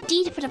 Did the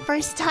deed for the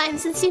first time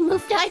since you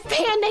moved. I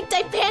panicked,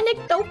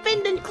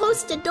 opened and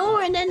closed the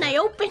door, and then I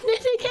opened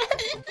it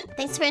again.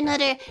 Thanks for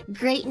another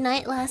great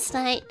night last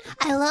night.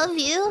 I love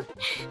you.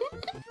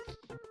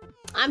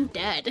 I'm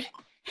dead.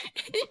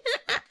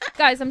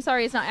 Guys, I'm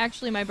sorry, it's not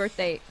actually my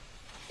birthday.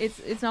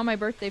 It's not my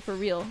birthday for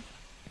real.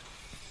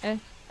 I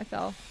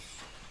fell.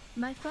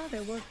 My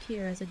father worked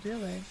here as a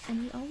driller,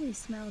 and he always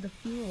smelled of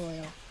fuel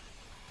oil.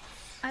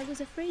 I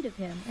was afraid of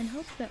him and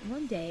hoped that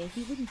one day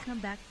he wouldn't come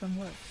back from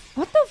work.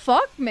 What the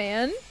fuck,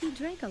 man? He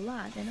drank a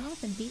lot and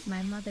often beat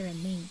my mother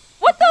and me.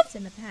 What the f-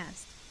 in the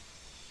past.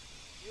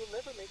 You'll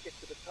never make it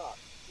to the top.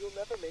 You'll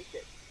never make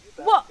it.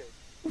 You what?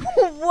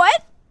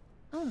 What?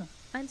 Oh,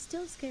 I'm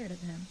still scared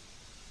of him.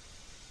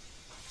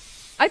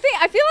 I feel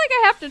like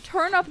I have to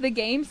turn up the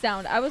game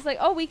sound. I was like,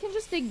 oh, we can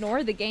just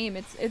ignore the game.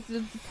 It's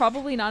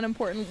probably not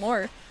important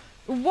lore.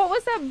 What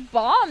was that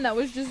bomb that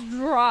was just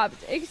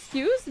dropped?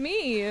 Excuse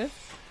me.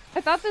 I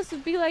thought this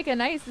would be like a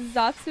nice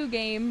Zatsu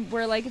game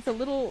where like it's a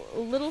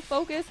little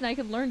focused and I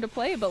could learn to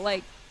play, but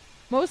like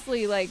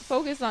mostly like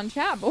focus on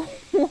chat. But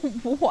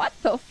what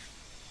the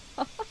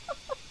fuck?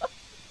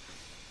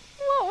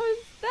 What was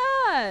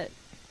that?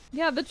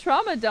 Yeah, the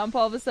trauma dump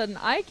all of a sudden.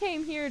 I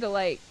came here to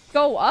like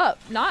go up,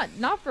 not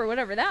for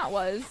whatever that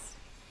was.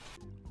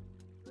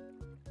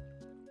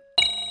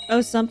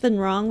 Oh, something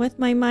wrong with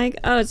my mic?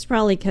 Oh, it's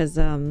probably because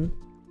the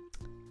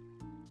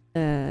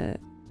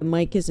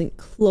mic isn't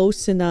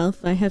close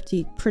enough. I have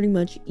to pretty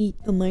much eat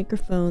the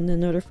microphone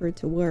in order for it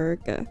to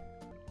work.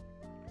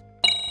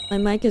 My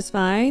mic is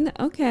fine?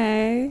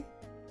 Okay.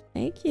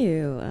 Thank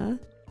you.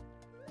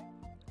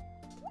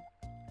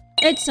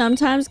 It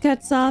sometimes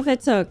cuts off.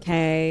 It's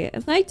okay.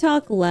 If I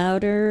talk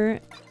louder,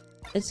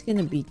 it's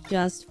gonna be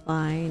just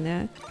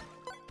fine.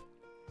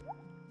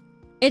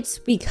 It's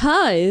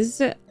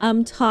because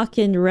I'm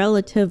talking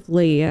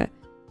relatively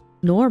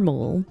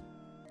normal.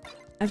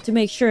 I have to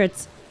make sure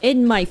it's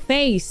in my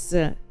face.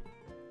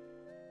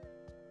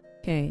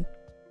 Okay.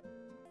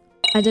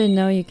 I didn't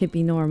know you could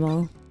be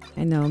normal.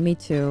 I know, me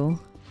too.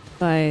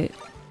 But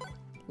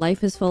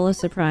life is full of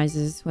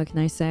surprises. What can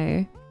I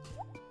say?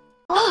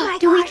 Oh,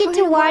 do we get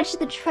to watch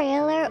the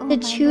trailer? The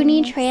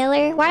Chuni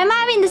trailer? Why am I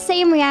having the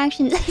same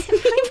reactions as me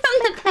from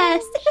the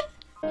past?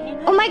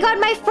 Oh my god,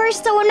 my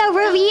first Sona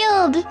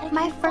revealed!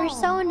 My first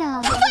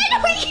Sona. Why do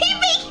we keep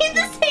making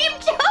the same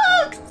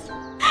jokes?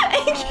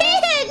 I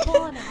can't!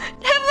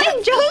 Have my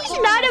jokes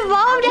not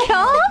evolved at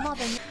all?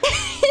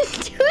 In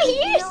 2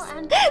 years?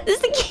 This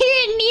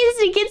kid needs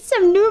to get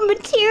some new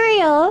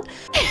material.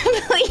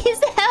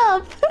 Please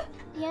help.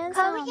 Yes,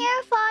 come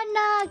here,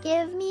 Fauna.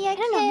 Give me a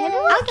kiss.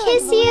 I'll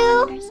kiss you.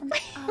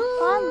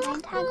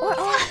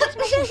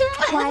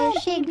 Why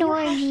is she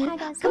ignoring me?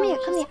 Come here.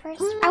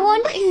 I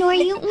want to ignore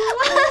you.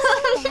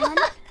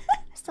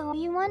 So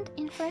you want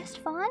in first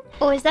Fawn?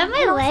 Oh, is that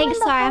my leg?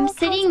 Sorry, I'm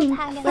sitting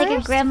like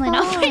a gremlin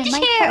on my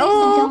chair.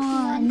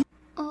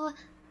 Oh,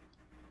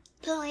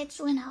 the lights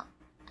went out.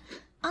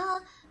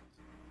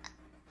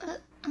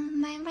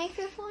 My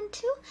microphone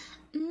too?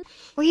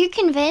 Were you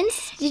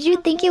convinced? Did you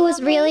think it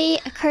was really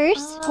a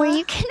curse? Were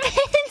you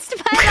convinced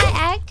by my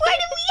act? Why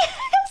do we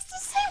ask the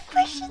same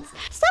questions?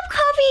 Stop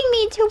copying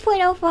me,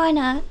 2.0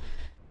 Fauna.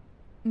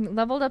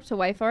 Leveled up to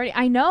wife already?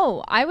 I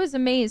know. I was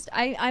amazed.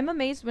 I'm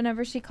amazed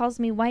whenever she calls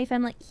me wife.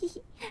 I'm like, hee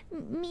hee.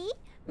 Me?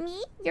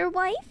 Your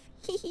wife?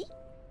 Hee hee.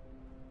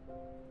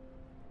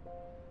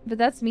 But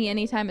that's me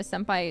anytime a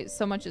senpai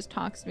so much as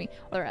talks to me.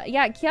 Or,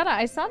 yeah, Kiara,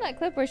 I saw that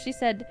clip where she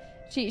said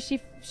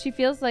she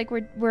feels like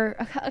we're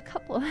a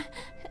couple.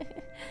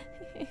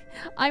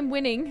 I'm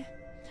winning.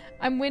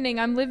 I'm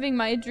living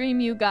my dream,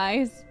 you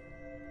guys.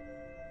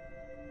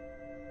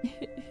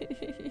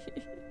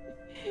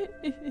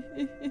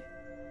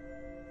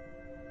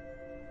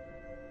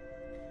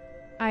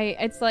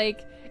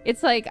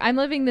 It's like I'm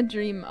living the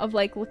dream of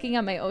like looking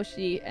at my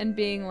Oshi and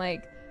being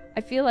like,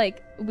 I feel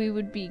like we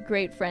would be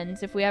great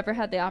friends if we ever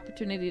had the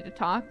opportunity to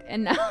talk,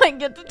 and now I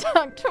get to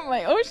talk to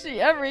my Oshi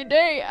every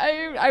day.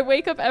 I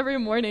wake up every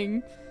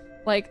morning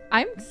like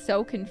I'm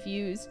so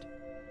confused.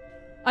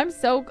 I'm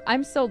so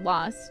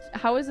lost.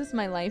 How is this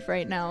my life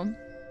right now?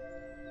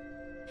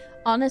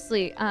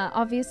 Honestly,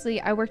 obviously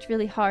I worked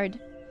really hard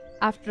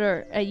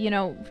after you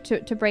know,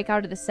 to break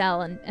out of the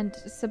cell and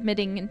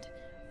submitting and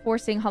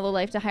forcing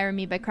Hololive to hire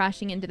me by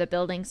crashing into the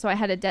building, so I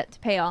had a debt to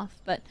pay off.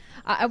 But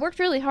I worked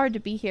really hard to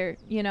be here,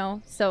 you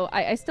know, so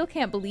I still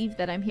can't believe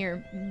that I'm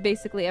here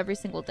basically every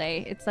single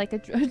day. It's like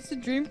it's a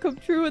dream come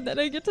true, and then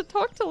I get to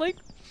talk to like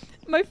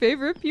my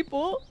favorite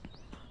people.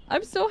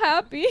 I'm so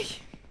happy.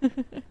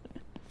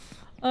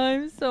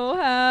 I'm so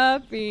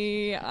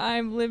happy.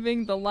 I'm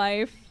living the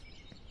life.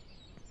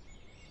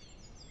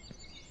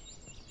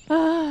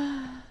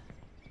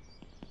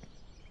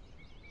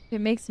 It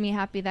makes me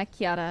happy that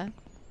Kiara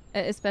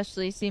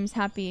especially seems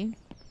happy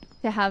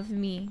to have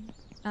me.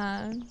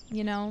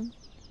 You know,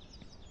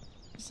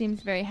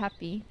 seems very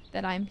happy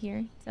that I'm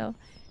here, so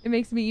it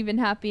makes me even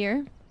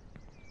happier.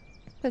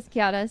 Because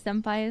Kiara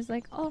senpai is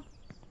like, oh,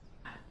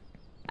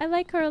 I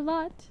like her a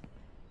lot.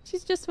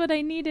 She's just what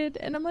I needed.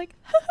 And I'm like,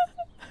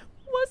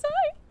 was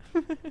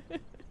I?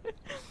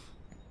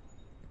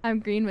 I'm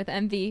green with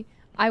envy.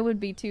 I would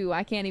be too.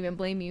 I can't even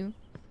blame you.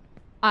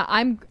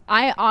 I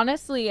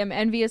honestly am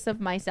envious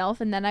of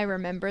myself, and then I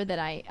remember that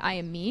I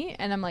am me,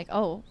 and I'm like,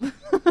 oh.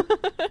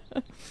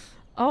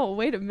 Oh,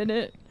 wait a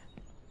minute.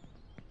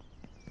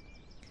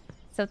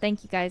 So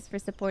thank you guys for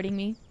supporting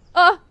me.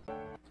 Oh!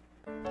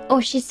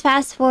 Oh, she's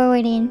fast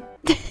forwarding.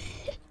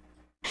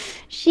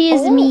 She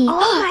is me.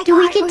 Oh Do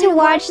we get to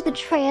watch the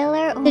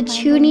trailer? The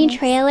Chuni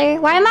trailer?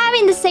 Why am I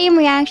having the same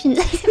reactions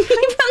as me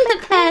from the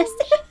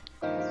past?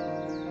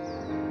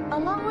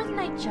 Along with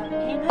nature.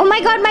 Oh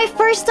my god, my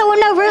first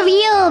Sona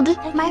revealed!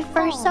 My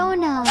first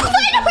Sona.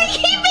 Why do we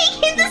keep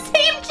making the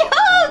same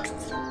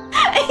jokes?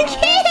 I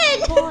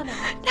can't!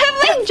 Have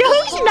my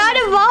jokes not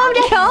evolved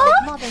at all?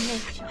 Mother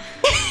Nature.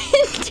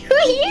 In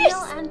 2 years?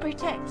 Heal and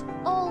protect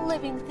all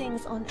living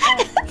things on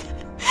Earth.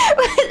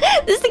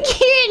 The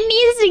security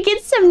needs to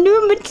get some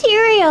new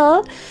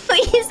material.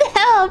 Please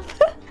help.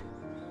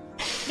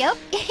 Yup,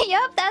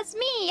 that's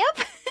me,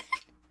 yup.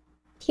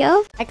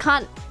 Yup. I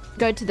can't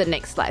go to the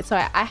next slide, so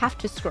I have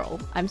to scroll.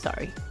 I'm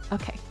sorry.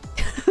 Okay.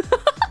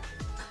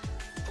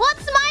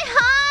 What's my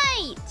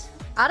height?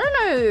 I don't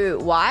know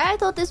why I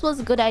thought this was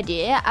a good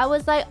idea. I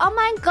was like, oh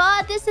my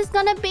god, this is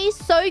gonna be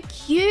so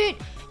cute.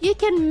 You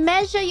can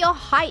measure your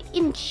height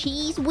in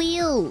cheese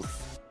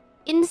wheels.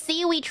 In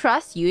C We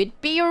Trust, you'd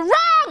be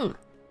wrong!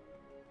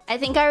 I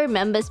think I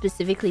remember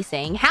specifically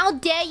saying, how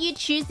dare you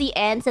choose the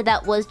answer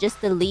that was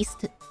just the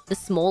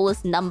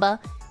smallest number?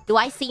 Do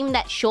I seem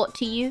that short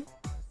to you?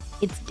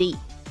 It's D.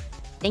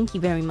 Thank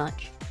you very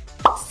much.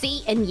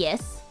 C and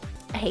yes,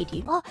 I hate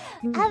you. Oh,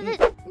 no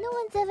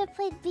one's ever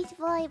played beach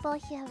volleyball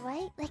here,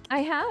 right? Like I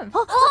have.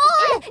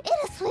 Oh, in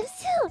a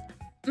swimsuit.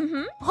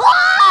 Mm-hmm.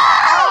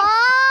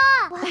 Wow.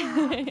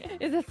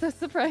 Is that so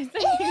surprising?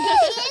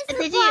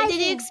 Did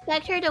you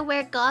expect her to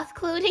wear goth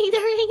clothing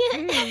during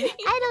it?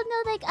 I don't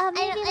know, like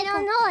maybe I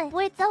don't know,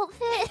 sports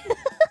outfit.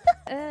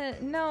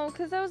 No,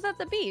 because I was at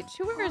the beach.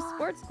 Who wears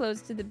sports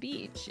clothes to the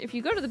beach? If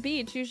you go to the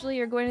beach, usually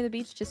you're going to the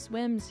beach to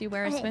swim, so you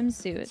wear a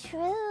swimsuit.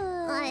 True.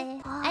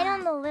 I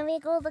don't know. When we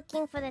go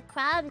looking for the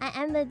crab,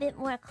 I'm a bit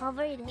more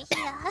covered.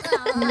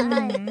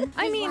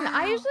 I mean,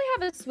 I usually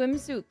have a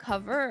swimsuit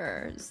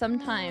cover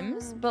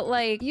sometimes, but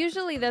like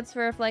usually that's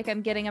for if like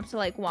I'm getting up to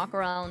like walk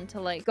around to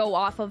like go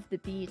off of the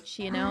beach,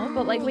 you know.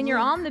 But like when you're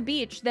on the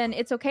beach, then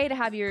it's okay to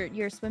have your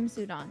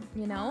swimsuit on,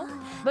 you know.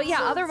 But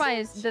yeah,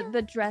 otherwise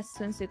the dress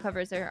swimsuit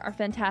covers are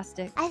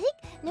fantastic. I think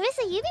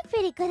Narissa, you'd be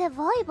pretty good at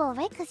volleyball,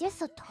 right? Because you're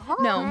so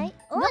tall, No. right?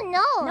 Oh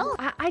no.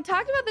 I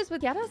talked about this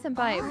with Yara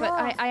senpai, but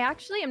I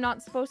actually am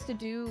not supposed to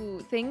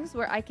do things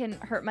where I can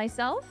hurt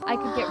myself. I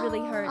could get really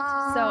hurt.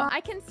 So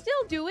I can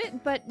still do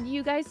it, but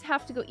you guys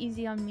have to go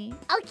easy on me.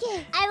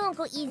 Okay, I won't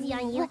go easy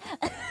on you.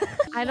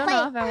 I don't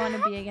know if I want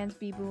to be against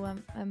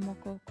Bibu and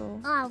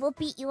Mokoko. We'll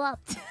beat you up.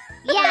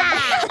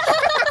 Yeah!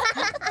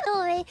 Don't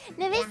worry,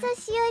 Narissa,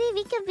 Shiori,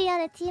 we could be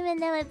on a team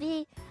and there would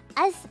be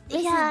us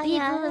versus Bibu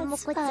and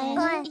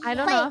Moko-chan. I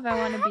don't know if I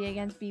want to be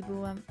against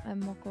Bibu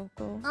and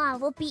Mokoko.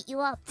 We'll beat you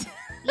up.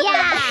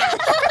 Yeah!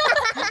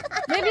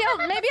 Maybe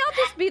I'll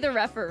just be the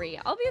referee.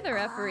 I'll be the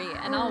referee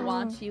and I'll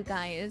watch you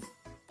guys.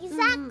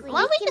 Exactly.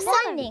 Why don't we just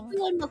sending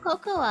Bibu and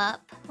Mokoko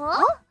up?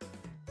 Huh?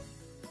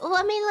 Well,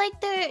 I mean,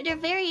 like they're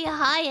very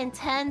high,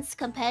 intense,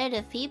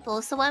 competitive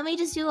people. So why don't we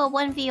just do a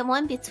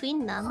 1v1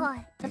 between them? Oh,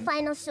 the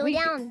final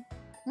showdown.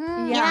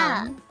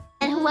 Yeah.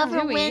 And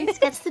whoever wins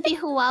gets to be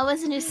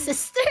Huwawa's new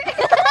sister.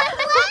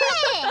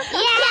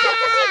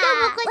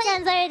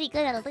 Moko-chan's already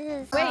gonna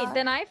lose. Wait,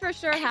 then I for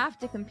sure have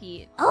to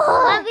compete.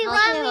 Oh,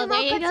 well,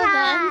 there you go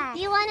then.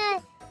 Do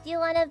you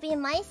wanna be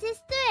my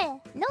sister?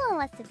 No one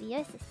wants to be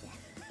your sister.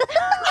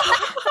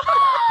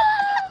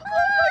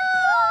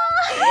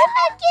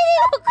 I'm kidding,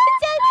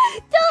 Moko-chan.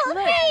 Don't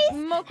face.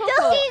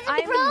 Mokoko, She's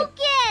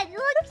broken.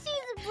 Look,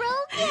 she's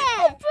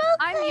broken.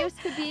 I'm used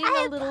to being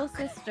a little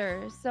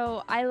sister,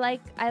 so I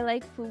like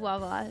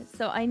Fuwawa.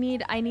 So I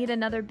need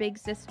another big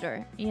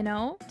sister, you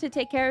know, to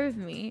take care of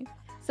me.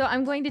 So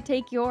I'm going to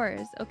take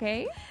yours,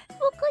 okay?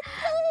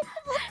 Moko-chan,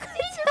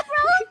 she's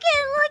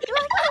broken. Look,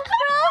 she's broken.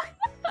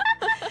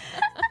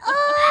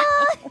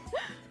 Oh.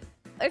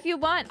 If you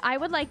want, I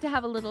would like to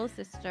have a little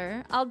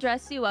sister. I'll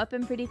dress you up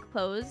in pretty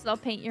clothes. I'll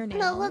paint your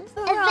nails. No, look,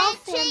 we're all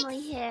family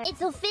here.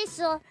 It's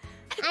official.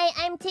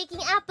 I'm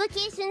taking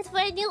applications for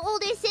a new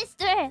older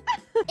sister.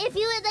 If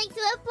you would like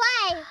to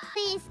apply,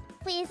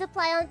 please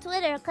apply on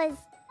Twitter, because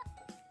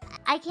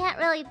I can't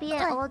really be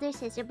an older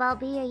sister, but I'll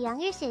be your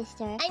younger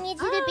sister. I need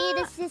you to be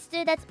the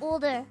sister that's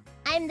older.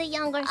 I'm the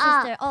younger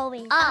sister,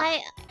 always.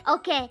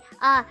 Okay,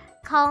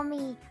 call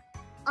me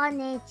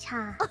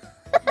One-chan.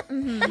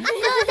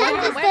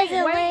 Why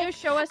don't you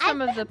show us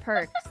some of the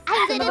perks?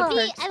 I'm gonna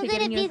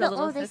be the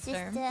older older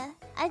sister.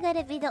 I'm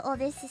gonna be the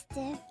older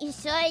sister. You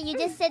sure? You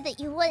just said that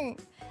you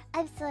wouldn't.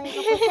 I'm sorry,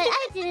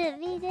 I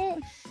didn't mean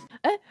it.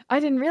 I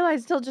didn't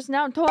realize till just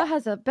now Toa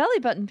has a belly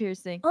button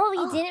piercing. Oh,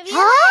 you didn't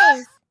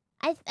realize?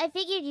 I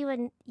figured you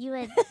would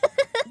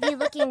be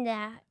looking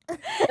there.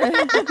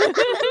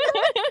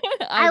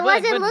 I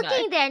wasn't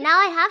looking there. Now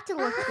I have to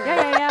look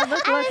there. Yeah.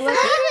 Look. Don't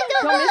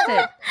miss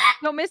it.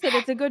 Don't miss it.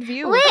 It's a good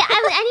view. Wait,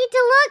 I need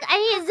to look. I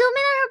need to zoom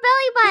in on her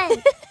belly button.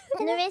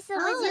 Narissa,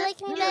 would you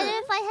like me better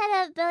if I had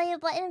a belly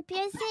button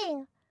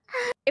piercing?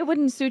 It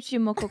wouldn't suit you,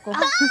 Mokoko.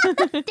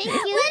 Thank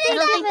you.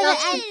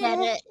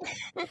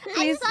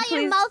 I saw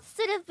your mouth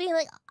sort of being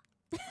like...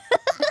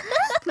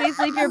 Please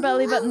leave your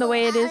belly button the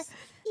way it is.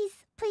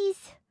 Please.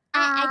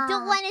 I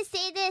don't want to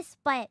say this,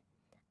 but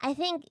I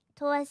think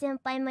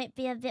Toa-senpai might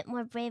be a bit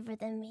more braver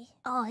than me.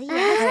 Oh,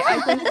 yeah. I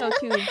think so,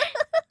 too.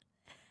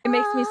 It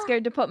makes me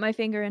scared to put my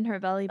finger in her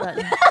belly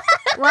button.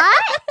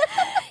 What?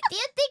 Do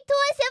you think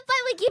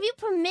Toa-senpai would give you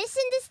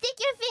permission to stick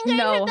your finger in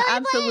her belly button? No,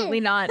 absolutely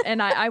not.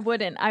 And I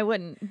wouldn't.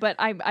 But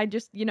I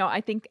just,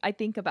 I think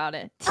about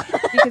it.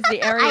 Because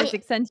the area is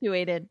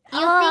accentuated. You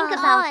think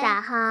about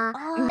that, huh?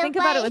 Think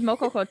about it with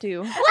Mokoko,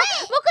 too. What?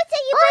 Mokoko,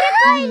 you better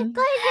go ahead your belly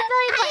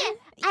button.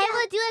 I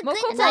will do a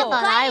good job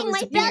guarding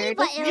my belly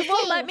button.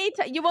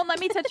 You won't let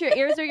me touch your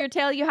ears or your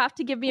tail. You have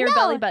to give me your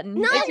belly button.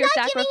 No, it's I'm your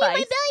not sacrifice. giving you my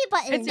belly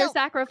button. It's your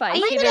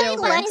sacrifice. My Give it belly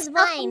over. buttons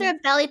welcome their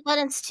belly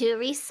buttons too,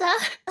 Risa.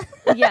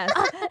 Yes.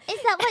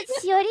 Is that what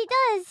Shiori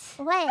does?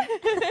 What?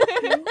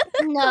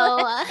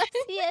 No.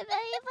 See your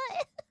belly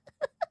button?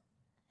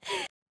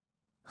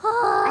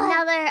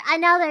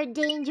 Another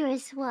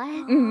dangerous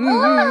one.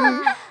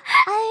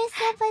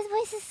 Senpai's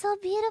voice is so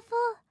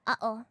beautiful.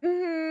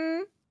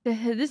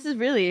 This is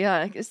really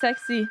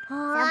sexy.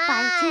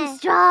 Senpai, too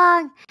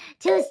strong.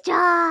 Too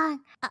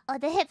strong.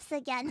 The hips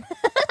again.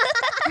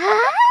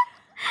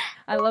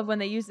 I love when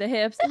they use the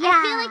hips. I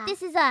feel like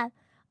this is a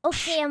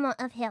okay amount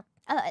of hip.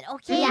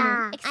 Okay.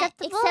 Yeah.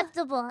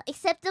 Acceptable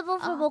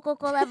for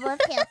Mokoko level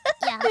of hip.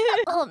 Yeah.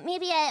 Oh,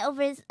 maybe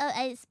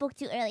I spoke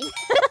too early.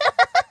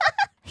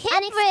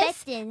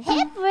 Unexpected.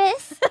 Hip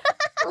wrist.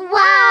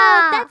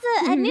 Wow, that's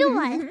a new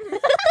one.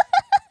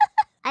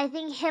 I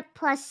think hip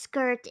plus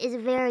skirt is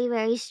very,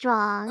 very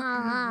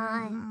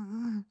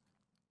strong.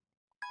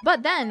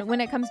 But then,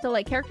 when it comes to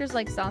like characters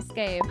like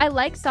Sasuke, I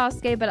like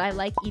Sasuke, but I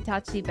like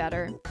Itachi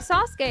better.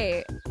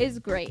 Sasuke is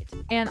great,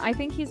 and I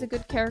think he's a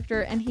good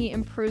character, and he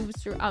improves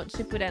throughout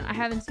Shippuden. I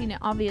haven't seen it,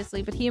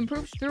 obviously, but he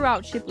improves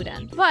throughout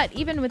Shippuden. But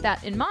even with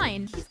that in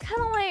mind, he's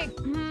kind of like,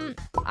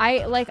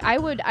 I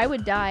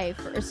would die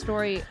for a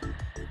story.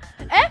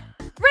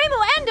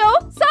 Reimu Endo!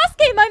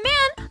 Sasuke, my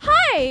man!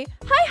 Hi!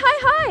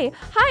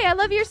 Hi, I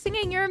love your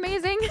singing, you're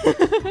amazing.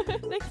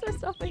 Thanks for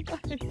stopping by.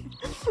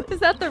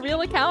 Is that the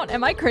real account?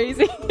 Am I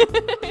crazy?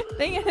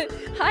 Dang it.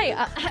 Hi,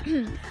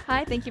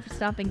 hi, thank you for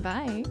stopping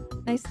by.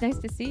 Nice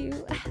to see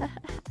you.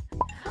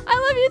 I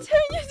love you too.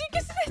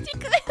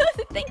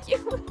 Thank you.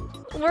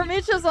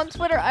 Mermicha's on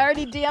Twitter. I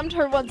already DM'd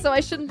her once, so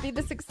I shouldn't be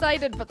this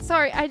excited. But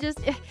sorry,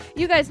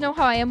 you guys know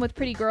how I am with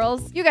pretty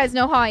girls.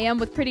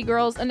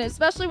 And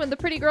especially when the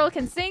pretty girl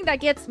can sing, that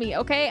gets me,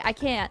 okay? I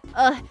can't.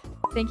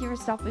 Thank you for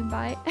stopping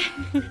by.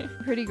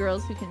 Pretty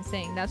girls who can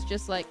sing. That's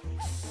just like,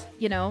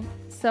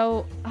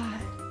 So,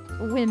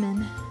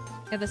 women.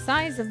 Yeah, the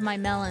size of my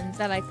melons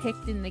that I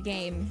picked in the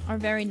game are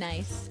very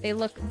nice. They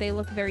look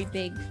very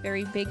big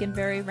and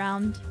very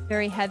round,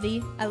 very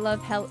heavy. I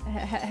love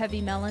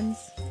heavy melons.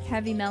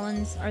 heavy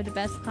melons are the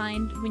best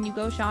kind. When you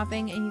go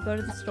shopping and you go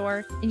to the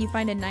store and you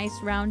find a nice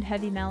round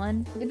heavy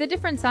melon, the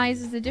different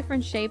sizes, the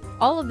different shape,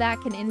 all of that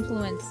can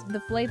influence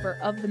the flavor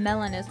of the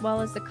melon as well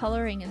as the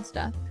coloring and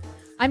stuff.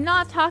 I'm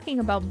not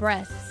talking about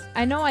breasts.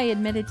 I know I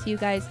admitted to you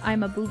guys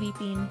I'm a booby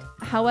fiend.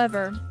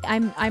 However,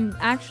 I'm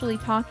actually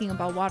talking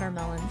about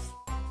watermelons.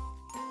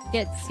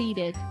 Get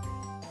seated.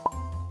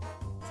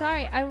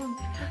 Sorry,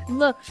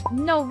 look,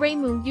 no,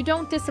 Reimu, you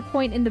don't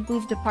disappoint in the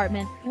boob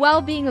department.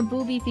 Well, being a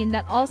booby fiend,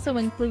 that also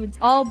includes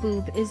all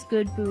boob is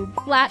good boob,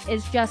 flat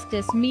is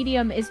justice,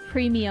 medium is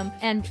premium,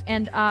 and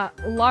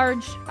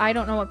large, I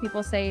don't know what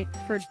people say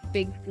for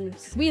big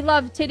boobs. We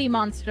love titty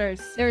monsters.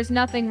 There is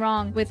nothing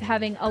wrong with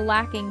having a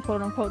lacking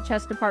quote-unquote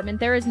chest department.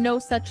 There is no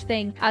such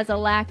thing as a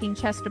lacking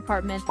chest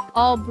department.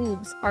 All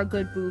boobs are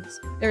good boobs.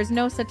 There is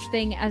no such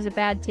thing as a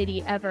bad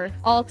titty ever.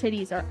 All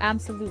titties are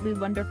absolutely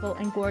wonderful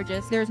and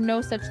gorgeous. There's no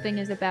such thing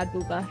as a bad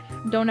booba.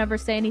 Don't ever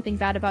say anything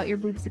bad about your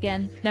boobs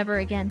again. Never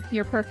again.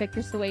 You're perfect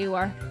just the way you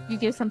are. You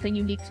give something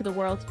unique to the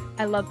world.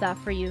 I love that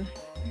for you.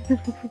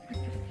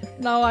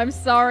 No, I'm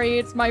sorry.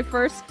 It's my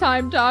first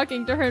time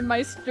talking to her in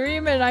my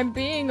stream and I'm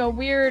being a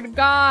weird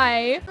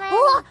guy.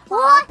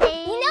 What?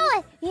 You know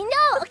what? You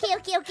know. Okay.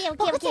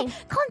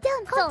 Calm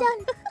down.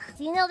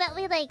 So you know that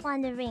we like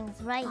on the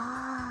rings, right?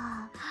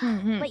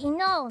 But you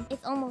know,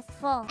 it's almost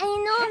fall. And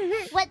you know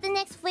what the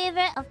next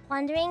flavor of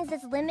Ponderings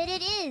that's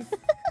limited is?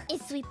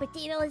 It's sweet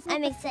potatoes.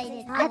 I'm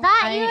excited. I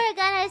thought you were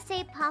gonna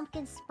say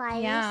pumpkin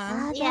spice.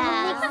 Yeah.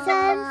 That makes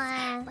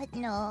sense. But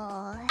no.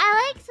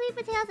 I like sweet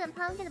potatoes and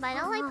pumpkin, but I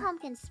don't like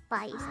pumpkin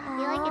spice. I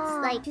feel like it's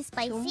like too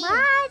spicy. Too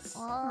much.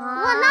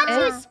 Well, not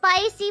too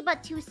spicy,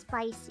 but too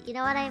spicy. You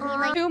know what I mean?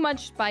 Like too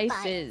much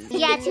spices.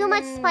 Yeah, too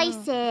much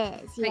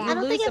spices. Yeah. I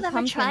don't think I've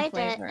ever tried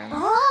flavor. it.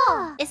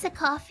 Oh, Is it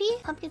coffee?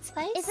 Pumpkin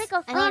spice? it's like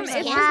a I flavor. mean,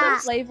 It's Yeah.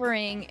 just a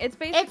flavoring. It's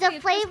basically It's a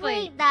just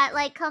flavoring like- that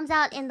like comes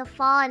out in the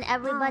fall and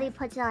everybody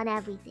puts it on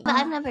everything. But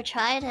I've never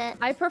tried it.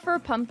 I prefer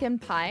pumpkin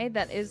pie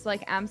that is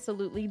like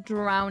absolutely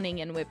drowning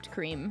in whipped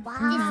cream.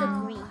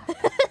 Disagree.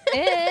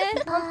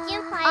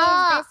 Pumpkin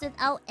pie is best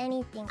without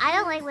anything. I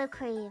don't like whipped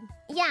cream.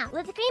 Yeah,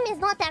 whipped cream is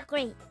not that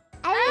great.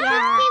 I like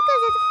whipped cream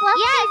because it's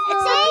fluffy. Yes,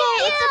 it's okay.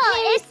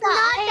 It's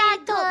not that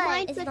good. don't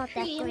mind It's whipped not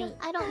that cream. great.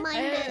 I don't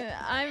mind it.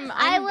 I'm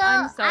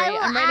sorry.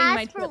 I'm writing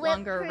my ask for tweet whipped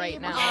longer right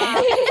cream. now.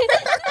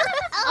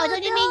 Oh,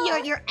 don't you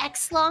mean your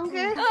X longer?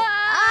 It's not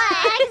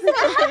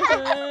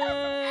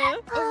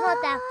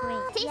that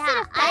great. Taste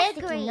Yeah, it I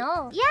plastic, agree. you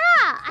know. Yeah,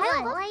 I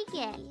don't like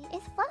it.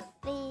 It's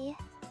fluffy.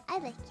 I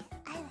like it.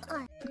 I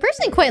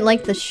personally quite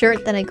like the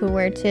shirt that I could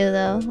wear too,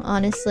 though,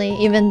 honestly.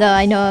 Even though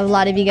I know a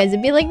lot of you guys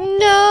would be like,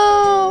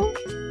 no!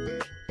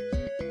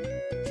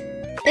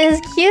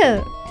 It's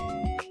cute.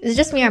 It's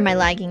just me or am I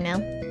lagging now?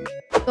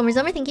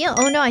 Gomerzoma, thank you.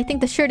 Oh no, I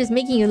think the shirt is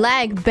making you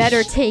lag.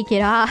 Better take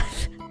it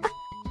off.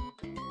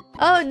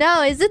 Oh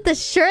no, is it the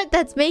shirt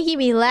that's making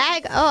me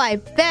lag? Oh, I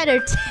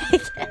better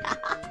take it off.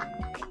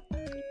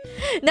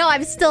 No,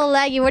 I'm still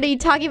lagging. What are you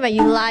talking about,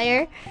 you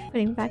liar?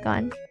 Putting it back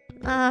on.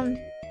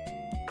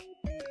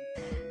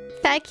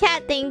 Fat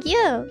cat, thank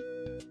you.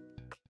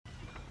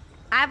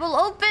 I will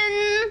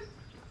open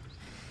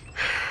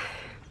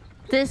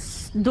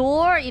this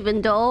door,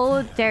 even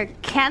though there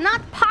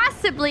cannot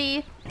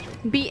possibly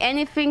be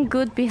anything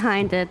good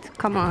behind it.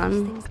 Come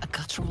on. A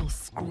guttural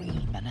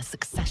scream and a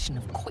succession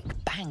of quick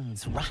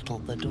bangs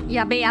rattled the door.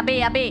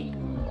 Yabe.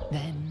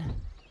 Then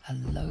a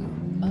low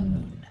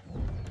moan.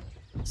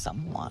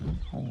 Someone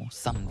or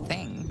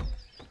something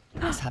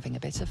is having a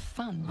bit of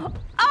fun.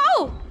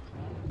 Oh!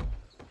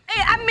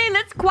 I mean,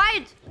 it's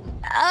quite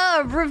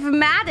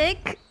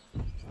rhythmic.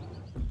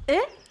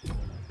 Eh?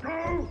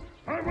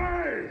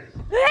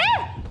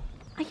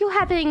 Are you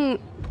having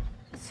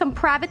some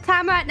private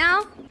time right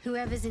now?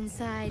 Whoever's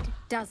inside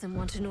doesn't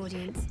want an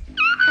audience, and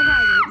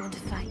I don't want to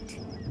fight.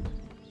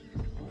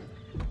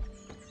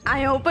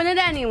 I open it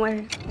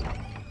anyway.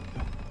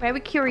 Very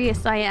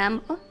curious I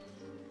am. Oh.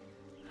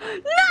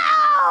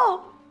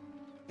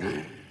 No!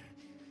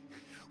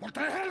 What the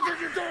hell are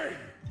you doing?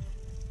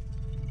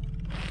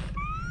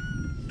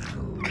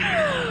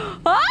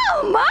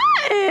 Oh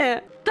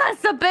my!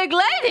 That's a big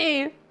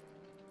lady!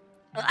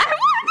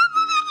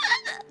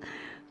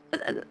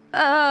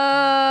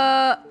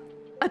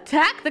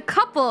 Attack the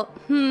couple.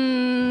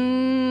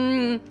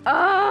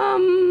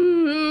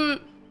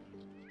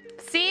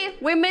 See,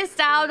 we missed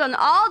out on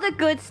all the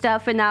good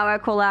stuff in our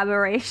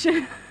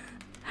collaboration.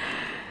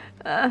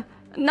 No, I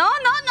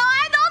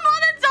don't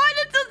want to join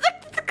it.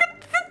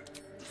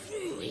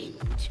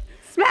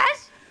 Smash!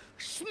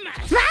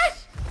 Pass!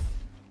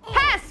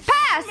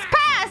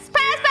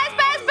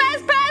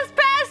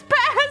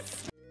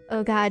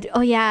 Oh god.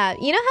 Oh yeah.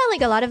 You know how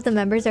like a lot of the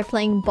members are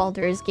playing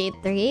Baldur's Gate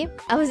 3?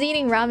 I was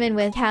eating ramen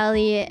with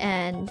Callie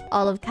and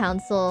all of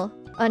Council.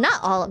 Not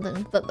all of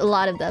them, but a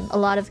lot of them. A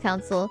lot of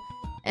Council.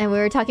 And we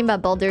were talking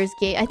about Baldur's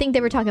Gate. I think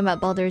they were talking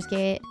about Baldur's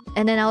Gate.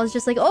 And then I was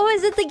just like, oh,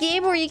 is it the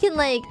game where you can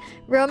like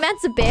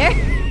romance a bear?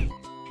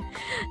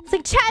 It's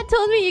like, Chad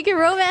told me you can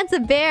romance a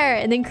bear.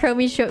 And then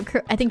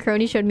I think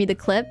Crony showed me the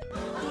clip.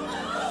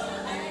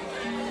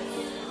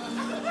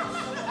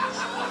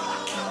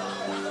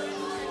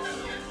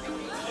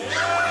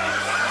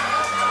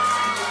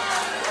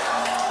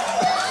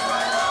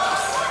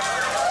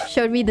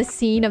 showed me the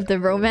scene of the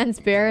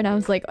romance bear, and I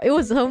was like, it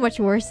was so much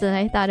worse than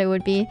I thought it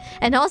would be.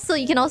 And also,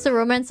 you can also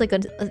romance like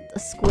a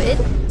squid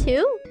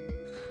too.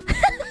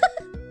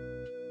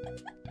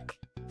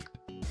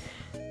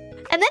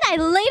 And then I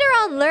later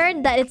on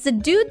learned that it's a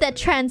dude that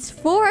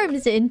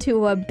transforms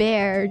into a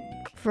bear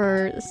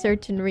for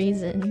certain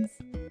reasons.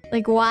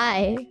 Like,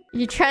 why?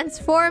 He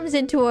transforms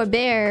into a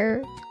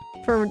bear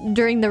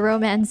during the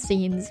romance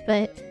scenes,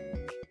 but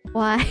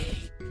why?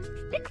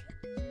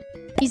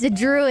 He's a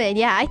druid.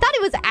 Yeah, I thought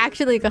it was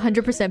actually like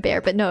 100%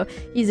 bear, but no,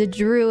 he's a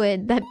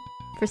druid that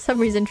for some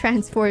reason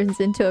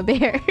transforms into a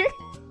bear.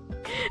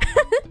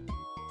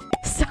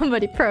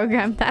 Somebody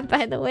programmed that,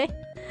 by the way.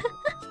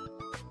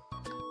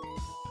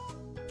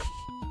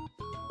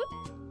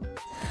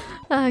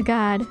 Oh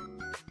god.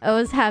 I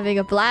was having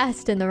a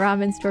blast in the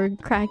ramen store,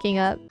 cracking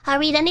up. I'll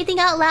read anything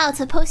out loud,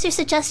 so post your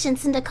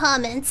suggestions in the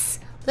comments.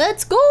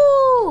 Let's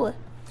go!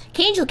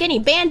 Angel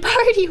getting banned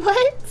party,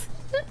 what?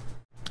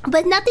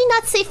 But nothing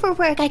not safe for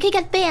work. I could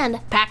get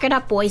banned. Pack it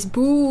up, boys.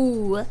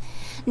 Boo.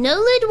 No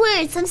lewd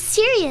words. I'm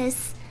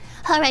serious.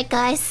 Alright,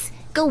 guys.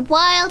 Go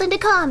wild in the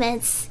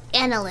comments.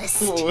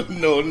 Analyst. Oh,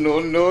 no.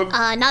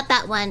 Not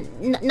that one.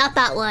 Not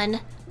that one.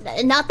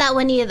 Not that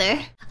one either.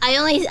 I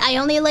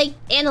only like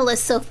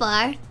analyst so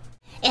far.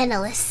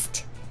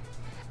 Analyst.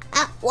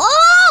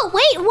 Whoa!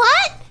 Wait,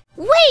 what?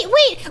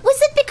 Wait.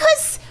 Was it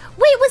because...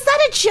 Wait, was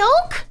that a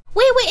joke?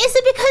 Wait, is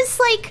it because,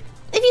 like,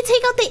 if you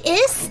take out the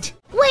ist?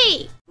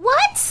 Wait,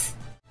 what?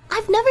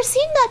 I've never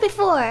seen that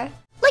before.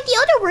 Like the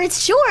other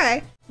words,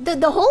 sure.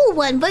 The whole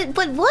one, but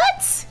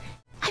what?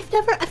 I've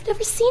never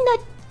seen that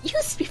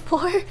used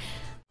before.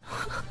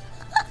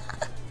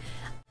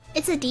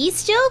 It's a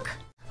D's joke?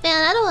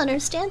 Man, I don't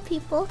understand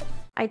people.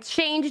 I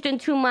changed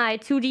into my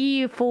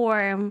 2D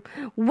form.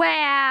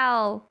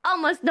 Wow!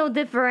 Almost no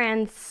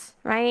difference,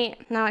 right?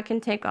 Now I can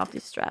take off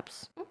these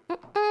straps.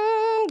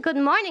 Good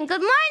morning,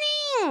 good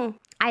morning!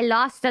 I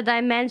lost a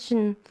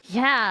dimension.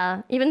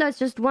 Yeah, even though it's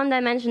just one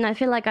dimension, I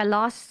feel like I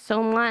lost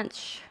so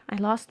much. I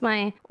lost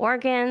my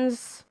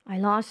organs. I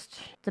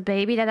lost the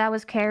baby that I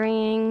was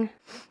carrying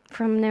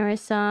from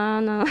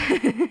Nerissa. No.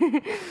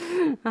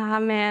 Ah,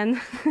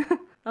 man.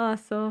 Oh,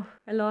 so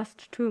I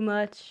lost too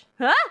much.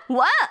 Huh?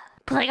 What?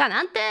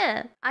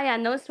 Pregante. Ah, yeah,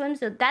 no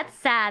swimsuit. That's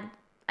sad.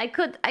 I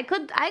could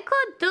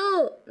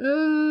do.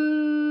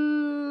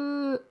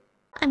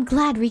 I'm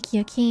glad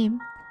Rikia came.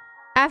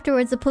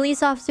 Afterwards, the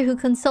police officer who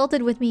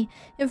consulted with me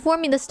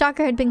informed me the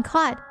stalker had been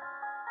caught.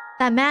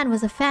 That man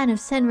was a fan of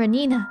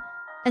Senranina.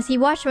 As he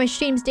watched my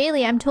streams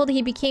daily, I'm told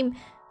he began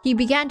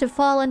to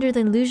fall under the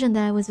illusion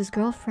that I was his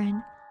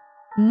girlfriend.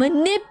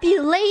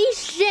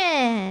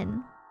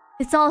 Manipulation!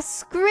 It's all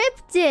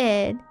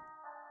scripted!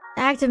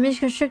 The act of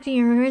misconstructing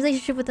your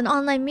relationship with an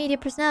online media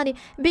personality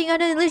and being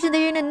under the illusion that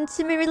you're in an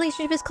intimate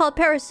relationship is called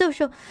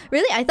parasocial.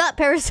 Really? I thought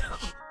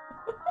parasocial...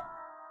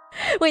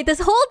 Wait, this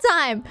whole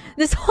time,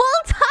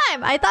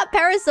 I thought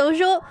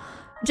parasocial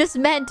just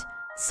meant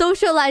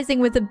socializing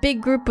with a big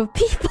group of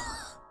people.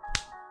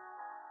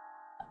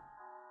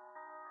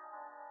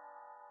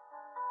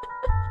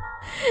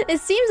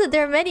 It seems that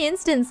there are many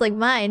incidents like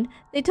mine.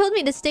 They told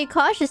me to stay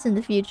cautious in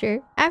the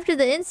future. After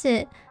the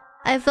incident,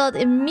 I felt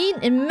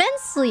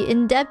immensely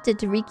indebted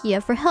to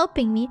Rikia for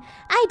helping me.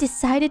 I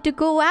decided to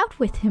go out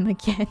with him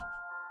again.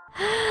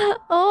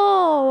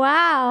 Oh,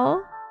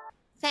 wow.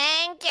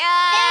 Thank you!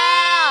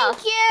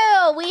 Thank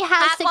you! We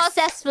have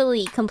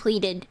successfully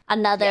completed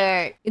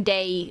another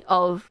day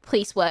of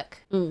police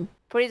work.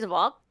 Police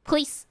work?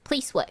 Police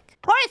work.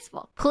 Police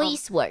work.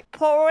 Police work.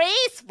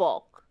 Police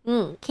work.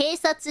 警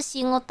察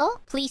仕事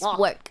Police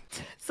work.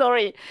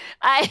 Sorry,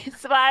 I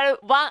swallowed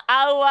 1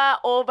 hour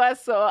over,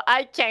 so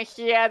I can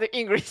hear the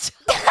English.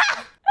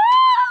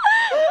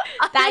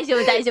 大丈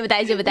夫。1時間超え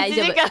た。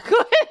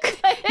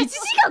1時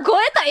間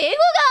超えた英語が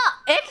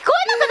聞こえ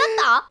なくなっ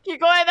た？聞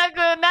こえなく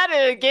な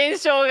る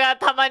現象が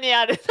たまに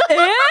ある。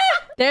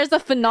There's a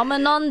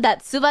phenomenon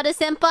that Subaru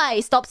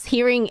senpai stops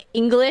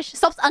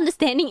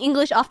understanding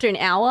English after an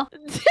hour.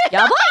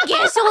 やばい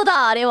現象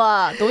だ、あれ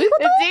は。どういうこ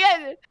と？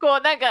違う。こ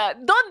うなんか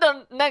どんど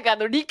んなんか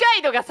理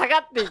解度が下が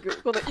ってい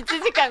く。この1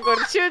時間こ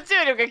の集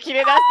中力が切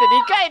れ出して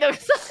理解度が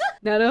下がる。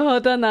なる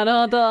ほど、なる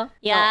ほど。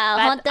いや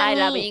ー、本当に。I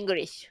love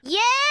English.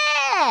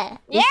 Yeah!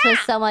 This was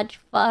so much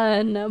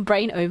fun.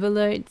 Brain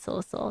overload.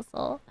 So.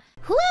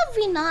 Who have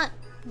we not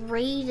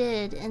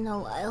raided in a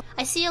while?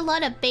 I see a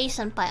lot of base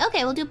and pie.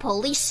 Okay, we'll do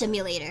police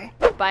simulator.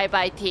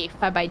 Bye teeth.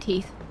 Bye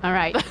teeth.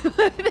 Alright.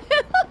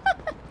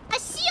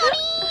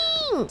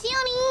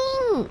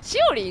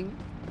 Shiorin!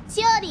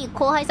 Shiori!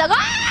 後輩さんが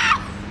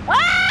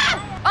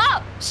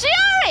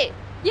Shiori!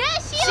 Yeah,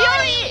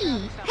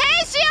 Shiori!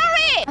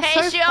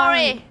 Hey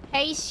Shiori!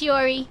 Hey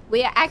Shiori!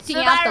 We are acting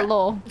out the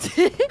law.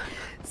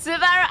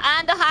 Subaru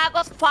and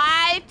Hago's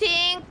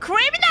fighting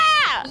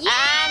criminal! Yeah!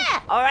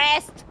 And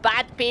arrest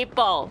bad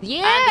people.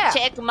 Yeah! And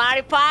check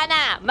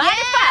marijuana.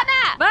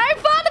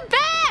 Marijuana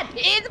bad!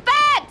 It's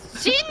bad!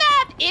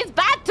 Shinat is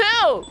bad too!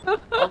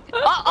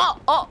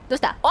 どうし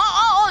た？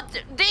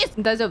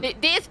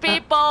 These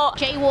people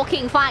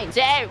jaywalking fine.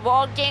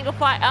 Jaywalking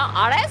fine.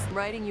 Arrest?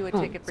 Writing you a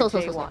ticket So,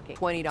 for so, so, so. jaywalking.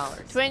 $20.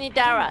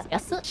 $20.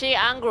 Yes. She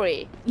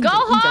angry. 인정, Go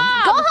인정.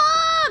 home! Go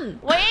home!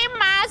 We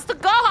must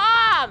go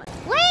home!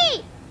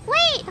 Wait!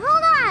 Wait!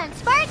 Hold on!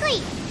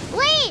 Sparkly!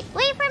 Wait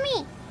for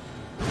me!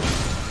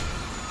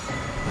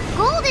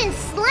 Golden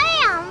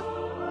Slam?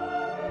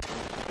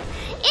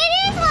 It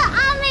is what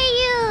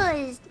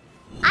Ame used!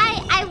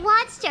 I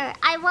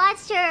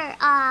watched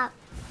her,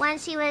 when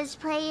she was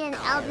playing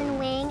Elden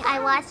Ring, I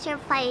watched her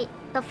fight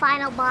the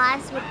final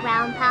boss with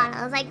Ground Pound.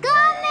 I was like, go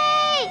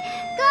me!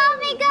 Go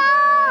me,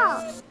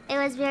 go! It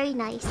was very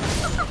nice.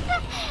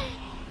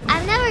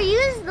 I've never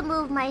used the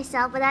move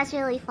myself, but that's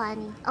really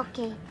funny.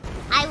 Okay.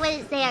 I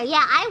was there.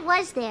 Yeah, I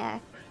was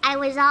there. I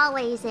was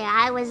always there.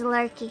 I was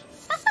lurking.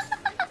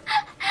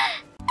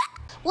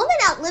 Women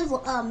outlive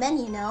men,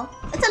 you know.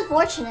 It's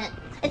unfortunate.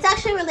 It's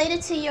actually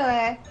related to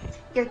your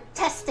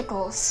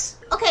testicles.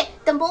 Okay,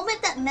 the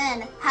moment that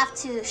men have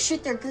to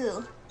shoot their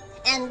goo,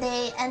 and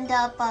they end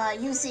up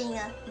using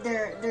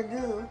their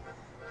goo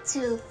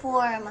to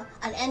form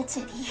an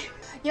entity,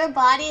 your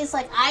body is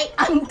like,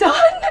 I'm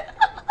done.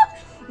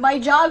 My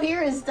job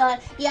here is done.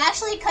 You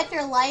actually cut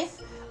your life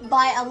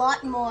by a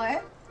lot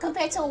more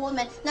compared to a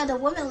woman. Now the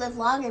women live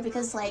longer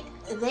because like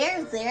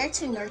they're there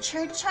to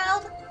nurture the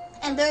child,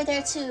 and they're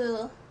there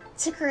to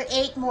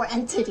create more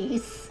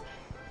entities.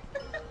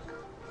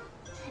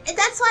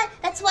 That's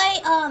why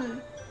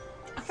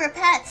for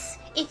pets,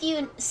 if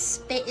you it's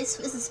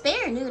a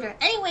spay or neuter.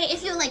 Anyway,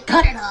 if you like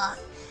cut it off,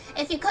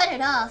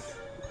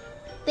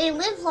 they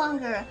live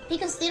longer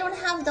because they don't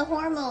have the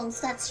hormones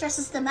that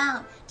stresses them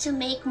out to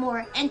make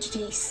more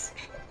entities.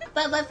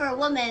 But for a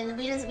woman,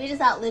 we just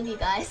outlive you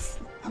guys.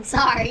 I'm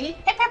sorry.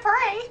 Hip hip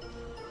hooray!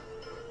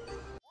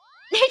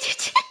 You're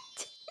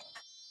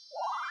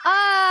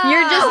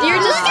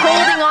just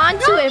holding on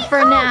to it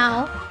for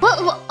now. What?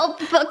 Oh,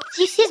 but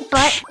did you see his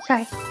butt?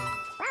 Sorry.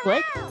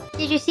 What?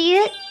 Did you see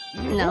it?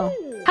 No.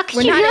 How could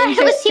We're you not not? It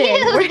was interested.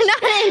 huge. We're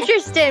not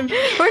interested.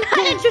 We're not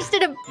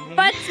interested in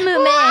butts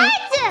movement.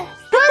 What?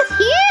 That was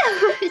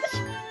huge.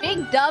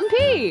 Big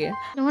dumpy.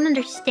 No one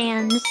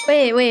understands.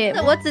 Wait.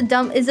 What's a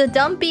dump? Is a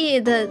dumpy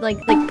the like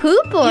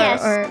poop or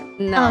Yes. or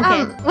no?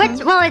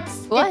 What's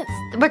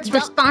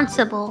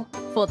responsible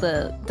for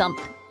the dump?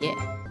 Yeah.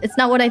 It's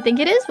not what I think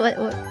it is. What?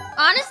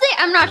 Honestly,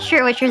 I'm not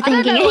sure what you're thinking.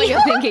 I don't know what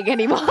you're thinking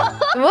anymore.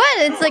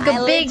 What? It's like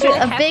a big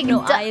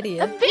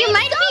idea. You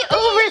might be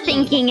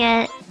overthinking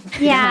it.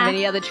 Yeah.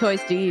 Any other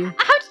choice do you?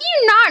 How do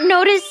you not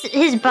notice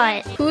his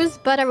butt? Whose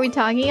butt are we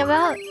talking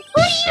about?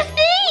 What do you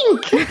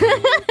think?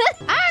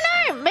 I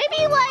don't know.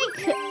 Maybe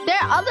like there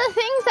are other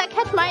things that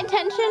catch my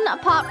attention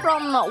apart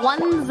from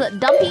one's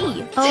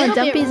dumpy. Oh, a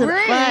dumpy's a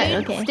Rude butt.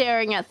 Okay.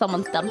 Staring at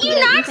someone's dumpy. You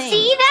not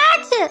see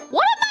that?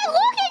 What am I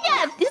looking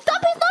at? This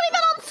dumpy's not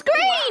even on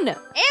screen. No,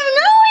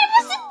 it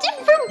was a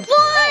different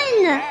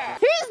one.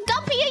 Whose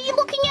dumpy are you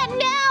looking at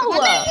now? Well,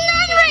 there's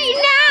none right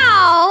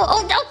now.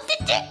 Oh no.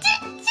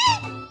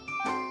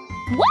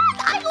 What?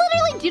 I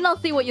literally do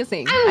not see what you're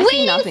saying. I'm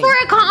waiting for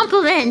a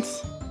compliment.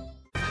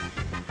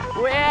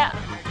 Where?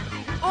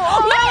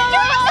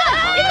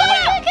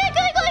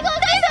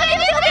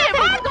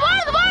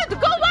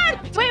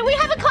 Wait, we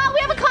have a car.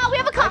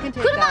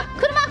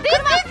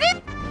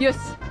 Yes.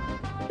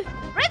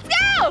 Let's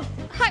go!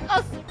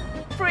 Hackos!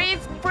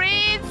 Freeze!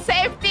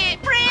 Safety!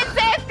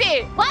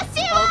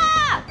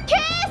 Washima!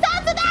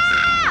 Keisatsu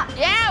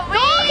Yeah, we...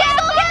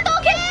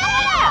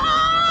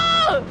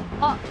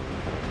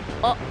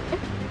 Oh.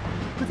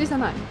 こっちじゃ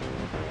ない。ね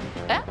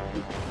え、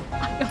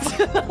ハコス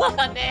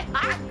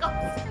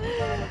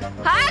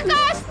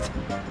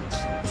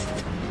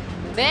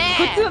ね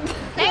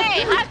え、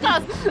ハコ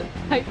ス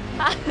はい。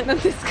何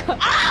ですか？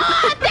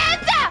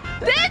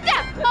出ちゃ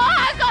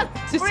ハコ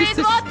ス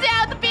Please watch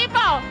out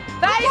people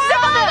大丈夫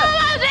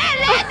レ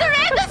ッド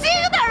シグ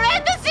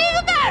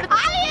ナルI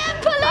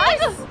am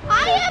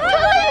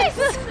police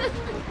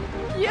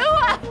You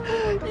are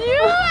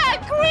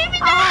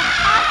criminal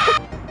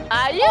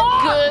Are you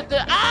good?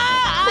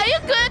 Are you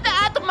good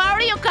at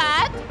Mario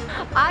Kart?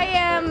 I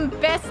am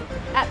best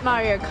at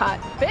Mario Kart.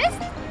 Best?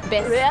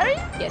 Really?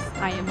 Yes,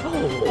 I am.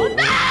 Oh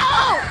no!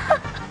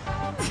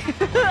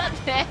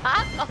 ねえ、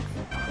ハコス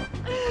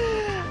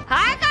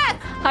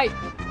はい。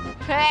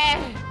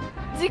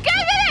時間が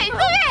ない急げ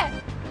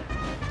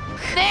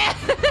ね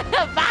え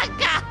バ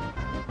カ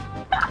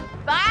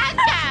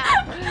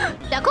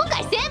じゃあ今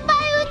回先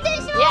輩運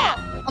転しよう。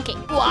オッケ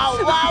ー。わ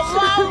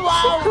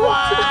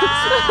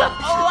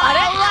あれ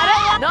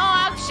No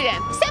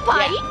accident 先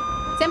輩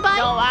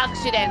No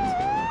accident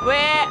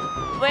Where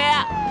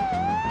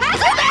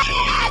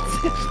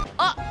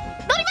あ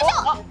乗りましょ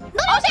う。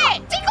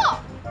チンコ。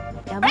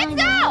Let's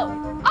go!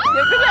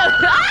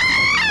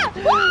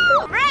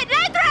 Right!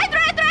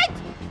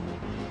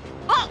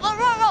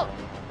 Whoa!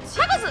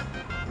 Hakos!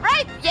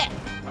 Right! Yeah!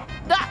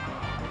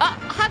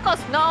 Hakos,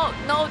 no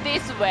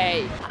this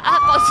way.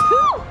 Hakos!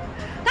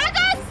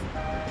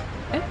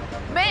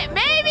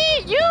 Maybe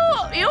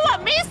you are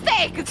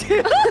mistake!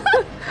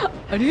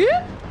 Breathe!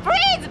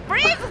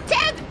 Breathe!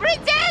 Chance!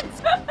 Breathe!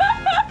 Chance!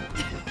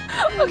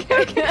 Okay.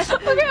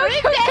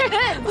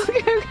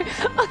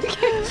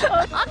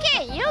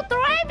 Okay, you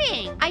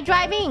driving. I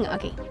driving.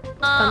 Okay.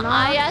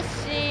 怪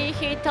しい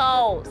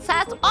人。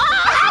さす。ああ、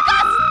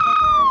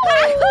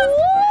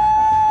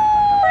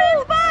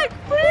Breathe back!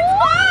 Breathe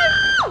back!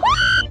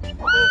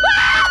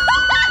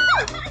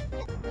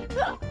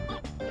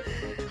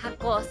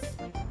 Hakos.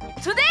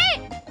 Today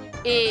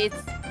is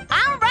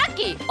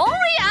unlucky.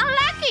 Only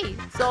unlucky.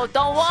 So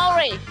don't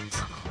worry.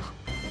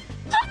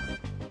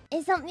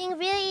 It's something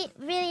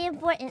really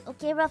important,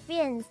 okay,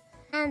 ruffians?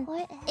 And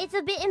it's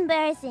a bit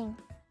embarrassing.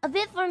 A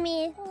bit for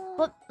me,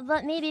 but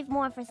maybe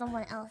more for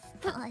someone else.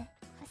 For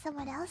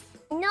someone else?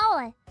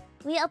 No!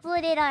 We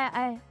uploaded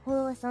our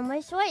Holo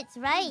Summer Shorts,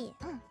 right?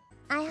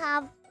 I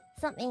have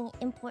something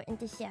important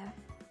to share.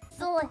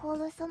 So,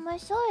 Holo Summer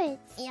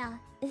Shorts? Yeah,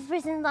 this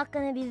person's not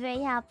gonna be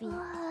very happy.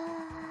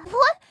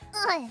 What?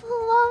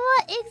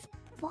 Wawa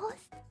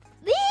exposed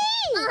me?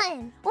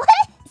 What?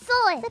 So,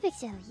 it's a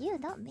picture of you,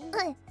 not me.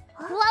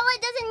 Wawa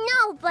doesn't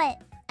know,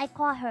 but I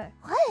caught her.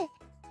 What?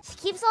 She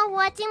keeps on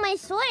watching my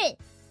short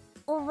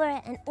over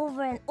and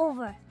over and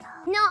over.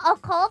 No, I'll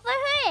call for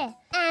her,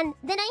 and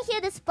then I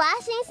hear the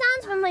splashing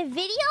sounds from my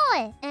video,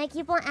 and I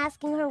keep on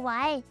asking her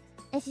why,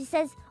 and she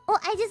says, "Oh,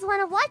 I just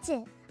want to watch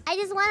it. I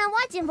just want to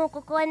watch it,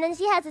 Mokoko." And then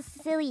she has a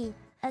silly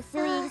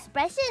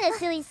expression, a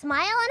silly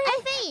smile on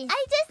her face.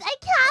 I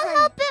can't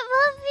help it,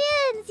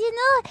 Ruffians. You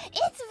know,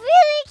 it's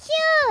really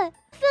cute.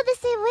 I feel the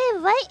same way,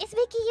 right? It's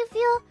making you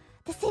feel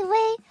the same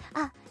way.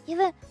 You've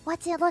been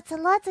watching lots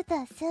and lots with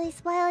a silly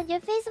smile on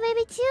your face,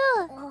 maybe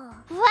too.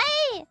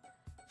 Right?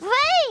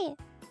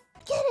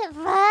 Get it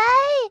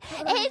right?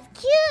 It's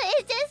cute.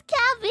 It just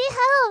can't be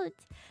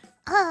helped.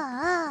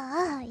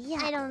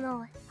 Yeah. I don't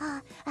know.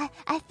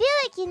 I feel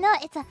like, you know,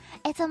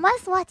 it's a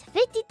must watch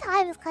 50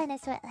 times kind of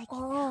short. Like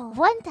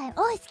one time,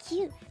 oh, it's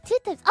cute. 2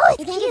 times, oh, it's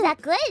You cute. think it's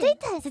that good? 3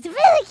 times, it's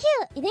really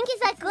cute. You think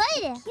it's that good?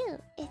 It's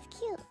cute. It's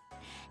cute.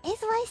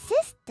 It's my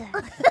sister.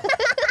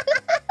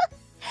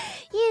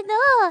 You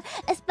know,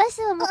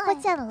 especially when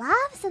Moko-chan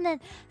laughs and then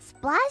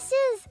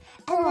splashes,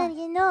 and then,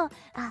 you know,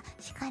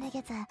 she kind of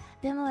gets a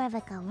bit more of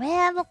like a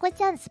rare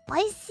Moko-chan,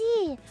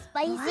 spicy.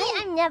 Spicy?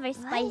 Right? I'm never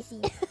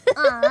spicy.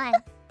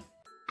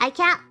 I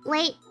can't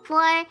wait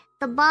for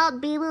the bald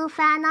Bilu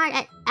fan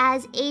art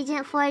as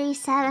Agent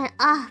 47.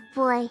 Oh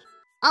boy,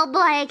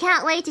 I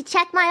can't wait to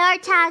check my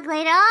art tag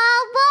later.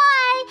 Oh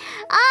boy,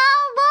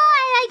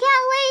 I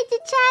can't wait to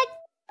check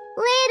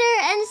later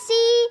and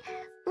see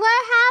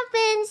what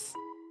happens.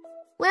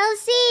 We'll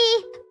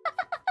see.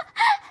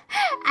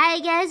 I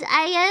guess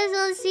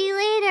we'll see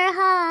later,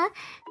 huh?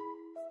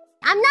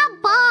 I'm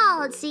not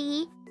bald,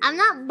 see? I'm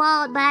not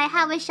bald, but I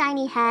have a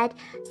shiny head.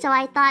 So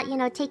I thought, you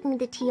know, taking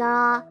the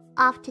tiara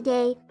off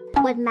today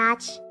would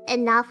match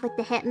enough with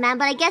the Hitman.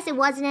 But I guess it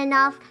wasn't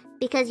enough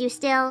because you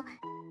still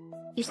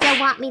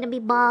want me to be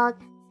bald.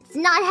 It's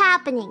not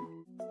happening.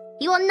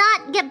 You will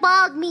not get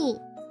bald me.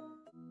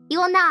 You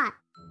will not.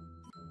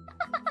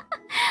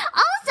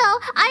 Also,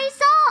 I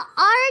saw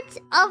art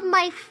of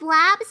my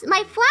flaps.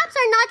 My flaps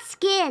are not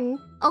skin,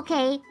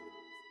 okay?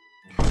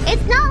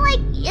 It's not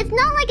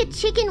like a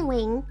chicken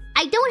wing.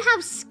 I don't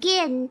have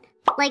skin,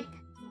 like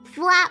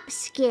flap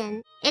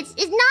skin. It's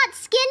not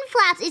skin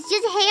flaps, it's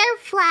just hair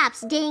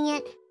flaps, dang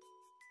it.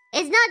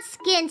 It's not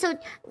skin, so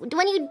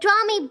when you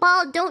draw me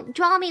bald, don't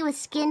draw me with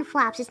skin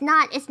flaps. It's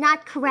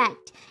not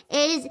correct.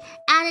 It is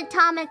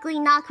anatomically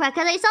not correct.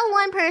 Because I saw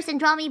one person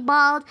draw me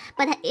bald,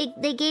 but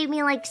they gave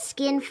me like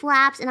skin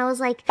flaps, and I was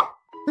like,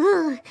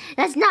 ugh,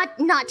 that's not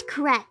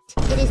correct.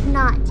 It is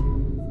not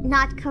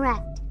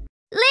correct.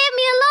 Leave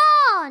me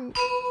alone!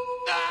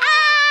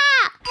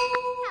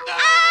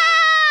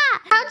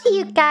 How do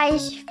you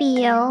guys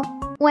feel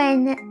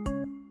when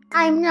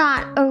I'm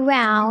not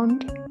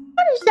around?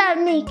 How does that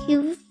make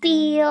you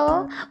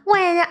feel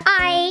when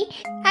I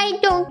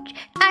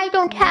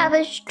don't have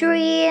a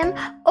stream,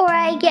 or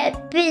I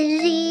get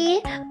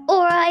busy,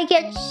 or I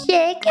get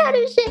sick? How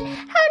does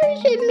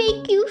it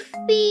make you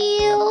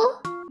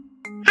feel?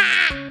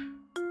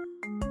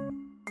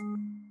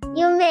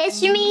 You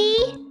miss me?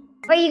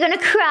 Are you gonna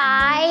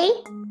cry?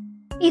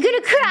 You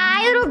gonna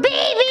cry, little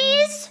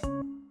babies?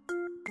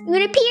 You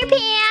gonna pee your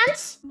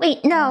pants?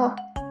 Wait, no.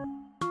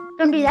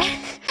 Don't do that.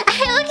 I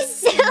look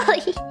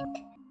silly.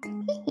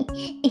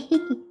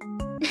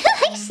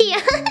 I see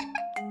it.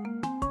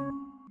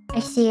 I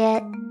see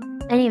it.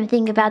 I didn't even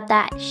think about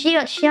that.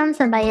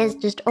 Shion-senpai is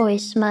just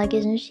always smug,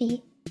 isn't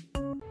she?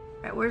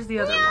 Alright, where's the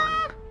other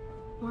one?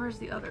 Where's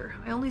the other?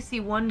 I only see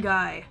one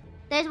guy.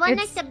 There's one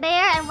next to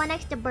bear and one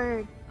next to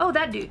bird. Oh,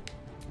 that dude.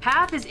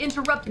 Path is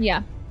interrupted.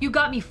 Yeah. You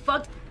got me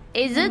fucked.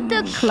 Is it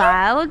the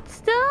cloud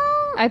still?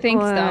 I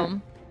think Or- so.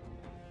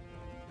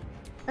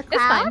 The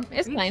It's fine.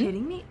 It's Are you fine.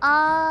 kidding me?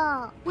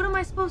 Oh. What am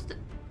I supposed to...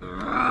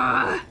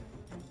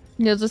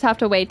 You'll just have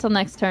to wait till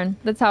next turn.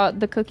 That's how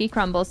the cookie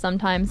crumbles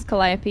sometimes,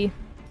 Calliope.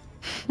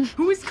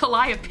 Who is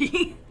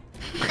Calliope?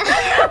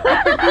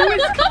 Who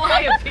is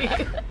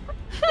Calliope?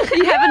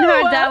 You haven't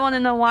heard that one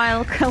in a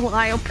while.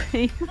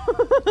 Calliope.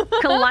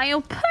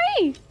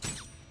 Calliope.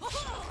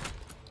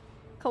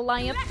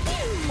 Calliope.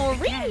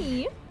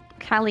 Marie.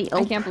 Calliope.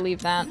 I can't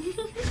believe that.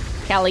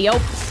 Calliope.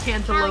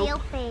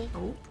 Cantaloupe. Calliope.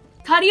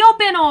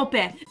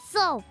 Cariope.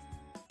 So,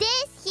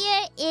 this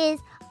here is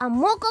a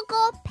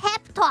Mokoko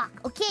pep talk,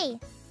 okay?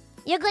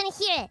 You're gonna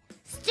hear it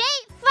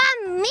straight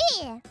from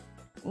me.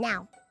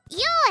 Now,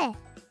 you,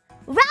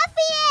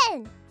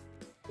 Ruffian,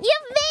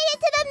 you've made it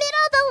to the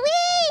middle of the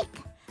week.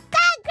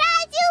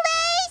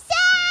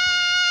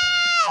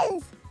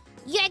 Congratulations!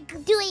 You're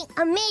doing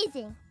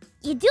amazing.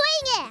 You're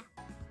doing it.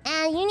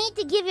 And you need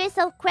to give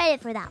yourself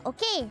credit for that,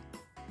 okay?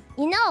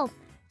 You know,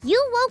 you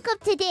woke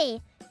up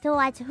today to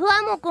watch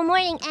Huamoko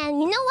Morning,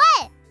 and you know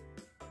what?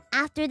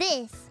 After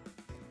this,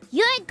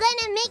 you're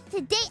gonna make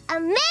today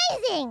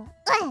amazing!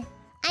 Ugh,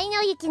 I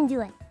know you can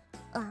do it.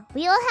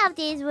 We all have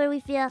days where we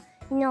feel,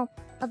 you know,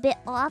 a bit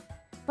off,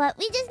 but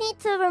we just need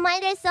to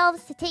remind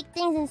ourselves to take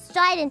things in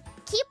stride and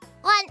keep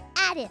on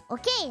at it,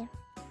 okay?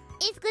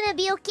 It's gonna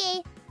be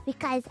okay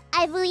because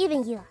I believe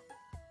in you.